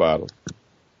pee in the bottles.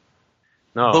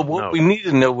 No, But what we need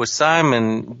to know was,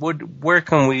 Simon, where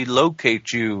can we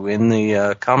locate you in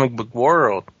the comic book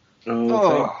world?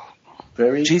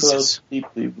 Very Jesus. close,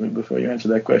 deeply, before you answer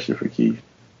that question for Keith.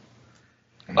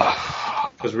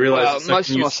 Because realize most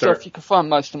of my stuff, you can find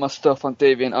most of my stuff on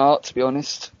DeviantArt, to be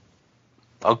honest.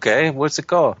 Okay, what's it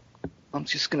called? I'm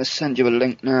just going to send you a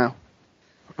link now.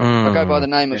 I go by the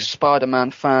name of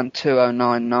Spider-Man Fan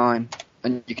 2099,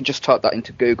 and you can just type that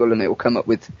into Google and it will come up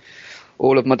with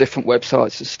all of my different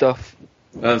websites and stuff.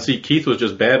 See, Keith was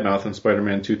just bad-mouthing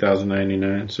Spider-Man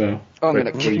 2099, so... I'm going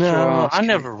to kick your ass. I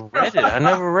never read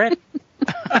it.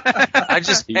 I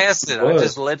just passed it. I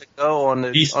just let it go on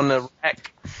the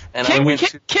rack. And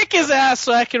kick his ass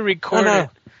so I can record it.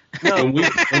 No. When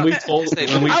we told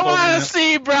I want to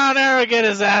see Brown Arrow get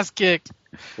his ass kicked.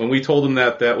 When we told him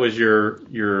that was your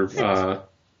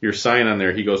sign on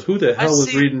there, he goes, "Who the hell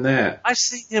was reading that?" I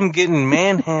see him getting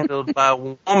manhandled by a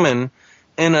woman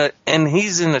and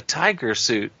he's in a tiger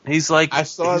suit. He's like, I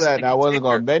saw that, and I wasn't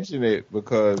going to mention it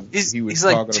because he was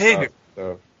talking Tigger.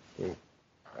 about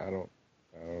stuff.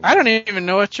 I don't even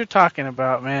know what you're talking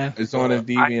about, man. It's on his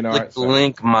DeviantArt. I clicked the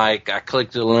link, Mike. I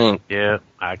clicked the link. Yeah,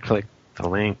 I clicked the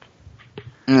link.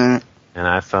 Mm. And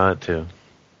I saw it too.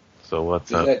 So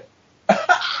what's up?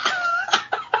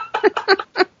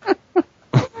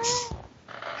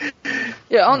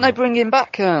 Yeah, aren't they bringing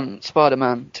back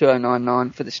Spider-Man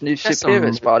 2099 for this new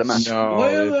Superior Spider-Man? No,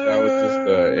 that was just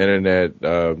the internet.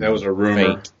 That was a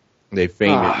rumor. They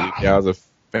fainted. That was a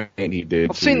feint he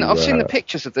did. I've seen the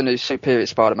pictures of the new Superior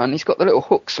Spider-Man. He's got the little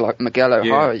hooks like Miguel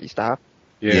O'Hara used to have.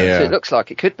 Yeah. So it looks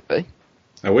like it could be.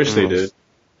 I wish they did.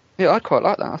 Yeah, I'd quite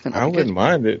like that. I think I wouldn't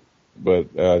mind it, but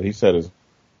he said it's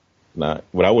not.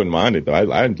 But I wouldn't mind it though.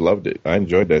 I loved it. I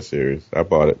enjoyed that series. I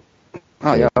bought it.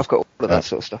 Oh yeah, I've got all of that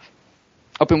sort of stuff.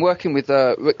 I've been working with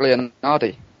Rick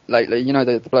Leonardi lately. You know,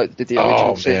 the bloke that did the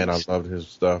original series. Oh man, I loved his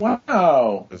stuff.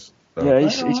 Wow. Yeah,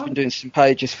 he's been doing some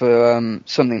pages for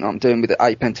something that I'm doing with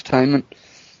Ape Entertainment.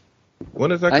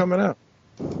 When is that coming out?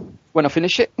 When I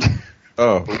finish it.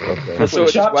 Oh, okay.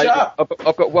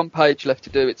 I've got one page left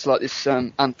to do. It's like this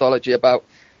anthology about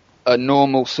a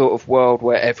normal sort of world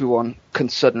where everyone can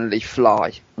suddenly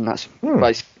fly, and that's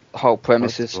basically the whole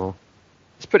premise. Cool.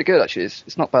 It's pretty good actually.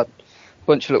 It's not bad.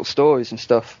 Bunch of little stories and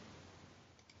stuff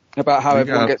about how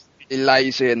everyone gets really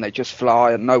lazy and they just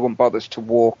fly and no one bothers to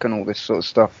walk and all this sort of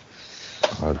stuff.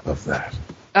 I love that.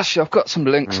 Actually, I've got some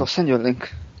links. I'll send you a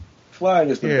link. Flying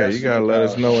is the best. You gotta let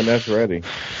us know when that's ready,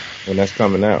 when that's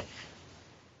coming out.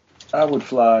 I would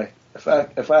fly if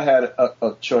I had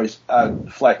a choice.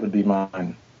 Flight would be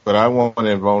mine. But I want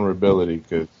invulnerability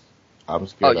because I'm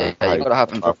scared. Oh yeah, you gotta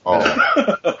have invulnerability.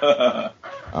 I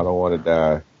don't want to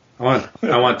die.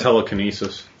 I want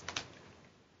telekinesis.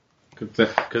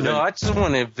 No, I just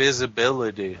want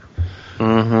invisibility.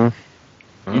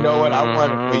 Mm-hmm. You know what? I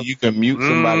want where you can mute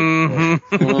somebody.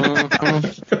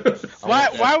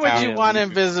 Why would you want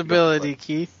invisibility,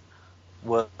 Keith?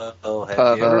 Well, have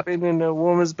you ever been in a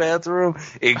woman's bathroom?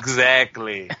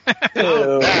 Exactly.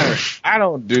 I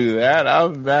don't do that.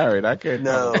 I'm married. I can't.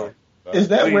 No. Is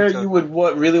that where you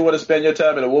would really want to spend your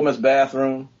time in a woman's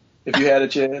bathroom if you had a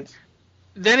chance?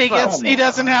 Then he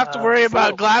doesn't have to worry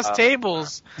about glass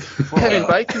tables. Kevin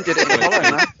Bacon did it in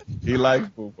Hollow, man. He likes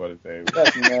poop on the table.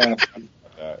 That's nasty.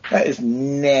 That is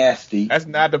nasty. That's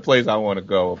not the place I want to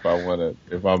go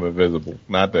if I'm invisible.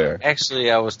 Not there.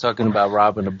 Actually, I was talking about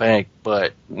robbing a bank,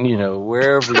 but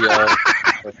wherever y'all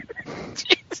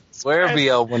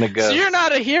want to go. So you're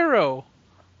not a hero.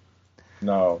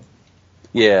 No.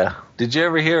 Yeah. Did you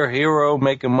ever hear a hero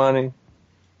making money?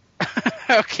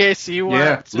 Okay, so you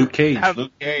want Luke Cage.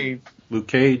 Luke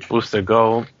Cage. Booster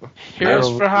Gold.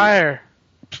 Heroes for hire.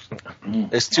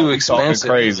 It's too expensive.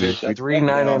 Crazy.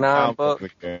 $3.99 bucks.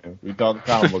 We talking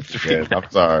comic books again. I'm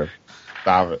sorry.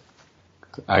 Stop it.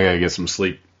 I gotta get some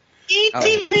sleep.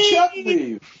 Chuck,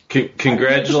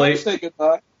 Congratulate. Say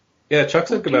goodbye. Yeah, Chuck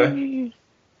said goodbye.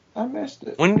 I missed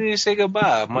it. When did he say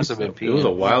goodbye? It must have been Pete. It was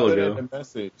a while ago.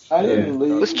 I didn't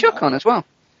leave. Was Chuck on as well?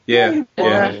 Yeah. He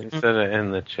said it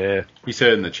in the chat. He said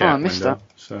it in the chat I missed window.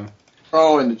 that. So.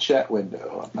 Oh, in the chat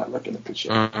window. I'm not looking at the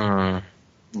chat.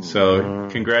 So,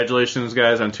 congratulations,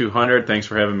 guys, on 200. Thanks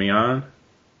for having me on.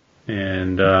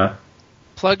 And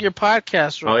plug your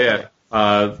podcast. Oh yeah,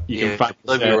 you can find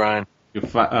us Ryan. You can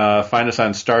find us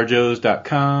on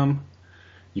starjoes.com.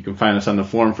 You can find us on the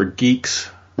forum for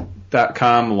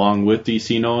geeks.com along with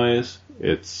DC Noise.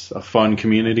 It's a fun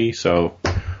community, so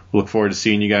look forward to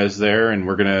seeing you guys there. And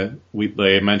like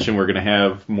I mentioned, we're gonna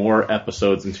have more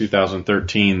episodes in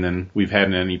 2013 than we've had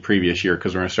in any previous year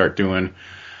because we're gonna start doing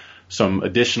some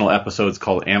additional episodes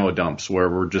called Ammo Dumps, where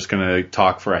we're just gonna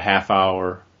talk for a half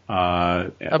hour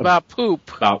about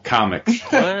poop, about comics.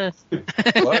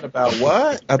 What about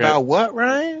what? About what,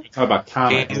 Ryan? Talk about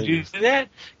comics. Can you do that?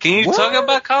 Can you talk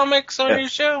about comics on your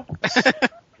show?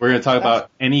 We're going to talk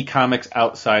about any comics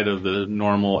outside of the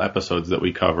normal episodes that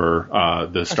we cover.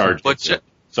 The Star.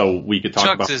 so we could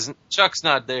talk about. Chuck's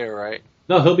not there, right?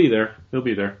 No, he'll be there. He'll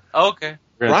be there. Okay.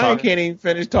 Ryan can't even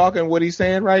finish talking what he's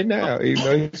saying right now, even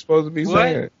though he's supposed to be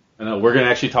saying it. I know we're going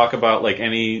to actually talk about like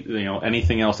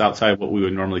anything else outside what we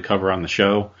would normally cover on the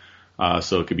show.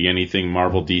 So it could be anything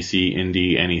Marvel, DC,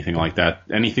 Indie, anything like that.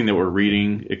 Anything that we're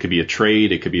reading. It could be a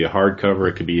trade. It could be a hardcover.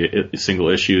 It could be a single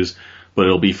issues. But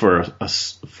it'll be for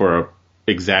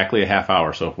exactly a half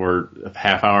hour. So if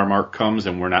half hour mark comes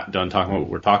and we're not done talking about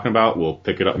what we're talking about, we'll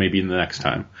pick it up maybe in the next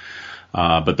time.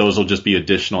 But those will just be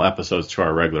additional episodes to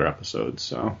our regular episodes.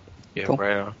 So yeah, cool.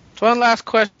 Right on. So one last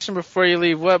question before you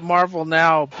leave: what Marvel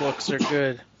Now books are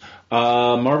good?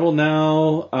 Marvel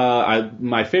Now,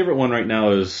 my favorite one right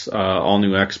now is All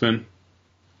New X-Men.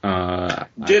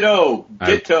 Ditto.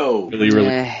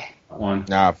 Really one.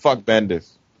 Nah, fuck Bendis.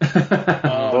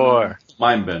 Thor.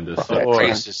 Mine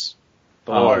Bendis.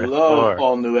 I love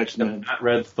All New X-Men. I've not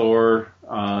read Thor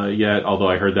yet, although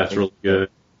I heard that's really good.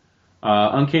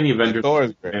 Uncanny Avengers. Thor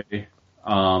is great.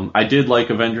 I did like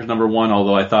Avengers #1,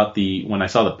 although I thought when I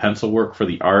saw the pencil work for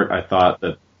the art, I thought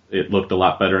that it looked a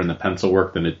lot better in the pencil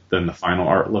work than the final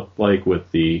art looked like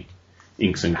with the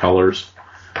inks and colors.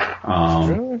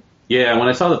 Really? Yeah, when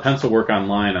I saw the pencil work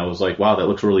online, I was like, wow, that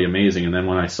looks really amazing. And then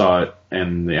when I saw it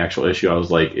in the actual issue, I was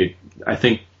like, I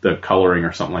think the coloring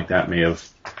or something like that may have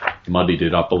muddied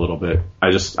it up a little bit.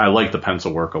 I liked the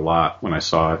pencil work a lot when I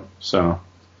saw it. So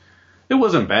it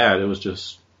wasn't bad. It was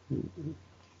just,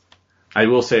 I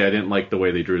will say I didn't like the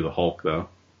way they drew the Hulk, though.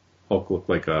 Hulk looked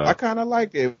like I kind of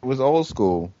liked it. It was old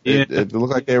school. Yeah. It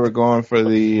looked like they were going for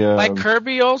the like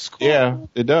Kirby old school. Yeah,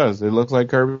 it does. It looks like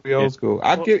Kirby old school.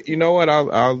 You know what?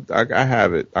 I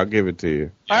have it. I'll give it to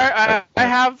you. I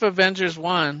have Avengers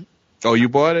 1. Oh, you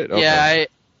bought it? Okay. Yeah,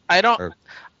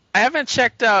 I haven't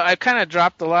checked out. I kind of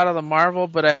dropped a lot of the Marvel,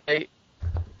 but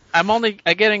I'm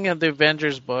getting the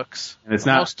Avengers books. And it's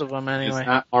not most of them anyway. It's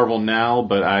not Marvel Now,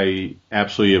 but I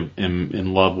absolutely am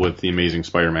in love with the Amazing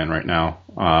Spider-Man right now.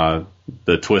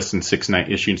 The twist in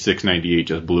issue 698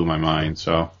 just blew my mind.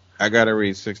 So I gotta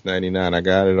read 699. I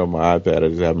got it on my iPad. I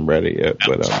just haven't read it yet,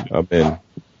 but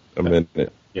I'm in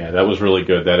it. Yeah, that was really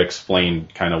good. That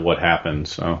explained kind of what happened.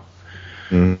 So.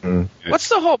 Mm-hmm. What's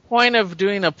the whole point of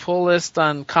doing a pull list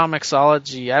on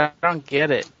Comixology? I don't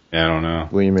get it. Yeah, I don't know.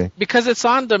 What do you mean? Because it's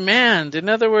on demand. In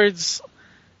other words,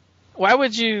 why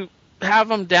would you have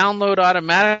them download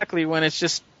automatically when it's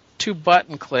just 2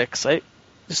 button clicks? I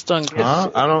just don't get it.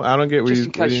 I don't get what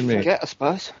you mean. Forget, I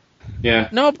suppose. Yeah.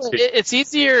 No, but it's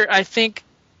easier, I think.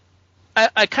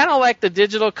 I kind of like the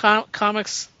digital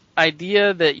comics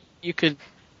idea that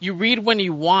you read when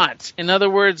you want. In other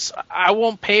words, I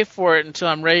won't pay for it until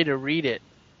I'm ready to read it.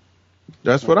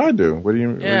 That's what I do. What do you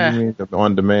mean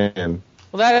on demand?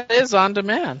 Well, that is on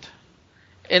demand.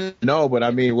 And no, but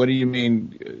I mean, what do you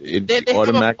mean? It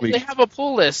automatically. They have a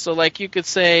pull list, so like you could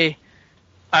say,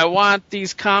 I want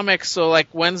these comics. So like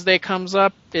Wednesday comes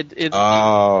up, it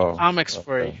comics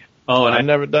for you. Oh, and I've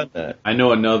never done that. I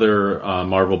know another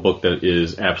Marvel book that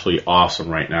is absolutely awesome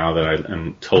right now that I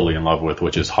am totally in love with,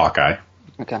 which is Hawkeye.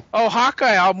 Okay. Oh,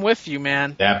 Hawkeye! I'm with you,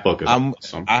 man. That book is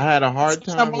awesome. I had a hard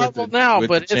time with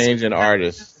the change in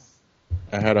artists.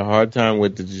 I had a hard time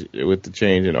with the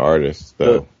change in artists.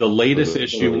 Though. The latest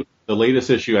issue,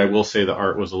 I will say the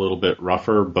art was a little bit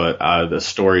rougher, but the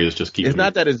story is just keeping. It's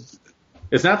not that it's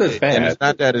bad. It's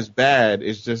not that it's bad.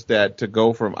 It's just that to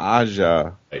go from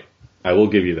Aja, I will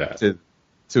give you that,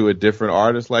 to a different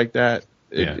artist like that,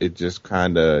 it just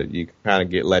you kind of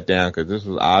get let down because this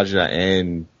was Aja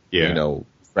and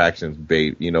Fraction's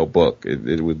book.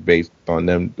 It was based on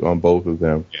them, on both of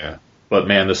them. Yeah. But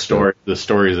man, the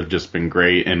stories have just been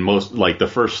great, and most like the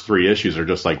first 3 issues are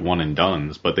just like one and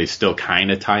dones, but they still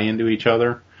kind of tie into each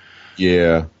other.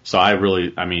 Yeah. So I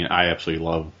absolutely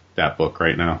love that book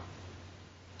right now.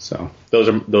 So those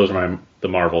are the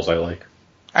Marvels I like.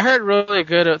 I heard really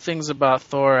good things about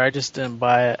Thor. I just didn't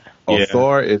buy it. Oh, yeah.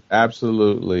 Thor is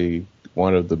absolutely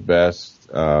one of the best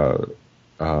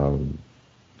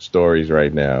stories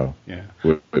right now. Yeah.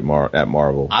 At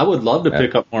Marvel. I would love to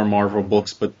pick up more Marvel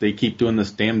books, but they keep doing this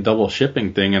damn double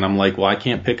shipping thing, and I'm like, well, I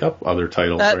can't pick up other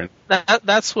titles right now.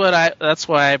 That's why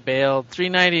I bailed.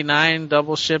 $3.99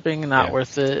 double shipping, not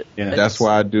worth it. Yeah. That's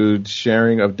why I do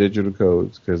sharing of digital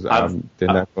codes because they're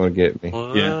not going to get me.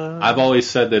 Yeah, I've always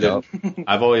said that.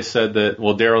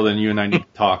 Well, Daryl, then you and I need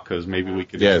to talk because maybe we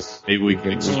could. Yes, maybe we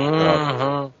can.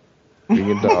 We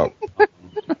can talk.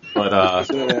 But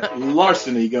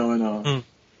larceny going on.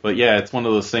 But yeah, it's one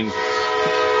of those things.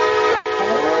 Oh,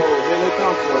 here they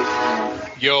come for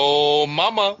us. Yo,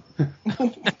 mama.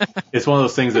 It's one of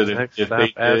those things that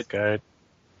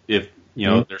if You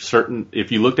know, there's certain.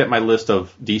 If you looked at my list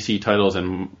of DC titles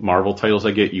and Marvel titles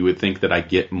I get, you would think that I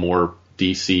get more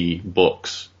DC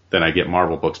books than I get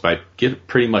Marvel books, but I get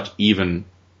pretty much even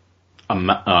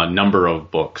a number of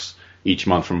books each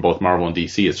month from both Marvel and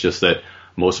DC. It's just that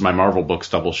most of my Marvel books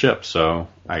double ship, so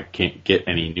I can't get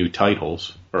any new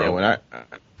titles. You'll have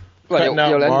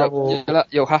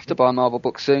to buy a Marvel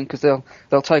book soon because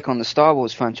they'll take on the Star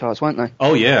Wars franchise, won't they?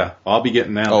 Oh yeah, I'll be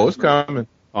getting that. Oh, it's coming.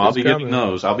 I'll be getting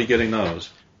those.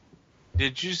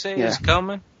 Did you say it's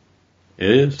coming? It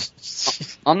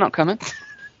is. I'm not coming.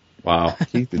 Wow,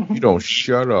 Keith, you don't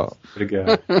shut up.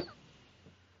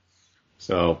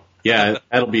 So yeah,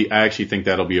 I actually think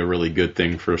that'll be a really good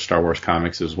thing for Star Wars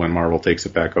comics is when Marvel takes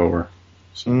it back over.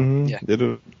 So,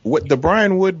 What the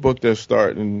Brian Wood book that's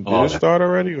starting? Did it start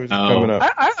already, or is it coming up?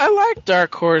 I like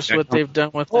Dark Horse what they've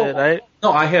done with it.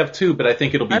 No, I have too, but I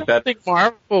think it'll be better. I think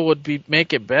Marvel would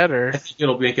make it better. I think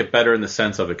it'll make it better in the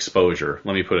sense of exposure.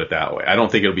 Let me put it that way. I don't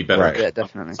think it'll be better. Right. Yeah,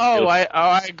 definitely.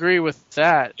 I agree with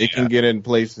that. It can get in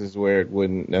places where it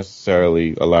wouldn't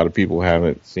necessarily a lot of people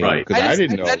haven't seen. Right. Because I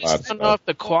didn't know a lot of I don't know if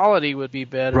the quality would be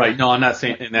better. Right. No, I'm not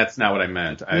saying, and that's not what I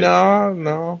meant.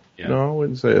 No, I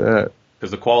wouldn't say that. Because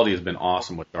the quality has been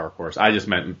awesome with Dark Horse. I just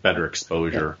meant better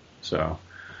exposure. So,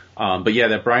 but yeah,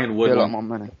 that Brian Wood. A lot more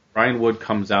money. Brian Wood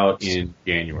comes out in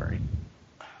January.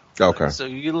 Okay. So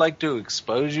you like to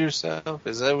expose yourself?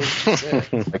 Is that what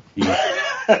you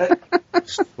said?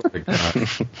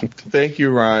 Thank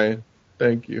you, Ryan.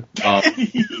 Thank you.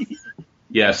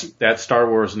 Yes, that Star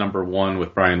Wars #1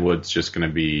 with Brian Wood's just going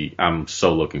to be. I'm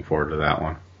so looking forward to that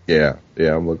one. Yeah,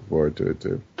 I'm looking forward to it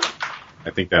too. I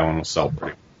think that one will sell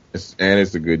pretty. It's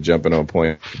a good jumping on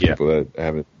point for people that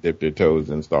haven't dipped their toes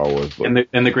in Star Wars.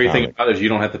 And the great thing about it is you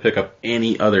don't have to pick up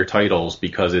any other titles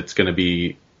because it's going to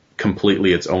be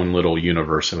completely its own little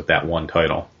universe with that one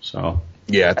title. So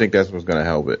yeah, I think that's what's going to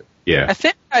help it. Yeah,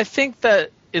 I think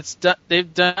that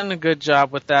they've done a good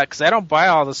job with that because I don't buy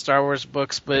all the Star Wars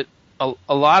books, but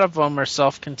a lot of them are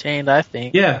self-contained. I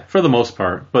think. Yeah, for the most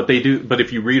part, but they do. But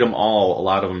if you read them all, a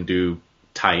lot of them do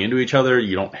tie into each other.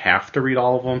 You don't have to read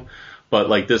all of them. But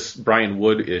like this Brian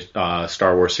Wood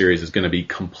Star Wars series is going to be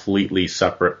completely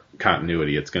separate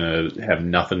continuity. It's going to have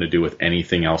nothing to do with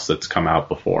anything else that's come out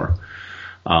before.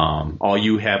 All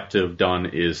you have to have done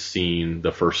is seen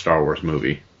the first Star Wars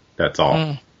movie. That's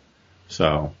all.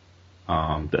 So,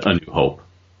 A New Hope.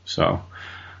 So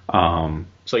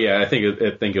yeah, I think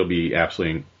it'll be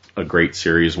absolutely a great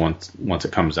series once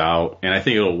it comes out, and I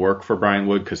think it'll work for Brian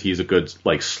Wood because he's a good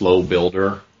slow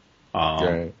builder.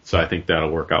 So I think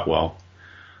that'll work out well.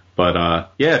 But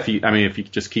yeah, if you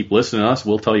just keep listening to us,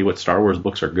 we'll tell you what Star Wars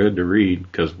books are good to read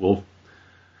because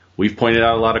we've pointed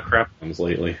out a lot of crap ones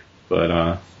lately. But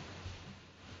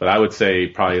I would say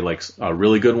probably a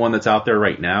really good one that's out there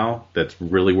right now that's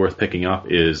really worth picking up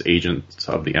is Agents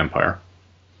of the Empire.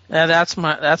 Yeah, that's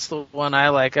the one I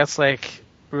like. That's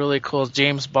really cool,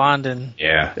 James Bond and.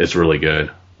 Yeah, it's really good.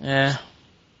 Yeah.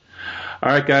 All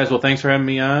right, guys. Well, thanks for having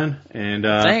me on, and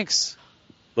thanks.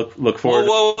 Look forward.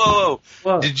 Whoa!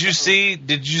 Did you see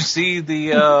the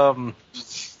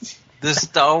the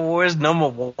Star Wars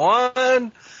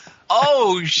 #1?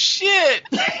 Oh shit!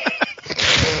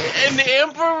 And the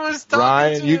Emperor was talking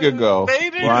Ryan, to you could go.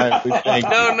 Vader? Ryan, we thank you.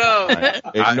 No.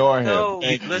 Ignore him. No,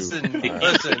 listen.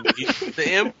 The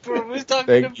Emperor was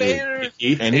talking to Vader.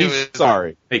 Keith, and he's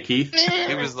sorry. Hey, Keith.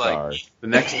 He was like, sorry. The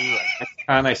next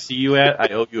time I see you I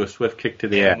owe you a swift kick to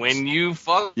the ass. When you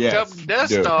fucked up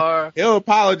Death Star, he'll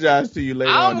apologize to you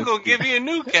later on. I'm going to give you a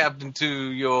new captain to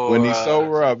your... When he's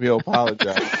sober up, he'll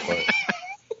apologize for it.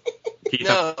 Keith,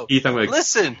 I'm going to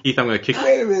listen. Keith, I'm going to kick.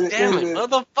 Wait a minute, damn it,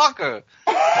 motherfucker!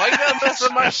 Why you gotta mess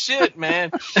with my shit,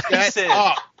 man?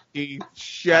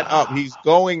 Shut up! He's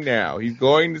going now. He's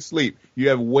going to sleep. You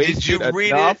have wasted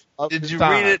enough of Did his you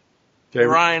time. read it,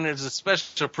 Ryan? As a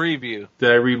special preview.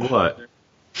 Did I read what?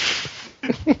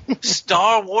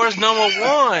 Star Wars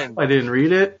 #1. I didn't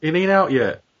read it. It ain't out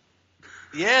yet.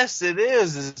 Yes, it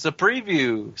is. It's a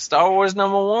preview. Star Wars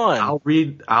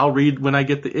 #1. I'll read when I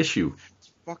get the issue.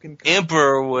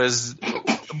 Emperor was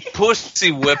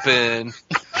pussy whipping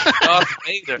Darth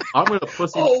Vader. I'm gonna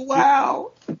pussy. Oh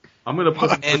wow! I'm gonna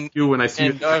pussy you when I see you.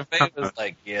 And Darth Vader was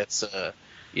like, "Yes, sir.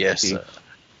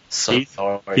 Keith,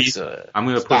 I'm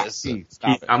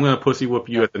gonna pussy whoop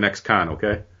you at the next con.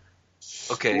 Okay.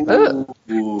 Okay.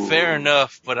 Fair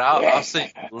enough, but I'll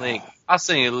send you a link. I'll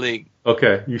send you a link.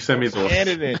 Okay, you send me the link. Scan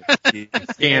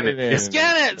it in.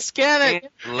 Scan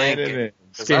it. Link it.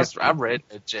 I read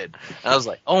that shit. I was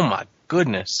like, oh my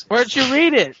goodness. Where'd you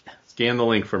read it? Scan the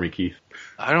link for me, Keith.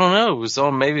 I don't know. It was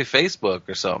on maybe Facebook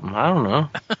or something. I don't know.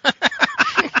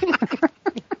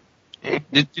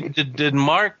 Did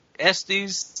Mark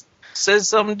Estes say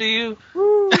something to you?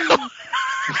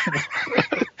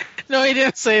 No, he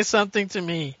didn't say something to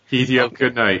me. Keith, you have a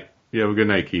good night. You have a good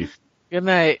night, Keith. Good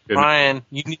night. Good night. Ryan,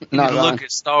 you need to look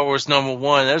at Star Wars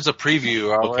 #1. There's a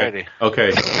preview already.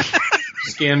 Okay.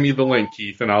 Scan me the link,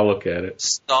 Keith, and I'll look at it.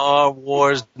 Star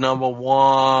Wars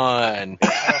 #1.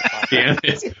 Damn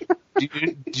it.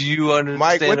 Do you understand?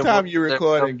 Mike, what time you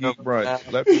recording Geek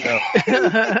Brunch? Let me know.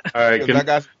 All right. I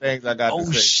got some things I got to say.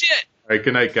 Oh, shit. All right.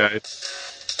 Good night, guys.